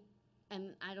complaint,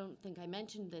 and I don't think I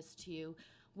mentioned this to you,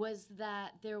 was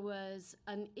that there was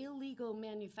an illegal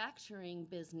manufacturing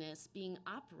business being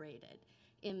operated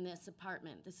in this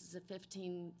apartment. This is a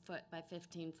 15-foot by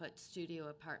 15-foot studio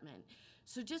apartment.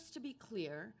 So just to be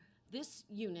clear, this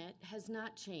unit has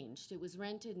not changed. It was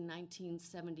rented in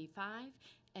 1975,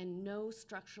 and no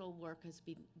structural work has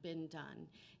been done.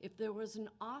 If there was an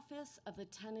office of a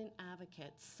tenant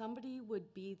advocate, somebody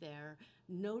would be there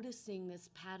noticing this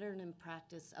pattern and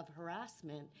practice of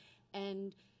harassment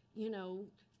and, you know,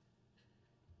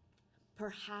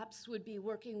 perhaps would be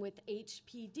working with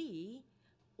HPD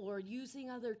or using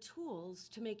other tools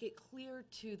to make it clear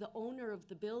to the owner of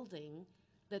the building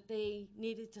that they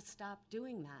needed to stop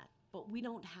doing that. But we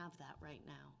don't have that right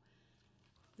now.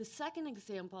 The second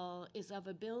example is of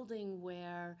a building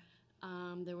where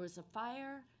there was a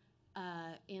fire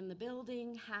in the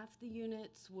building. Half the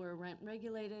units were rent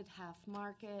regulated, half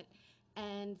market,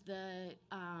 and the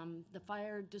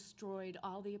fire destroyed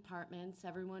all the apartments.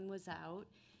 Everyone was out.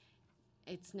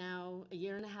 It's now a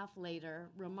year and a half later.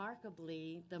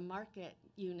 Remarkably, the market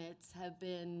units have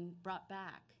been brought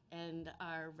back and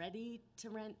are ready to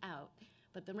rent out.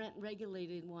 But the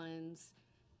rent-regulated ones,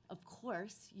 of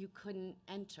course, you couldn't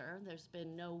enter. There's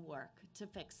been no work to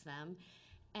fix them.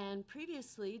 And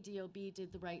previously, DOB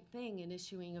did the right thing in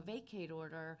issuing a vacate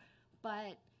order,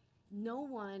 but no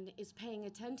one is paying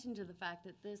attention to the fact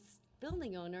that this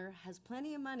building owner has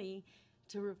plenty of money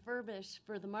to refurbish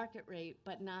for the market rate,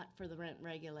 but not for the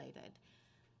rent-regulated.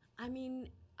 I mean,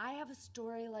 I have a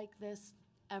story like this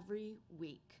every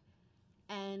week.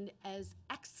 And as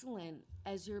excellent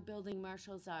as your building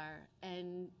marshals are,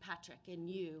 and Patrick and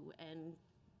you and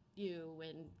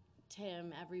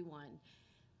Tim, everyone,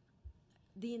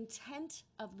 the intent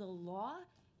of the law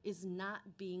is not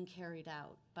being carried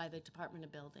out by the Department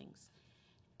of Buildings.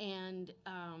 And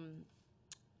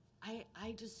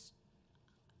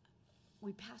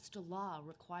we passed a law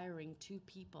requiring 2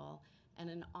 people and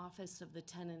an office of the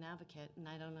tenant advocate, and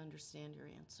I don't understand your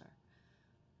answer.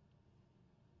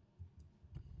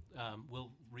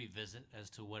 We'll revisit as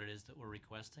to what it is that we're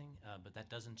requesting, but that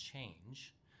doesn't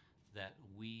change that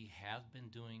we have been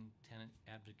doing tenant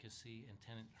advocacy and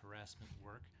tenant harassment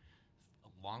work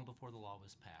long before the law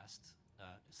was passed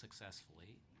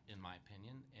successfully, in my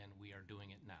opinion, and we are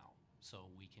doing it now. So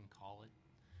we can call it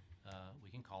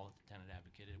the tenant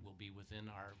advocate. It will be within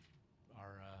our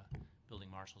building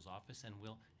marshal's office, and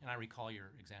I recall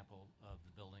your example of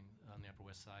the building on the Upper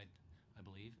West Side, I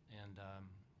believe, and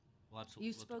we'll absolutely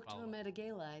You spoke to him at a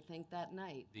gala, I think, that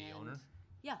night. The owner?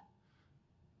 Yeah.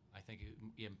 I think,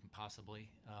 yeah, possibly.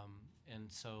 And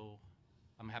so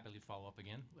I'm happy to follow up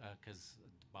again because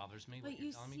it bothers me what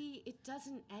you're telling me. But you see, it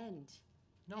doesn't end.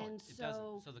 No, and it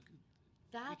doesn't. So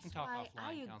that's why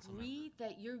I agree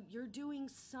that you're doing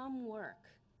some work,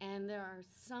 and there are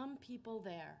some people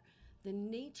there. The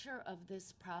nature of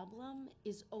this problem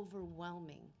is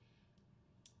overwhelming.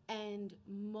 And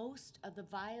most of the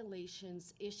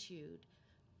violations issued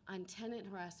on tenant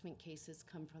harassment cases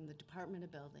come from the Department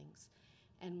of Buildings.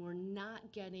 And we're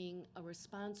not getting a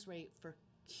response rate for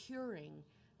curing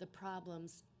the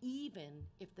problems, even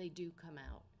if they do come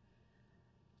out.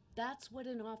 That's what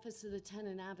an office of the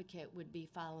tenant advocate would be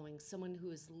following, someone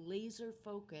who is laser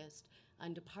focused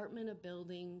on Department of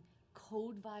Building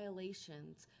code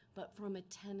violations, but from a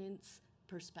tenant's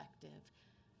perspective.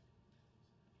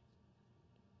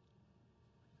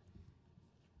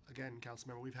 Again,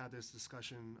 Councilmember, we've had this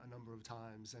discussion a number of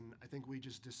times, and I think we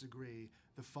just disagree.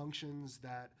 The functions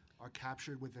that are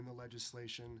captured within the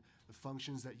legislation, the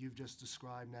functions that you've just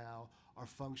described now, are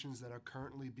functions that are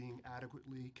currently being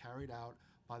adequately carried out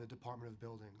by the Department of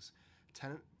Buildings.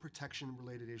 Tenant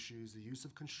protection-related issues, the use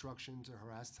of construction to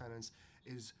harass tenants,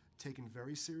 is taken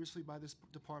very seriously by this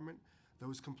department.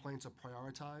 Those complaints are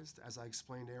prioritized. As I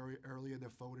explained earlier, they're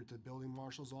forwarded to the building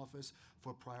marshal's office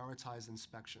for prioritized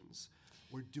inspections.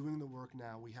 We're doing the work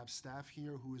now. We have staff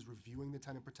here who is reviewing the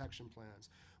tenant protection plans.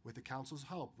 With the council's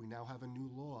help, we now have a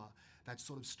new law that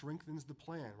sort of strengthens the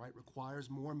plan, right? Requires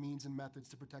more means and methods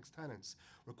to protect tenants,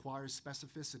 requires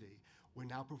specificity. We're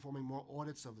now performing more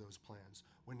audits of those plans.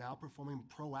 We're now performing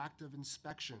proactive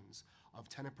inspections of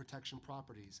tenant protection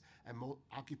properties and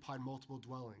occupied multiple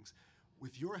dwellings.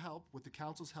 With your help, with the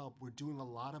council's help, we're doing a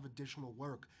lot of additional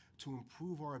work to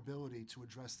improve our ability to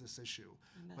address this issue.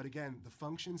 Amen. But again, the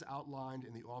functions outlined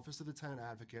in the Office of the Tenant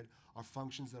Advocate are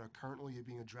functions that are currently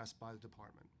being addressed by the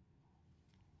department.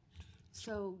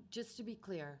 So just to be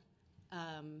clear,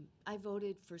 I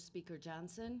voted for Speaker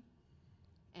Johnson,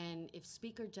 and if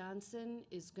Speaker Johnson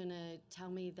is going to tell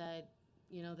me that,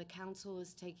 you know, the council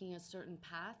is taking a certain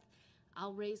path,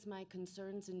 I'll raise my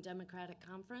concerns in Democratic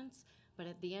conference, but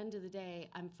at the end of the day,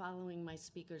 I'm following my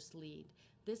speaker's lead.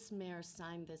 This mayor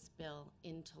signed this bill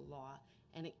into law,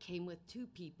 and it came with 2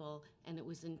 people, and it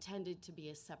was intended to be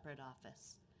a separate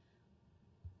office.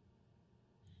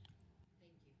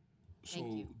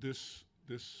 Thank you. So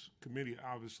this committee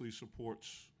obviously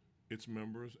supports its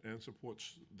members and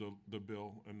supports the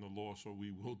bill and the law, so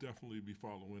we will definitely be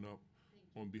following up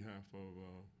on behalf of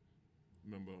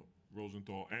Member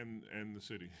Rosenthal and the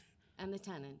city. And the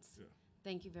tenants. Yeah.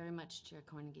 Thank you very much, Chair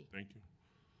Cornegie. Thank you.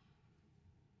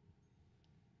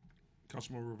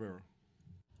 Councilman Rivera.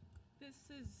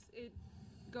 It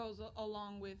goes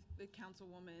along with the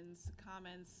councilwoman's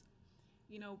comments.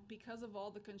 You know, because of all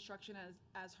the construction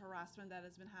as harassment that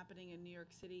has been happening in New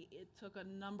York City, it took a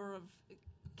number of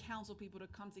council people to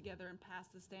come together and pass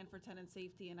the Stand for Tenant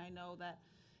Safety, and I know that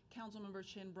Councilmember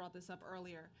Chin brought this up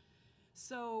earlier.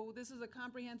 So this is a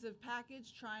comprehensive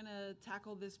package trying to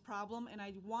tackle this problem, and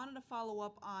I wanted to follow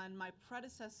up on my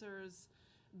predecessor's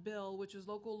bill, which was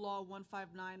Local Law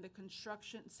 159, the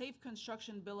Safe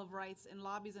Construction Bill of Rights in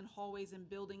lobbies and hallways and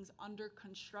buildings under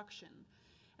construction.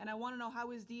 And I want to know,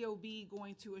 how is DOB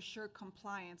going to assure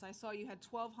compliance? I saw you had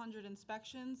 1,200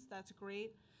 inspections. That's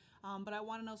great. But I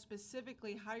want to know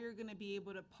specifically how you're going to be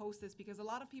able to post this, because a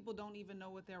lot of people don't even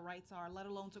know what their rights are, let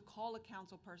alone to call a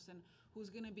council person who's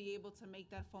going to be able to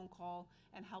make that phone call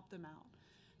and help them out.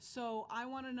 So I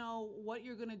want to know what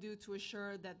you're going to do to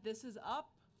assure that this is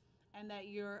up and that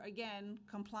you're, again,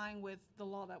 complying with the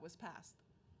law that was passed.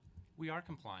 We are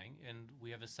complying, and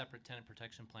we have a separate tenant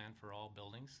protection plan for all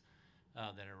buildings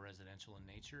that are residential in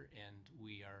nature, and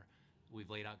we've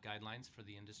laid out guidelines for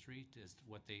the industry as to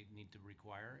what they need to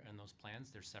require, and those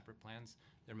plans, they're separate plans.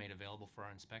 They're made available for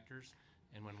our inspectors,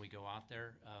 and when we go out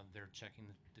there, they're checking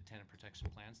the tenant protection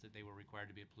plans that they were required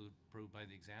to be approved by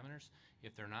the examiners.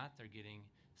 If they're not, they're getting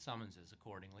summonses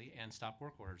accordingly and stop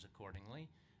work orders accordingly.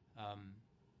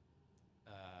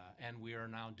 And we are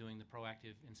now doing the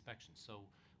proactive inspections. So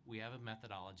we have a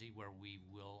methodology where we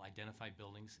will identify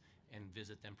buildings and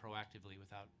visit them proactively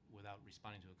without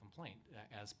responding to a complaint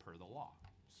as per the law.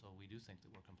 So we do think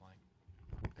that we're complying.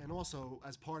 And also,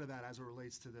 as part of that, as it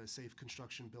relates to the Safe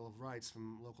Construction Bill of Rights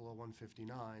from Local Law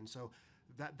 159, so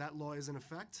that law is in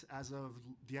effect as of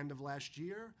the end of last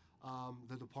year.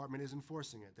 The department is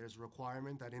enforcing it. There's a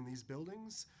requirement that in these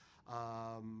buildings,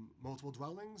 multiple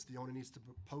dwellings, the owner needs to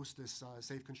post this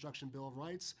Safe Construction Bill of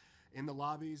Rights in the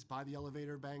lobbies, by the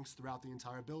elevator banks, throughout the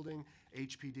entire building.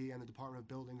 HPD and the Department of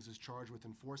Buildings is charged with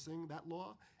enforcing that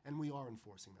law, and we are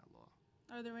enforcing that law.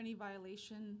 Are there any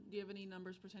violation? Do you have any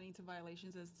numbers pertaining to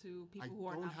violations as to people who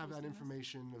are not I don't have that posting this?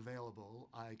 information available.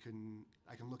 I can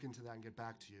look into that and get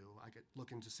back to you. I could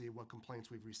look into see what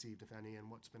complaints we've received, if any, and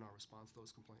what's been our response to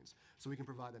those complaints. So we can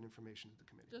provide that information to the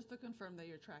committee. Just to confirm that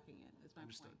you're tracking it, is my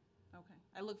Understood. point. Okay.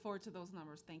 I look forward to those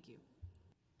numbers. Thank you.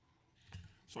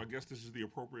 So I guess this is the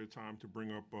appropriate time to bring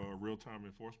up real-time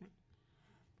enforcement.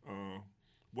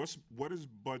 What is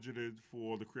budgeted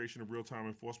for the creation of real-time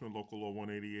enforcement, Local Law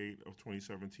 188 of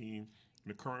 2017, in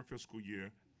the current fiscal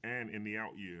year and in the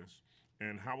out years?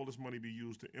 And how will this money be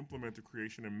used to implement the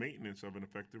creation and maintenance of an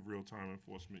effective real-time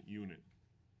enforcement unit?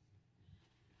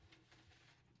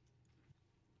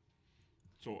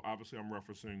 So obviously I'm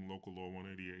referencing Local Law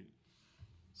 188.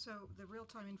 So the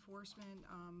real-time enforcement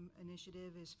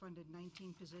initiative is funded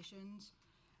 19 positions,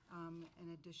 and an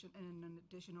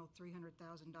additional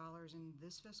 $300,000 in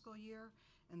this fiscal year,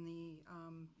 and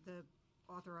the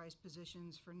authorized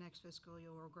positions for next fiscal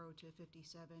year will grow to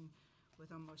 57,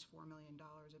 with almost $4 million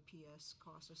of PS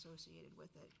costs associated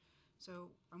with it.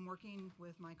 So I'm working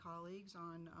with my colleagues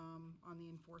on the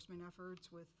enforcement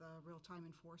efforts with real-time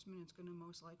enforcement. It's going to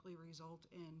most likely result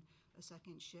in a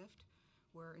second shift,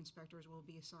 where inspectors will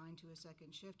be assigned to a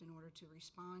second shift in order to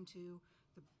respond to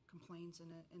the complaints in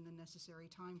the necessary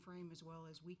time frame, as well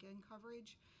as weekend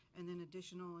coverage. And then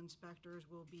additional inspectors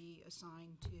will be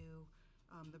assigned to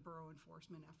the borough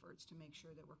enforcement efforts to make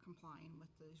sure that we're complying with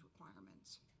those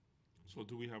requirements. So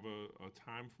do we have a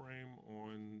time frame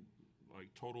on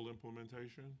like total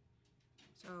implementation?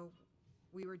 So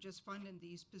we were just funding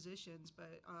these positions,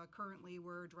 but currently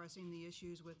we're addressing the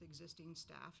issues with existing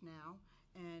staff now,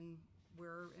 and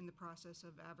we're in the process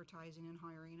of advertising and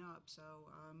hiring up. So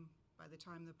by the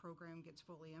time the program gets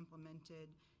fully implemented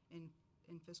in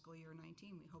fiscal year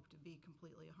 19, we hope to be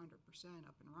completely 100%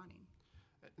 up and running.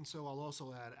 And so I'll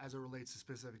also add, as it relates to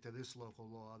specific to this local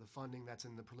law, the funding that's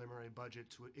in the preliminary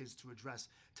budget is to address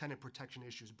tenant protection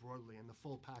issues broadly in the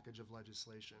full package of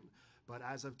legislation. But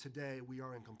as of today, we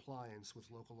are in compliance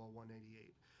with Local Law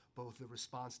 188, both the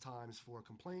response times for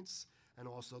complaints and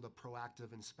also the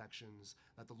proactive inspections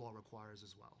that the law requires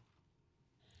as well.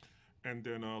 And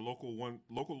then Local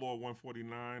Law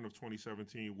 149 of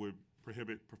 2017 would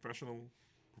prohibit professional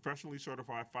professionally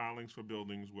certified filings for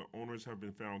buildings where owners have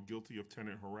been found guilty of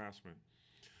tenant harassment.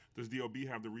 Does DOB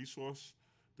have the resources,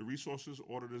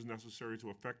 auditors necessary to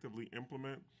effectively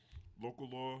implement local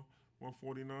law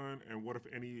 149, and what, if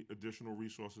any, additional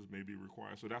resources may be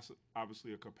required? So that's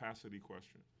obviously a capacity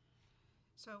question.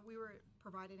 So we were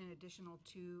provided an additional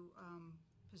 2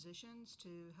 positions to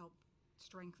help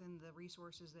strengthen the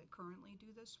resources that currently do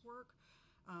this work.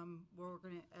 We're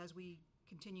going to, as we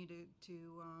continue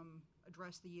to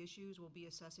address the issues, we'll be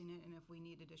assessing it, and if we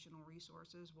need additional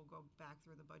resources, we'll go back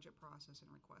through the budget process and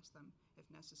request them if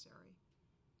necessary.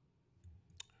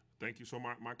 Thank you. So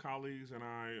my colleagues and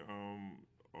I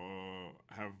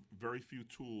have very few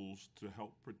tools to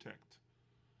help protect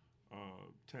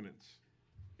tenants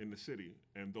in the city,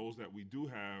 and those that we do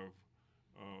have,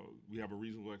 we have a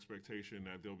reasonable expectation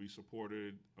that they'll be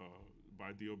supported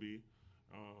by DOB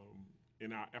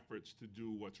in our efforts to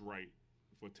do what's right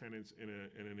for tenants in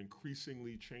an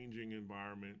increasingly changing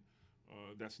environment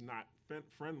that's not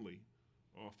friendly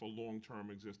for long-term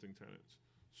existing tenants.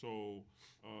 So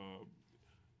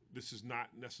this is not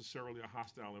necessarily a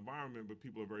hostile environment, but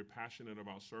people are very passionate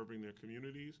about serving their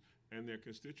communities and their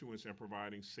constituents and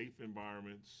providing safe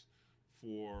environments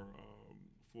for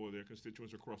their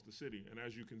constituents across the city. And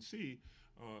as you can see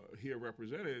here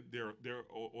represented,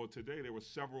 today there were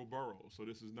several boroughs. So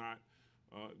this is not,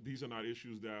 these are not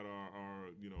issues that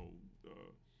are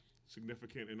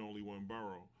significant in only one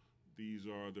borough. These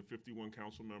are the 51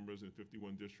 council members in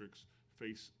 51 districts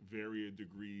face varied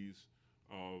degrees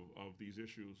of these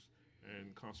issues,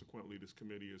 and consequently this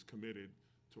committee is committed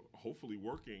to hopefully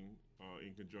working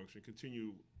in conjunction,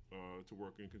 continue to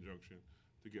work in conjunction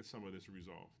to get some of this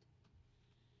resolved.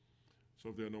 So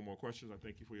if there are no more questions, I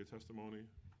thank you for your testimony.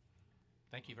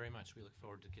 Thank you very much. We look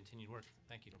forward to continued work.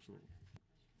 Thank you. Absolutely.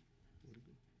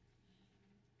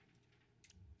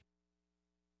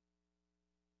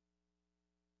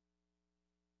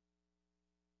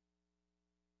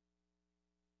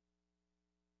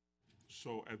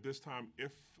 So at this time,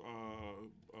 if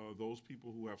those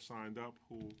people who have signed up,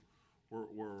 who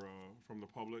were from the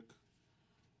public,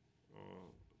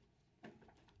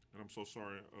 and I'm so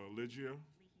sorry, Lygia?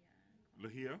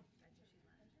 Lahia?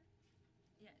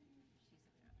 Yeah,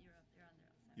 you're on there.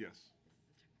 Yes.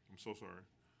 I'm so sorry.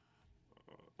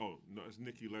 Oh, no, it's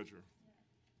Nycc Ledger.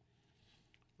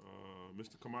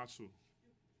 Mr. Komatsu.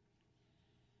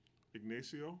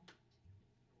 Ignacio?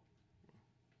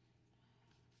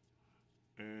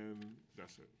 And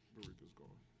that's it. Barika's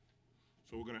gone.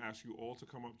 So we're going to ask you all to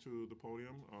come up to the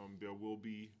podium. There will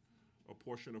be a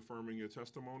portion affirming your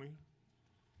testimony,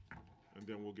 and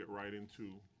then we'll get right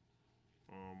into,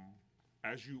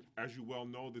 as you well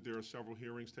know, that there are several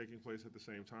hearings taking place at the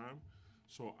same time.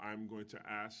 So I'm going to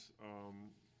ask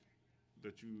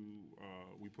that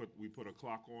we put a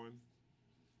clock on.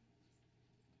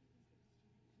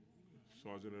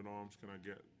 Sergeant at Arms, can I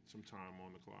get some time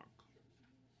on the clock?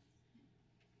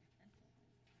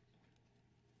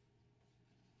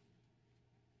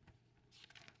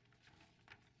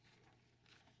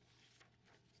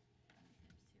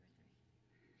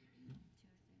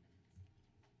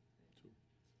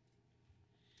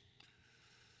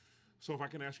 So if I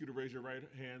can ask you to raise your right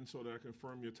hand so that I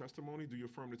confirm your testimony. Do you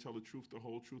affirm to tell the truth, the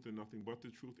whole truth, and nothing but the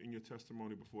truth in your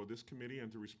testimony before this committee,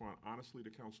 and to respond honestly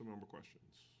to council member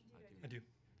questions? I do.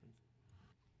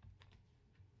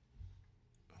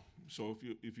 So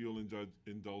if you'll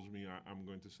indulge me, I'm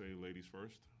going to say ladies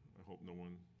first. I hope no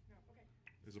one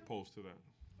is opposed to that.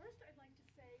 First, I'd like to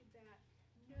say that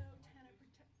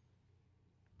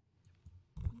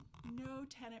no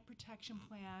tenant protection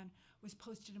plan was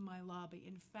posted in my lobby.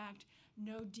 In fact,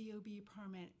 no DOB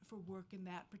permit for work in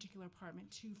that particular apartment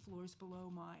 2 floors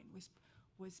below mine was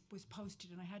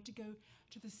posted, and I had to go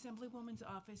to the Assemblywoman's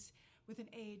office with an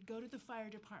aide, go to the fire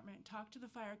department, talk to the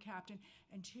fire captain,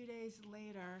 and 2 days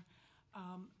later,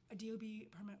 a DOB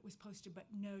permit was posted, but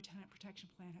no tenant protection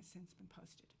plan has since been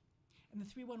posted. And the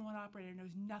 311 operator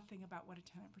knows nothing about what a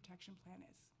tenant protection plan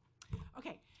is.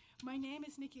 Okay, my name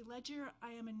is Nycc Ledger.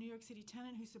 I am a New York City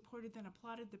tenant who supported and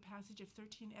applauded the passage of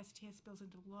 13 STS bills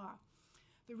into law.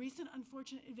 The recent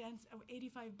unfortunate events of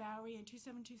 85 Bowery and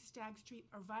 272 Stagg Street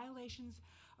are violations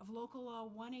of Local Law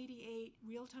 188,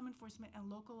 real-time enforcement, and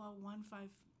Local Law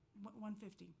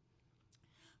 150.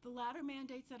 The latter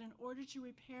mandates that an order to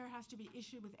repair has to be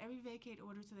issued with every vacate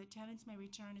order so that tenants may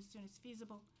return as soon as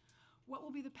feasible. What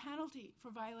will be the penalty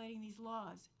for violating these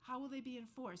laws? How will they be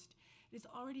enforced? It is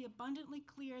already abundantly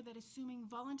clear that assuming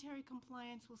voluntary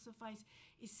compliance will suffice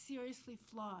is seriously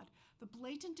flawed. The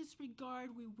blatant disregard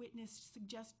we witnessed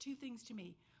suggests 2 things to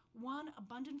me. 1,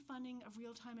 abundant funding of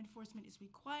real-time enforcement is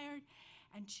required,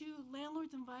 and 2,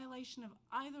 landlords in violation of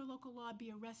either local law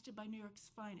be arrested by New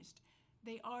York's finest.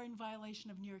 They are in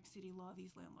violation of New York City law,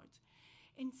 these landlords.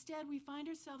 Instead, we find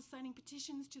ourselves signing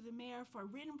petitions to the mayor for a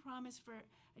written promise for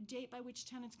a date by which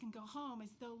tenants can go home,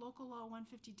 as though local law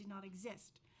 150 did not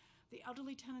exist. The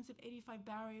elderly tenants of 85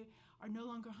 Bowery are no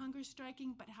longer hunger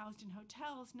striking, but housed in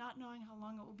hotels, not knowing how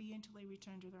long it will be until they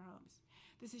return to their homes.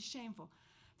 This is shameful.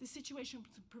 The situation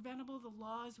was preventable, the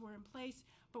laws were in place,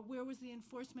 but where was the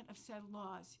enforcement of said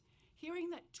laws? Hearing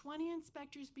that 20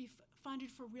 inspectors be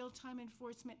funded for real-time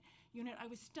enforcement unit, I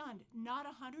was stunned. Not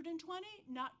 120,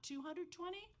 not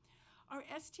 220. Our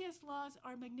STS laws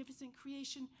are a magnificent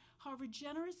creation. However,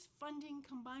 generous funding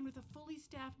combined with a fully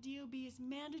staffed DOB is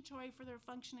mandatory for their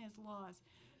functioning as laws.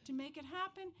 To make it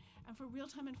happen and for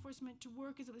real-time enforcement to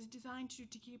work as it was designed to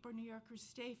keep our New Yorkers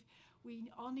safe,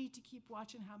 we all need to keep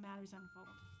watching how matters unfold.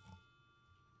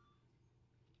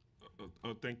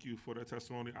 Thank you for that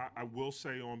testimony. I will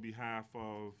say on behalf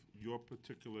of your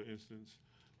particular instance,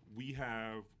 we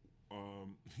have,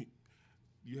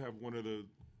 you have one of the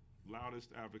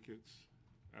loudest advocates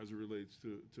as it relates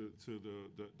to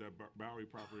that Bowery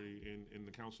property in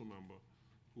the council member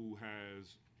who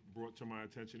has brought to my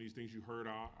attention these things. You heard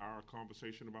our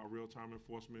conversation about real-time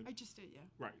enforcement. I just did, yeah.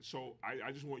 Right, so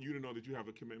I just want you to know that you have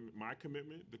a commitment, my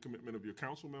commitment, the commitment of your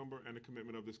council member, and the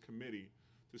commitment of this committee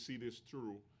to see this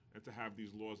through and to have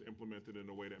these laws implemented in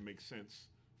a way that makes sense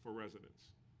for residents.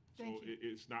 Thank So you.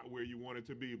 it's not where you want it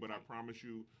to be, but I promise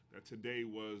you that today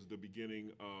was the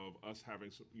beginning of us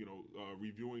having,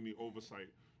 reviewing the oversight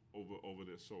over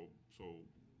this. So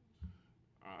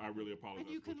I really apologize.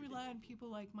 And you for can what rely on people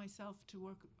like myself to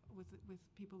work with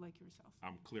people like yourself.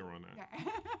 I'm clear on that. Yeah.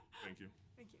 Thank you.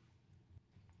 Thank you.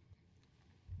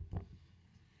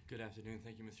 Good afternoon.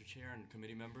 Thank you, Mr. Chair and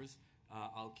committee members.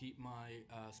 I'll keep my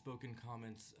spoken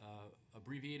comments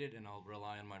abbreviated, and I'll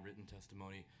rely on my written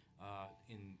testimony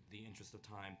in the interest of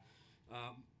time.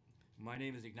 My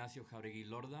name is Ignacio Jauregui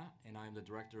Lorda, and I am the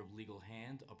Director of Legal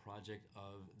Hand, a project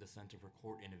of the Center for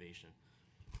Court Innovation.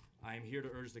 I am here to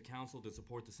urge the Council to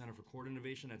support the Center for Court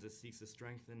Innovation as it seeks to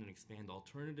strengthen and expand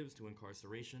alternatives to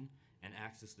incarceration and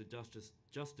access to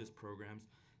justice programs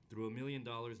through $1 million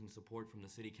in support from the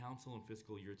City Council in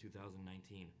fiscal year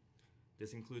 2019.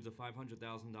 This includes a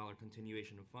 $500,000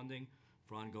 continuation of funding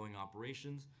for ongoing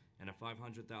operations and a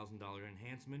 $500,000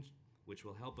 enhancement, which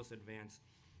will help us advance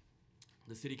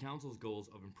the City Council's goals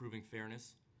of improving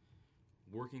fairness,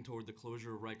 working toward the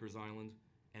closure of Rikers Island,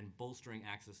 and bolstering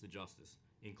access to justice.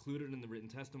 Included in the written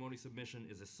testimony submission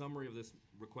is a summary of this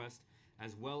request,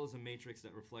 as well as a matrix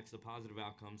that reflects the positive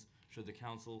outcomes should the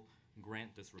Council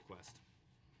grant this request.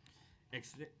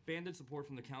 Expanded support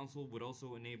from the Council would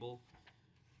also enable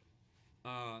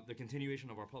the continuation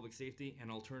of our public safety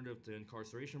and alternative to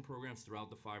incarceration programs throughout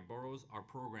the 5 boroughs. Our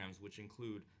programs, which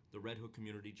include the Red Hook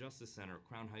Community Justice Center,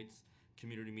 Crown Heights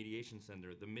Community Mediation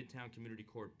Center, the Midtown Community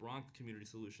Court, Bronx Community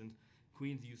Solutions,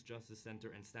 Queens Youth Justice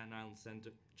Center, and Staten Island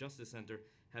Justice Center,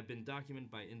 have been documented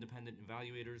by independent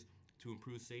evaluators to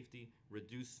improve safety,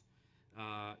 reduce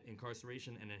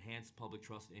incarceration, and enhance public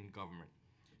trust in government.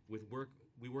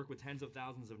 We work with tens of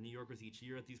thousands of New Yorkers each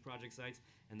year at these project sites,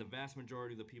 and the vast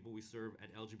majority of the people we serve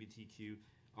at LGBTQ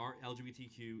are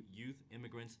LGBTQ, youth,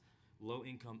 immigrants, low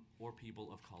income, or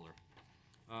people of color.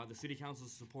 The City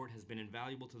Council's support has been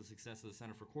invaluable to the success of the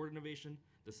Center for Court Innovation.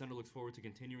 The Center looks forward to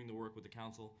continuing the work with the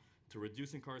Council to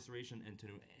reduce incarceration and to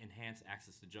enhance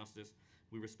access to justice.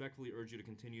 We respectfully urge you to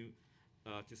continue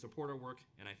to support our work,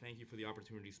 and I thank you for the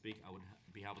opportunity to speak. I would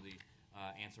be happy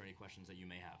to answer any questions that you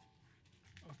may have.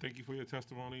 Thank you for your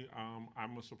testimony.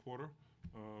 I'm a supporter.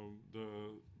 The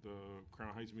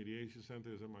Crown Heights Mediation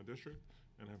Center is in my district,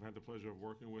 and have had the pleasure of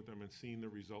working with them and seeing the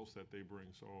results that they bring.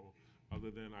 So other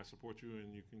than I support you,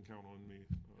 and you can count on me.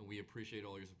 And we appreciate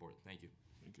all your support. Thank you.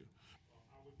 Thank you.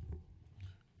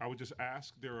 I would just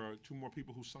ask, there are 2 more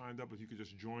people who signed up, if you could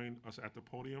just join us at the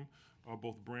podium,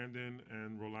 both Brandon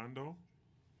and Rolando.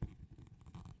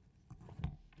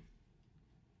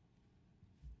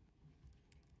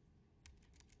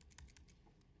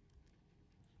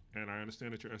 And I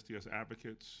understand that you're STS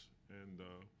advocates and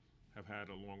have had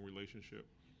a long relationship.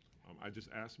 I just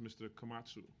asked Mr.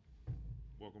 Komatsu.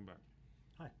 Welcome back.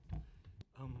 Hi.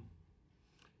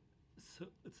 So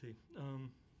let's see.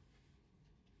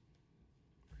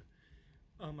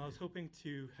 I was hoping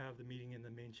to have the meeting in the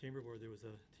main chamber where there was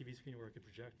a TV screen where I could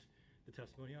project the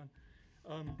testimony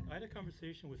on. I had a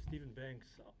conversation with Stephen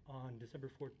Banks on December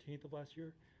 14th of last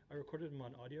year. I recorded him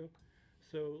on audio.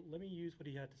 So let me use what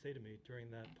he had to say to me during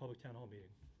that public town hall meeting.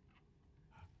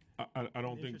 I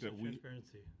don't think that we.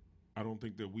 Transparency. I don't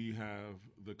think that we have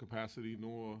the capacity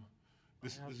nor,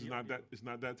 this is not that, it's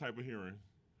not that type of hearing.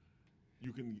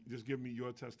 You can just give me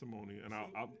your testimony, and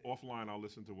offline, I'll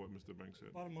listen to what Mr. Banks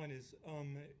said. Bottom line is,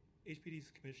 HPD's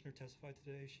commissioner testified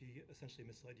today. She essentially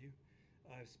misled you.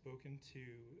 I've spoken to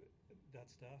that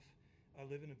staff. I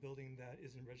live in a building that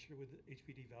isn't registered with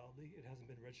HPD validly. It hasn't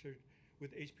been registered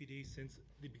with HPD since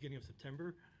the beginning of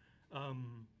September.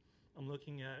 I'm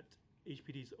looking at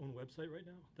HPD's own website right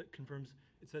now that confirms,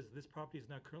 it says this property is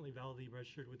not currently validly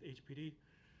registered with HPD.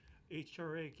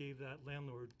 HRA gave that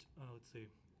landlord,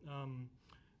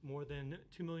 more than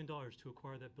 $2 million to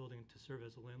acquire that building to serve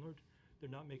as a landlord. They're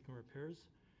not making repairs.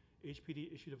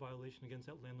 HPD issued a violation against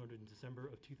that landlord in December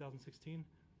of 2016.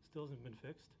 Still hasn't been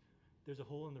fixed. There's a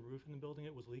hole in the roof in the building.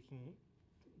 It was leaking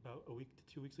about a week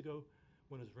to 2 weeks ago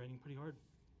when it was raining pretty hard.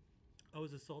 I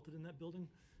was assaulted in that building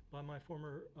by my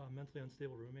former mentally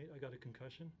unstable roommate. I got a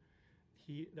concussion.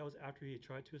 That was after he had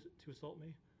tried to assault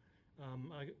me.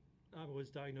 I was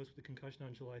diagnosed with a concussion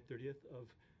on July 30th of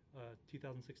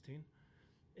 2016.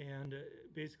 And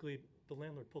basically, the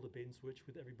landlord pulled a bait and switch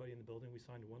with everybody in the building. We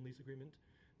signed one lease agreement.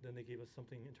 Then they gave us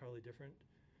something entirely different.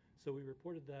 So we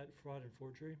reported that fraud and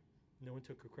forgery. No one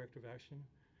took a corrective action.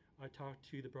 I talked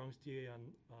to the Bronx DA on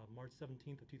March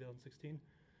 17th of 2016,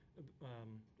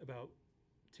 about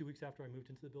 2 weeks after I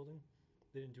moved into the building.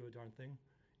 They didn't do a darn thing.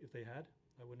 If they had,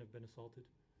 I wouldn't have been assaulted.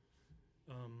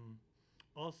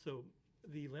 Also,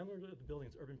 the landlord of the building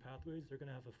is Urban Pathways. They're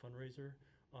gonna have a fundraiser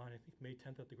on, I think, May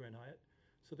 10th at the Grand Hyatt.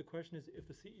 So the question is, if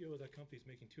the CEO of that company is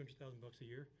making $200,000 a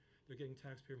year, they're getting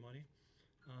taxpayer money,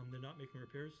 they're not making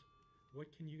repairs, what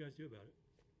can you guys do about it?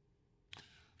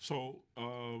 So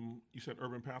you said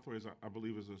Urban Pathways, I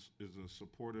believe, is a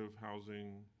supportive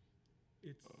housing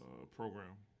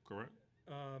program, correct?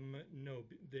 No,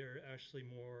 they're actually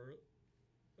more,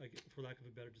 like, for lack of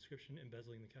a better description,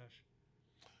 embezzling the cash.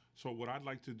 So what I'd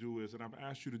like to do is, and I've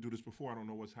asked you to do this before, I don't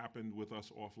know what's happened with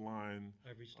us offline.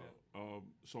 I've reached out.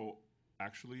 So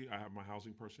actually, I have my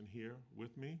housing person here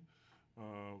with me.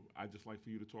 I'd just like for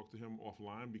you to talk to him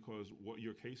offline, because what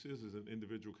your case is an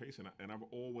individual case, and I've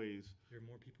always... There are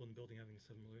more people in the building having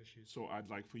similar issues. So I'd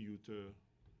like for you to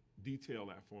detail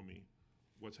that for me,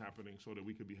 what's happening, so that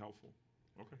we could be helpful.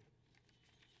 Okay?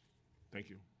 Thank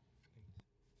you.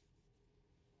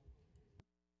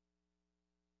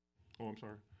 Oh, I'm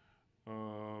sorry.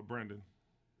 Brandon.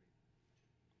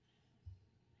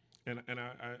 And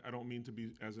I don't mean to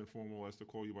be as informal as to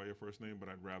call you by your first name, but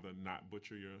I'd rather not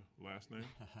butcher your last name.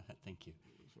 Thank you.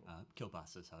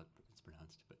 Kielbasa is how it's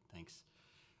pronounced, but thanks.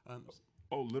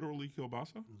 Oh, literally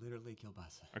kielbasa? Literally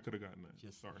kielbasa. I could have gotten that.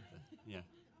 Just, sorry. Yeah.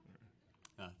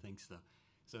 Thanks, though.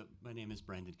 So my name is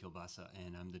Brandon Kielbasa,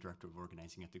 and I'm the Director of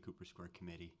Organizing at the Cooper Square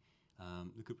Committee.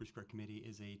 The Cooper Square Committee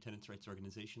is a tenants' rights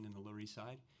organization in the Lower East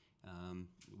Side.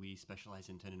 We specialize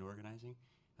in tenant organizing.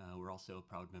 We're also a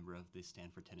proud member of the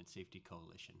Stand for Tenant Safety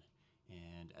Coalition.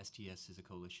 And STS is a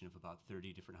coalition of about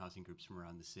 30 different housing groups from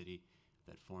around the city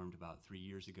that formed about 3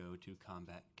 years ago to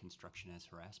combat construction as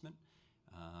harassment.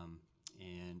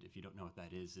 And if you don't know what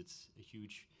that is, it's a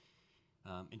huge,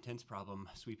 intense problem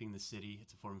sweeping the city.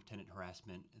 It's a form of tenant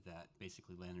harassment that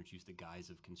basically landlords use the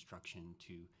guise of construction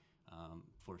to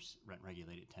force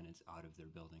rent-regulated tenants out of their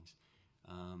buildings.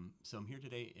 So I'm here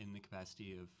today in the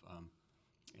capacity of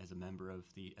as a member of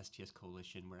the STS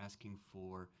Coalition. We're asking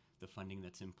for the funding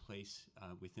that's in place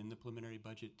within the preliminary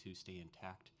budget to stay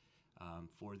intact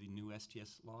for the new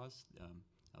STS laws,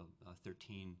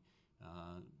 13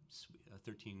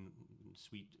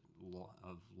 suite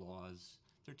of laws,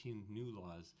 13 new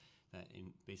laws that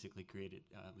basically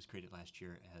was created last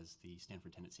year as the Stand for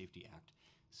Tenant Safety Act.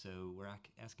 So we're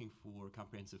asking for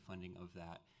comprehensive funding of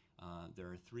that. There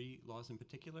are 3 laws in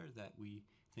particular that we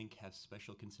think have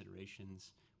special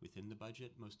considerations within the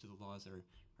budget. Most of the laws are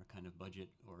kind of budget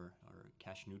or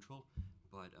cash neutral,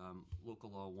 but Local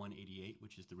Law 188,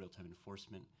 which is the real-time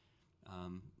enforcement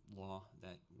law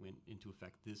that went into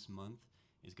effect this month,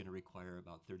 is going to require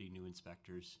about 30 new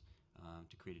inspectors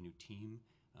to create a new team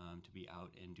to be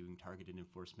out and doing targeted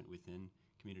enforcement within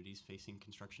communities facing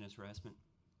construction as harassment.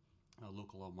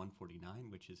 Local Law 149,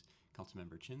 which is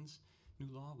Councilmember Chin's new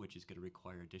law, which is going to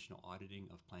require additional auditing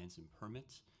of plans and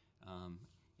permits,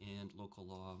 and Local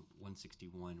Law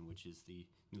 161, which is the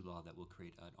new law that will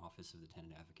create an Office of the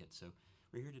Tenant Advocate. So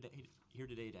we're here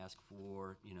today to ask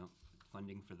for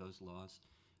funding for those laws.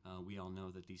 We all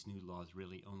know that these new laws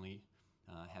really only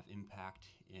have impact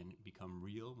and become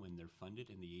real when they're funded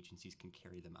and the agencies can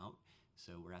carry them out.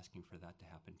 So we're asking for that to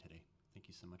happen today. Thank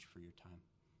you so much for your time.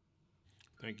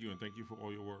 Thank you, and thank you for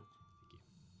all your work.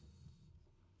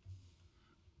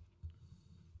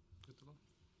 Thank you.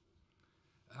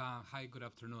 Hi, good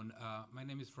afternoon. My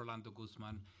name is Rolando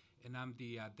Guzman, and I'm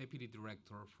the Deputy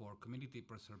Director for Community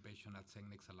Preservation at St.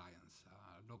 Nick's Alliance,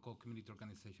 a local community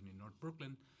organization in North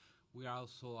Brooklyn. We are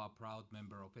also a proud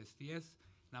member of STS,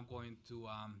 and I'm going to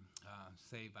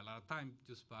save a lot of time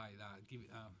just by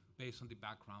based on the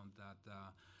background that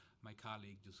my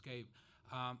colleague just gave.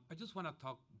 I just want to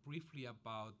talk briefly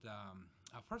about,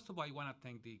 first of all, I want to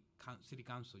thank the City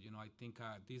Council. You know, I think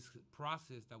this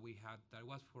process that we had, that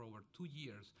was for over 2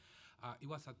 years, it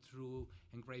was a true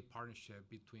and great partnership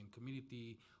between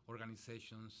community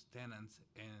organizations, tenants,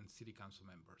 and City Council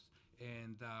members.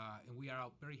 And we are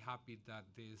very happy that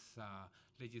this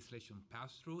legislation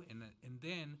passed through, and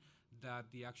then that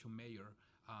the actual mayor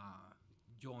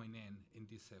join in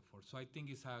this effort. So I think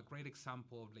it's a great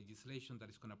example of legislation that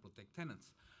is going to protect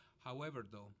tenants. However,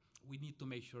 though, we need to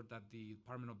make sure that the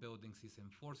Department of Buildings is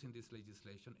enforcing this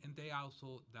legislation, and they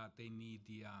also that they need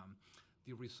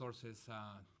the resources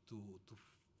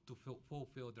to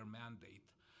fulfill their mandate.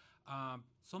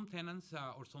 Some tenants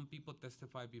or some people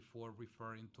testify before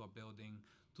referring to a building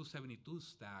 272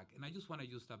 Stack, and I just want to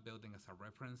use that building as a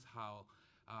reference how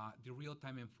the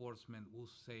real-time enforcement will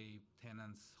save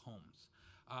tenants' homes.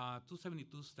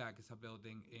 272 Stack is a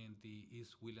building in the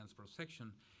East Williamsburg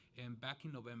section, and back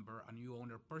in November, a new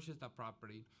owner purchased that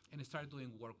property and started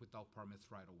doing work without permits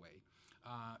right away.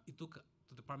 It took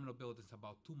the Department of Buildings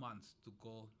about 2 months to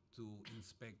go to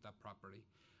inspect that property.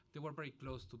 They were very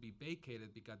close to be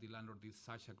vacated because the landlord did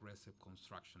such aggressive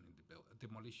construction in the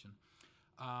demolition.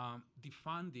 The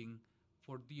funding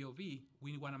for DOV,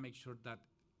 we want to make sure that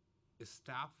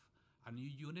staff a new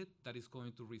unit that is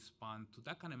going to respond to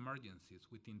that kind of emergencies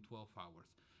within 12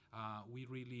 hours. We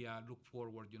really look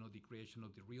forward, the creation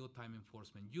of the real-time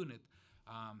enforcement unit,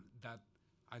 that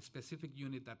a specific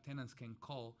unit that tenants can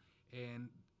call and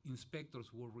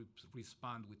inspectors will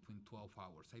respond within 12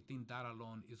 hours. I think that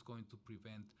alone is going to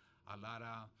prevent a lot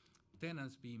of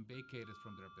tenants being vacated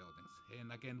from their buildings.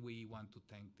 And again, we want to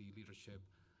thank the leadership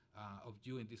of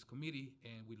you in this committee,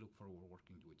 and we look forward to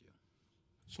working with you.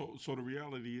 So the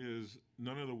reality is,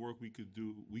 none of the work we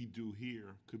do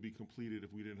here could be completed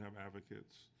if we didn't have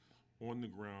advocates on the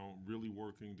ground really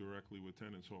working directly with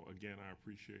tenants. So again, I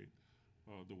appreciate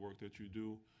the work that you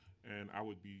do, and I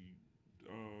would be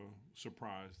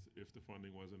surprised if the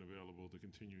funding wasn't available to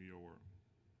continue your work.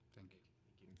 Thank you.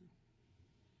 Thank you.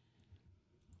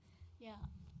 Yeah,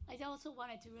 I also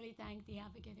wanted to really thank the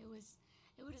advocate. It was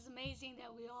amazing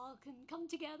that we all can come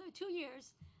together, 2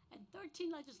 years, and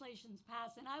 13 legislations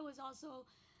passed. And I was also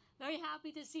very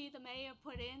happy to see the mayor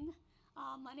put in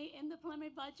money in the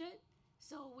preliminary budget.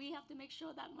 So we have to make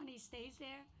sure that money stays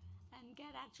there and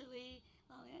get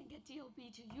DOB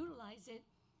to utilize it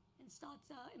and start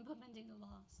implementing the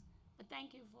laws. But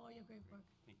thank you for all your great work.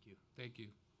 Thank you. Thank you.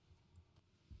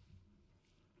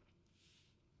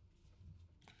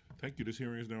 Thank you. This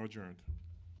hearing is now adjourned.